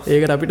නැහැ.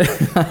 ඒකට අපිට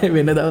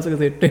වෙන දවසක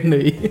සෙට් වෙන්න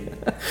වෙයි.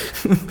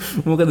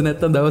 මොකද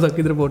නැත්තම් දවසක්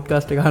විතර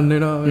පොඩ්කාස්ට් එක අහන්න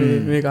වෙනවා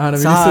මේක අහන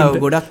මිනිස්සුන්ට.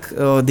 ගොඩක්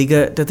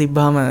දිගට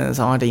තිබ්බාම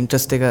සමහරට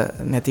ඉන්ට්‍රස්ට් එක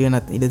නැති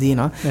වෙන්නත් ඉඩ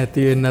තියෙනවා.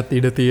 නැති වෙන්නත්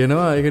ඉඩ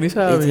තියෙනවා. ඒක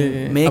නිසා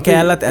මේ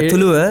කැලලත්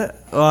ඇතුළුව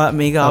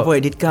මේක ආපහු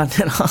එඩිට් කරන්න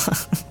යනවා.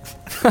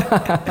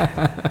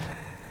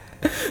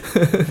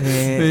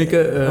 මේක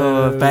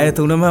පැය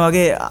 3ම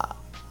වගේ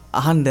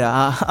අහන්ඩ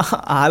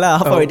ආලා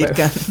ආප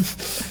වැඩිට්කන්න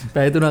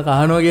පැතුනක්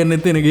අහනවා කියන්න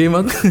එත්තෙන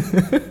ගේමක්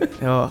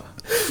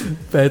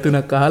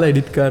පැතුනක් කාලා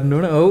එඩිට් කරන්න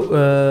ඕන. ඔව්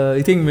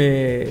ඉතින්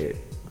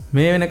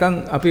මේ වෙනකං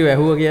අපි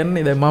වැැහුව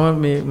කියන්නේ දැ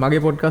මම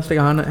මගේ පොඩ්කාස්ට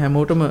එක හන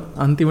හැමෝටම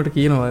අන්තිමට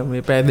කියනවා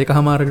මේ පැෑ දෙක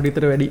හමාරකට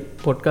විතර වැඩි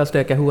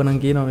පොඩ්කාස්ටයක්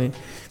ඇහුවන කියනවා මේ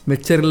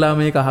මෙච්චරලා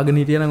මේ අහග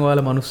නිටියන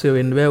වාල මනුස්සය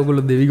වෙන්න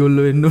ඔගොල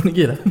දෙවිගොල්ල වෙන්නන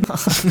කියලා.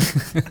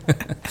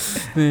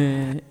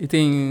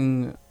 ඉතින්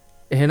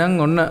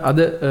එහෙනම් ඔන්න අද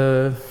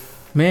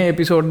මේ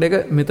එපිසෝඩ් එක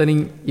මෙතනින්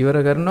ඉවර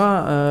කරනවා.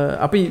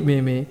 අපි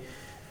මේ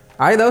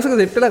ආය දවසක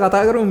සෙට්ටල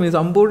කතා කරමු මේ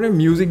සම්පූර්ණ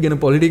මියුසික් ගැන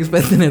පොලිටික්ස්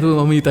පැත්ත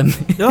නැතුව මම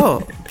හිතන්නේ.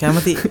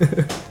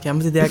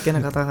 කැමති දෙයක් ගැන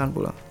කතා කරන්න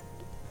පුළුවන්.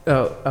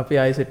 අපි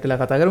ආය සෙට්ටල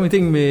කතා කරමු.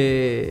 ඉතින්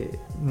මේ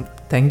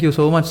thank you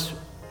so much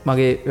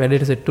මගේ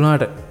වැඩේට සෙට්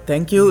වුණාට.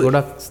 thank you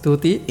ගොඩක්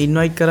ස්තුතියි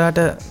ඉන්වයිට් කරාට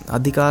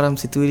අධිකාරම්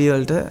සිතුවිලි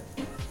වලට.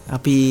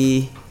 අපි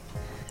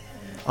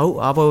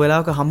ආපහු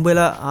වෙලාවක හම්බ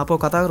වෙලා ආපහු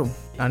කතා කරමු.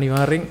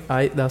 අනිවාර්යෙන්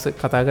ආයි දවස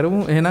කතා කරමු.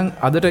 එහෙනම්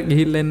අදට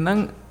ගිහිල්ලා එන්නම්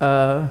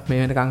මේ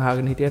වෙනකන්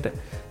අහගෙන හිටියට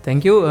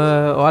thank you.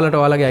 ඔයාලට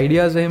ඔයාලගේ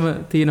ideas එහෙම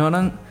තියෙනවා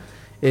නම්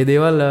ඒ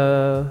දේවල්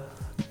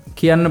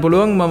කියන්න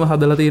පුළුවන්. මම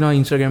හදලා තියෙනවා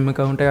Instagram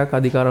account එකක්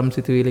අධිකාරම්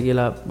සිතුවිලි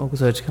කියලා. ඔක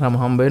search කරාම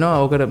හම්බ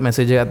වෙනවා. ඔකට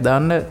message එකක්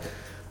දාන්න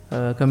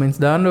comments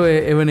දාන්න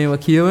එවනේව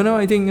කියවනවා.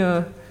 ඉතින්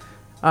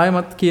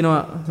ආයෙමත්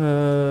කියනවා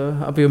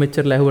අපි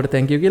මෙච්චර ලැහුවට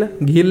thank you කියලා.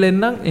 ගිහිල්ලා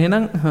එන්නම්.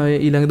 එහෙනම්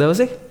ඊළඟ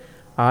දවසේ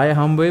ආයෙ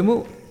හම්බ වෙමු.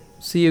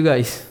 See you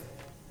guys.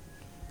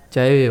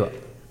 ජය වේවා.